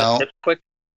Nice. give a tip quick?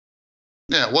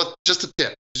 Yeah, just a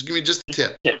tip. Just give me just a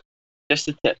tip. Just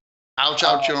a tip. Ouch,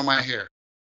 you're on my hair.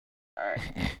 All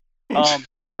right.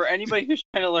 For anybody who's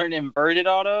trying to learn inverted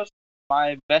autos,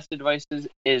 my best advice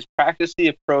is practice the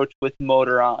approach with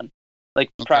motor on. Like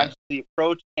practice the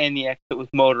approach and the exit with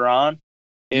motor on.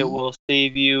 It will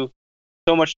save you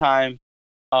so much time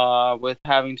with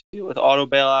having to deal with auto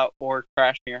bailout or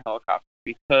crashing your helicopter.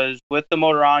 Because with the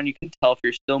motor on, you can tell if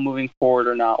you're still moving forward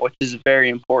or not, which is very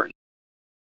important.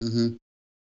 Mm-hmm.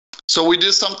 So we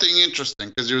did something interesting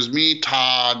because it was me,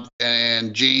 Todd,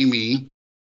 and Jamie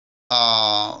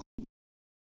at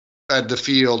the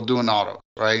field doing auto,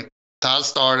 right? Todd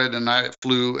started and I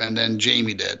flew, and then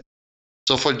Jamie did.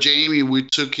 So for Jamie, we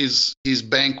took his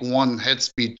bank one head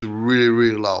speed to really,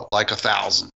 really low, like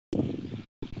 1,000.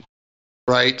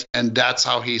 Right? And that's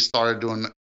how he started doing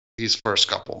his first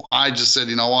couple. I just said,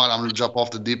 you know what? I'm going to jump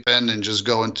off the deep end and just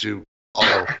go into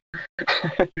auto,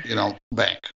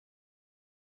 bank.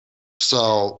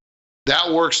 So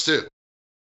that works too.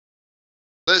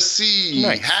 Let's see.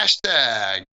 Nice.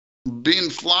 Hashtag been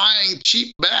flying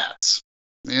cheap bats.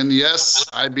 And yes,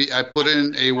 I put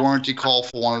in a warranty call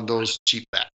for one of those cheap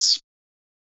bats.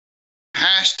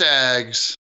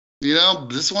 Hashtags.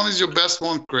 This one is your best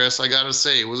one, Chris. I got to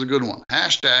say, it was a good one.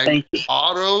 Hashtag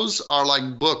autos are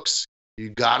like books. You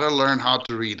got to learn how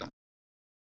to read them.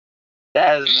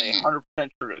 That is 100%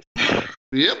 truth.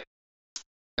 Yep.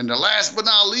 And the last but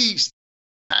not least,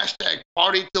 hashtag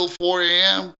party till 4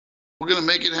 a.m. We're going to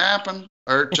make it happen.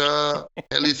 IRCHA,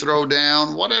 heli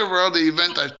throwdown, whatever other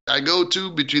event I go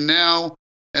to between now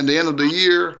and the end of the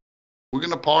year, we're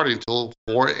going to party until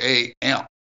 4 a.m.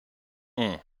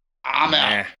 I'm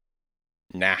out.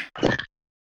 Nah.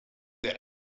 Yeah.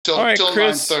 Till All right,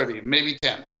 9:30, maybe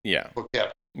 10. Yeah. Okay.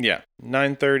 Yeah.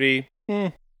 9:30.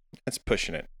 That's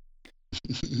pushing it.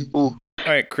 Ooh. All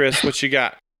right, Chris, what you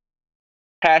got?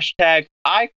 Hashtag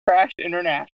I crashed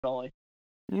internationally.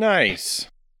 Nice.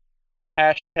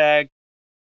 Hashtag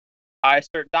I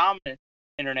assert dominance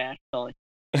internationally.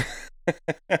 Through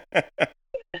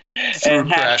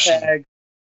And crashing. hashtag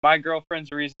my girlfriend's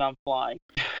the reason I'm flying.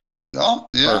 Oh,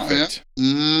 yeah. Perfect.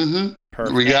 Yeah. Mm-hmm.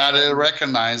 Perfect. We got to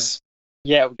recognize.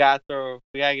 Yeah, we gotta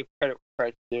give credit where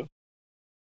credit's due.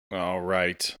 All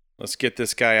right. Let's get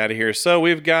this guy out of here. So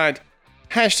we've got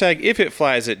hashtag if it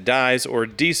flies, it dies, or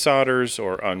desolders,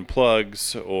 or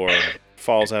unplugs, or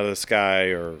falls out of the sky,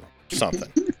 or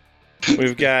something.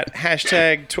 We've got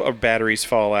hashtag batteries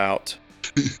fall out.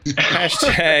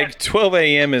 Hashtag 12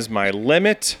 a.m. is my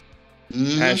limit.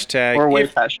 Hashtag Or way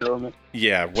past your limit.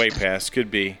 Yeah, way past.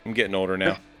 Could be. I'm getting older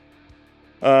now.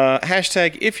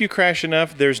 Hashtag if you crash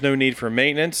enough, there's no need for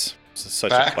maintenance. This is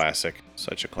such a classic.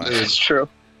 Such a classic. It's true.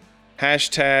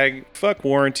 Hashtag fuck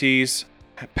warranties.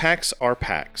 Packs are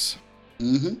packs.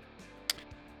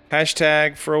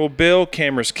 Hashtag for old Bill,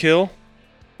 cameras kill.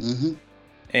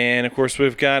 And of course,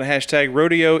 we've got hashtag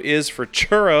rodeo is for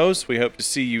churros. We hope to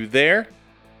see you there.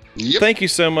 Yep. Thank you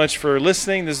so much for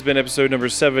listening. This has been episode number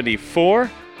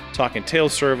 74. Talking tail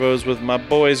servos with my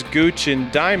boys Gooch and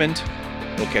Diamond.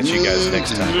 We'll catch you guys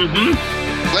next time.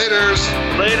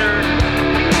 Laters. Later.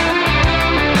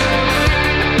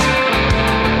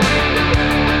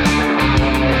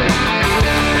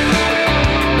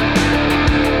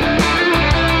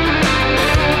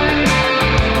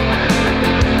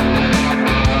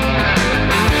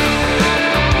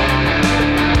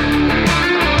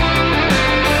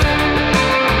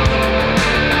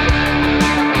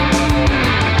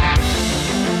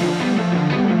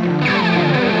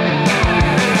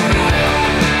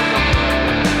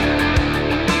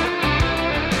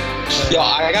 Yo,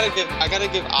 I gotta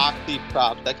give Oxy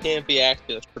props. That can't be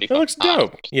acting. That's pretty. It looks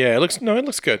dope. Yeah, it looks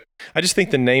good. I just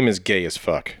think the name is gay as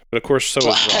fuck. But of course, so is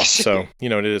Ross. So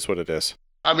it is what it is.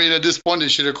 I mean, at this point, they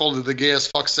should have called it the Gay as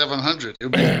Fuck 700. It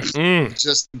would be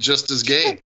just as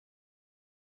gay.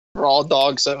 Raw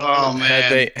dog 700. Oh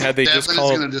man! Had they just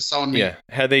called gonna disown me. Yeah,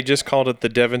 had they just called it the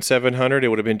Devon 700, it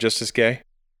would have been just as gay.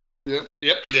 Yep.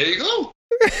 There you go.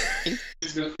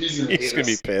 He's gonna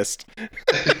be pissed.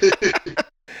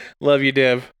 Love you,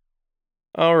 Dev.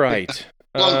 All right.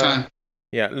 Long time.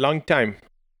 Yeah, long time.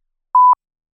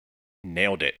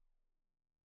 Nailed it.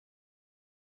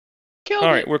 Killed All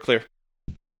it. right, we're clear.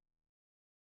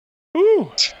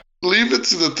 Woo. Leave it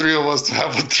to the three of us to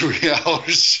have a 3-hour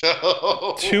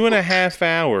show. 2.5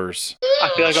 hours.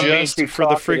 I feel like I'm being Just too for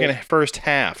the talkative. friggin' first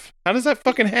half. How does that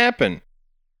fucking happen?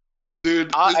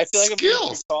 Dude, I it's feel like I'm being too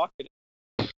skills. talkative.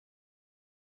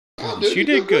 Oh, dude, You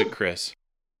did good, Chris.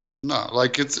 No,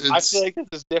 like it's. I feel like this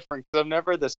is different because I'm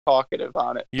never this talkative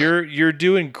on it. You're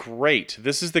doing great.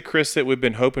 This is the Chris that we've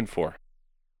been hoping for.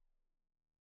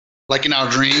 like in our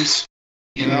dreams,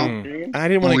 you know. I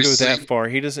didn't want to When we go that sleep. far.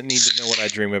 He doesn't need to know what I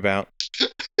dream about.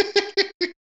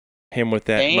 Him with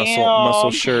that Damn.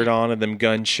 muscle shirt on and them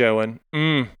guns showing.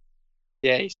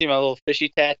 Yeah, you see my little fishy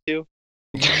tattoo?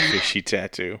 Fishy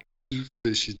tattoo.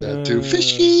 Fishy tattoo.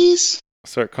 Fishies.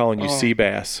 Start calling you sea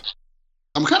bass.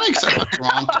 I'm kind of excited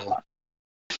about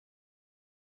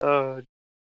Toronto.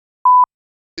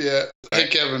 Yeah. Hey,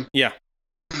 Kevin. Yeah.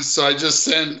 So I just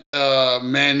sent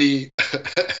Manny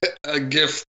a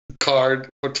gift card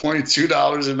for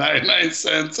 $22.99.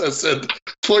 I said,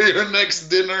 for your next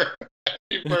dinner,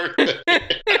 happy birthday.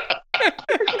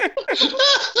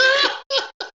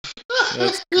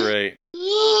 That's great.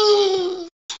 I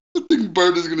think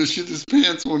Bert is gonna shit his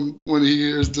pants when he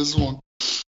hears this one.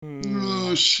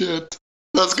 Oh shit!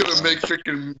 That's gonna make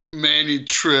freaking Manny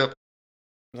trip,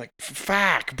 Like,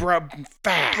 fuck, bro,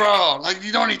 fuck. bro. Like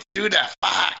you don't need to do that.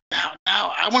 Fuck.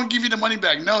 Now, I want to give you the money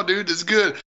back. No, dude, it's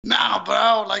good. No,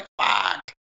 bro. Like, fuck.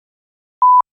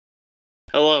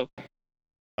 Hello.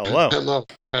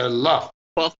 Hello.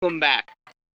 Welcome back.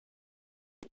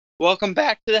 Welcome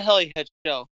back to the Helihead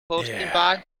Show, hosted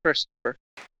by Christopher.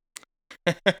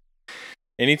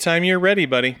 Anytime you're ready,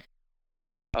 buddy.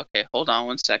 Okay, hold on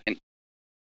 1 second.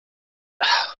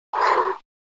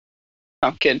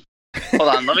 I'm kidding. Hold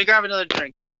on, let me grab another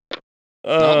drink.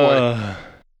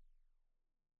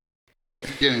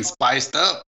 Getting spiced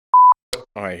up.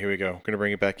 All right, here we go. Gonna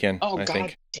bring it back in. Oh, I God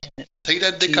think. damn it. Take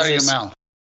that dick out of your Jesus. mouth.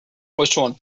 Which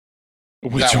one?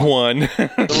 Which That one?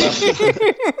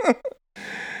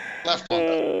 Left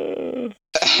one.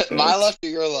 My left or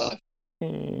your left?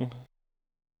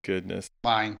 Goodness.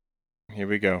 Mine. Here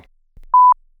we go.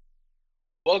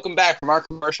 Welcome back from our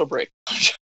commercial break.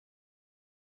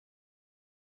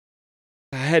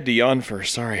 I had to yawn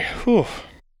first. Sorry. Whew.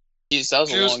 Jeez, that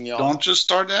was a long yawn. Don't just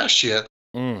start that shit.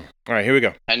 All right, here we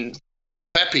go. And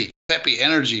Peppy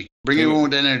energy. Bring everyone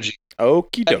with energy.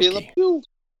 Okie Pepe Le dokie. Pew.